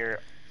you can hear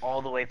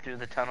all the way through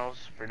the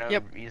tunnels for no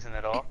reason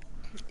at all?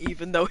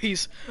 Even though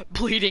he's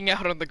bleeding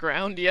out on the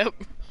ground, yep.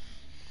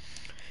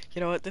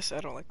 You know what, I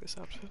don't like this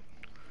outfit.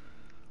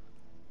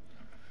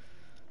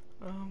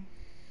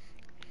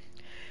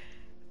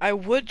 I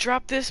would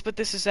drop this, but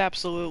this is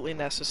absolutely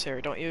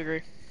necessary, don't you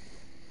agree?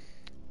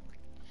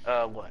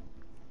 What?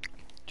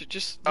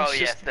 Yes,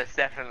 that's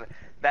definitely,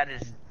 that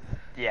is,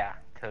 yeah,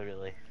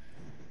 totally.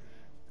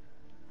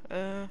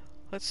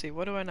 Let's see,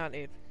 what do I not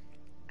need?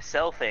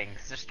 Sell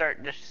things, just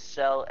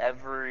sell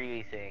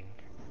everything.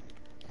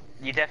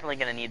 You're definitely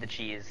gonna need the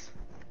cheese.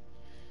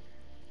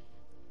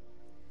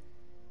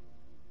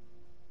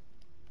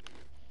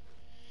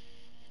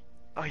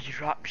 Oh, you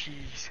dropped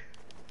cheese.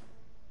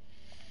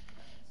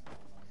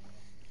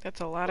 That's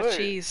a lot of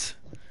cheese.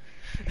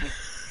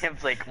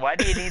 Him's like, why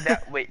do you need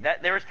that? Wait,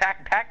 there was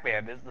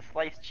Pac-Man. There's the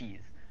sliced cheese.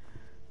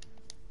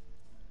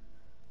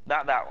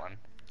 Not that one.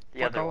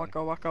 The other one.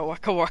 Waka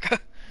waka waka.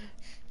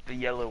 The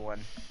yellow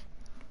one.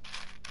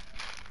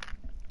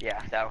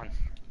 Yeah, that one.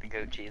 The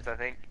goat cheese, I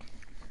think.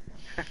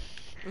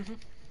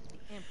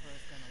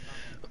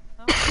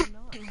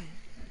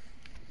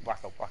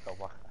 Waka waka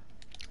waka.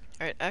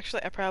 Alright,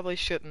 actually, I probably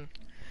shouldn't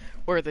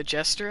wear the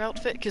jester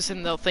outfit, because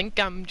then they'll think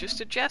I'm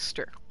just a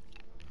jester.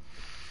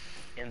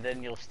 And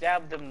then you'll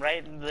stab them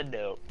right in the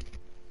nose.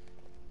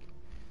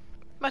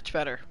 Much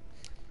better.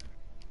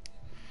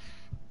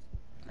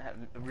 That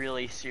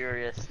really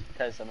serious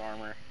peasant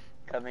armor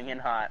coming in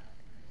hot.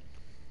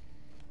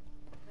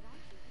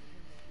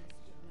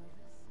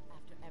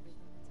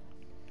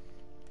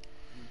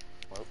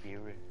 Well,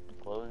 you were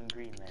glowing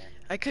green there.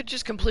 I could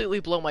just completely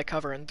blow my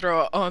cover and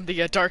throw on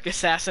the Dark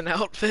Assassin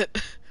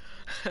outfit.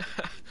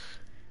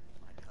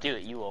 Do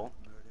it, you won't.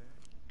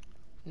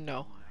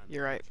 No,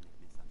 you're right.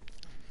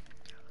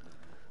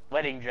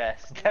 Wedding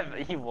dress,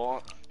 definitely you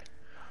won't.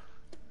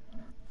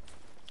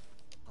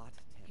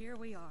 Here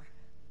we are.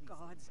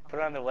 Gods. Put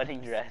on the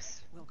wedding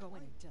dress. We'll go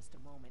in just a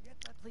moment.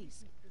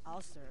 Please,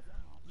 I'll serve.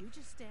 You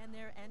just stand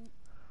there and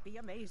be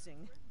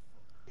amazing.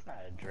 It's not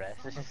a dress,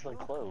 it's just a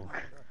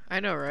cloak. I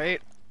know,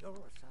 right?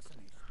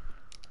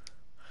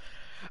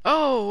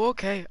 Oh,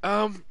 okay.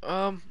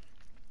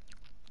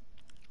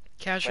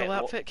 Casual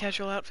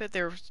outfit.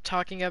 They were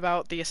talking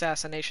about the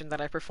assassination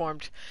that I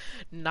performed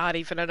not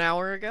even an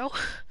hour ago.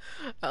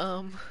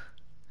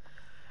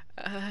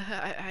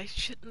 I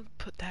shouldn't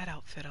put that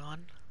outfit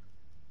on.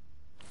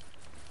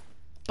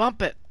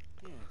 Bump it!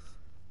 Yes.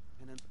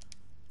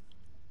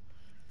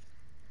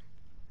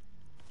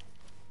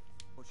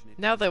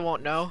 Now they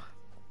won't know.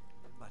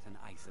 But an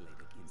isolated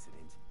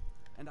incident,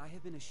 and I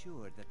have been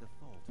assured that the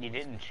fault. You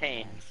didn't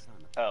change.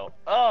 Oh,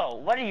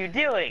 what are you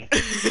doing?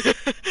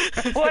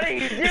 What are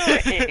you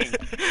doing?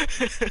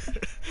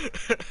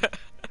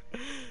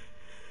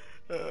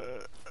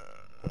 The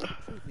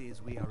truth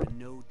is, we are in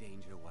no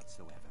danger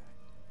whatsoever.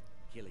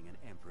 Killing an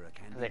emperor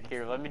can. Like,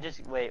 here, let me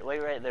just wait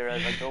right there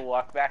as I go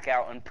walk back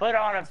out and put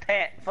on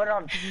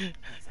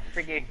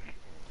freaking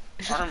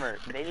armor.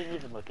 They didn't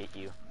even look at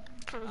you.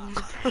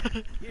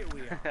 Here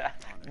we are.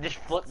 Just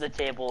flip the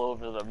table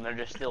over them. They're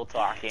just still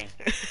talking,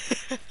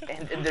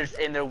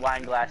 and their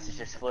wine glass is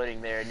just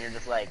floating there, and you're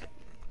just like,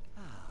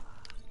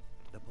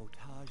 the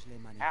potage le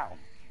magnifique. ow.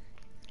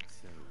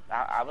 So,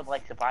 I would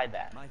like to buy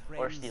that my or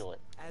friends, steal it.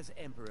 As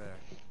emperor,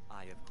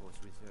 I of course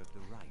reserve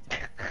the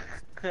right.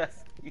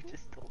 You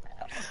just told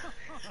out.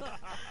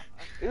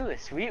 Ooh, a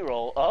sweet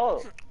roll.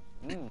 Oh,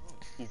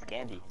 piece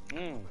candy.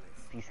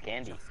 Piece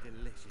candy.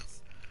 Delicious.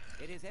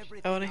 It is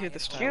everything. I want to hear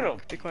this Shoot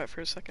dialogue. 'em. Be quiet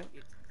for a second.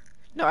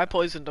 No, I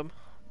poisoned him.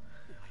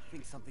 I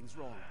think something's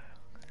wrong.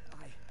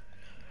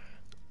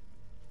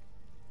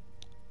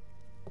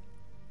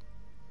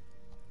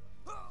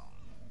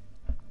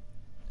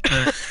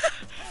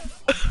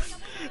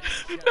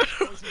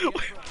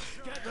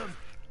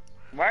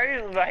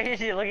 Why is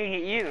he looking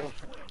at you?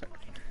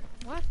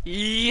 What?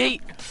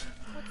 Yeet!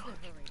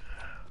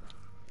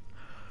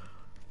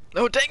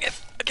 Oh, dang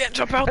it! I can't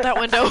jump out that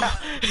window!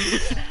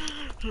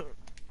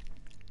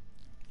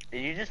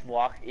 Did you just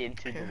walk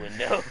into the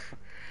window?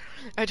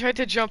 I tried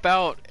to jump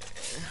out.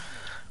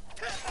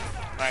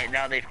 Alright,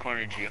 now they've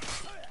cornered you.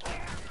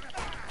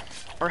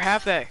 Or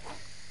have they?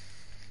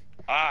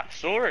 Ah,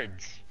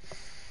 swords!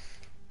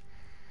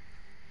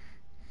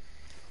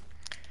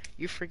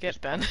 You forget,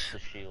 Just Ben. punch the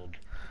shield.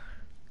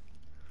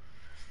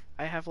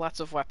 I have lots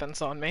of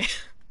weapons on me.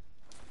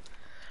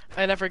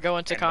 I never go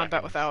into And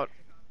combat weapons. without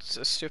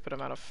a stupid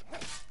amount of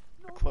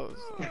clothes.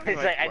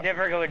 It's like, I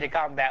never go into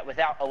combat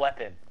without a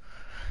weapon.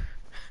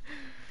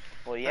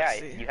 Well, yeah,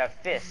 you have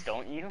fists,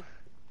 don't you?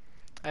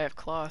 I have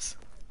claws.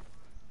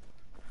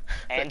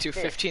 And that do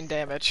 15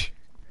 damage.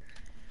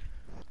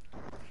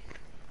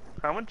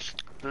 How much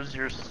does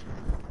your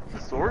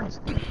swords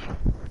do?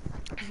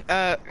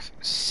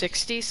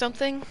 60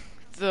 something.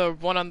 The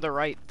one on the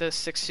right, the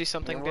 60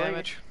 something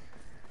damage.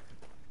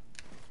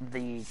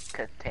 The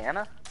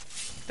katana?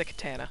 The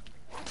katana.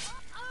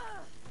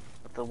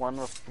 The one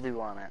with blue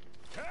on it.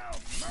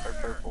 Or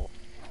purple.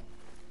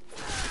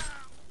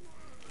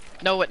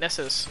 No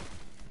witnesses.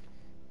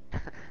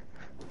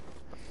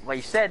 Well,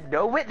 you said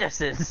no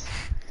witnesses.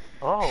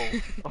 Oh.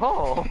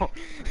 Oh.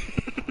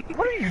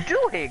 What are you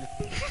doing?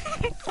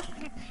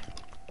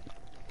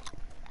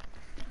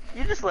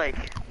 You just,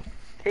 like,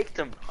 picked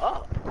him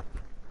up.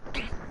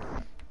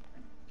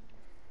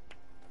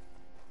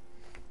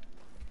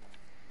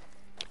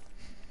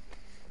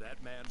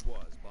 That man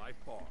was, by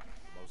far,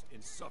 the most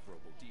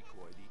insufferable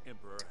decoy the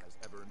Emperor has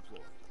ever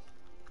employed.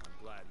 I'm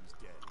glad he's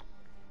dead.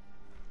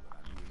 But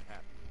I'm even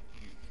happier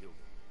that you killed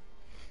him.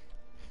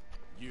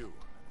 You, an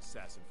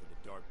assassin for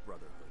the Dark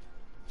Brotherhood,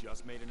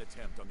 just made an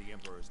attempt on the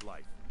Emperor's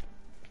life.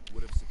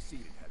 Would have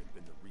succeeded had it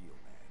been the real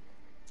man.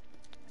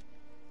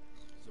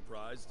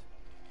 Surprised?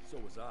 So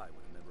was I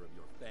when a member of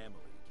your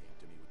family came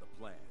to me with a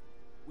plan.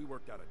 We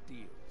worked out a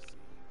deal, you see,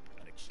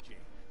 an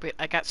exchange. Wait,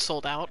 I got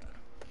sold out?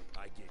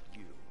 I get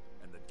you,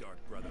 and the Dark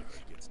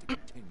Brotherhood gets to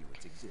continue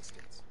its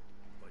existence.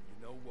 But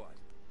you know what?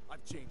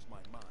 I've changed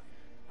my mind.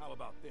 How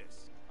about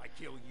this? I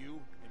kill you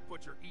and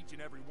butcher each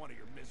and every one of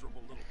your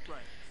miserable little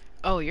friends.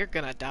 Oh, you're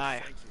gonna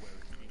die. Sanctuary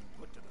is being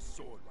put to the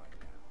sword right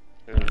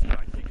now. That's what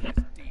I think of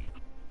this deed.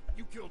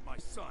 You killed my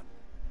son.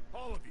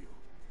 All of you.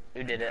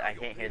 Who did it? I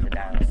can't hear the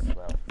dialogue as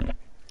well.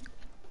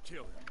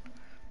 Kill him.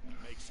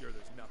 Make sure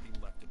there's nothing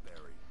left to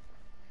bury.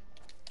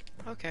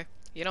 Okay.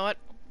 You know what?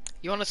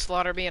 You want to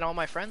slaughter me and all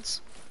my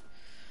friends?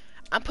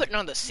 I'm putting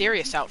on the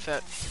serious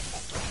outfit.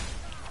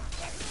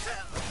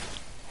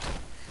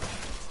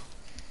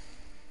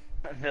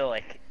 I feel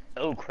like,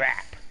 oh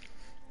crap.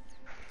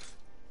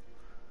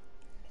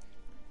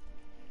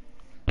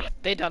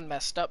 They done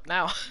messed up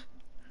now.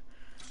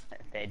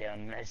 They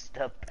done messed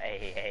up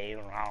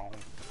wrong.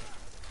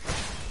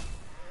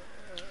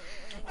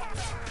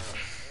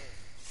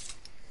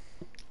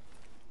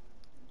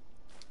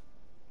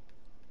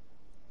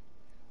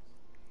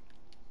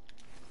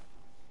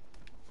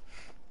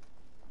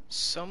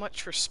 So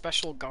much for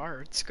special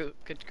guards. Good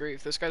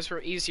grief. Those guys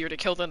were easier to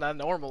kill than the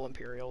normal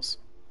Imperials.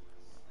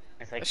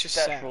 It's like That's just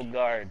special sad.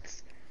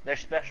 guards. They're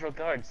special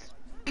guards.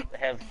 They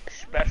have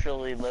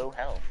especially low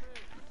health.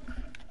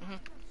 Mm-hmm.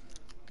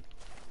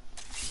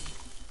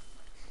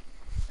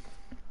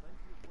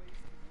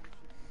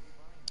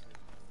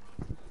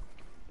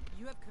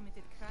 You have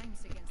committed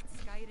crimes against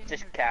Skyrim.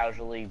 Just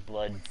casually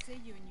blood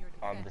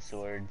on the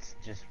swords,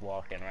 just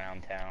walking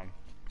around town.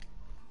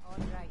 All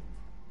right,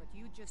 but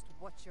you just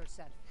watch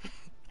yourself.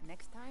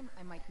 Next time,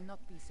 I might not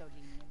be so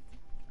lenient.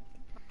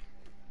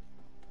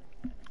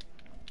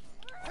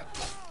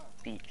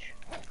 Speech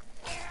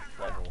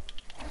level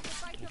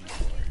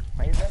 84.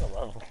 Why is that a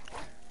level?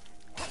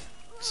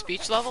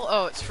 Speech level?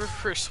 Oh, it's for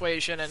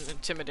persuasion and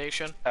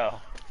intimidation.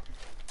 Oh.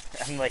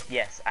 I'm like,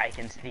 yes, I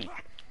can speak.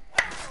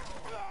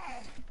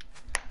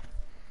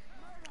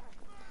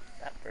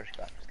 That first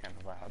shot was kind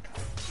of loud.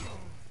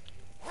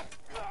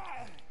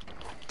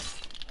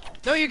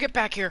 No, you get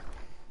back here.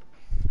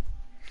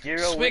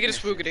 Zero Swiggity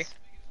swoogity.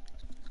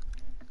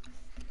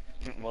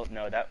 Well,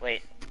 no, that,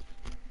 wait.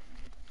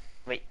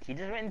 Wait, he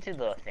just went into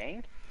the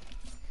thing?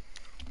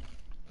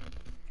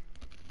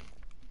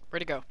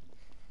 Where'd he go?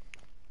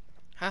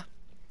 Huh?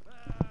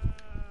 I'm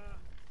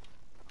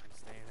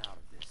staying out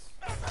of this.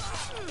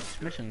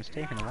 This mission's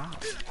taking a while.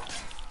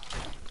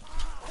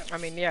 I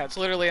mean, yeah, it's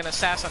literally an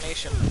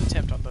assassination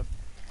attempt on the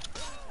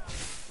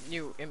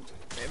new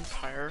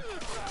empire.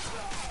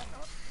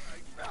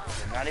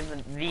 Not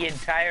even the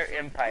entire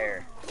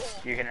empire.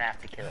 You're gonna have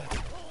to kill.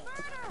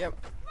 Yep.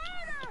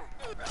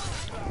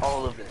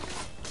 All of it.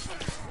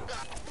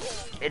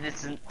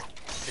 Innocent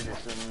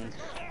citizens.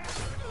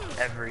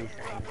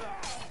 Everything.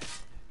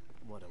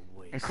 What a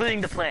waste.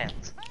 Including the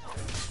plants.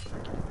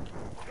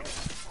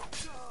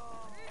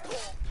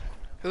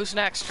 Who's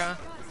next, huh?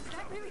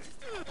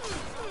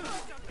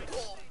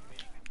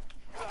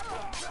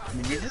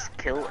 Did you just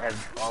kill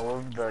all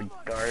of the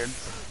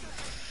guards?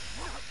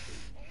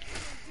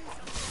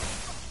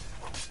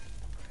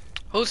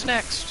 Who's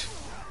next?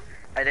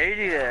 I dare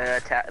you to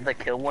attack the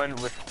kill one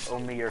with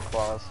only your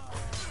claws.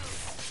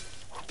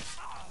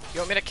 You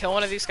want me to kill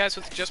one of these guys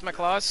with just my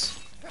claws?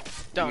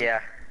 Done.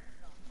 Yeah.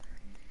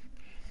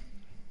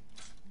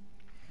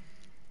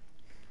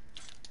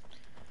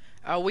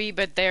 A wee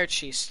bit there,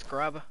 cheese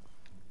scrub.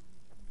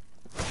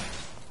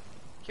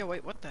 Yo,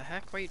 wait, what the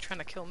heck? Why are you trying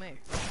to kill me?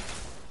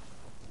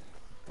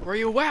 Where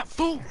you at,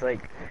 fool? It's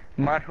like,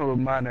 mano a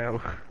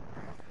mano.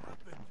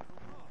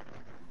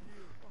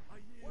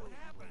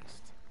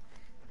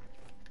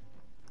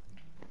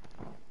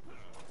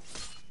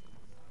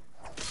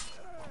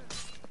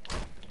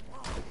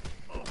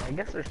 I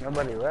guess there's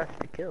nobody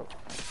left to kill.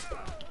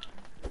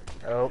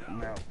 Oh,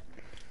 no.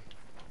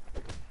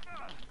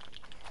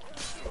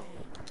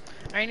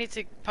 I need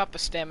to pop a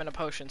stamina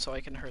potion so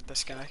I can hurt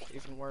this guy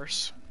even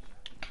worse.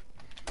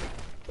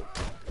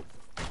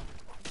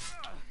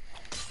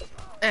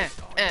 That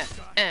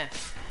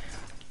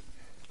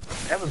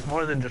was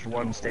more than just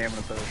one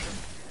stamina potion.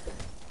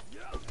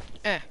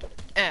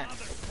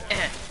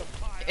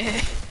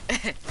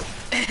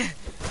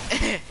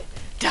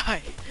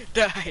 Die!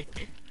 Die!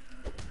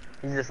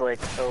 He's just like,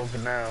 oh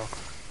no.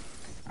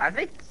 I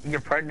think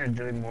your partner's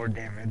doing more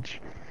damage.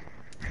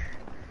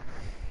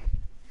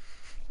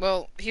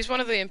 Well, he's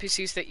one of the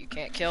NPCs that you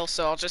can't kill,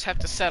 so I'll just have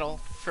to settle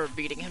for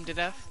beating him to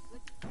death.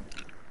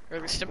 Or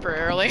at least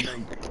temporarily.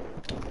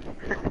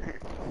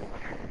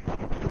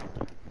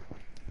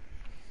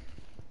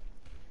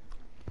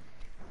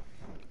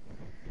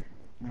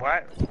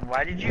 Why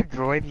did you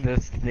join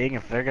this thing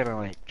if they're gonna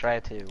like try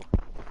to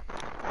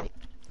like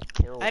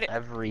kill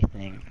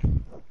everything?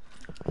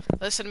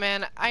 Listen,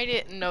 man, I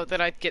didn't know that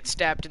I'd get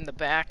stabbed in the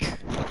back.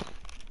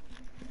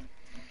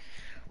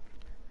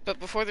 But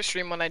before the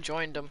stream, when I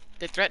joined them,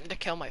 they threatened to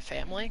kill my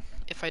family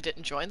if I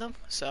didn't join them,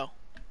 so.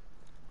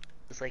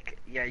 It's like,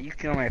 yeah, you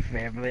kill my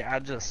family,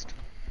 I'll just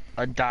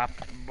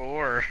adopt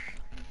more.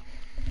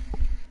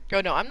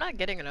 Oh no, I'm not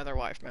getting another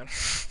wife, man.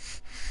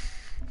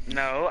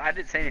 No, I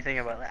didn't say anything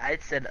about that. I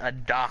said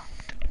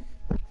adopt.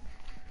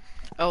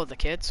 Oh, the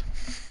kids?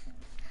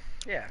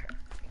 Yeah.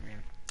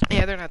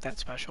 Yeah, they're not that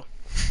special.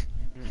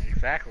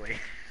 Exactly.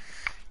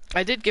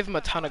 I did give him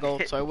a ton of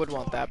gold, so I would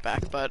want that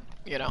back, but,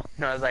 you know.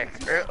 No, I was like,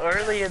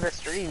 early in the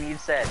stream you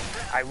said,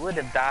 I would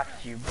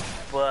adopt you,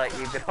 but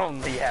you could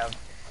only have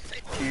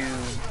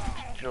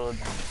 2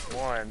 children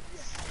once.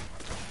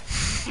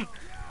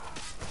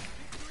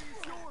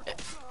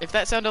 If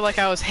that sounded like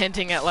I was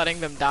hinting at letting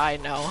them die,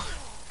 no.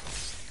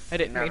 I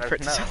didn't mean for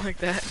it to sound like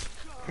that.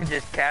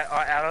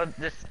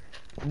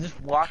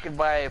 Just walking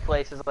by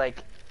places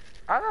like,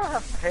 I don't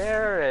have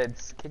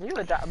parents. Can you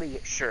adopt me?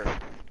 Sure.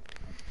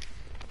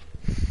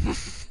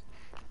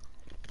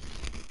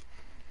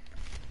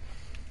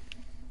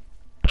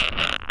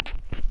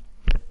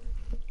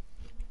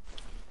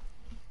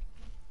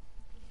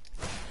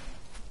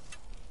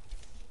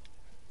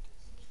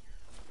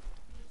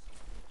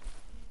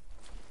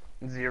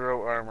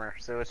 Zero armor,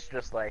 so it's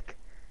just like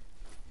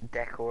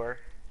decor.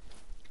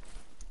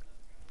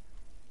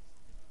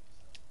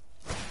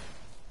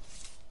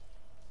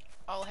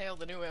 All hail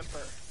the new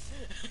emperor.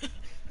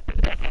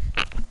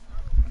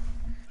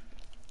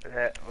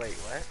 Wait,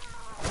 what?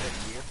 Is that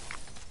you?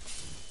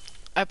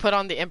 I put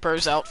on the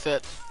emperor's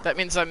outfit. That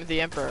means I'm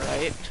the emperor,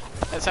 right?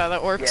 That's how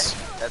that works?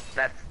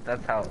 Yeah,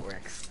 that's how it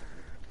works.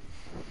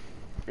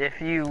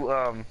 If you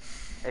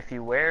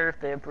wear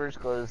the emperor's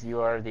clothes, you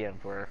are the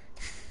emperor.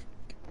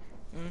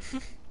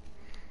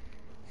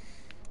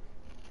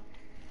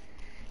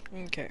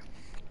 Okay.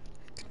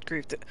 Good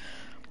grief.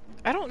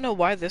 I don't know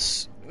why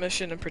this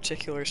mission in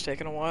particular is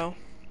taking a while.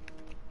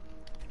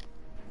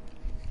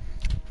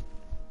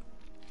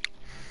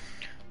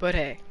 But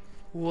hey,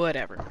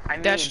 whatever.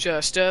 That's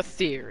just a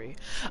theory.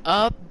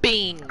 A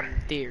Bing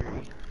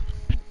theory.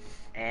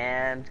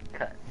 And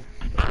cut.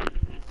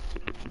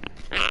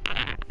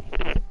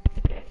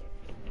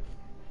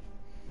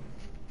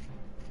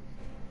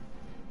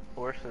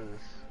 Horses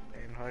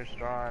and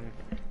horse-drawn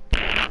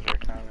vehicles are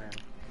common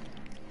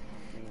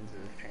means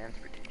of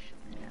transportation.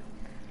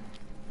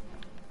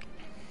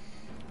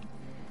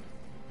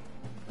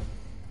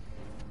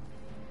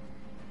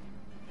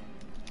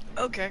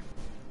 Yeah. Okay.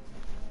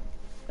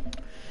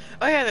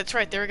 Oh yeah, that's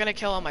right. They were gonna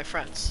kill all my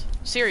friends.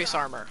 Serious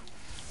armor.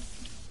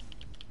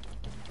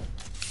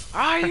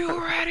 Are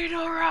you ready to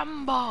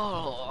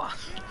rumble?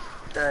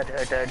 Dun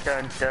dun dun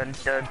dun dun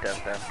dun dun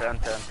dun dun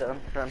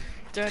dun dun.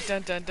 Dun,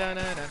 dun, dun, dun, dun,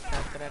 dun, dun,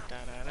 dun,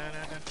 dun.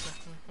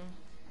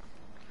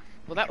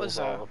 Well, that was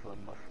all of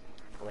them with,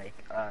 like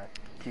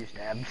 2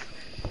 stabs.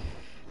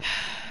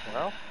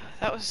 Well,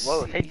 that was.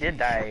 Whoa, they did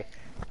die.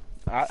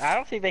 I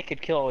don't think they could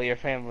kill all your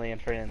family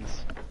and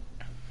friends.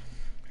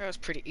 That was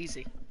pretty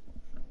easy.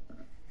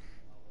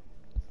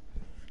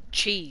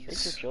 Cheese. I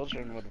think the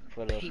children would have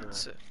put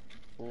Pizza. up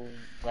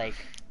like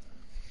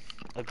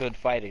a good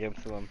fight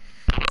against them.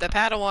 The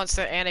Padawans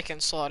that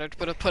Anakin slaughtered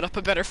would have put up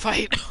a better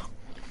fight.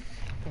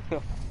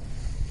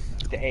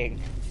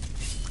 Dang.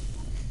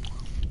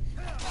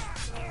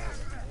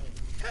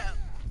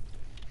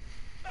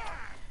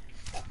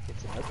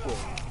 It's an upgrade.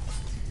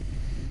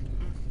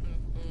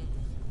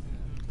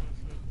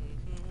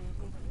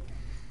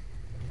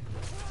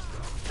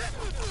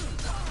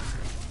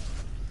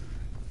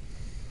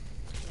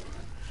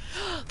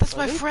 That's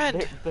my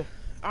friend!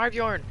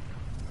 Arbjorn,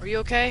 are you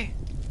okay?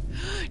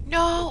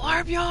 No,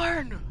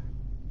 Arbjorn!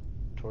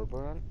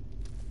 Torbjorn?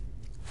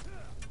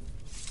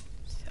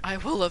 I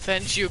will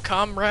avenge you,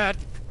 comrade.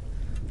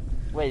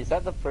 Wait, is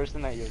that the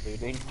person that you're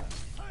looting?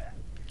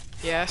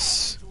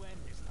 Yes.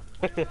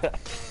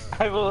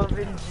 I will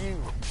avenge you.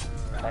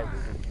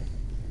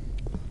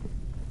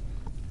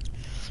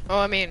 Oh,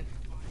 I mean.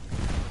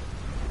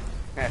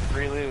 Yeah,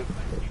 free loot.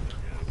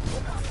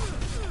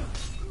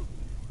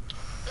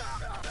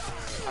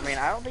 mean,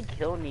 I don't think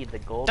he'll need the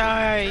gold.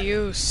 Die,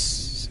 you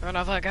son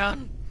of a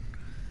gun.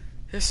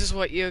 This is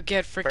what you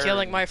get for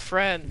killing my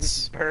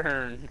friends.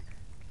 Burn.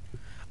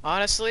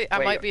 Honestly,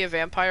 I might be a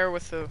vampire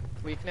with the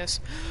weakness.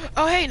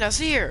 Oh, hey,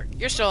 Nazir!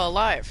 You're still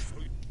alive.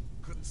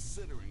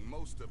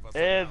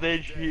 And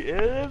then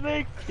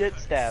they get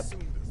stabbed.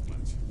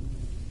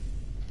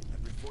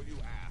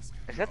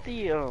 Is that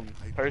the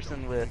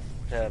person with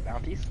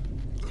bounties?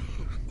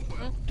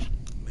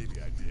 Maybe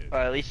I did. Or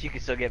at least you can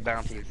still get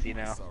bounties, you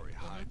know. Sorry,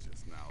 I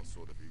just now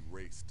sort of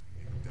erased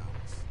any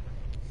doubts.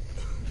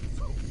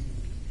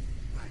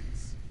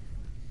 Thanks.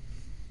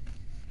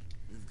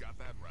 You've got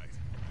that right.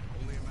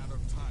 Only a matter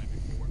of time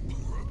before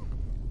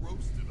we're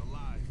roasted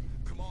alive.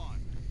 Come on.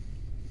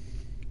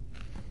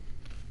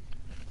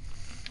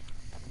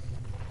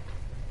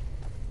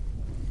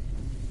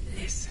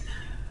 Listener,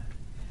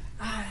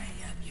 I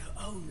am your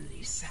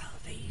only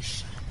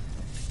salvation.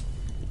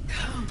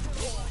 Come,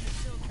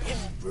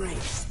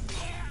 embrace me.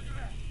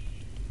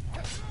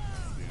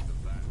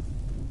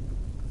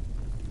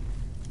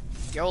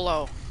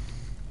 YOLO.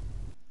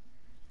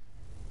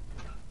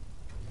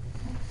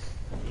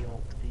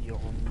 You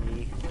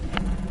only.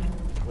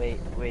 Wait,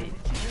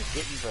 did you just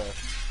get in the...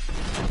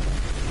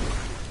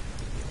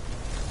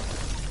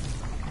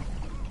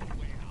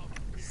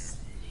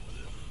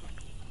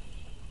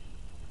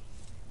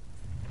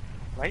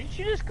 Why did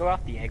you just go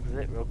out the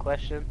exit? Real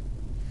question.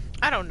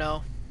 I don't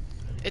know.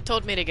 It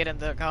told me to get in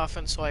the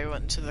coffin, so I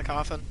went into the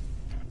coffin.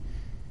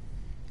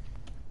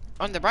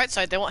 On the bright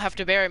side, they won't have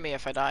to bury me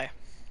if I die.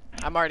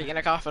 I'm already in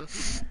a coffin.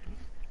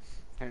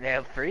 And they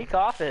have free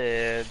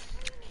coffins.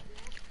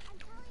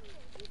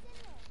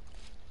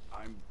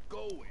 I'm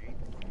going.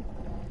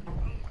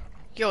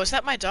 Yo, is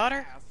that my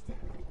daughter?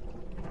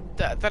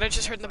 That I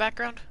just heard in the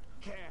background?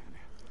 You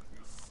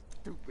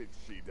stupid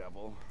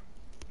she-devil.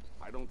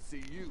 I don't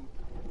see you.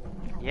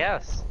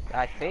 Yes,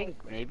 I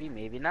think.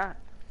 Maybe not.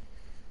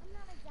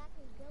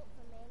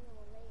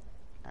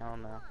 I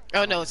don't know.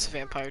 Oh no, it's a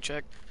vampire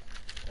chick.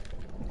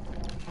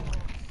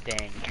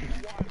 Dang.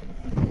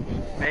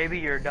 Maybe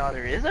your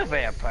daughter is a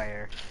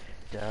vampire.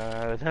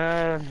 Da,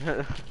 da,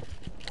 da.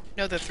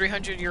 No, the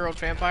 300-year-old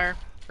vampire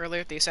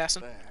earlier, the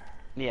assassin.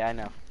 Yeah, I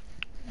know.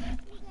 I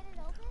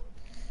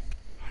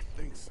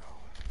think so.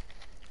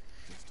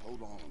 Just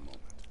hold on a moment.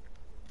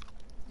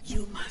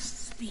 You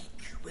must speak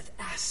with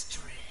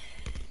Astrid.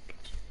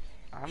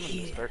 I'm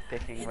gonna start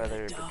picking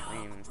whether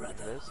between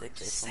those 6,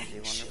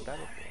 H1Z1 or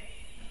Battlefield.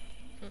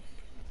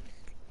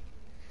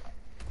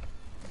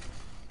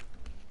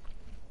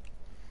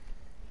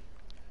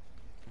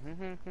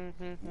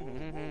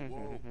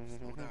 Whoa,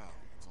 slow down.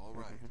 It's all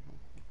right.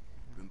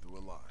 Been through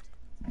a lot.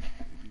 Maybe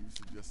you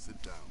should just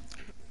sit down for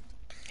a bit.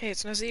 Hey,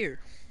 it's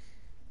Nazir.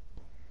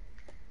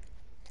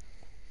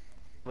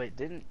 Wait,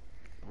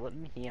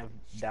 wouldn't he have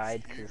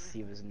died because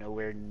he was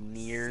nowhere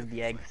near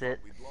the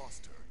exit? We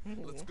lost her.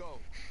 Let's go.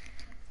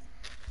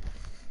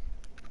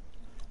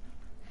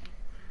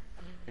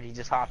 Did he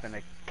just hop in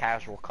a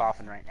casual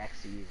coffin right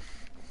next to you?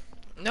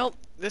 Nope,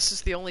 this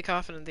is the only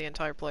coffin in the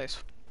entire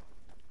place.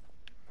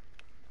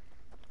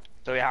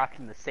 So he hopped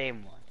in the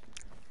same one?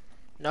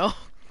 No,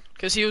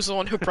 because he was the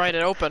one who pried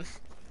it open.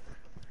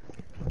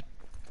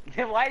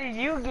 Then why did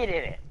you get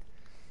in it?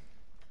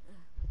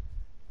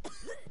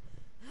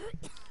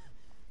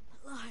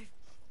 Alive.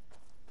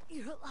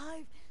 You're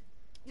alive.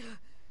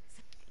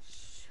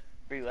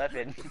 Free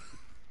weapon.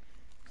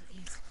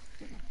 Please.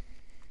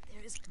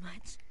 There is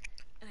much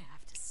I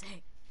have to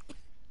say.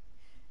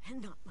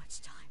 And not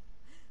much time.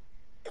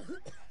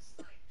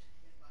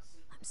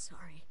 I'm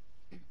sorry.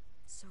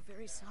 So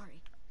very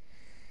sorry.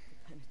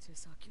 The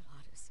Penitus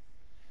Oculatus.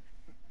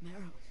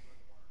 Marrow.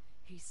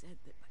 He said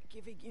that by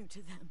giving you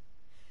to them,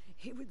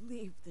 he would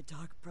leave the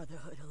Dark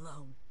Brotherhood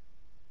alone.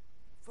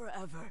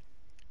 Forever.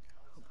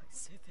 Oh, my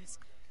Sithis,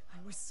 I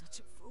was such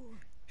a fool.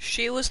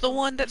 She was the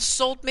one that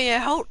sold me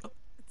out.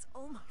 It's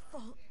all my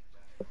fault.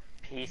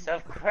 Piece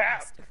of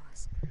crap.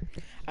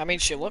 I mean,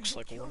 she looks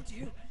like one.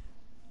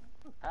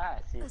 Ah,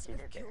 I see what As you I've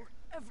did there. killed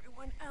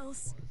everyone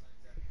else.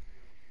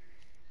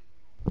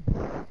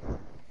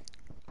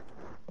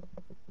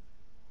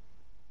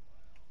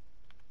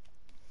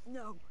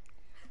 No,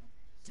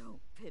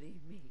 don't pity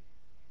me.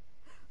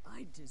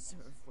 I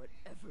deserve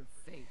whatever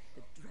fate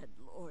the Dread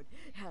Lord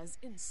has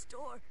in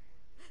store.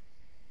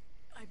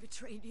 I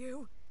betrayed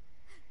you,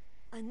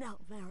 and now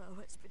Marrow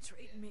has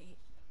betrayed me.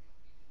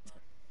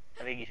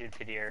 I think you should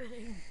pity her.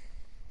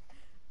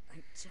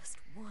 I just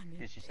wanted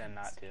Because she said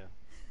not to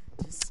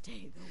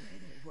stay the way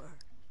they were.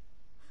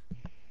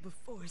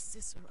 Before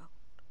Cicero.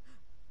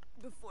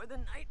 Before the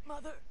Night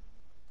Mother.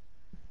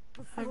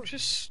 Before I'm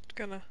just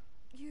gonna...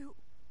 you.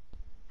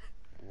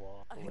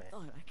 I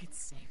thought I could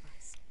save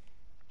us.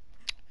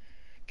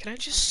 Can I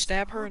just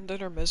stab her and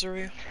end her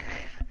misery?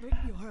 But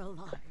you're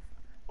alive.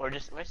 Or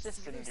just, let's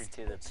just send her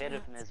to the pit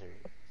of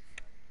misery.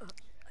 A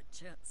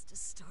chance to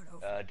start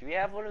over. Do we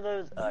have one of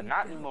those?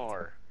 Not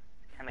anymore.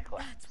 Kinda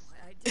collapsed. That's why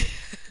I did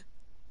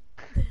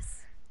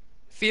this.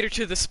 Feed her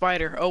to the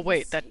spider. Oh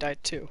wait, that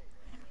died too.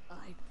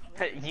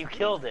 You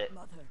killed it.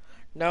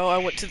 No, I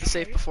went to the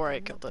safe before I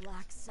killed it.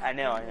 I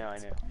know.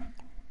 I'm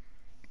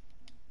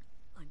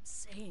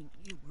saying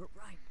you were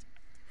right.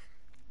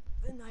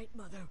 The Night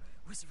Mother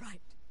was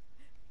right.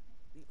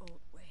 The old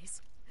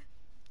ways.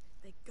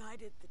 They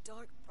guided the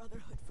Dark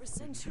Brotherhood for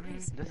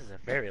centuries. This is a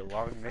very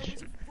long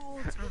mission. I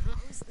was a fool to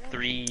oppose them.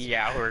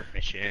 3-hour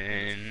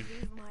mission.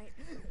 Believe my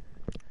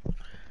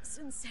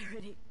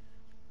sincerity.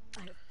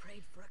 I have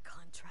prayed for a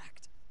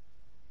contract.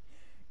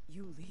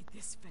 You lead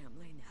this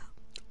family now.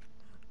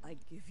 I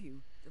give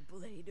you the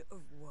Blade of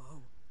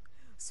Woe.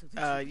 So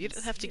that you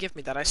didn't have to give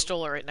me that. I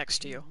stole her right next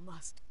to you.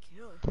 Must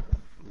kill.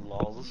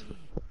 Lols.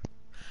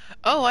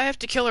 Oh, I have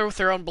to kill her with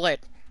her own blade.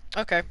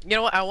 Okay. You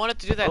know what? I wanted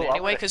to do that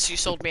anyway because you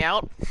sold me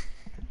out.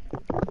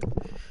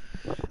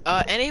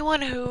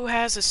 Anyone who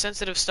has a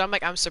sensitive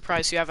stomach, I'm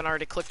surprised you haven't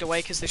already clicked away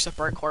because there's a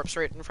burnt corpse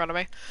right in front of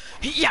me.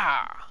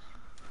 Yeah.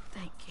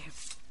 Thank you.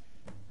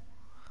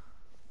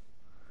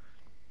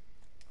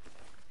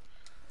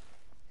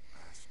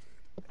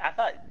 I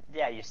thought,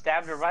 yeah, you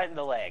stabbed her right in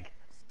the leg.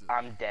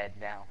 I'm dead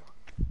now.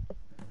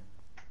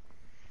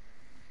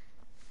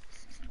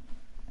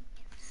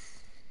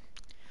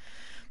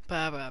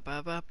 Ba ba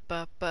ba ba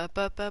ba ba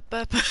ba ba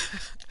ba.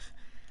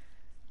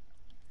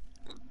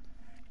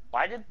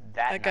 Why did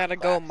that I gotta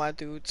go, my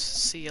dudes.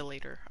 See you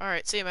later.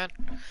 Alright, see you, man.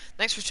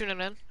 Thanks for tuning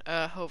in.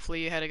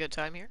 Hopefully you had a good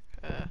time here.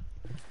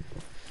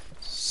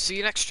 See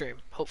you next stream,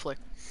 hopefully.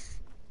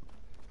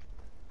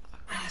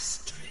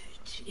 Astrid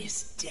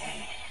is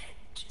dead.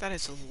 That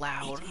is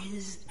loud. It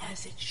is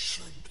as it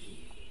should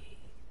be.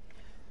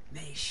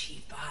 May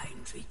she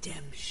find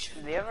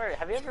redemption.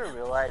 Have you ever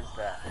realized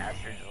that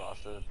Astrid is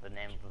also the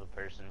name of the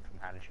person from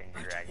How to Train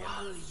Your Dragon?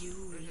 While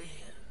you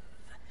live,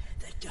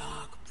 the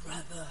Dark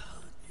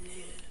Brotherhood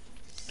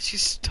lives.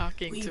 She's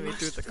talking to me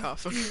through the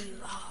coffin.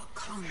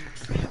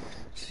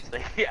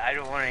 I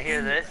don't want to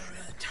hear this.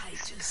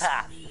 Titus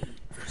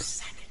the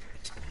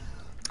second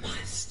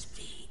must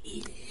be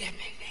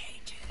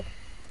eliminated.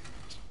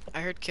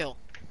 I heard kill.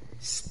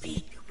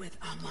 Speak with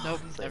Amon.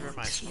 Nope, never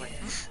mind.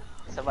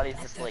 Somebody's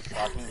just like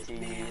talking to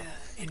you,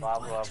 blah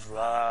blah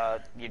blah.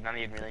 You're not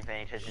even really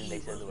paying attention. They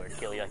said the word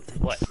kill. You're like,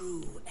 what?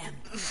 True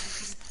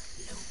Emperor's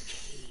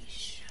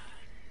location.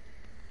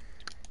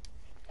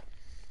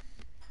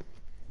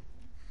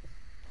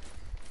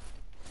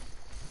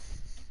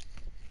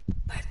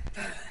 But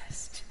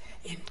first,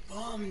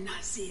 inform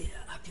Nazir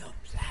of your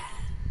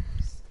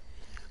plans.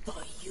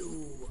 For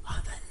you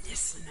are the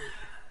listener,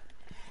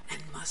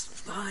 and must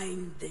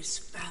find this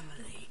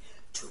family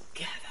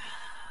together.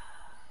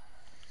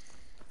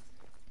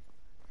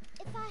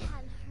 If I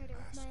hadn't heard it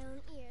with my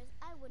own ears,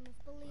 I wouldn't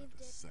have believed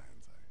it. Sans,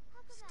 I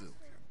still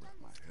can't wrap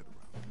my head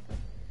around it.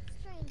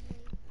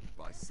 Strangely.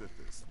 By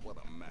Sithis, what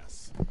a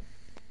mess. I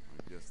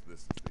guess this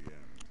is the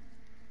end.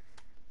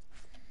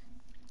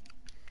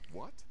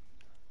 What?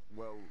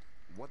 Well,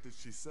 what did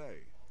she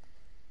say?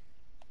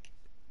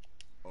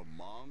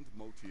 Amand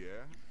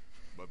Motier?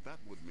 But that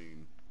would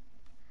mean...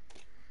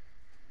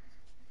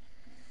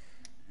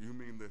 You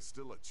mean there's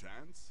still a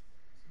chance?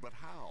 But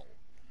how?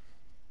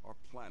 Our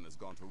plan has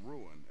gone to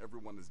ruin.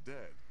 Everyone is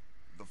dead.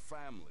 The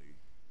family.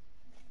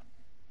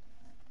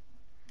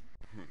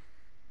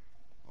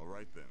 All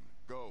right then.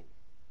 Go.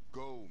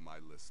 Go, my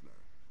listener.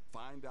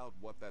 Find out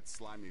what that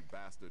slimy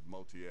bastard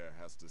Motier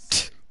has to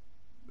say.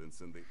 Then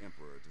send the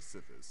Emperor to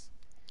Sithis.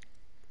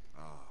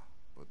 Ah,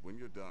 but when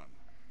you're done,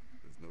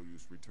 there's no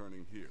use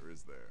returning here,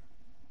 is there?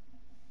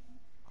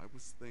 I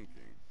was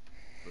thinking,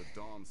 the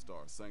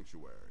Dawnstar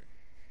Sanctuary.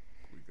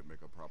 We could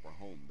make a proper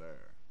home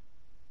there.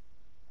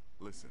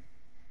 Listen,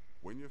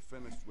 when you're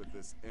finished with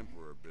this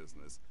Emperor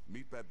business,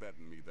 meet Babette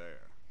and me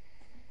there.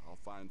 I'll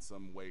find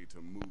some way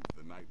to move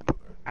the Night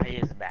Mother. He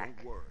is back.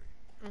 Don't worry.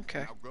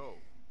 Okay. Now go.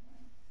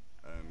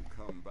 And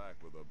come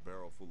back with a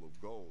barrel full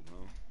of gold,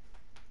 huh?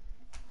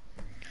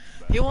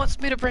 He wants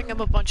me to bring him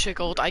a bunch of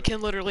gold. I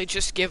can literally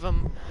just give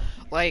him,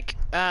 like,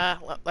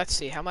 let's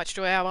see, how much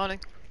do I have on him?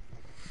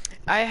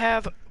 I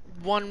have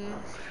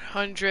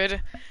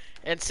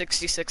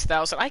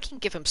 166,000. I can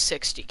give him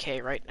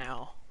 60k right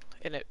now.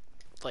 And it,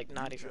 like,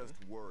 not even,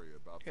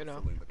 you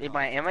know.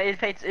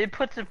 It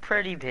puts a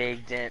pretty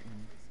big dent,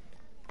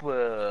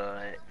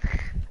 but...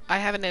 I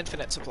have an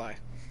infinite supply.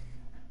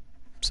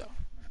 So.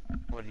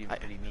 What do you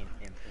mean,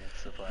 infinite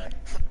supply?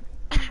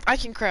 I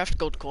can craft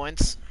gold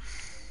coins.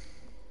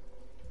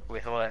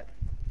 With what?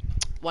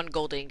 1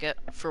 gold ingot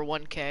for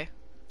 1k.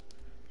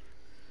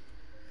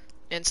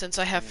 And since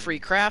I have free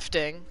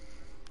crafting,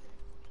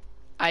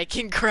 I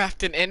can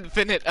craft an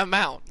infinite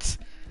amount.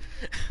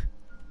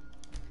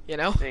 You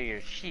know? So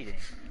you're cheating.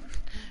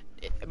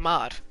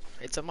 Mod.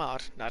 It's a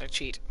mod, not a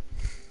cheat.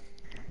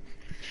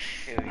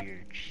 So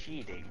you're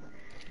cheating.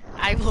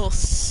 I will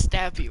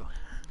stab you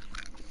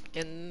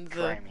in the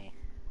Try me.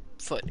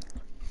 foot.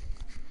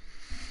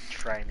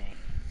 Try me.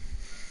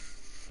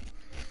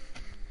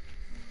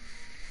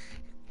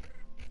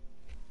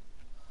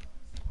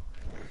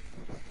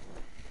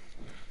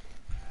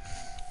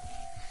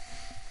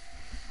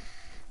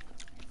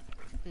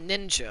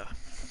 Ninja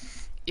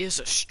is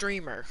a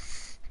streamer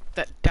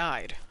that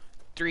died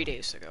 3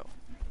 days ago.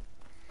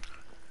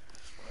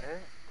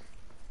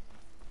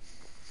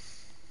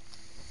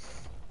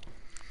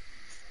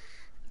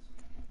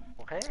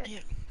 What? Yeah.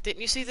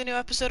 Didn't you see the new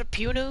episode of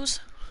Pew News?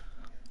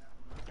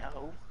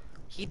 No.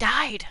 He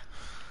died.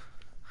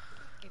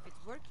 If it's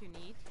work you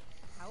need,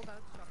 how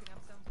about chopping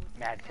up some wood?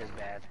 Mad kid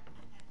bad.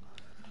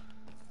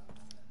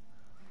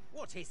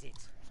 What is it?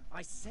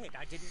 I said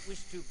I didn't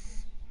wish to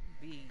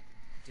be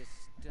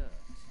disturbed.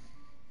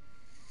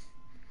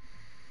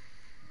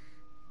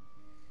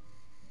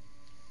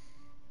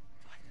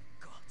 By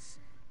the gods.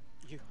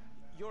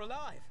 You're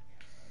alive.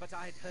 But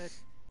I'd heard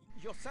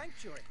your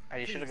sanctuary. Oh,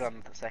 you should have gone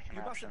with the second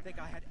You option. mustn't think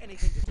I had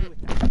anything to do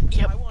with that.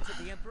 Yep. I wanted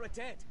the Emperor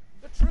dead.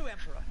 The true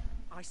Emperor.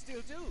 I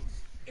still do.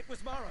 It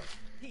was Morrow.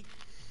 He...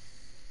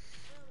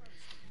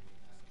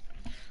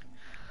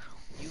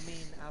 You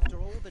mean after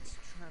all that's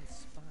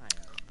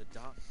transpired, the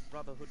Dark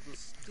Brotherhood will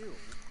still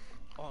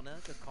honor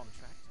the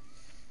contract?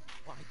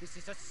 Why, this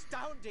is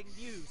astounding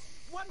news!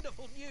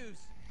 Wonderful news!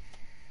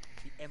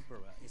 The Emperor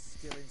is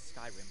still in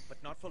Skyrim,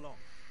 but not for long.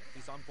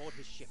 He's on board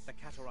his ship, the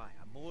Kataraya,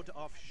 moored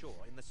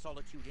offshore in the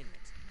Solitude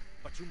Inlet.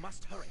 But you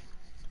must hurry.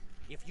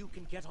 If you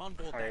can get on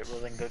board Alright, that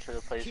well then go to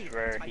the place ship,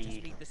 where Titus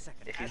he... Mead II,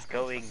 If he's as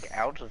going contracted,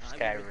 out of I will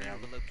Skyrim, reveal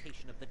the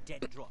location of the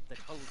dead drop that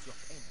holds your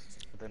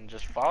payment. then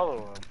just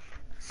follow him.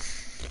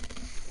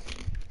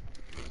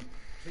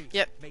 Please,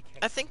 Yep. make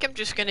haste. I think I'm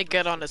just gonna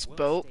get on his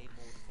boat.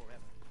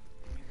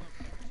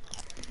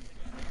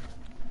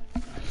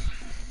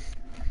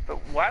 But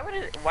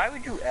why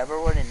would you ever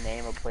want to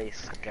name a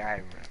place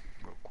Skyrim?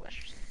 Real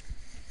question.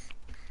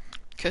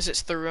 Because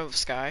it's the Rim of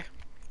Sky.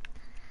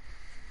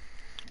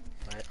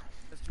 What?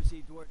 Let's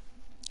proceed toward.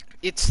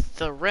 It's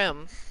the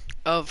rim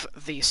of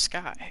the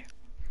sky.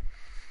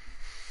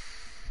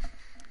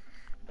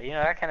 But you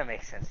know, that kind of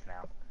makes sense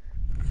now.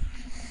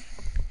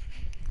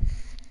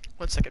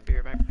 1 second, be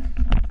right back.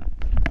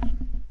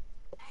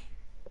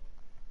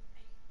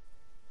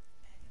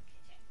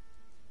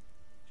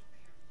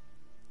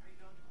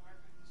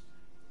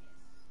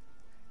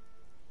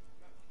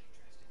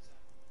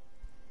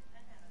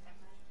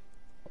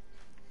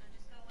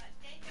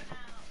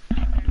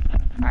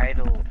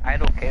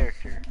 Idle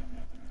character.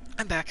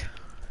 I'm back.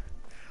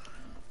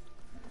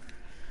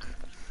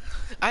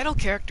 Idle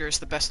character is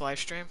the best live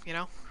stream, you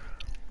know?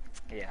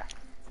 Yeah.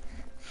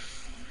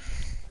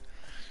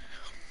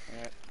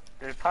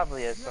 There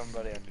probably is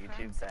somebody on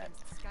YouTube that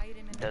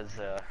does,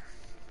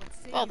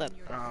 Well then.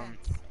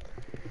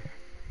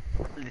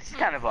 This is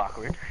kind of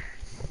awkward.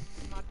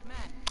 Smart man.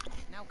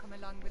 Now come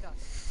along with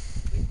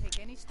us. We'll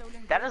take any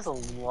stolen That is a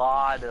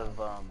lot of,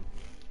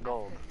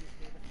 gold.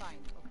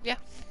 Yeah.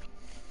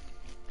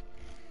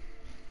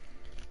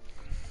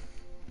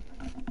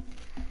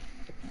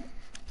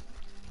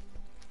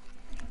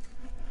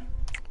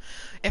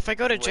 If I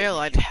go to jail,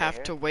 I'd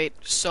have to wait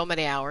so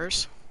many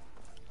hours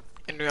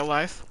in real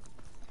life.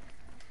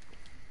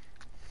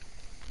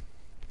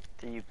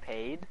 So you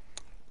paid?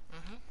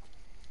 Mm-hmm.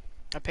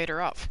 I paid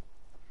her off.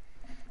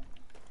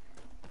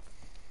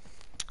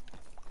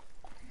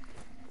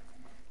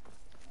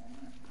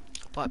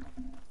 What?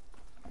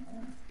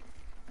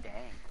 Dang.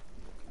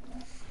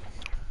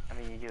 I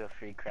mean, you do a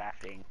free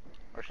crafting.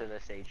 Or should I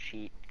say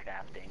cheat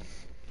crafting?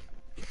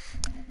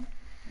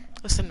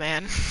 Listen,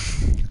 man.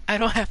 I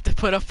don't have to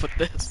put up with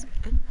this.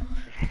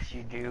 Yes,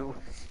 you do.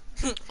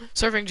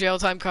 Serving jail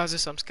time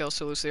causes some skills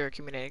to lose their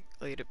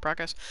accumulated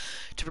progress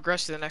to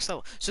progress to the next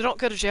level. So don't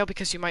go to jail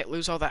because you might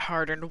lose all that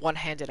hard-earned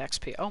one-handed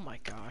XP. Oh my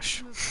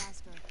gosh.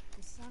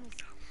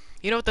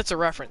 You know what that's a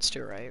reference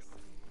to, right?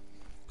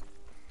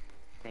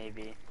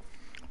 Maybe.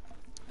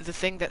 The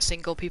thing that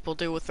single people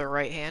do with their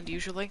right hand,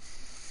 usually?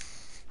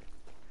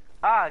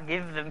 Ah,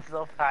 give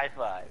themselves high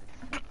fives.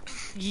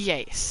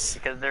 Yes.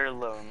 Because they're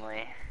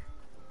lonely.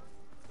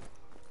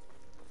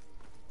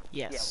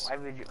 Yes. Yeah,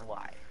 why would you,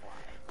 why?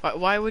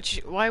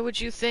 Why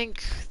would you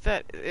think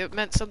that it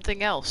meant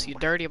something else, you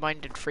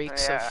dirty-minded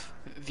freaks of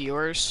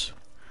viewers?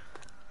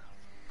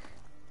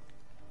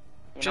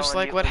 You Just know,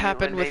 like what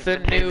happened with the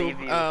when they new, leave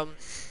you-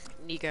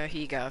 Niga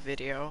Higa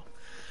video.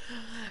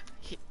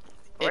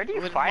 Where do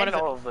you find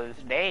all of those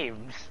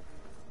names?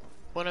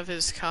 One of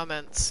his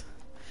comments,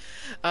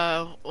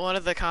 one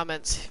of the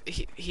comments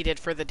he did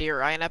for the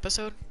Dear Ryan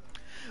episode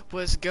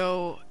was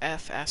go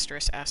F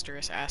asterisk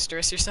asterisk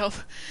asterisk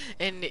yourself,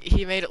 and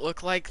he made it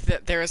look like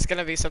that there was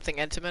gonna be something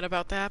intimate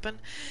about to happen,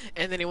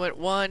 and then he went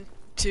 1,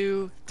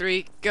 2,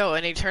 3, go,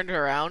 and he turned it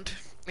around,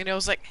 and I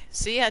was like,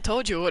 see, I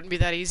told you it wouldn't be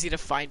that easy to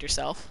find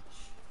yourself.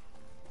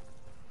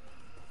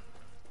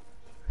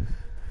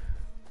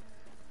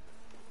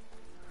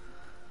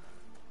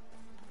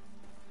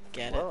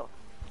 Get it?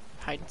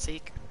 Hide and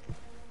seek.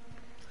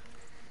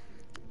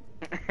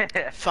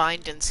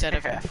 Find instead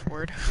of F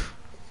word.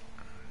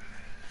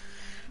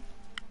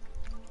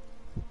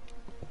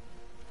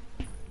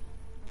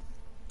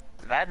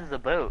 That is a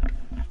boat.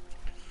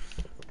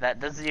 That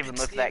doesn't even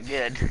look that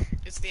good.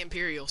 It's the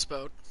Imperial's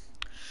boat.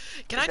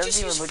 Can It I just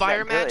doesn't use even look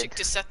fire that good. magic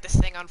to set this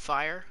thing on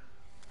fire?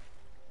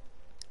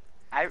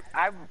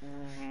 I'd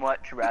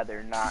much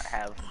rather not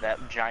have that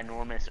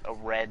ginormous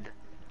red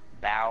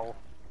bow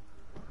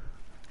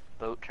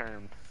boat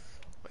term.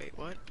 Wait,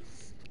 what?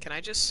 Can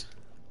I just...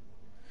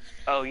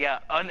 Oh yeah,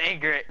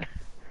 unanchor it.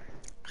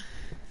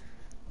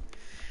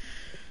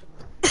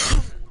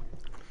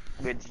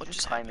 Wait, did you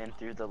just climb in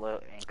through the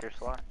low anchor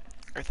slot?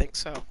 I think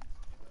so.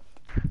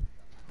 And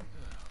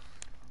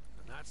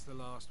that's the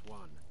last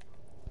one.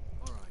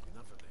 Alright,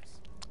 enough of this.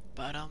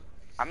 But, I'm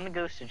gonna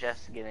go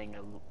suggest getting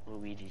a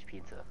Luigi's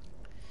Pizza.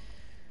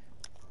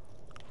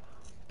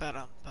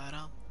 Ba-dum.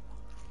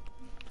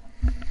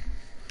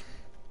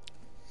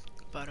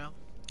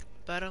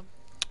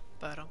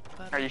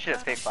 Or you should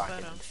have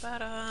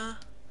pickpocketed.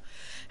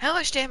 How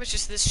much damage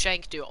does this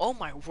shank do? Oh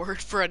my word,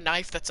 for a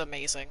knife, that's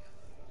amazing.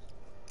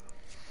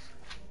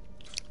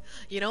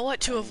 You know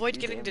what? To avoid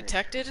getting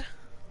detected,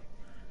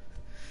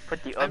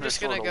 put the I'm other just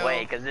sword gonna go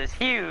away because it's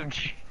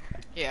huge.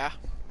 Yeah.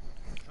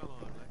 Come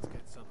on, let's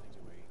get something to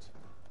eat.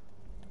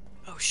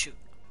 Oh shoot.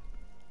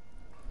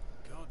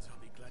 Gods, I'll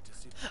be glad to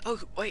see. Oh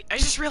wait, I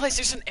just realized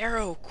there's an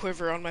arrow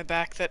quiver on my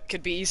back that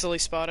could be easily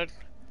spotted.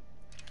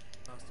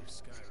 Last of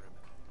Skyrim.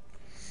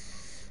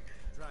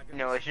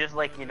 No, it's just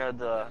like, you know,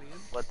 the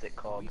what's it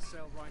called?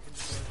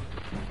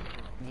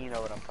 You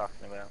know what I'm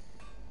talking about.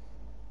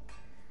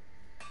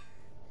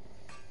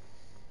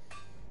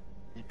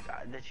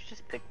 Did you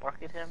just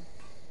pickpocket him?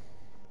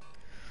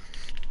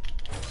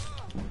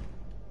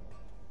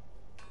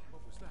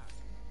 What was that?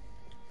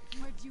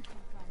 Where'd you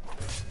come from?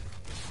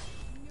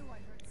 I knew I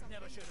heard something.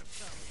 Never should have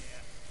come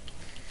here.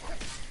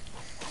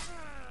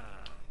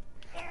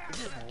 You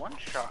just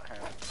one-shot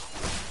him.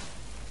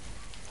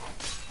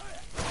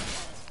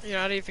 You're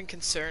not even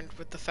concerned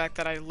with the fact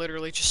that I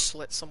literally just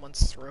slit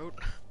someone's throat?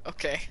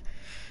 Okay.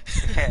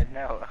 Yeah,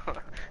 no.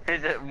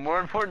 There's more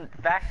important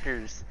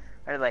factors.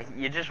 Or like,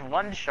 you just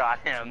one-shot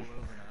him.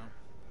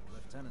 The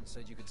lieutenant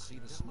said you could see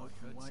the smoke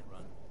from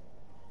Whiterun.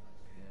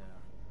 Yeah,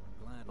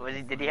 I'm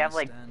glad. Did he have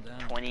like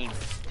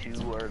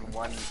 22 or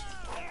 1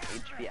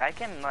 HP? I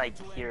can like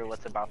hear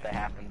what's about to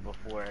happen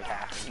before it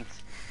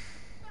happens.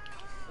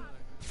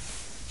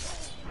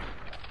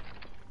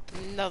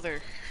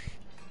 Another.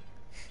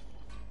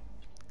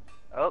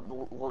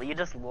 Oh, well, you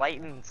just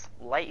lightning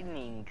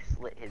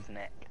slit his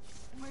neck.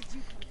 Where'd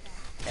you come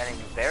from? Adding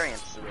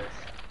variance to this.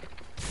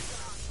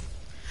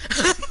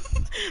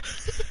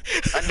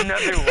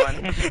 Another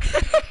one.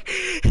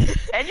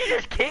 And you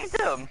just kicked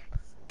him.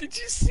 Did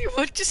you see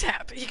what just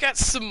happened? He got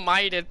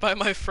smited by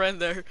my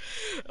friend there.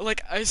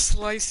 Like, I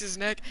sliced his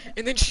neck,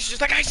 and then she's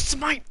just like, I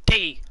smite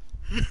thee!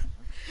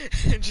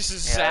 And just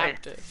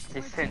zapped it.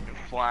 Just sent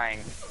flying.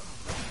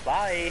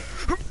 Bye.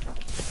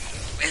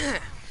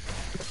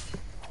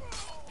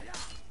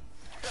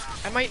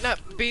 I might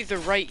not be the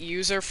right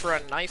user for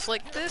a knife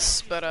like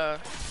this,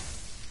 but,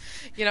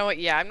 you know what,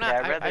 yeah, I'm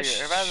not, yeah,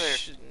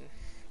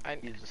 I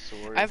use a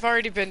sword. I've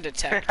already been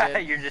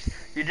detected. you're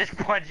just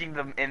punching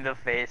them in the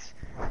face.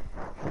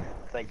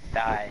 It's like,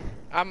 die.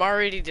 I'm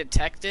already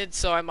detected,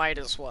 so I might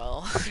as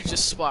well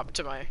just swap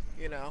to my,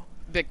 you know,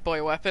 big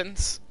boy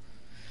weapons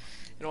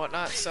and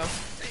whatnot, so.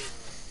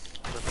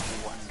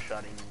 Just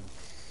one-shotting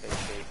face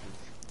faces.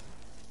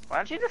 Why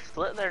don't you just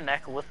slit their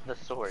neck with the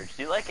sword?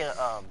 Do like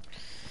a,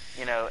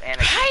 you know,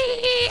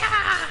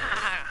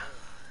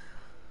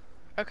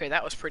 Okay,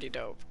 that was pretty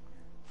dope.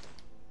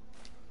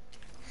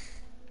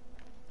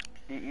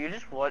 You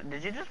just what?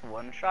 Did you just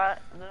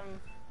one-shot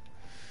them?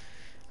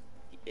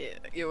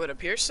 It would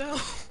appear so.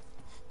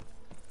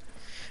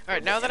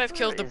 Alright, now that I've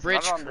killed the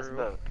bridge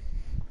crew,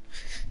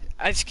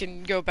 I just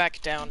can go back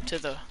down to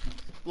the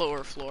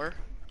lower floor.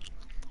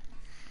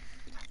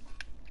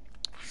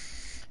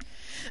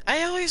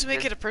 I always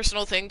make it a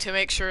personal thing to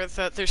make sure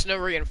that there's no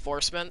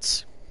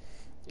reinforcements.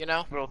 You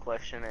know? Real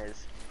question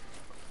is,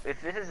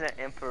 if this is an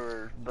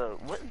Emperor boat,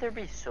 wouldn't there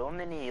be so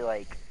many,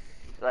 like,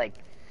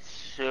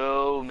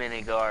 so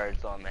many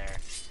guards on there?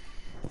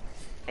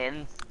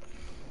 And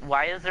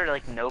why is there,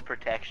 like, no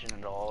protection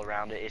at all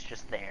around it? It's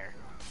just there.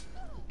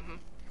 Mm-hmm.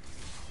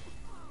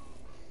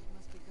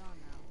 Must be gone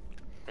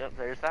now. Yep,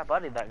 there's that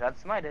buddy that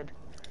got smited.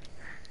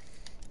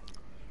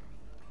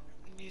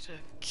 Need a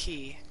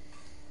key.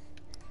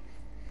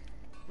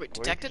 Wait,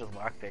 Or you detected? could just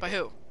lockpick By it.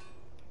 who?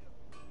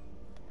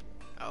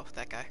 Oh,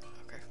 that guy.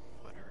 Okay,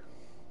 whatever.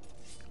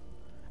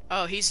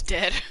 Oh, he's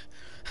dead.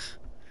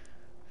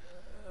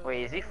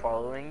 Wait, is he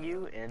following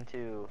you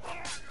into...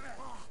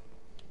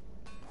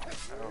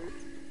 Oh.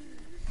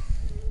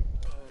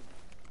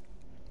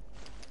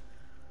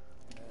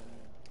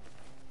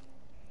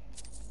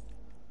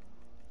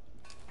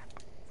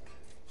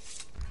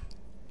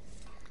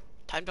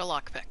 Time to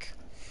lockpick.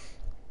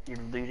 You're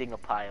looting a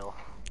pile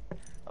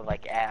of,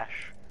 like,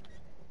 ash.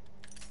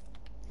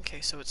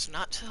 Okay, so it's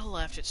not to the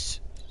left, it's...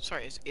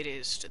 Sorry, it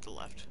is to the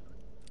left.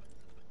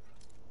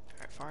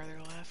 Alright, farther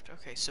left.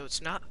 Okay, so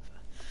it's not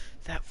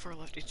that far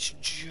left, it's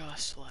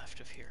just left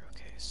of here.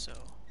 Okay, so...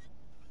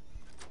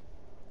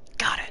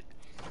 Got it!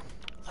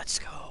 Let's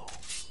go.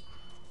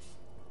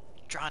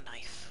 Draw a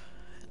knife,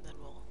 and then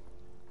we'll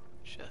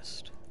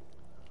just...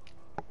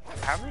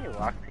 How many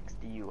lockpicks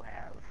do you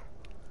have?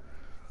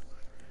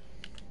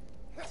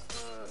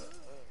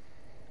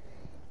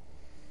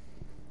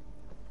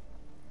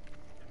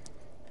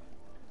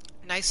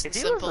 Nice and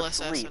If he was simple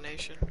asleep-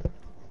 assassination.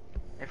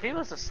 If he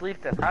was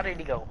asleep, then how did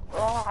he go?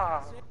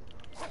 Oh!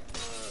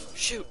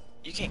 Shoot!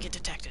 You can't get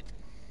detected.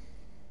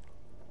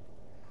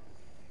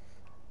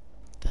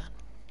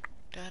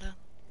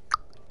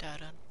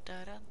 Get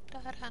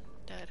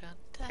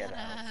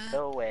out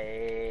the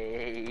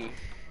way.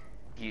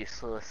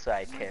 Useless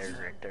side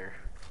character.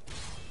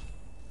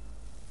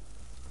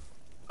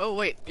 Oh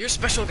wait, you're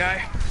special,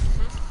 guy.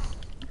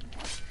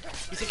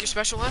 You think you're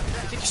special, huh?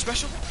 You think you're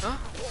special? Huh?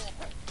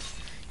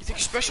 You think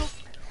you're special?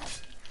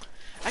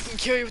 I can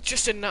kill you with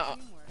just a nut.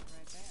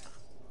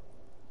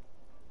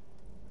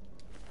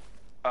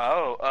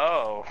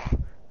 Oh.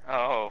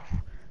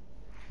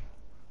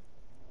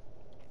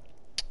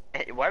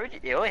 Hey, why would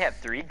you only have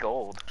 3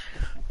 gold?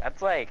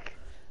 That's like...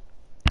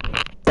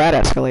 That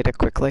escalated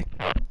quickly.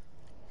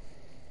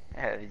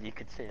 You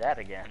could say that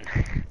again.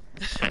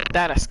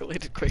 That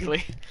escalated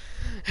quickly.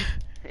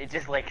 It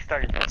just like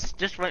started,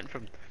 just went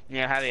from,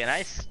 you know, having a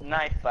nice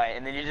knife fight,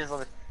 and then you just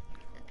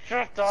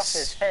chopped off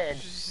his head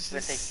with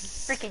a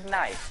freaking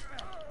knife.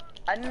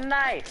 A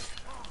knife!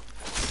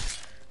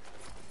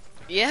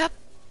 Yep.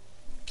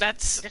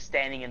 That's... Just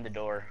standing in the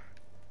door.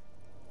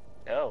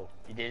 Oh,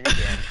 you did it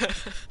again.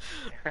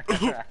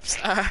 Oops,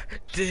 I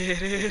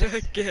did it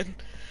again.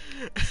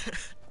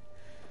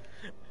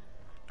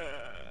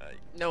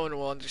 No one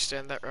will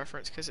understand that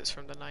reference because it's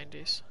from the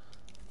 90s.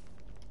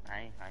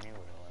 I knew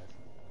what it was.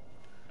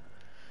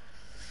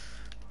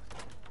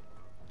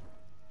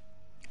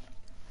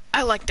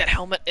 I like that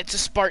helmet. It's a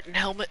Spartan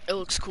helmet. It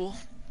looks cool.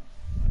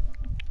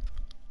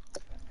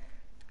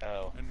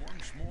 Oh. And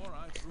once more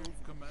I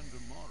prove Commander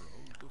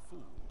Morrow the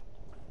fool.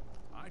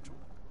 I told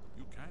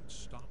you can't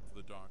stop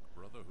the Dark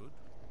Brotherhood.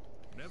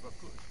 Never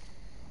could.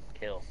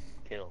 Kill.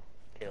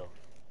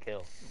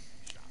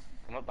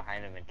 Come up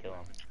behind him and kill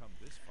him. Come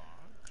this far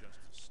just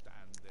to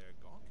stand there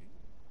gawking.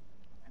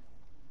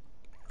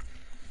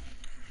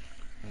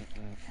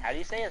 How do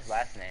you say his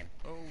last name?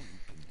 Oh, you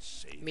can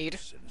save Mead.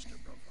 Sinister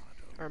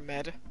bravado. Or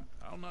Med.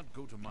 I'll not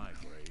go to my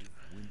grave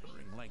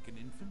whimpering like an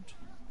infant.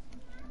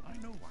 I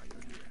know why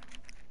you're here.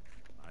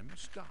 I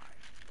must die.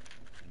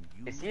 And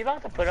you Is he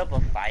about to put up a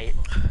fight?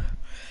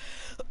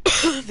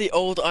 The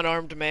old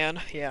unarmed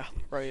man. Yeah,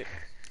 right.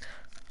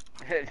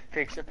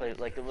 Picks up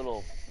like a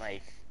little,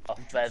 like, a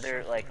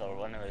feather, like, or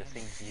one of those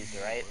things you use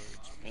to write.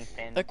 Ink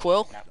pen. A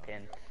quill? Not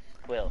pen.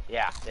 Quill,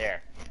 yeah,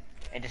 there.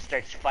 And just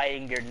starts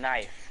fighting your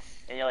knife.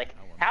 And you're like,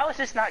 how is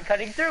this not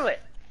cutting through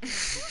it?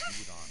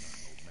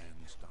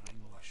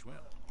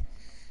 Well,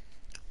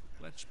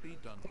 let's be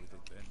done with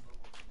it then.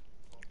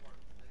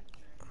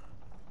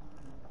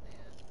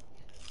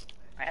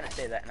 I gotta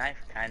say, that knife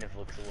kind of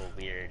looks a little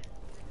weird.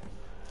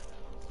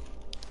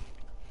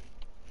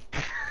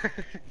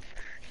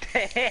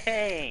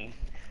 Dang!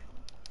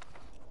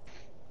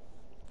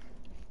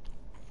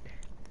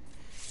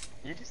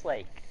 You just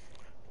like...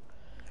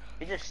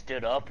 He just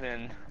stood up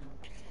and...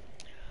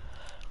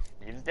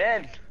 He was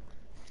dead.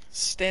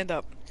 Stand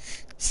up.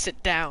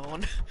 Sit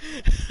down.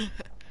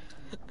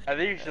 I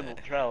think you should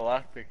try to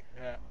lockpick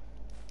that.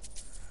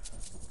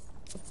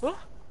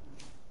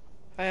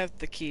 I have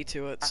the key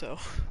to it, so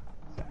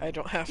I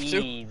don't have to.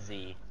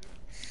 Easy.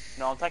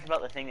 No, I'm talking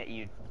about the thing that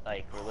you,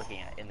 like, were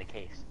looking at in the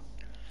case.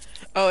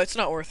 Oh, it's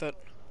not worth it.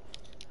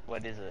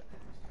 What is it?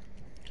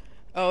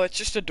 Oh, it's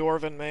just a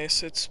Dwarven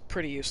mace. It's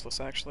pretty useless,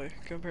 actually,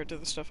 compared to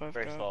the stuff I've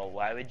got. First of all,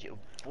 why would you...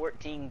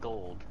 14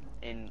 gold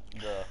in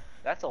the...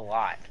 That's a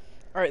lot.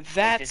 Alright,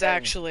 that's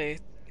actually...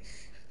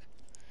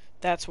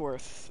 That's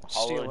worth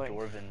Hollow stealing.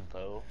 Dwarven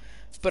bow.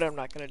 But I'm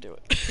not gonna do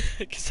it,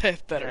 because I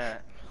have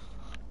better.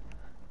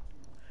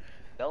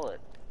 Sell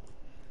it.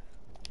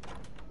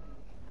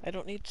 I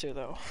don't need to,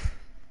 though.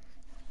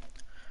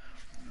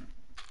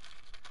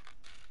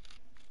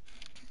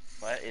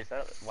 What is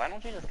that? Why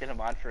don't you just get a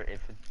mod for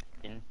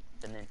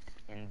infinite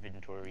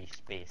inventory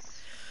space?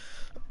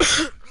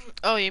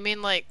 Oh, you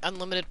mean like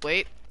unlimited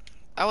weight?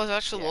 I was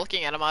actually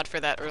looking at a mod for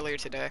that earlier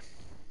today.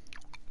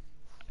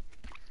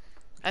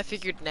 I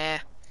figured, nah.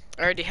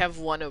 I already have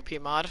one OP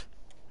mod.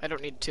 I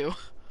don't need two.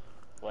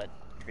 What?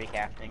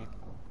 Recrafting?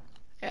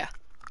 Yeah.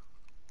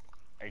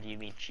 Or do you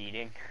mean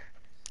cheating?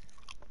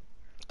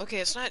 Okay,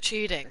 it's not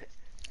cheating.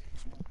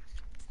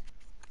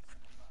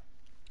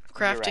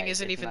 Crafting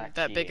isn't even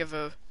that big of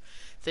a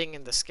thing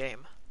in this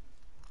game.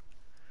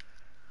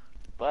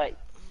 But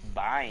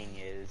buying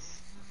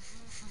is.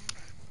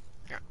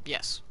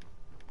 Yes.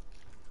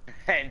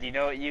 And you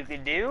know what you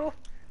can do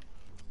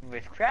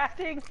with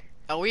crafting?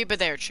 A wee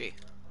Baderchi.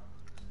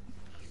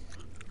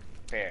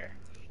 Fair.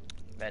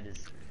 That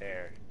is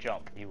fair.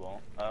 Jump, you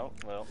won't. Oh,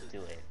 well,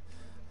 too late.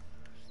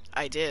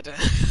 I did.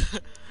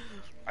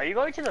 Are you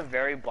going to the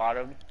very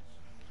bottom?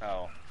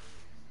 Oh.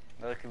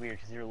 That looked weird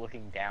because you're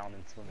looking down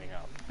and swimming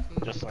up.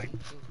 Just like...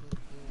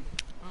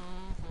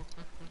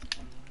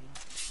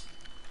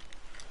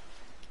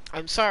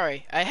 I'm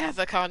sorry, I have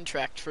a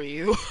contract for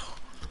you.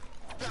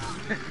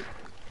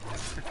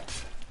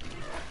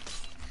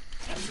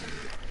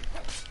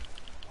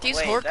 These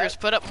Horkers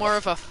put up more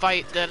of a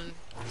fight than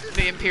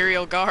the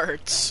Imperial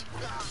Guards.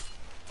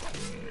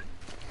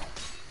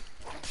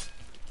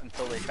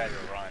 Until they try to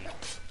run.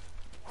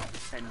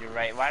 And you're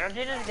right, why don't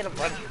you just get a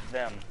bunch of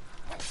them?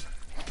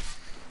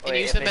 And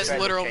use them as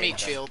literal meat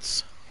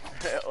shields.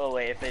 Oh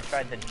wait, if they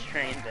tried to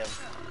train them,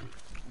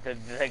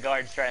 the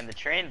guards trying to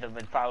train them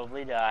would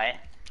probably die.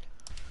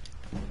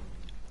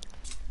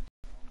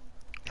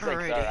 It's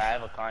like, sorry, I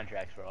have a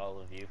contract for all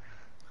of you.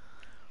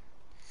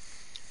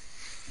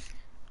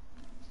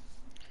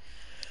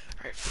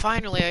 Alright,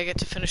 finally I get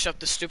to finish up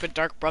the stupid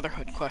Dark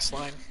Brotherhood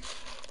questline.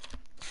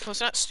 Well,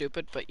 it's not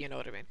stupid, but you know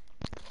what I mean.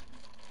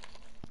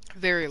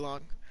 Very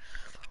long.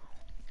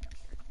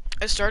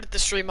 I started the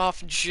stream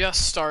off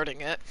just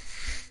starting it.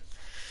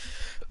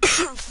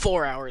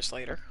 4 hours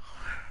later.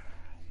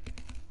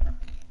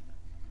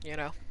 You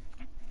know?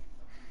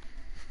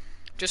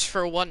 Just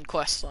for one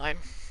questline.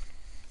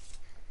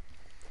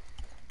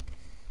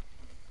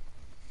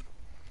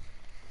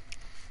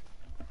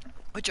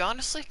 Which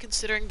honestly,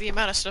 considering the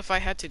amount of stuff I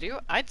had to do,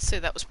 I'd say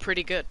that was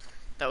pretty good.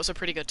 That was a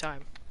pretty good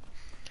time.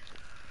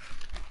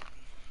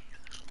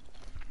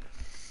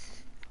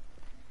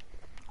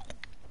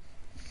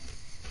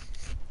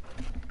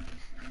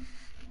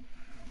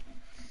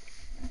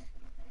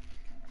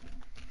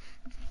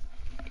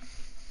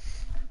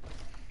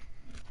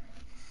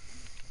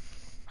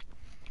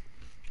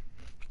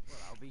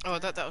 Oh, I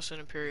thought that was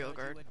an Imperial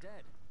Guard.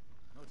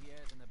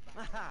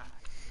 Aha!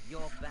 You're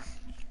back.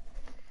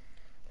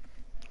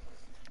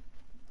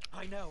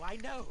 I know!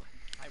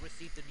 I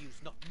received the news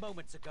not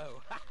moments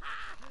ago.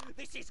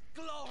 This is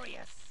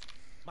glorious!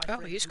 My oh,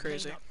 friends, he's you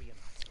crazy. may not realize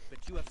it,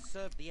 but you have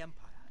served the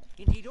Empire.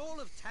 Indeed, all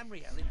of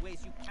Tamriel in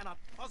ways you cannot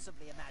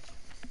possibly imagine.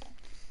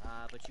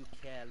 But you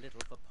care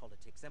little for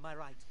politics, am I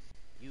right?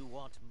 You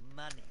want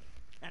money,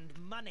 and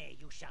money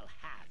you shall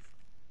have.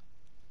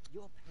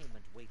 Your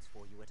payment waits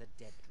for you at a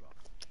dead drop.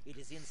 It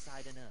is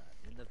inside an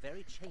urn, in the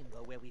very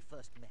chamber where we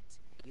first met,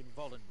 in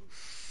Vollenroot.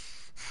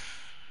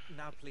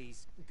 Now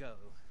please, go.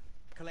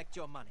 Collect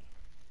your money,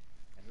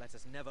 and let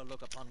us never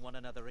look upon one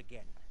another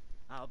again.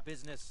 Our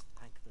business,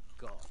 thank the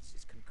gods,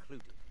 is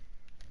concluded.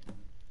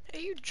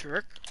 Hey, you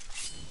jerk.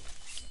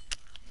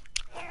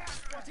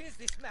 What is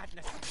this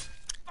madness?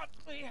 But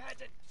we had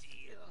a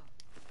deal.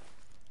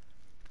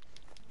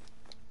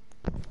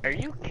 Are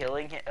you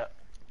killing him?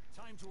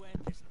 Time to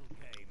end this little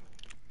game.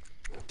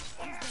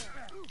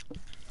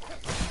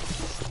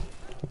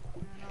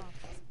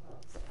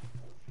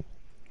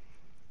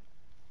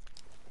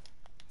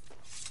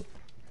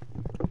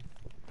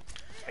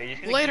 Are you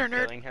just gonna Later, keep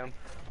nerd. killing him?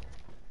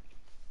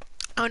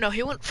 Oh no,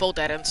 he went full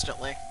dead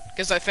instantly.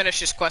 Because I finished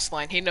his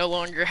questline. He no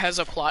longer has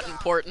a plot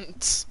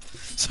importance.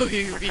 So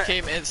he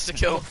became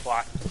insta-kill. No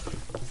plot.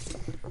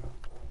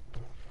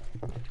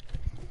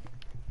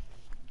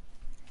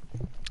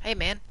 Hey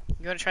man,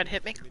 you wanna try to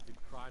hit me?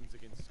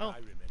 Oh,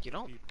 you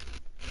don't.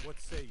 What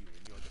say you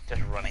in your defense?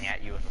 Just running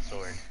at you with a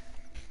sword.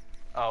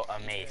 Oh, a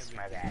mace,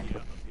 my bad.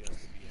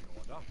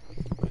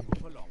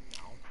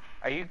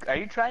 Are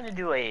you trying to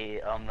do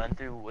a run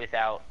through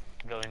without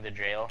going to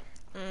jail?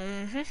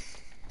 Mm-hmm.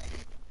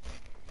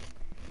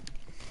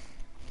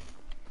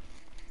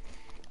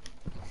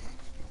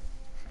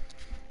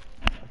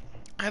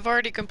 I've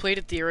already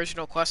completed the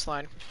original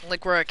questline,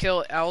 like where I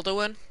kill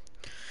Alduin.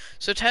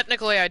 So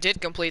technically I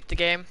did complete the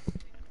game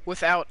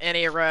without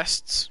any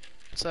arrests.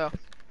 So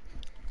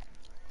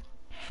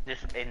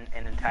Just in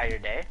an entire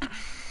day?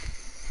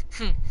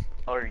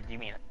 Or do you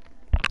mean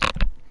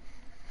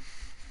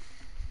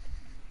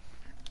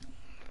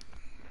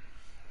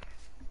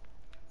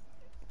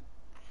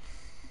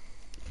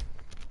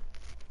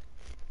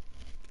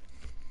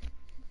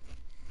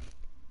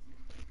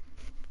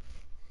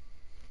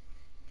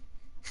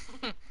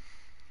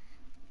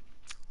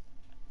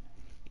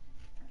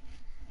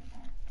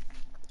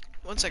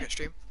One second,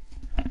 stream.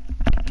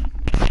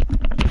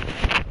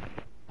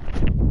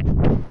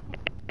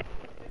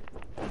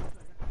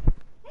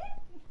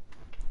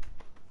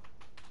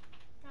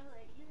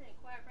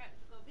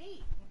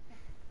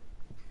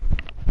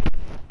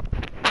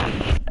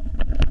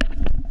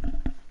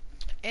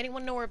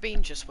 Anyone know where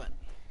Bean just went?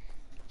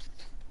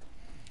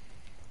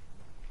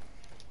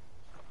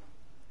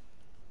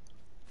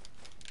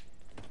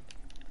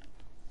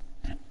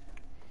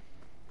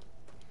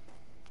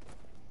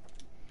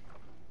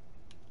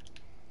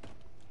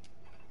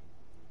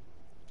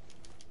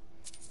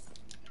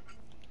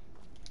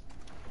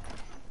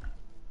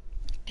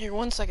 Here,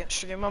 1 second,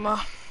 stream. I'm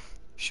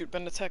shoot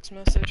Ben a text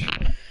message.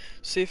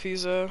 See if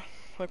he's like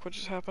what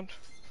just happened.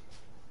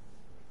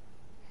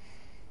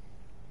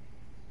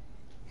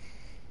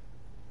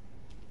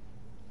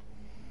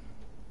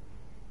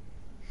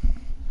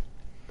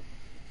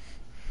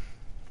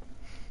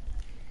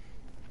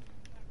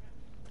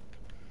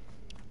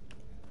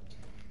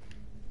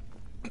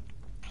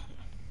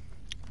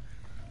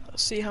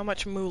 Let's see how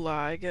much moolah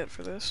I get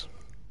for this.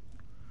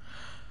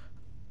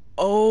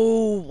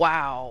 Oh,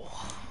 wow.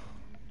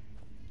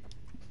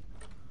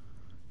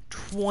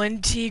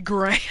 20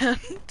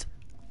 grand?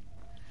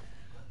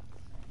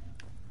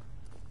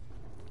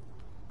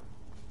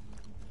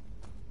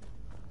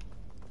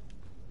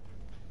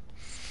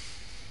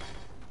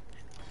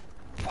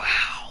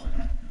 Wow.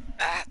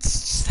 That's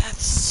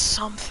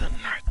something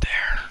right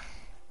there.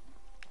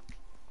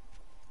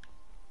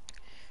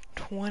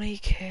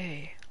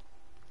 20K.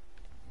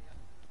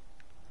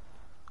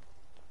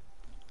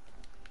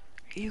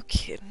 Are you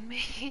kidding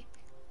me?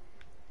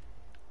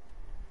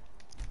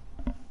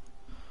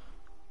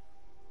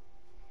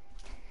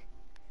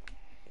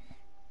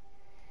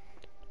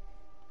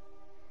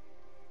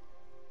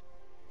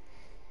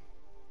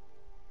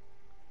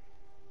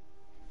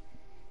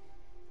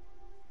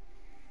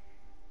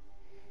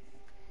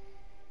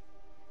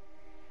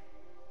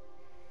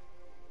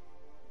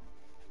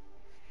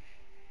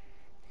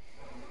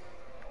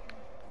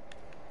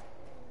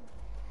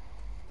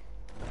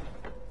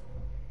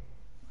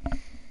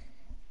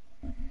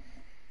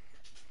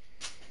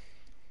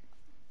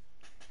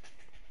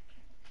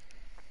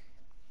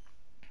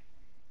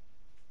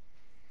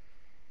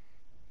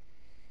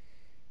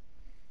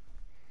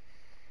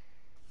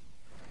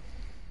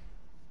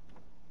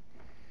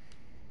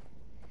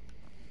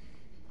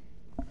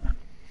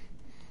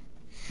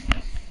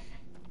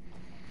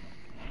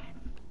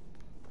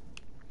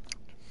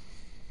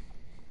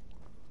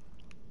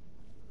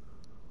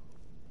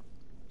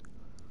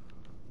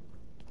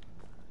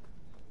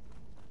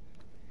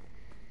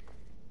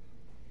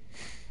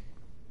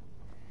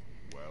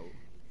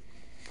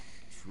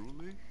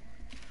 Truly?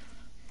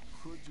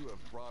 Could you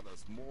have brought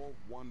us more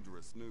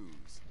wondrous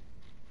news?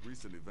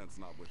 Recent events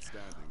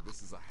notwithstanding,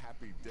 this is a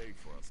happy day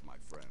for us, my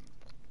friend.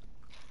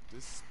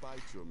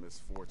 Despite your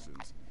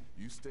misfortunes,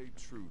 you stayed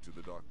true to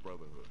the Dark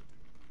Brotherhood.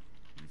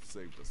 You've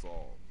saved us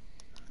all,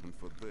 and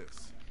for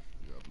this,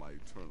 you have my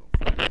eternal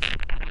thanks.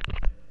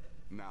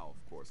 Now,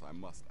 of course, I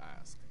must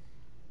ask,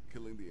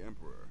 killing the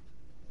Emperor,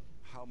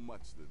 how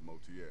much did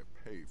Motier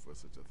pay for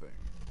such a thing?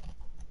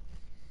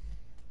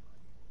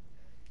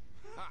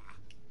 Ha!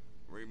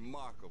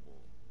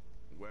 Remarkable.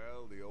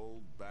 Well, the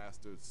old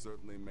bastard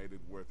certainly made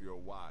it worth your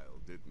while,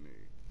 didn't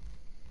he?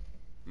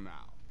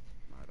 Now,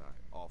 might I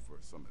offer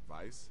some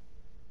advice?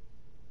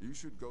 You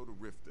should go to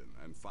Riften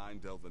and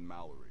find Delvin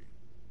Mallory.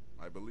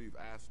 I believe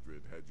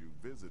Astrid had you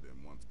visit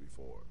him once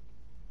before.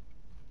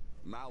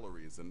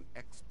 Mallory is an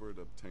expert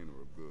obtainer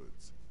of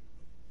goods.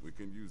 We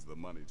can use the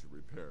money to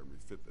repair and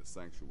refit the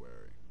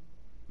sanctuary.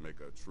 Make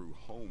a true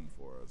home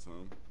for us,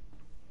 huh?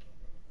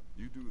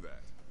 You do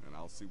that, and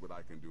I'll see what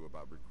I can do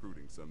about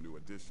recruiting some new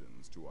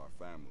additions to our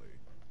family.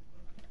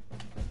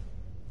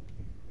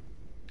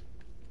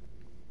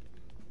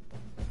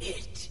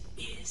 It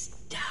is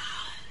done.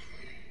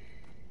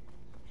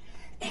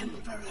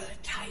 Emperor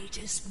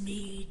Titus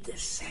Meade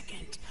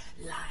II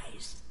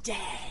lies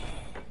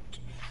dead,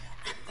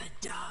 and the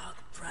Dark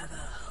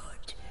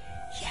Brotherhood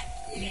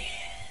yet lives.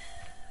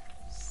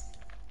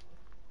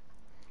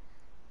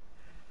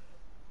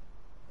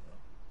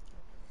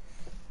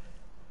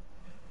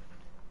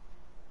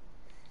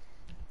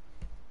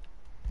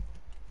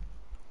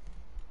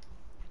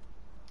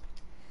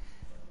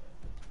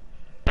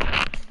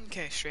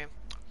 Okay, stream.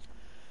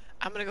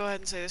 I'm gonna go ahead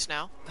and say this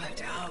now.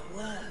 But our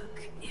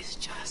work is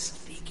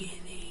just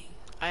beginning.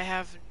 I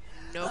have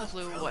no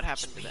clue what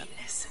happened to them.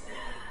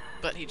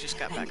 But he just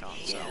got back on,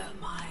 so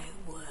My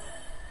word.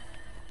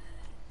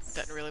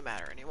 doesn't really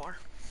matter anymore.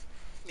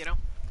 You know?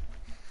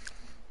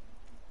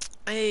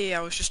 Hey,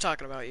 I was just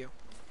talking about you.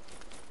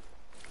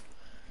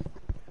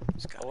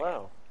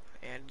 Hello.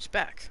 And he's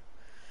back.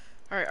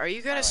 Alright, are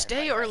you gonna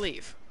stay or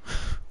leave?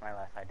 My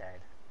Wi-Fi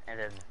died. And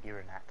then you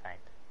were not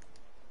typed.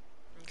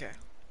 Okay.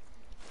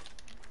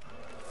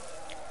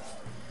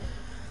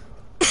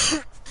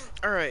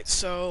 Alright,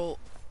 so...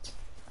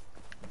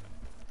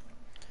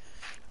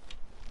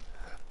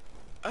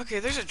 Okay,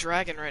 there's a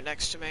dragon right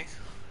next to me.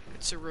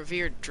 It's a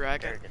revered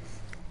dragon.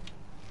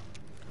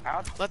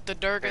 Let the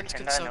Durgans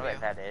consume I know you.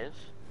 what that is.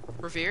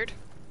 Revered?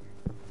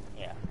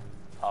 Yeah.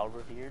 All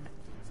revered?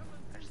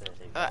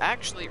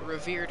 Actually,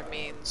 revered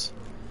means,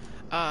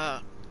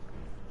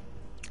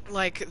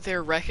 like,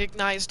 they're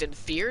recognized and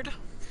feared.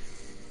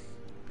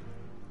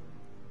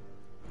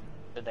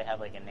 Did they have,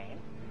 like, a name?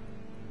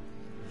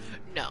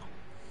 No.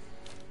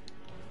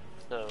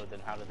 So,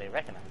 then how do they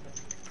recognize it?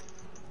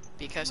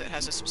 Because it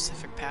has a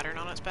specific pattern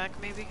on its back,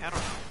 maybe? I don't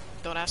know.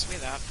 Don't ask me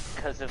that.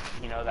 Because of,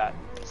 you know, that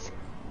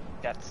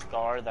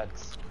scar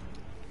that's,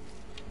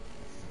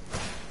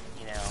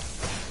 you know,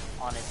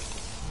 on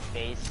its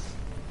face,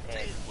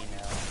 and, you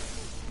know...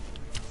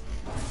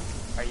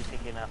 Are you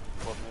picking up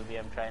what movie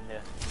I'm trying to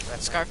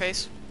reference?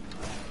 Scarface?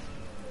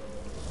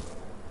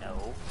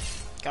 No.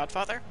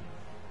 Godfather?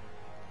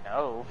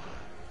 No.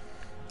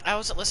 I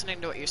wasn't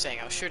listening to what you're saying.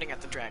 I was shooting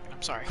at the dragon.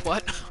 I'm sorry.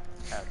 What?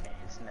 Okay,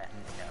 it's not,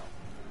 no.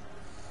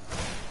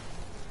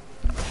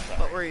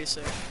 What were you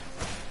saying?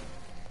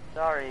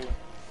 Sorry.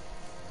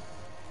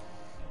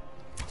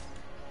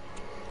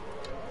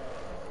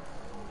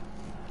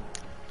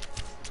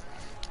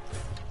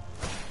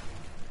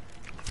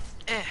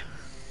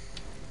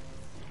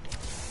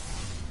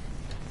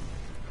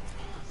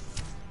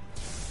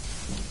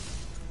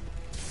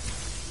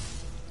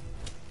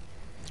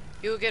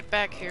 You get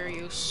back here,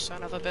 you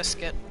son of a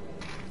biscuit.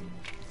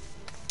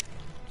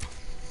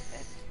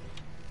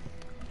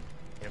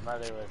 Your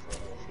mother was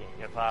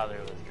your father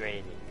was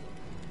graded.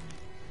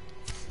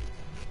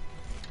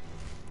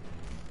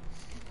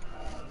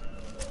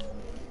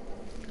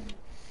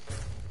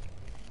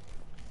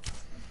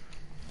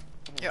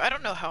 Yeah, I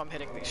don't know how I'm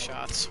hitting these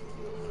shots.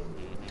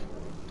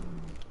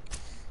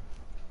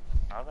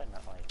 How about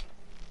not like?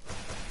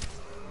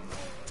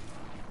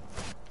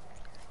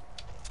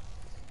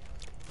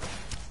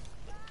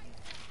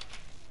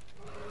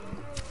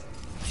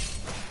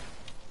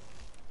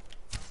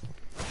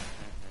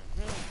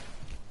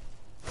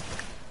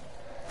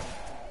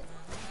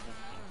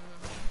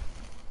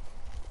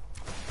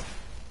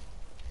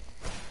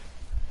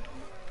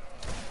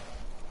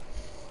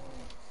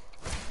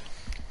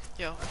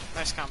 Yo,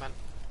 nice comment.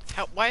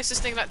 Why is this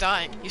thing not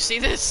dying? You see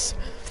this?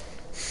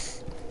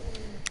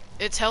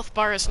 Its health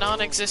bar is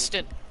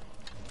non-existent.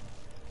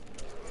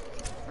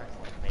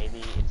 Maybe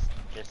it's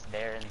just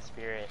there in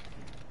spirit.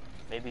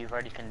 Maybe you've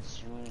already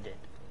consumed it.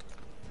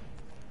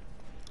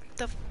 What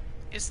the f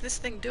is this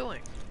thing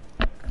doing?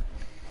 The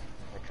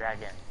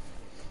dragon.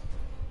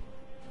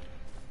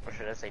 Or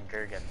should I say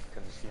Durgan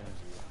consumes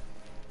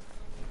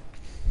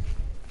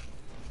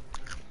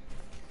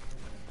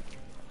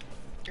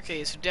you. Okay,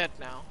 he's dead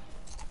now.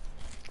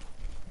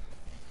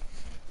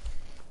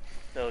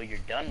 So you're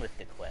done with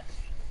the quest.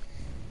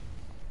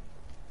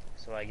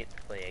 So I get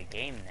to play a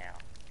game now.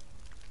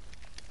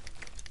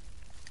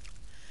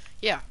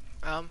 Yeah,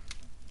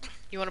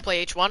 you wanna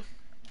play H1?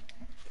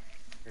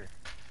 Sure.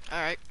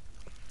 Alright.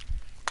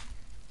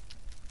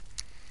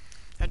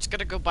 I'm just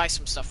gonna go buy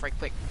some stuff right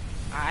quick.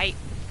 Alright.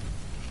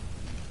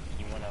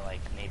 You wanna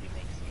like maybe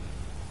make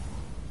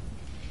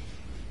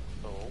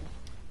some... Oh?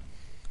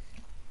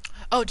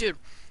 Oh dude,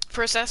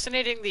 for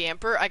assassinating the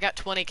Emperor, I got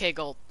 20k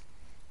gold.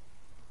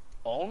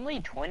 Only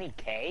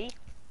 20k?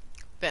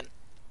 Ben.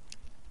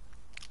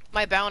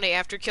 My bounty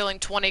after killing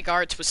 20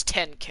 guards was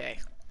 10k.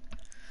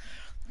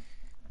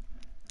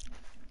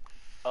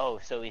 Oh,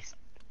 so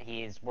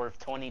he's worth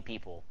 20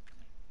 people.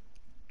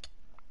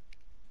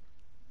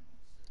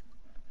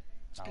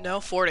 No,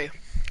 40.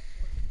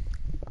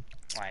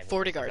 Why?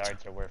 40 Because guards.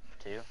 Guards are worth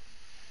 2?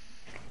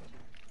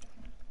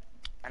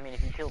 I mean,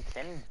 if you killed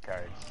 10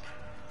 guards,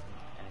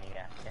 and you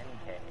got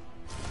 10k.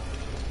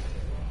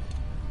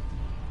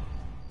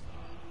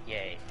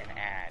 Yay, an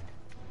ad.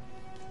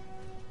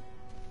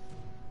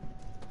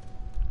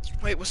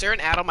 Wait, was there an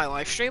ad on my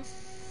live stream?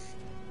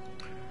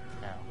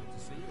 No.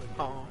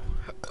 Oh.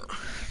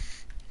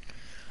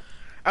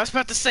 I was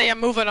about to say I'm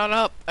moving on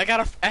up. I got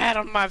an ad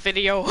on my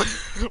video.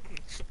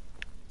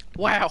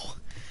 Wow.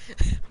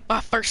 My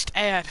first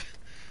ad.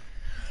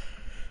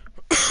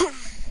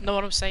 Know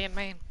what I'm saying,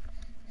 man?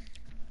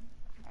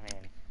 I mean,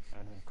 it would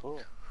have been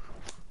cool.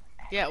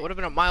 Yeah, it would have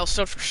been a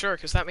milestone for sure,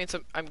 because that means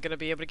I'm gonna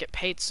be able to get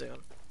paid soon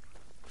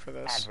for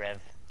this. Ad rev.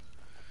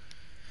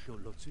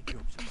 Got lots of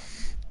jobs available.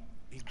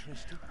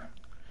 Interested?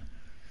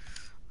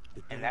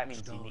 And that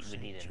means we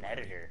need an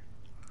editor.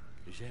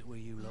 Is that where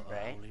you lot are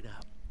Right? holding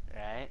up?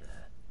 Right?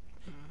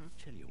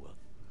 Tell you what,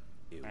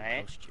 it will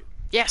Right? cost you.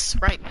 Yes,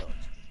 right. Lots.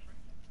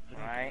 But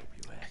I can Right?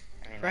 help you out.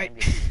 I mean, Right. I am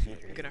getting a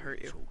computer. I'm gonna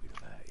hurt you. Talking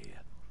about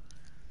here.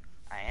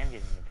 I am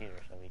getting a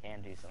computer, so we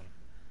can do some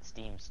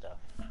Steam stuff.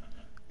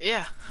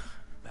 Yeah.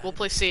 We'll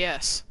play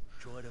CS.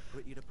 Try to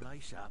pretty the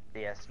place up.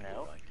 CS,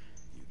 no. Right,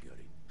 you got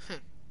it.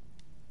 Hmm.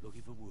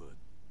 Looking for work?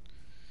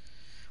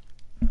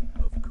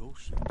 Of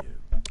course you do.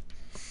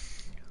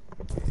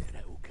 Yeah,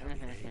 that will come in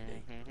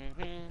handy.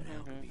 An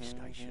alchemy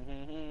station.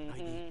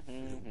 Maybe a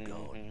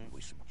little garden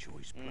with some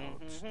choice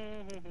plants.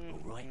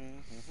 Alright?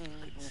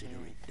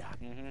 Consider it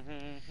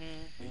done.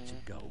 Need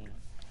some gold.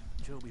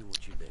 Tell me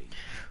what you need.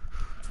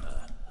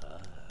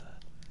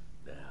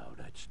 Now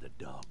that's the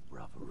dark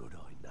brotherhood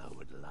I know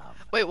and love.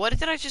 Wait, what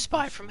did I just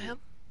buy from him?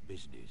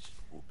 Business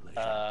or pleasure?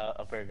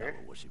 A burger.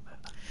 Oh, what's it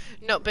matter?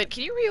 No, but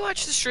can you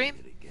rewatch the stream?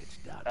 It gets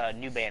done.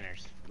 New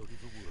banners. Looking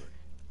for work?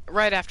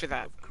 Right after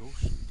that. Of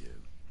course you do.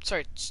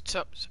 Sorry,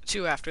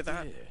 two after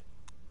that.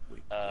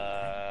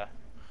 Yeah.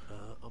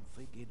 I'm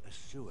thinking a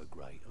sewer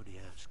grate on the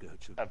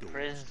outskirts of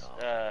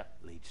Dornstar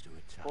leads to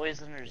a tunnel.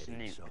 Poisoner's Get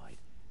Nook. inside.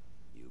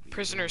 You'll be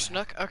Prisoner's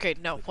alright. Nook? Okay,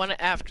 no, one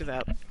after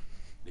that.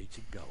 Need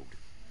some gold.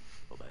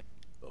 Oh, mate.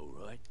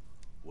 All right.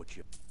 What's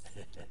your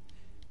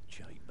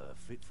chamber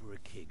fit for a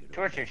king? And all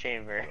Torture that?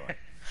 chamber. Right.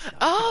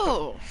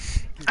 Oh!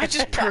 I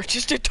just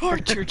purchased a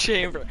torture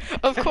chamber.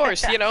 Of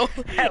course, you know.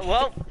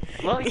 well,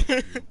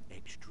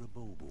 Extra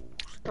baubles.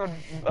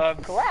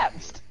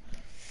 Collapsed.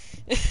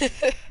 I'm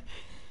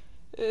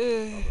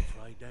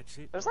afraid that's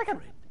it. There's like a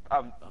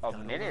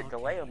minute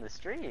delay on the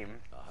stream.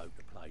 I hope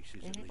the place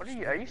is at What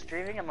least are you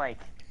streaming in like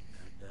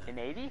and,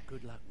 1080?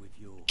 Good luck with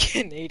your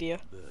Canada.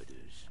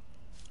 murders.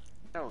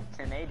 No,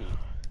 1080.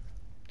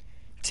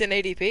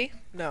 1080p?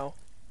 No.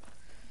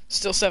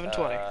 Still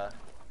 720.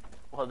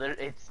 Well,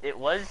 it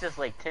was just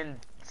like 10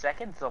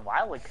 seconds a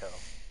while ago.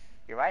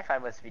 Your Wi-Fi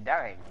must be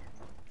dying.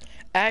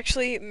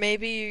 Actually,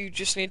 maybe you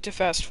just need to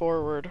fast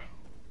forward.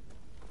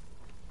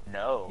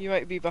 No. You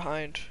might be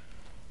behind.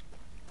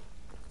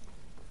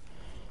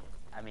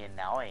 I mean,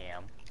 now I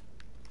am.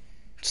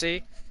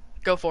 See?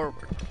 Go forward.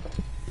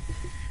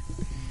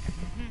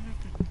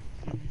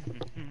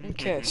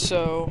 Okay,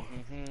 so...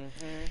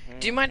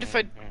 Do you mind if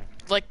I,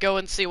 like, go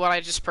and see what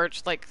I just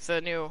purchased, like, the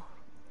new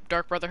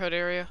Dark Brotherhood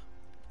area?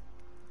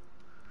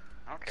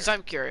 Because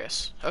I'm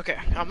curious. Okay,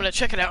 I'm gonna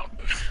check it out.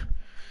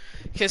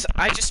 Because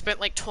I just spent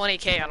like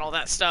 20k on all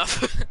that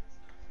stuff.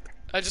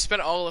 I just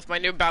spent all of my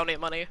new bounty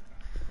money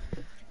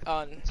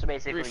on So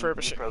basically,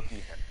 refurbishing. you broke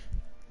even.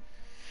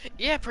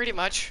 Yeah, pretty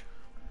much.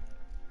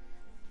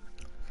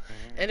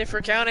 And if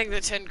we're counting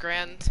the 10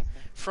 grand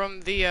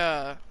from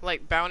the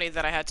like bounty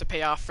that I had to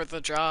pay off for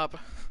the job,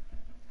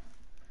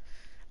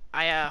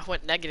 I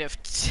went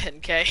negative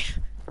 10k.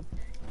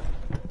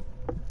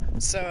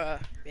 So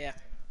yeah.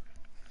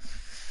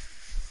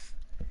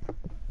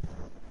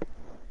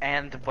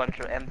 And a bunch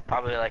of, and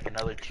probably like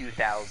another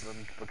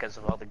 2,000 because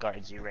of all the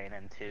guards you ran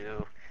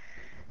into,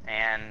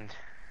 and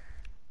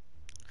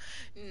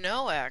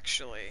no,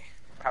 actually,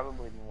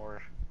 probably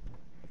more.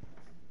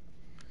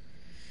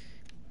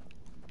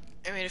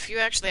 I mean, if you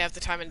actually have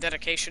the time and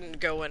dedication to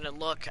go in and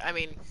look, I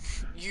mean,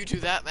 you do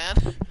that, man.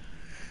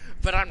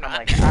 But I'm not. I'm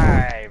like,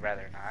 I'd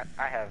rather not.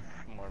 I have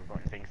more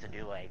important things to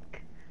do,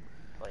 like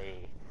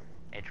play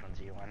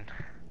H1Z1.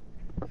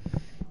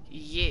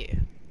 Yeah.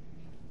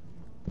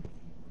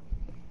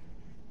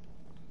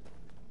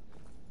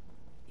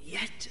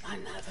 Yet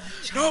another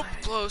Nope,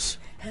 child close.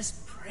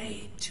 has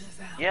prayed to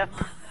their Yep,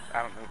 mother.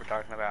 I don't know what we're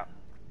talking about.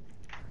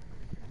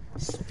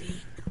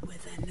 Speak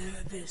with a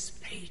nervous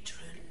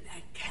patron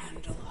at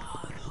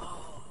Candlehearth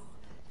Hall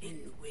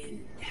in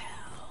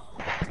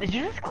Windhell. Did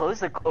you just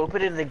close the,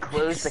 open it and then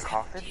close the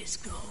coffin?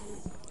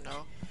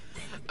 No.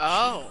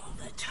 Oh.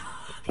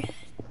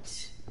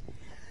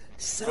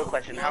 No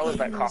question, how is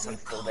that coffin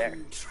still there?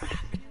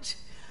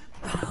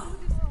 Tell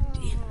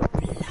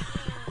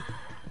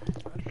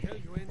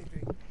you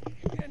anything.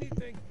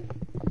 Anything.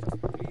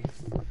 Please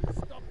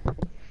stop.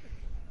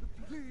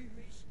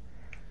 Please.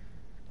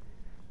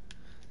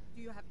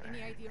 Do you have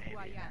any idea who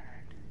I am?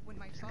 When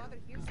my father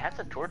hears That's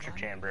a torture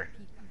chamber.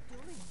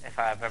 If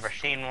I've ever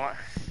seen one.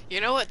 You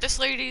know what? This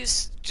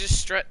lady's just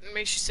strutting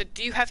me. She said,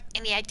 "Do you have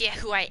any idea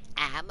who I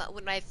am?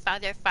 When my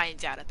father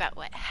finds out about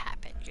what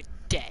happened, you're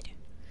dead."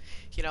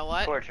 You know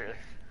what? Torture.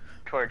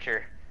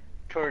 Torture.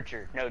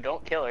 Torture. No,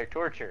 don't kill her.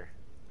 Torture.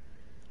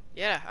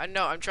 Yeah, I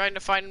know. I'm trying to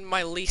find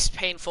my least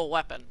painful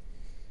weapon.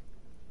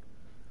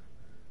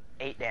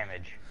 8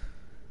 damage.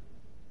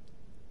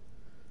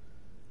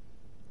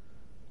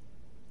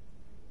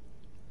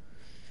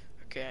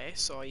 Okay,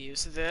 so I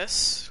use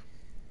this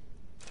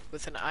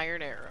with an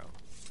iron arrow.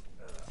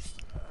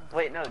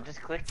 Wait, no,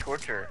 just click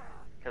torture,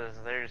 because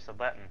there's a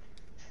button.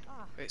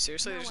 Wait,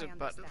 seriously? Now There's a I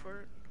button understand.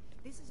 for it?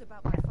 This is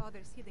about my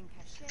father's hidden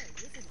cachet,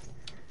 isn't it?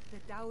 The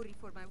dowry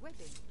for my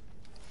wedding.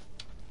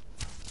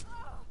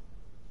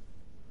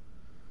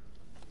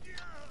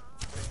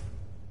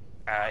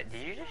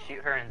 Did you just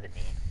shoot her in the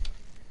knee?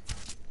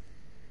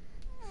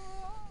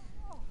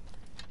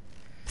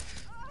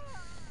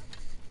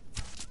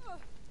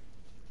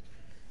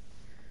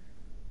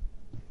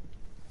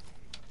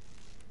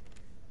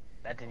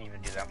 That didn't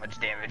even do that much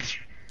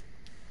damage.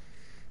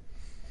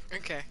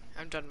 Okay,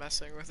 I'm done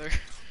messing with her.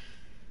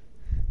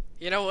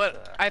 You know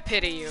what? I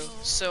pity you,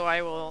 so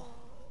I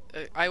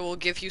will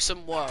give you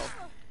some woe.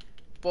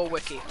 Woe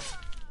wiki.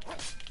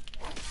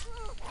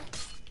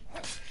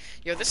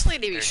 Yo, this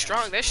lady be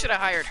strong. They should have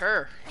hired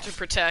her to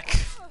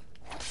protect.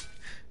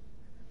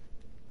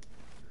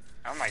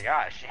 Oh my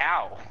gosh,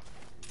 how?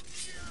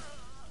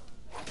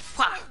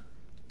 Wow.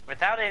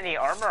 Without any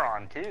armor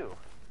on, too.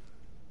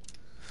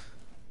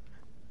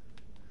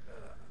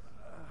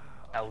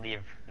 I'll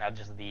leave. Now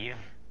just leave.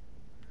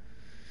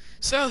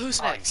 So, who's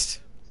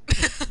next?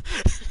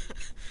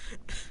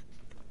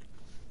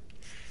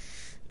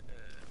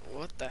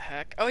 What the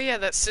heck? Oh yeah,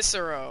 that's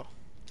Cicero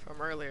from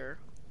earlier.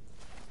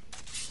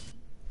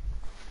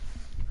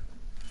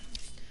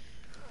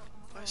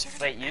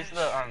 Wait, use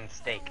the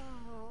stake.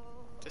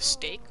 The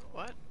stake?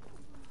 What?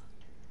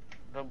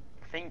 The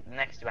thing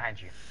next to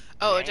behind you.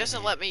 Oh, it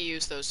doesn't let me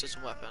use those as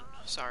a weapon.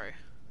 Sorry.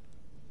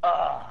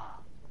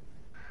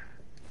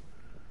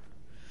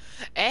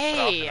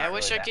 Hey, I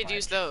wish I could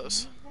use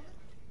those.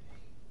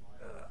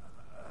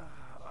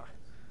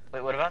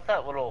 Wait, what about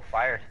that little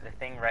fire, the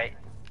thing right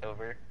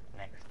over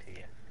next to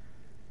you?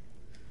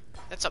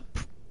 That's a...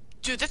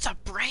 Dude, that's a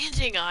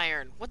branding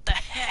iron! What the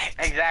heck?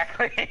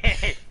 Exactly!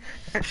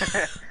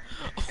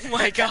 Oh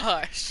my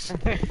gosh!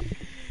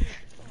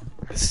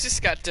 This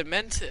just got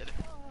demented.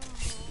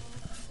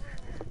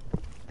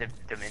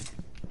 Demented?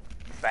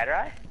 Spider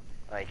Eye?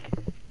 Like,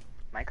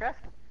 Minecraft?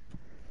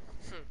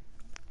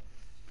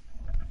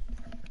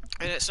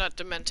 And it's not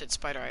demented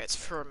spider eye, it's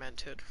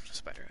fermented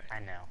spider eye. I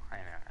know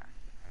that.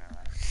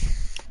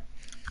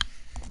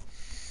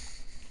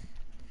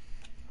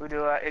 Who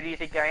do you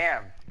think I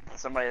am?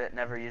 Somebody that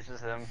never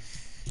uses them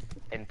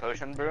in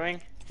potion brewing?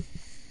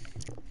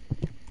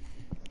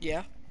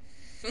 Yeah.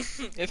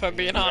 If I'm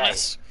being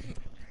honest.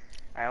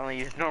 I only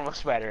use normal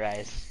spider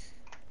eyes.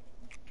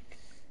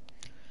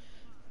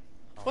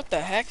 What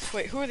the heck?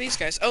 Wait, who are these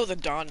guys? Oh, the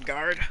Dawn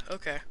Guard.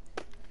 Okay.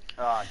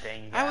 Oh,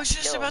 dang. I was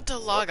just about to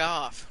log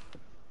off.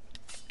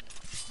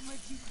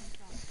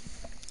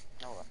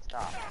 No,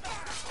 stop.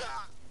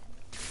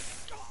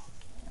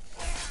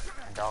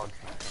 My dog's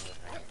messing with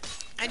me.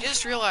 I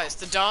just realized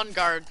the Dawn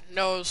Guard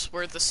knows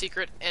where the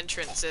secret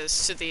entrance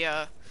is to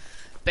the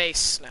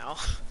base now.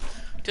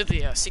 To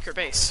the secret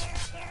base.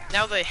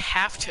 Now they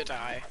have to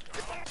die.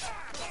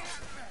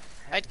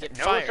 I'd get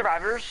No fired.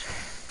 survivors.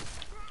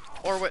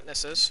 Or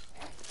witnesses.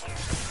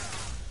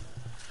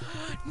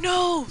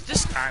 No!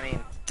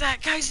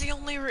 That guy's the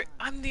only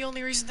I'm the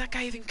only reason that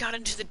guy even got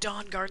into the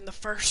Dawn Guard in the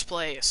first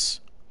place.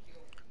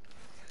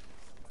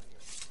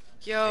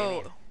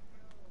 Yo.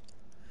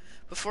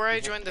 Before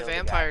I joined the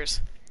vampires,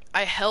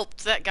 I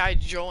helped that guy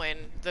join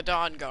the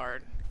Dawn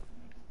Guard.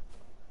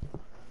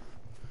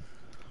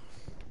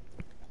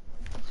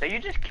 So you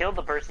just killed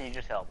the person you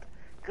just helped.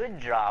 Good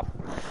job.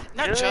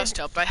 Not just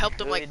helped, I helped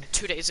him like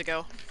 2 days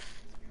ago.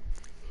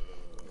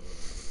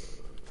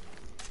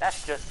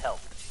 That's just help.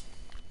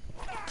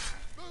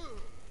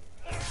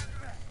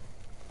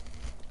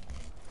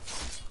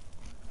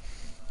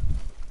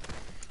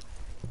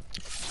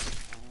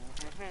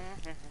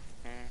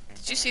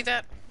 Did you see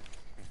that?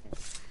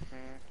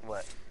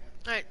 What?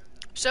 Alright,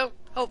 so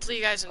hopefully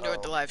you guys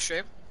enjoyed the live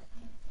stream.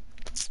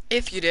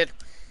 If you did,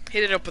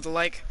 hit it up with a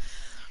like.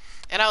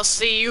 And I'll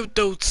see you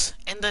dudes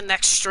in the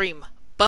next stream.